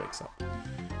Douglas wakes up.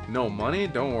 No money?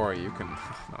 Don't worry, you can...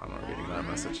 No, I'm not reading that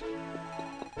message.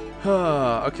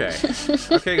 Okay.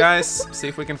 Okay, guys. See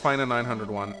if we can find a 900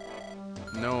 one.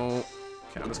 No.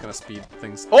 Okay, I'm just gonna speed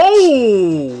things.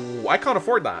 Oh! I can't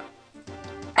afford that.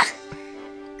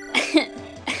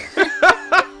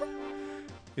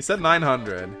 He said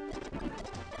 900.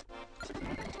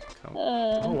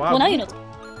 Oh, wow. Well, now you know.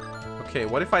 Okay,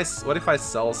 what if I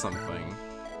sell something?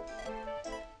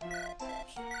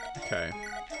 Okay.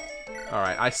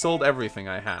 Alright, I sold everything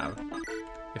I have.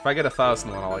 If I get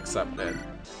 1,000 one, I'll accept it.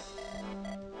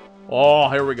 Oh,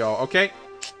 here we go. Okay.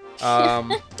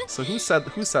 So who said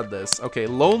this? Okay,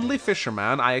 Lonely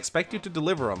Fisherman, I expect you to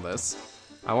deliver on this.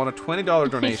 I want a $20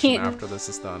 donation after this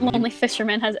is done. Lonely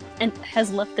Fisherman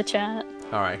has left the chat.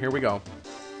 Alright, here we go.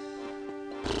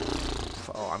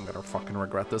 Oh, I'm gonna fucking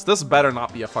regret this. This better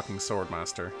not be a fucking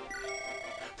Swordmaster.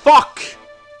 Fuck!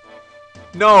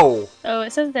 No! Oh,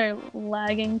 it says they're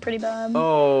lagging pretty bad.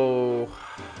 Oh.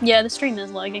 Yeah, the stream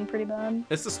is lagging pretty bad.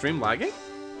 Is the stream lagging?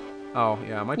 Oh,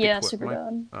 yeah, it might be super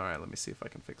bad. Alright, let me see if I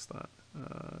can fix that.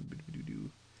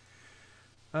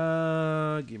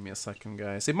 Give me a second,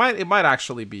 guys. It might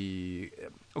actually be...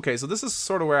 Okay, so this is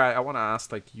sort of where I want to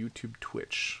ask, like, YouTube,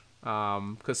 Twitch.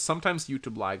 Because sometimes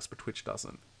YouTube lags, but Twitch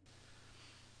doesn't.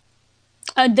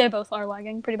 They both are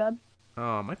lagging pretty bad.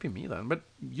 Oh, it might be me then. But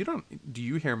you don't... Do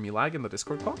you hear me lag in the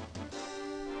Discord call?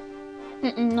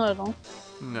 Not at all.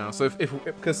 No, so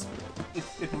because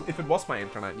if it was my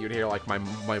internet, you'd hear like my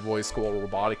voice go all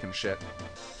robotic and shit.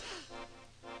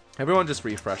 Everyone just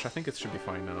refresh. I think it should be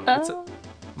fine now.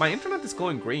 My internet is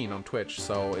going green on Twitch,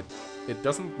 so it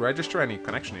doesn't register any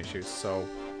connection issues. So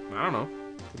I don't know.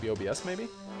 Could be OBS maybe.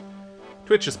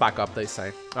 Twitch is back up, they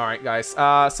say. All right, guys.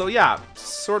 So yeah,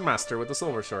 Swordmaster with the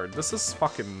silver sword. This is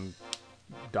fucking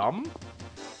dumb.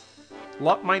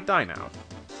 Lot might die now.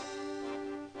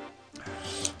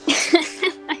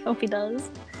 I hope he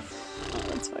does. Oh,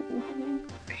 that's fucking funny.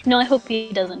 No, I hope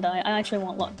he doesn't die. I actually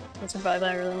want Lot to survive.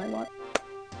 I really like Lot.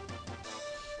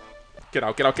 Get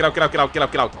out, get out, get out, get out, get out, get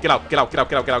out, get out, get out, get out, get out,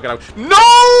 get out, get out, get out.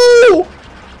 No!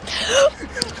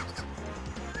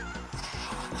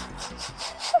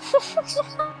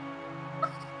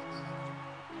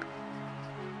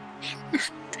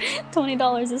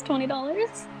 $20 is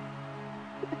 $20.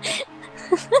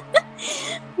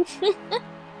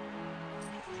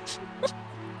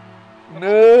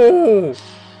 No!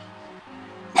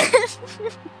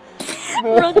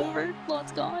 Run over.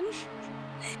 Lot's gone.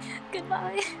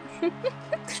 Goodbye.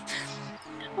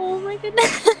 Oh my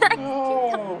goodness.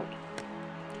 No!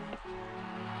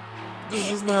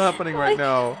 This is not happening right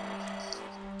now.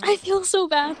 I feel so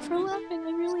bad for laughing.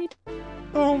 I really do.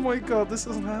 Oh my god, this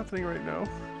isn't happening right now.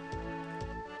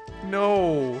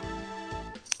 No.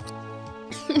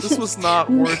 This was not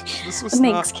worth. This was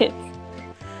Ming's not. kid.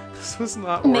 This was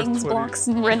not worth. Ming's 20. blocks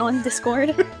Ren on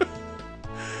Discord.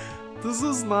 This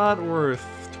is not worth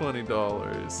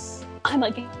 $20. I'm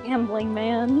like a gambling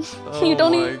man. Oh You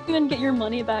don't my- even get your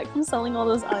money back from selling all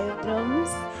those items.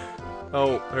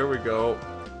 Oh, here we go.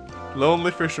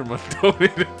 Lonely Fisherman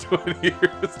donated 20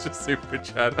 euros to Super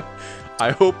Chat.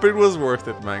 I hope it was worth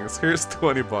it, Mangs. Here's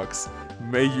 20 bucks.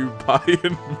 May you buy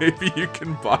it. Maybe you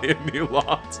can buy a new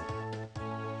lot.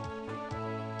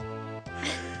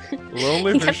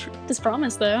 Lonely He Fish. kept his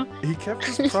promise though. He kept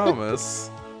his promise.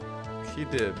 He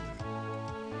did.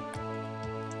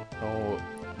 Oh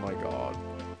my god.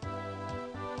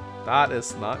 That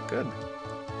is not good.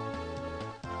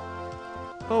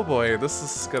 Oh boy, this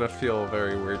is gonna feel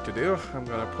very weird to do. I'm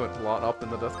gonna put Lot up in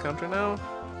the death counter now.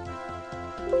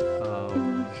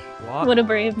 Lot. What a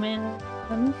brave man.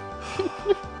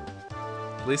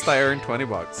 At least I earned 20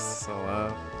 bucks,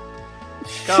 so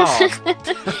God.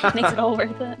 Makes it all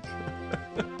worth it.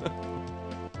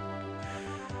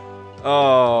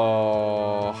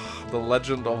 Oh, the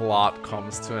legend of Lot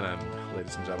comes to an end,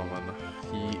 ladies and gentlemen.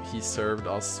 He served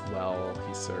us well.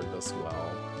 He served us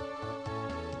well.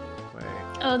 Wait.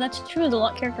 Oh, that's true. The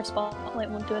Lot character spotlight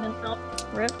won't do it. Oh,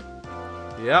 rip.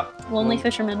 Yep. Lonely Well,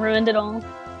 Fisherman ruined it all.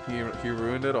 He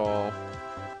ruined it all.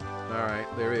 Alright,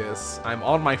 there he is. I'm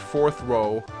on my 4th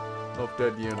row of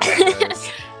dead units,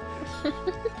 guys.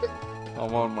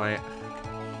 I'm on my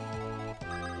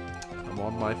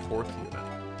 4th unit.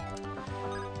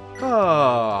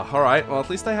 Ah, alright, well at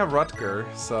least I have Rutger,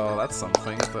 so that's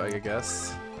something, I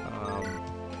guess.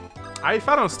 If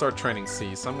I don't start training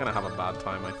C, so I'm gonna have a bad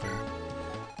time, I think.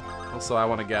 Also, I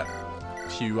want to get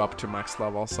Hugh up to max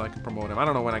level so I can promote him. I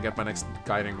don't know when I get my next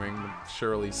guiding ring, but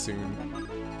surely soon.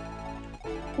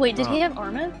 Wait, did he have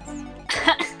armors?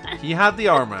 He had the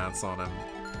Armance on him.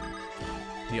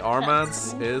 The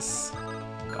Armance cool. is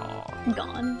gone.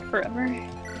 Gone forever.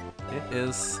 It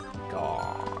is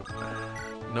gone.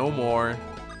 No more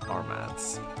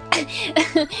Armance.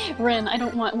 Ren, I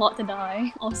don't want Lot to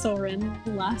die. Also, Ren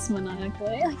laughs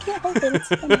maniacally. I can't help it. It's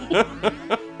funny.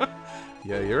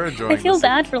 Yeah, you're enjoying I feel this.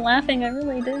 bad for laughing. I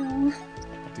really do.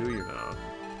 Do you now?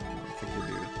 I think you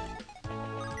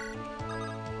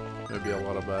do. Maybe a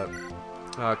lot of that.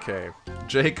 Okay.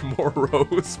 Jake, more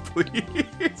rose,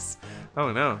 please.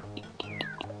 Oh no.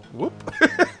 Whoop.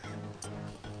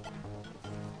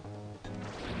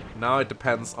 Now it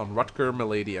depends on Rutger,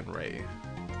 Milady, and Ray.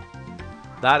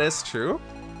 That is true.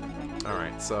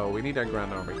 Alright, so we need our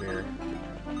Grand over here.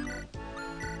 And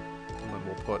then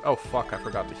we'll put... Oh, fuck, I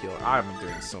forgot to heal. I'm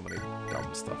doing so many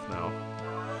dumb stuff now.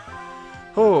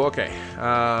 Oh, okay.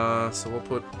 So we'll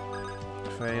put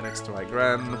Faye next to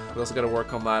Igren. We also gotta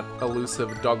work on that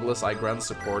elusive Douglas Igren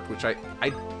support, which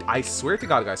I swear to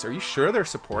God, guys, are you sure they're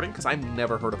supporting? Because I've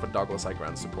never heard of a Douglas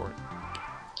Igren support.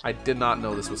 I did not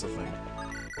know this was a thing.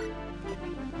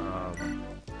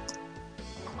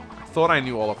 I thought I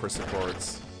knew all of her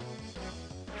supports.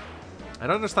 I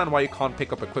don't understand why you can't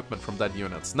pick up equipment from dead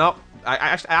units. No,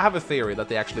 I have a theory that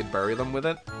they actually bury them with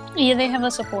it. Yeah, they have a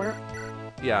support.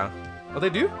 Yeah. Oh, they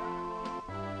do?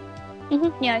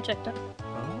 Yeah, I checked it.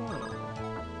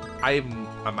 Oh.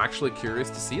 I'm actually curious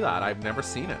to see that. I've never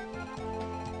seen it.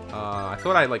 I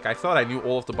thought I knew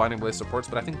all of the Binding Blade supports,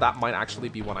 but I think that might actually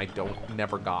be one I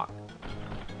never got.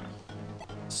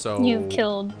 So You've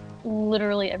killed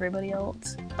literally everybody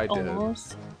else. I did.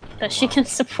 Almost. That she can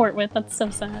support with. That's so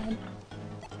sad.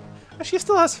 She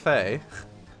still has Faye.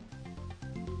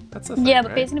 That's a thing, yeah, but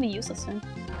right? Faye's gonna be useless soon.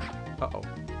 Uh-oh.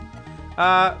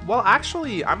 Well,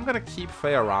 actually, I'm gonna keep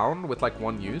Faye around with like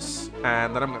one use,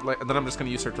 and then I'm just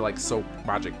gonna use her to like soak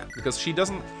magic because she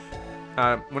doesn't.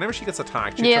 Whenever she gets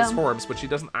attacked, she transforms, but she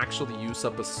doesn't actually use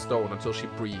up a stone until she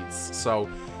breathes. So,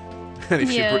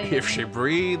 if she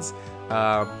breathes,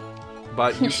 but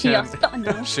you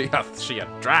can. she a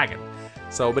dragon.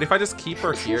 So, but if I just keep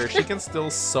her here, she can still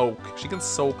soak. She can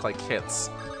soak like hits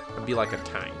and be like a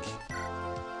tank.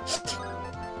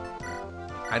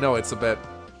 I know it's a bit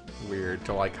weird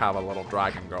to like have a little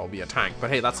dragon girl be a tank, but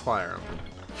hey, that's Fire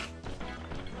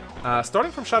Emblem.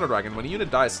 Starting from Shadow Dragon, when a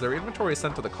unit dies, their inventory is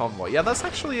sent to the convoy. Yeah, that's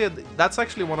actually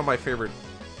one of my favorite.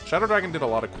 Shadow Dragon did a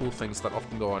lot of cool things that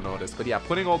often go unnoticed, but yeah,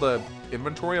 putting all the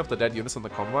inventory of the dead units in the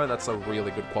convoy, that's a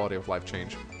really good quality of life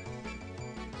change.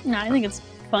 No, I think it's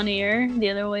funnier the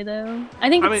other way though. I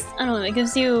don't know, it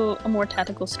gives you a more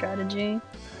tactical strategy.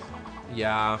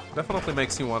 Yeah, definitely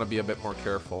makes you want to be a bit more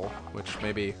careful, which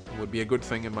maybe would be a good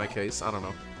thing in my case. I don't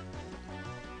know.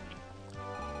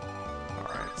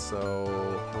 Alright,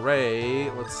 so Ray,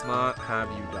 let's not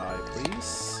have you die,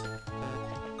 please.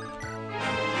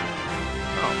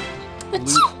 Oh.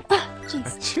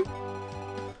 Jeez.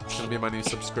 It's gonna be my new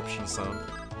subscription sound.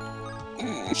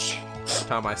 Every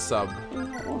time I sub,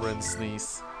 Rin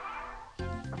sneeze.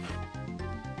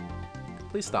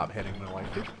 Please stop hitting my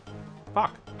waifu.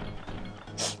 Fuck.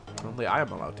 Only I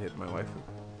am allowed to hit my waifu.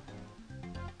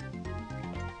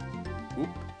 Oop.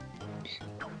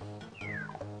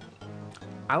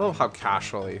 I love how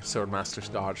casually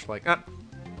Swordmasters dodge, like, ah.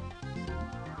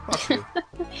 Fuck you.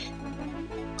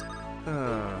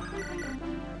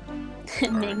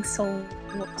 Meg sold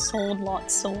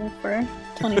Lot's soul for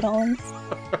 $20.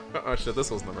 Oh shit,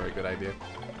 this wasn't a very good idea.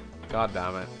 God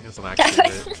damn it. It wasn't actually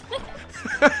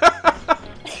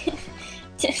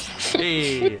great.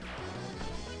 Hey.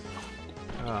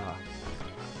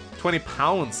 20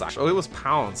 pounds actually. Oh, it was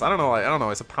pounds. I don't know.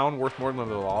 Is a pound worth more than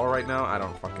 $1 right now? I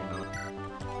don't fucking know.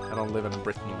 I don't live in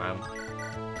Britain, man.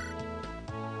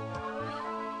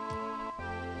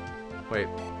 Wait.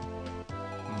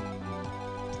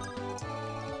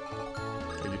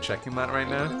 Are you checking that right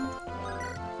now?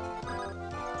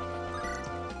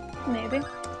 Maybe.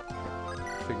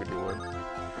 Figured you would.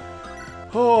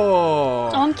 Oh,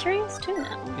 I'm curious too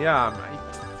now. Yeah,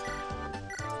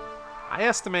 I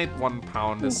estimate 1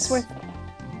 pound is... It's worth it.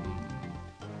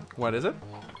 What is it?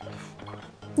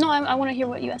 No, I want to hear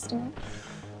what you estimate.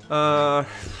 I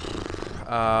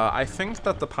think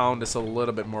that the pound is a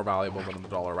little bit more valuable than the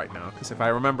dollar right now. Because if I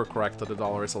remember correctly, the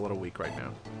dollar is a little weak right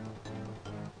now.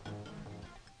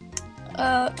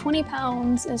 20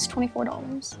 pounds is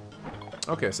 $24.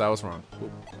 Okay, so I was wrong.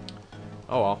 Oop.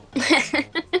 Oh well.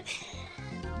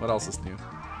 What else is new?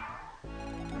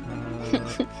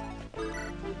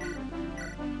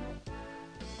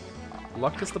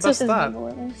 Luck is the best stat. Google,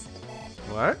 at least.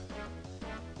 What?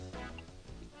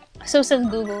 So says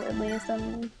Google, at least.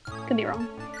 Could be wrong.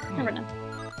 Never know.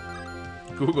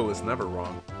 Google is never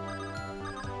wrong.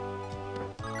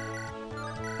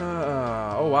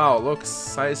 Oh wow, look,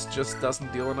 size just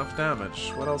doesn't deal enough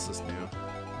damage. What else is new?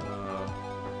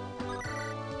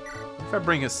 If I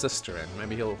bring his sister in,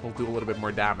 maybe he'll do a little bit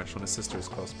more damage when his sister is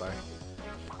close by.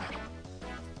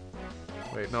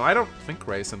 Wait, no, I don't think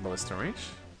Ray's in ballista range.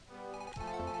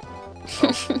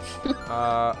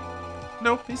 Oh.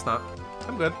 No, he's not.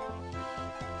 I'm good.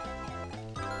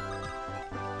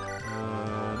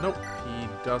 Nope, he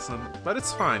doesn't. But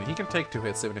it's fine. He can take 2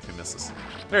 hits even if he misses.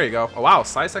 There you go. Oh wow,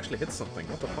 Size actually hits something.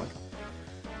 What the fuck?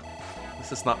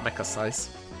 This is not Mecha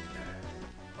Size.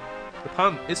 The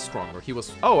pound is stronger. He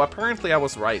was... Oh, apparently I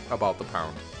was right about the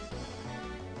pound.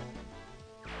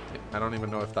 I don't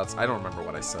even know if that's... I don't remember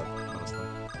what I said, honestly.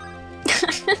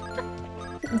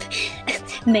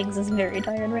 Megs is very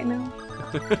tired right now.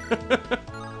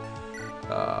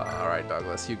 Alright,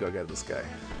 Douglas, you go get this guy.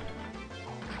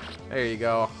 There you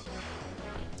go.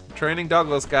 Training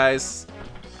Douglas, guys.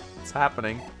 It's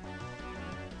happening.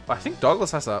 Oh, I think Douglas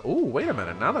has a... Ooh, wait a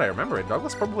minute. Now that I remember it,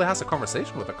 Douglas probably has a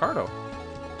conversation with Ricardo.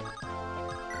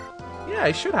 Yeah,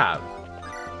 he should have.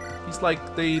 He's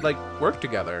like... They, like, work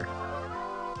together.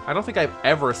 I don't think I've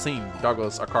ever seen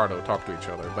Douglas and Ricardo talk to each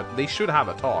other, but they should have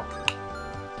a talk.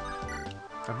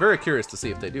 I'm very curious to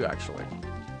see if they do, actually.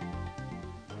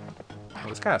 Oh,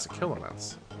 this guy has a kill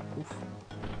lance. Oof.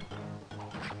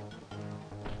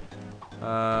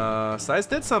 Size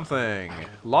did something.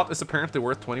 Lot is apparently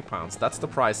worth £20. That's the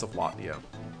price of lot, yeah.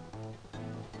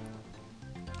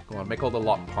 Go on, make all the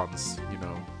lot puns, you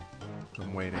know.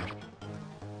 I'm waiting.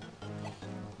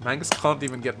 Mangus can't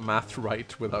even get math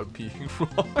right without being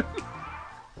wrong.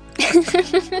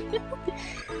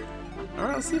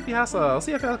 Alright, let's see if he has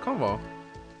a combo.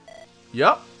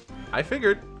 Yup, I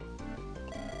figured.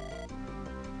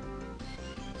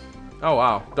 Oh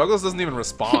wow, Douglas doesn't even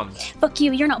respond. Fuck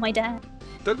you, you're not my dad.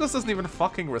 Douglas doesn't even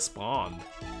fucking respond.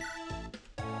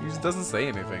 He just doesn't say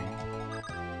anything.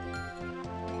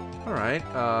 Alright,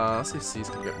 let's see if C's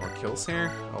can get more kills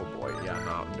here. Oh boy, yeah,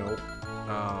 no, nope.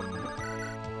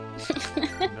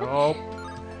 Nope.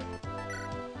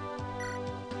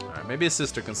 Alright, maybe his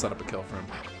sister can set up a kill for him.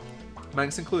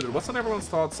 Manx included. What's on everyone's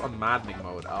thoughts on maddening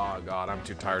mode? Oh god, I'm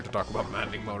too tired to talk about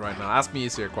maddening mode right now. Ask me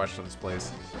easier questions,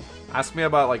 please. Ask me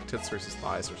about, like, tits versus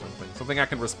thighs or something. Something I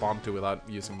can respond to without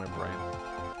using my brain.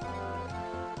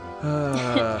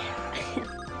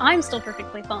 I'm still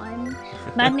perfectly fine.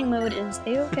 Maddening mode is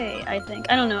a-okay, I think.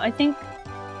 I don't know, I think...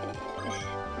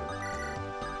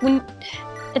 when...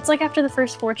 It's like after the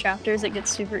first 4 chapters, it gets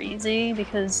super easy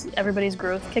because everybody's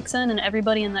growth kicks in, and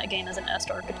everybody in that game is an est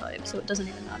archetype, so it doesn't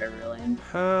even matter, really.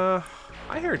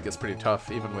 I hear it gets pretty tough,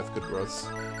 even with good growths.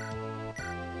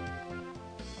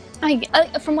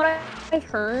 From what I've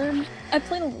heard, I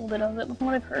played a little bit of it, but from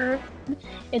what I've heard,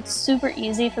 it's super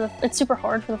easy it's super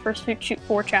hard for the first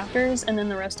 4 chapters, and then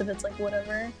the rest of it's like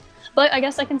whatever. But I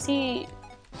guess I can see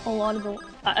a lot of the...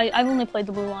 I've only played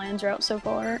the Blue Lions route so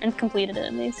far, and completed it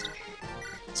at least.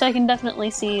 So I can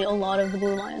definitely see a lot of the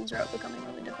Blue Lions route becoming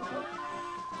really difficult.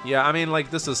 Yeah, I mean,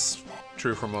 like, this is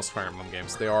true for most Fire Emblem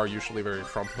games. They are usually very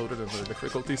front-loaded in their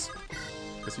difficulties.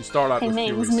 Because you start out with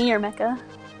Furies. Hey, me or Mecha?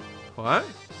 What?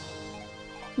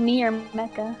 Me or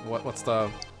Mecha? What's the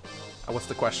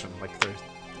question? Like,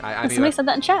 I need somebody said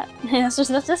that in chat. that's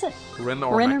just it. Rin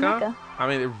or Mecha? I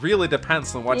mean, it really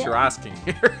depends on what you're asking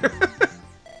here.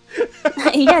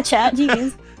 Yeah, chat,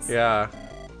 jeez. Yeah.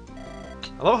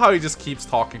 I love how he just keeps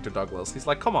talking to Douglas. He's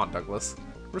like, come on, Douglas.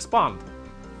 Respond.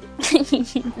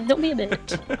 Don't be a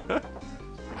bitch.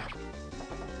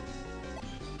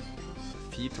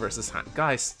 Feet versus hand.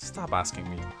 Guys, stop asking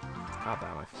me. God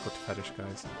damn, my foot fetish,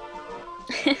 guys.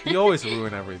 You always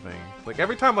ruin everything. Like,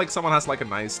 every time like someone has like a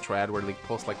nice thread where they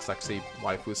post like sexy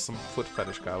waifus, some foot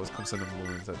fetish guy always comes in and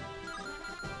ruins it.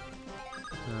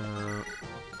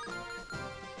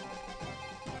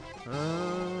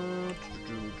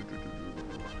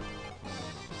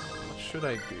 What should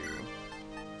I do?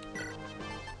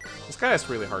 This guy is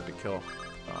really hard to kill.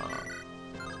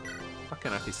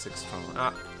 Fucking FE6 from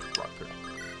Rocker.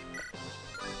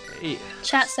 Hey.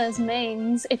 Chat says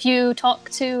Mains. If you talk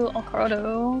to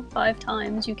Alcardo 5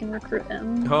 times, you can recruit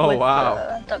him. Oh with,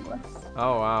 wow, Douglas.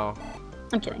 Oh wow.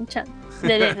 I'm kidding. Chat.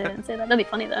 They didn't say that. That'd be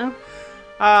funny though.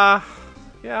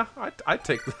 Yeah, I'd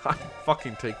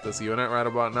fucking take this unit right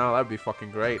about now. That'd be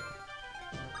fucking great.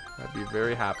 I'd be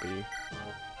very happy.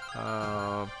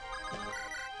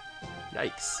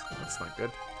 Yikes, that's not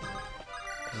good.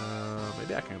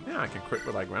 Maybe I can crit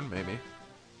with like Ren maybe.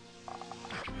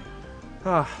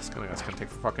 This guy's gonna take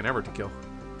fucking ever to kill.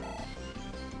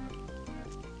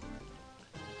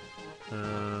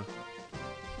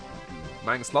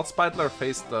 Mang Slot Spitler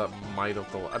faced the might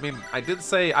of the... I mean, I did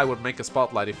say I would make a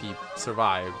spotlight if he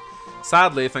survived.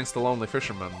 Sadly, thanks to Lonely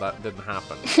Fisherman, that didn't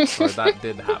happen. Or that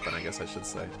did happen, I guess I should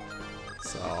say.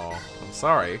 So, I'm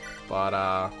sorry,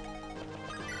 but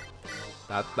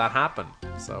that happened.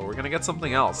 So we're gonna get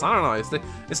something else. I don't know,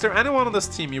 is there anyone on this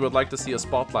team you would like to see a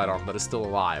spotlight on that is still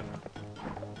alive?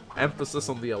 Emphasis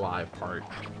on the alive part.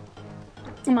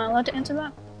 Am I allowed to answer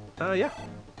that? Yeah.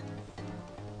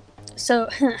 So,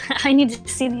 I need to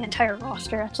see the entire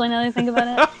roster, actually, now that I think about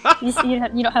it.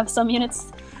 You don't have some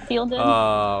units fielded?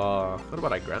 What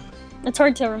about Igren? It's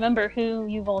hard to remember who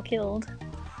you've all killed.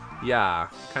 Yeah,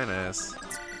 kinda is.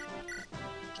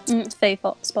 Faye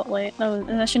Spotlight. Oh,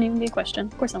 that shouldn't even be a question.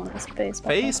 Of course I want to see Faye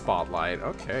Spotlight. Faye Spotlight,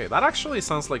 okay. That actually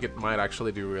sounds like it might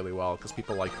actually do really well, because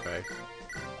people like Faye.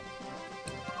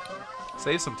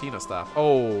 Save some Tina stuff.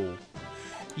 Oh.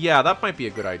 Yeah, that might be a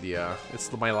good idea.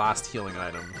 It's my last healing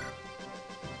item.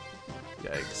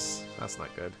 Yikes. That's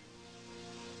not good.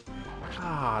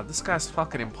 This guy's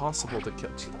fucking impossible to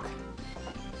kill.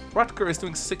 Rutger is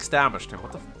doing 6 damage to him.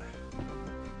 What the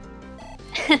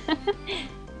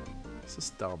This is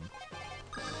dumb.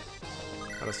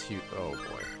 That is huge. Oh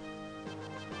boy.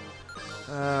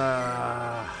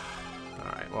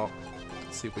 Alright, well.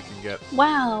 Let's see if we can get...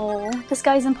 Wow, this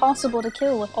guy's impossible to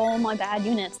kill with all my bad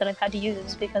units that I've had to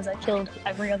use because I killed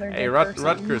every other Hey, good person.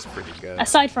 Rutger's pretty good.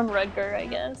 Aside from Rutger, I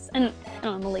guess. And, I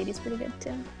don't know, Milady's pretty good,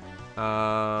 too.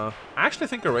 I actually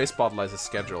think Array Spotlight is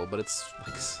scheduled, but it's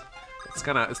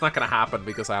not gonna happen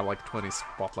because I have like 20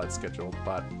 spotlights scheduled,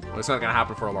 but it's not gonna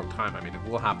happen for a long time. I mean, it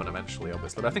will happen eventually,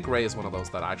 obviously. But I think Ray is one of those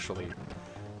that actually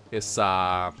is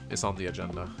on the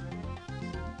agenda.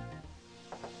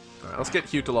 Alright, let's get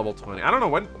Hugh to level 20. I don't know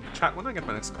when I get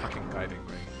my next fucking guiding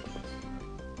ring.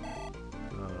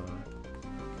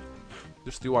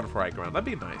 Just do one for high ground. That'd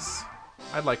be nice.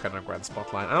 I'd like an high ground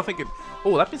spotlight. I don't think it.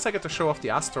 Oh, that means I get to show off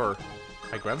the Astor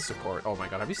high ground support. Oh my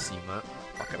god, have you seen that?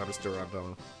 Fuck it, I'll just do it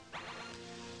random.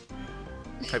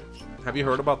 Have you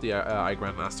heard about the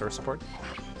iGrand Master support?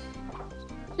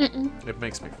 Mm-mm. It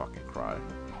makes me fucking cry.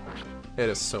 It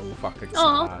is so fucking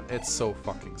Aww. sad. It's so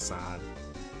fucking sad.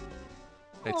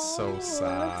 It's so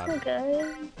sad. That's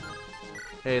so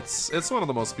good. It's one of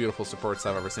the most beautiful supports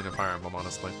I've ever seen in Fire Emblem,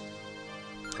 honestly.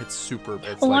 It's super.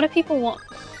 It's a lot of people want.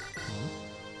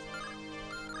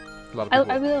 A lot of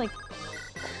people. I really like.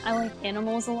 I like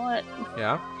animals a lot.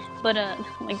 Yeah. But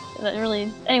like that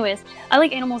really. Anyways, I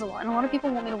like animals a lot, and a lot of people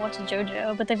want me to watch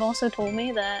JoJo, but they've also told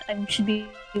me that I should be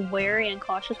wary and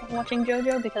cautious when watching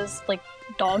JoJo because like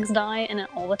dogs die in it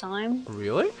all the time.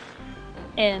 Really?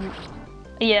 And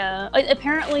yeah,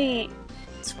 apparently,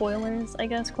 spoilers. I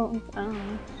guess quote. I don't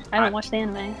know. I haven't watched the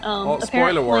anime. Oh,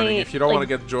 spoiler warning! If you don't want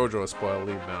to get JoJo spoiled,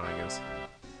 leave now. I guess.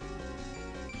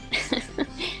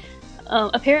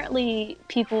 Apparently,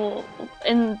 people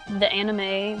in the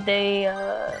anime they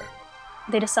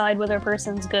decide whether a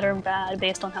person's good or bad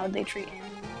based on how they treat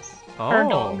animals or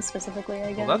dogs specifically.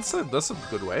 I guess. Well, that's a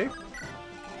good way.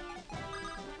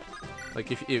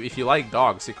 Like if you like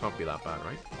dogs, it can't be that bad,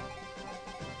 right?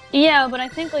 Yeah, but I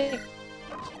think like,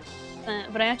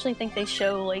 but I actually think they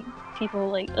show like people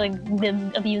like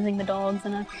them abusing the dogs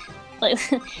and like.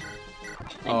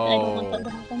 I don't want that to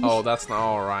happen. Oh, that's not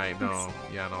alright. No,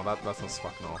 yeah, no, that sounds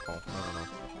fucking awful. No.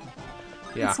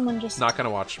 Yeah, not gonna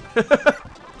watch.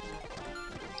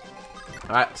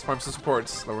 Alright, let's farm some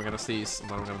supports. Then we're gonna cease, and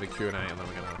then we're gonna do Q&A, and then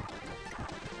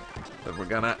we're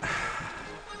gonna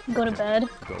go to bed.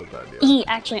 Go to bed. Yeah. Eat.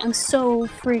 Actually, I'm so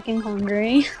freaking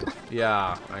hungry.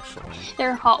 Yeah, actually.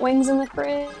 There are hot wings in the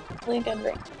fridge. Really good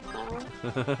right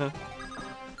now.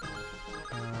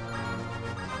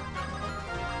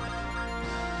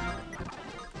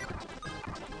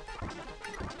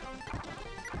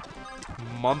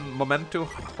 Momento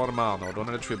Hormano,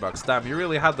 donated $3. Damn, you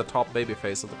really had the top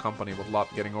babyface of the company with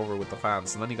Lot getting over with the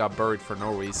fans, and then he got buried for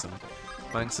no reason.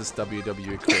 Thanks, is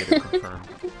WWE creative confirmed.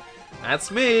 That's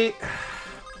me!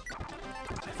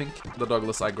 I think the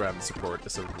Douglas iGrand support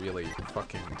is a really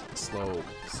fucking slow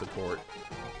support.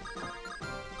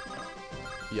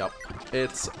 Yup,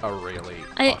 it's a really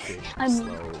fucking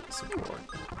slow support.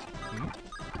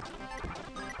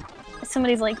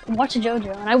 Somebody's like, watch a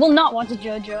JoJo, and I will not watch a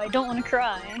JoJo. I don't want to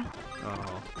cry.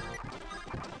 Oh.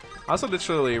 I also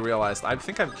literally realized I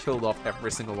think I've killed off every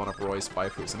single one of Roy's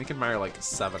waifus, and he can marry like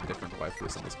 7 different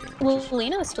waifus in this game. Well,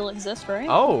 Lena still exists, right?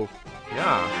 Oh,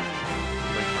 yeah.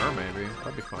 Like her, maybe.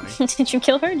 That'd be funny. Did you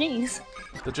kill her? Jeez.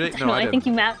 The Jake? No, I think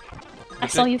you I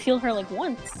saw you kill her like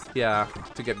once. Yeah,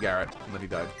 to get Garrett, and then he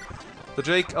died. The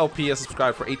Jake LP has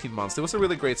subscribed for 18 months. It was a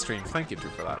really great stream. Thank you,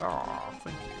 dude, for that. Aw,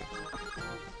 thank you.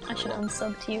 I should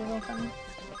unsub to you real fast.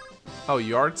 Oh,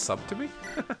 you are sub to me?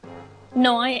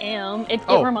 No, I am. It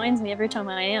reminds me every time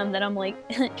I am that I'm like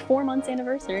 4 months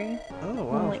anniversary. Oh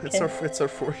wow, like, it's our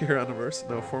 4-year anniversary.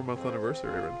 No, 4-month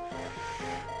anniversary.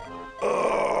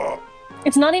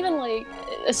 It's not even like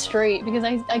a straight because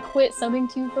I quit subbing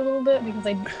to you for a little bit because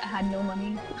I had no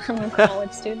money. I'm a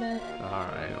college student. All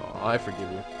right, well, I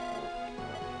forgive you.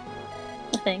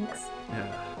 Thanks.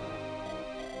 Yeah.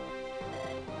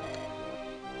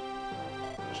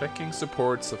 Checking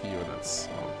supports of units.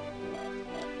 Oh.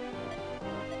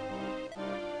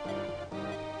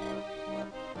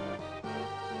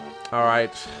 All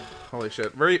right, holy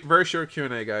shit! Very short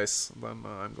Q&A, guys. Then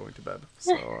I'm going to bed.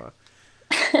 So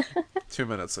 2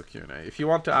 minutes of Q&A. If you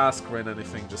want to ask Rin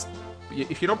anything, just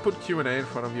if you don't put Q&A in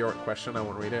front of your question, I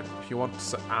won't read it. If you want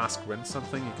to ask Rin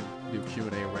something, you can do Q&A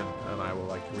Rin, and I will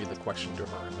like read the question to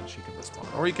her, and then she can respond.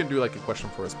 Or you can do like a question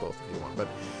for us both if you want. But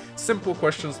simple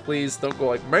questions, please. Don't go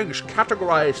like, Mengs,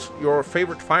 categorize your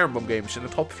favorite Fire Emblem games in the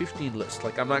top 15 list.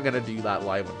 Like, I'm not gonna do that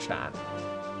live on chat.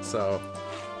 So.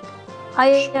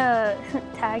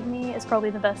 Tag me is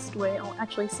probably the best way. I'll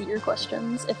actually see your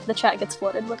questions if the chat gets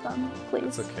flooded with them,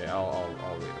 please. It's okay. I'll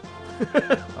read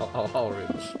it. I'll read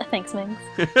it. Thanks, Mings.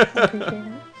 I appreciate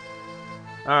it.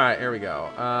 Alright, here we go.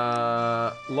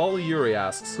 Lol Yuri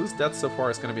asks, whose death so far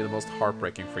is going to be the most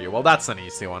heartbreaking for you? Well, that's an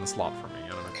easy one. It's lot for me. I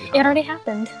don't know if you have It already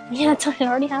happened. Yeah, it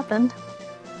already happened.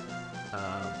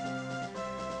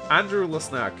 Andrew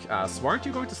Lesnak asks, why aren't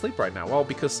you going to sleep right now? Well,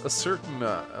 because a certain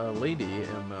lady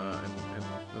in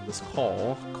this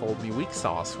call called me weak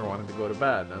sauce for wanting to go to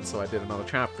bed, and so I did another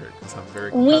chapter because I'm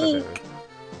very competitive.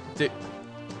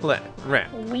 Ren.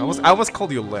 I almost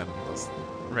called you Lynn.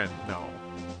 Ren, no.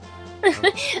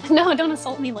 No, don't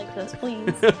assault me like this,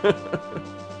 please.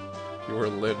 You were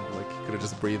Lynn, like you could have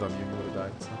just breathed on you and you would have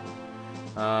died.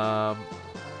 So.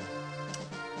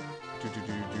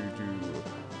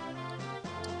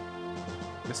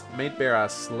 Miss Mate Bear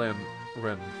asks Ren,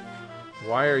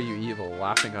 why are you evil,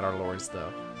 laughing at our Lord's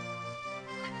death?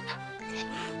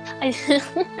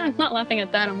 I'm not laughing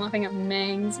at that, I'm laughing at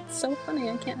Mangs. It's so funny,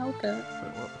 I can't help it.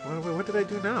 What did I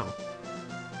do now?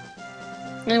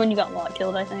 And when you got Lot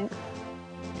killed, I think.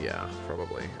 Yeah,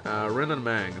 probably. Rin and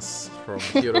Mangs from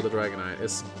Kyoto the Dragonite.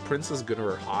 Is Princess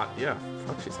Gunnar hot? Yeah,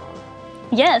 fuck, she's hot.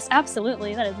 Yes,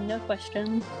 absolutely, that is no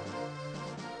question.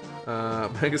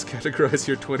 Mangs, categorize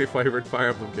your 20 favorite Fire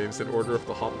Emblem games in order of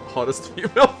the hottest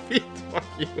female feet. Fuck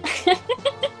you.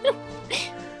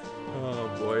 Oh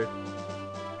boy.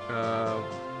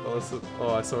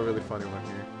 I saw a really funny one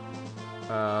here.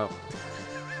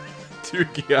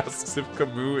 Tuki asks if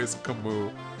Camus is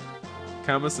Camus.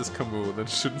 Camus is Camus, then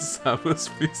shouldn't Samus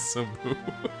be Samu?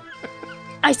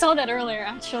 I saw that earlier,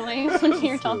 actually, when you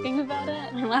were talking about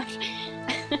it, and I laughed.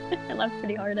 I laughed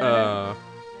pretty hard at it.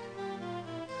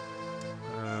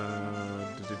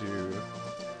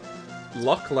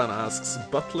 Lachlan asks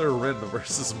Butler Rin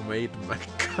versus Maid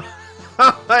Mecha.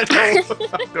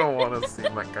 I don't want to see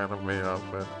that kind of maid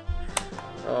outfit.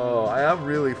 Oh, I am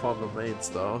really fond of maids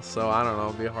though, so I don't know,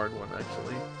 it'll be a hard one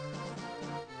actually.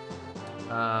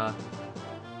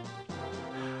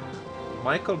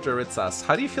 Michael Jaritz asks,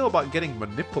 how do you feel about getting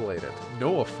manipulated?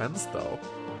 No offense though.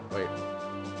 Wait,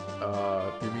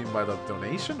 you mean by the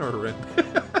donation or Rin?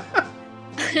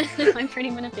 I'm pretty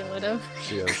manipulative.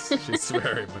 She is. She's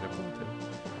very manipulative.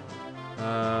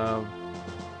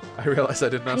 I realized I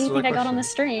didn't answer that question. I got on the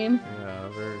stream. Yeah,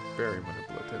 very, very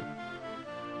manipulative.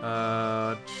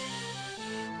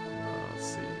 Let's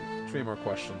see. 3 more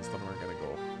questions, then we're gonna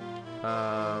go.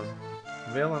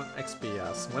 Valen XP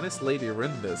asks, when is Lady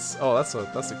Rindis? Oh, that's a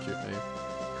cute name.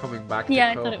 Coming back to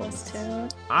I thought it was too.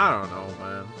 I don't know,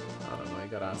 man. I don't know. You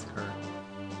gotta ask her.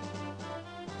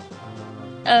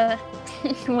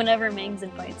 Whenever Mangs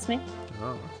invites me.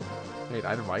 Oh, okay. Wait,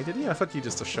 I invited you? I thought you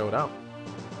just showed up.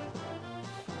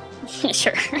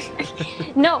 Sure.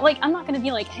 No, like, I'm not gonna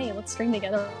be like, hey, let's stream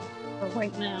together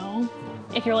right now.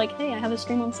 If you're like, hey, I have a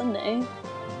stream on Sunday,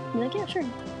 I'll be like, yeah, sure.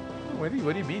 What do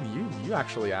you mean? You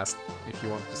actually asked if you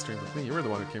wanted to stream with me. You were the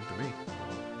one who came to me.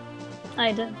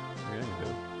 I did. Yeah, you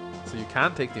did. So you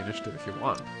can take the initiative if you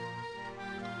want.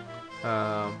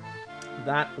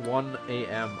 That 1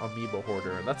 AM Amiibo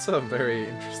Hoarder. That's a very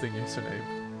interesting username.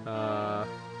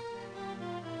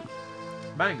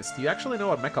 Bangs, do you actually know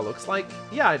what mecha looks like?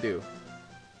 Yeah, I do.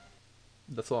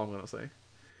 That's all I'm gonna say.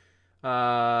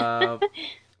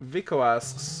 Vico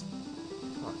asks...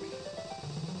 Fuck.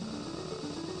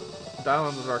 Dial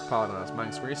on the Dark Paladin asks,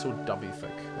 Bangs, why are you so dummy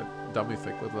thick? Dummy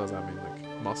thick, what does that mean?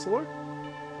 Like, muscular?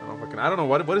 I don't know,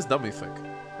 what is dummy thick?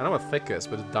 I know what thick is,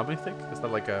 but is dummy thick? Is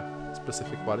that like a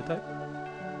specific body type?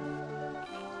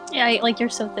 Yeah, like, you're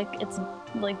so thick, it's,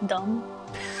 like, dumb.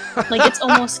 Like, it's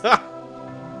almost...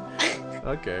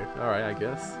 Okay, alright, I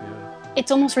guess, yeah. It's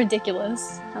almost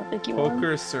ridiculous how thick you are.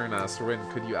 Poker Cern asks, Rin,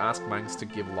 could you ask Mangs to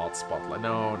give Lot spotlight?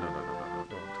 No, don't.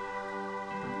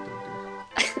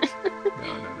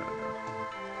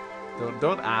 No.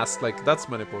 Don't ask, like, that's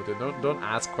manipulated. Don't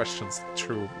ask questions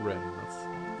through Rin. That's...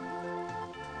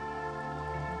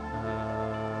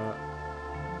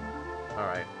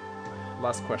 Alright.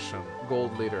 Last question.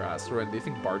 Gold Leader asks, Rin, do you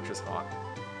think Barge is hot?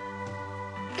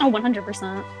 Oh,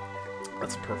 100%.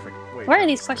 That's perfect. Wait, why are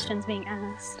these questions being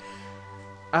asked?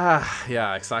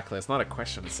 Yeah, exactly. It's not a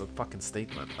question, it's a fucking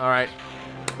statement. Alright,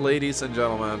 ladies and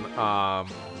gentlemen,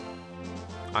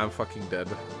 I'm fucking dead.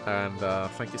 And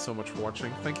thank you so much for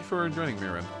watching. Thank you for joining me,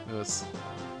 Rin. It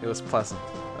was pleasant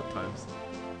at times.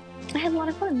 I had a lot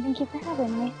of fun. Thank you for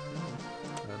having me.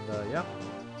 And yeah,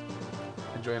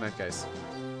 enjoy your night, guys.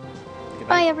 Good night.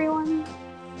 Bye, everyone.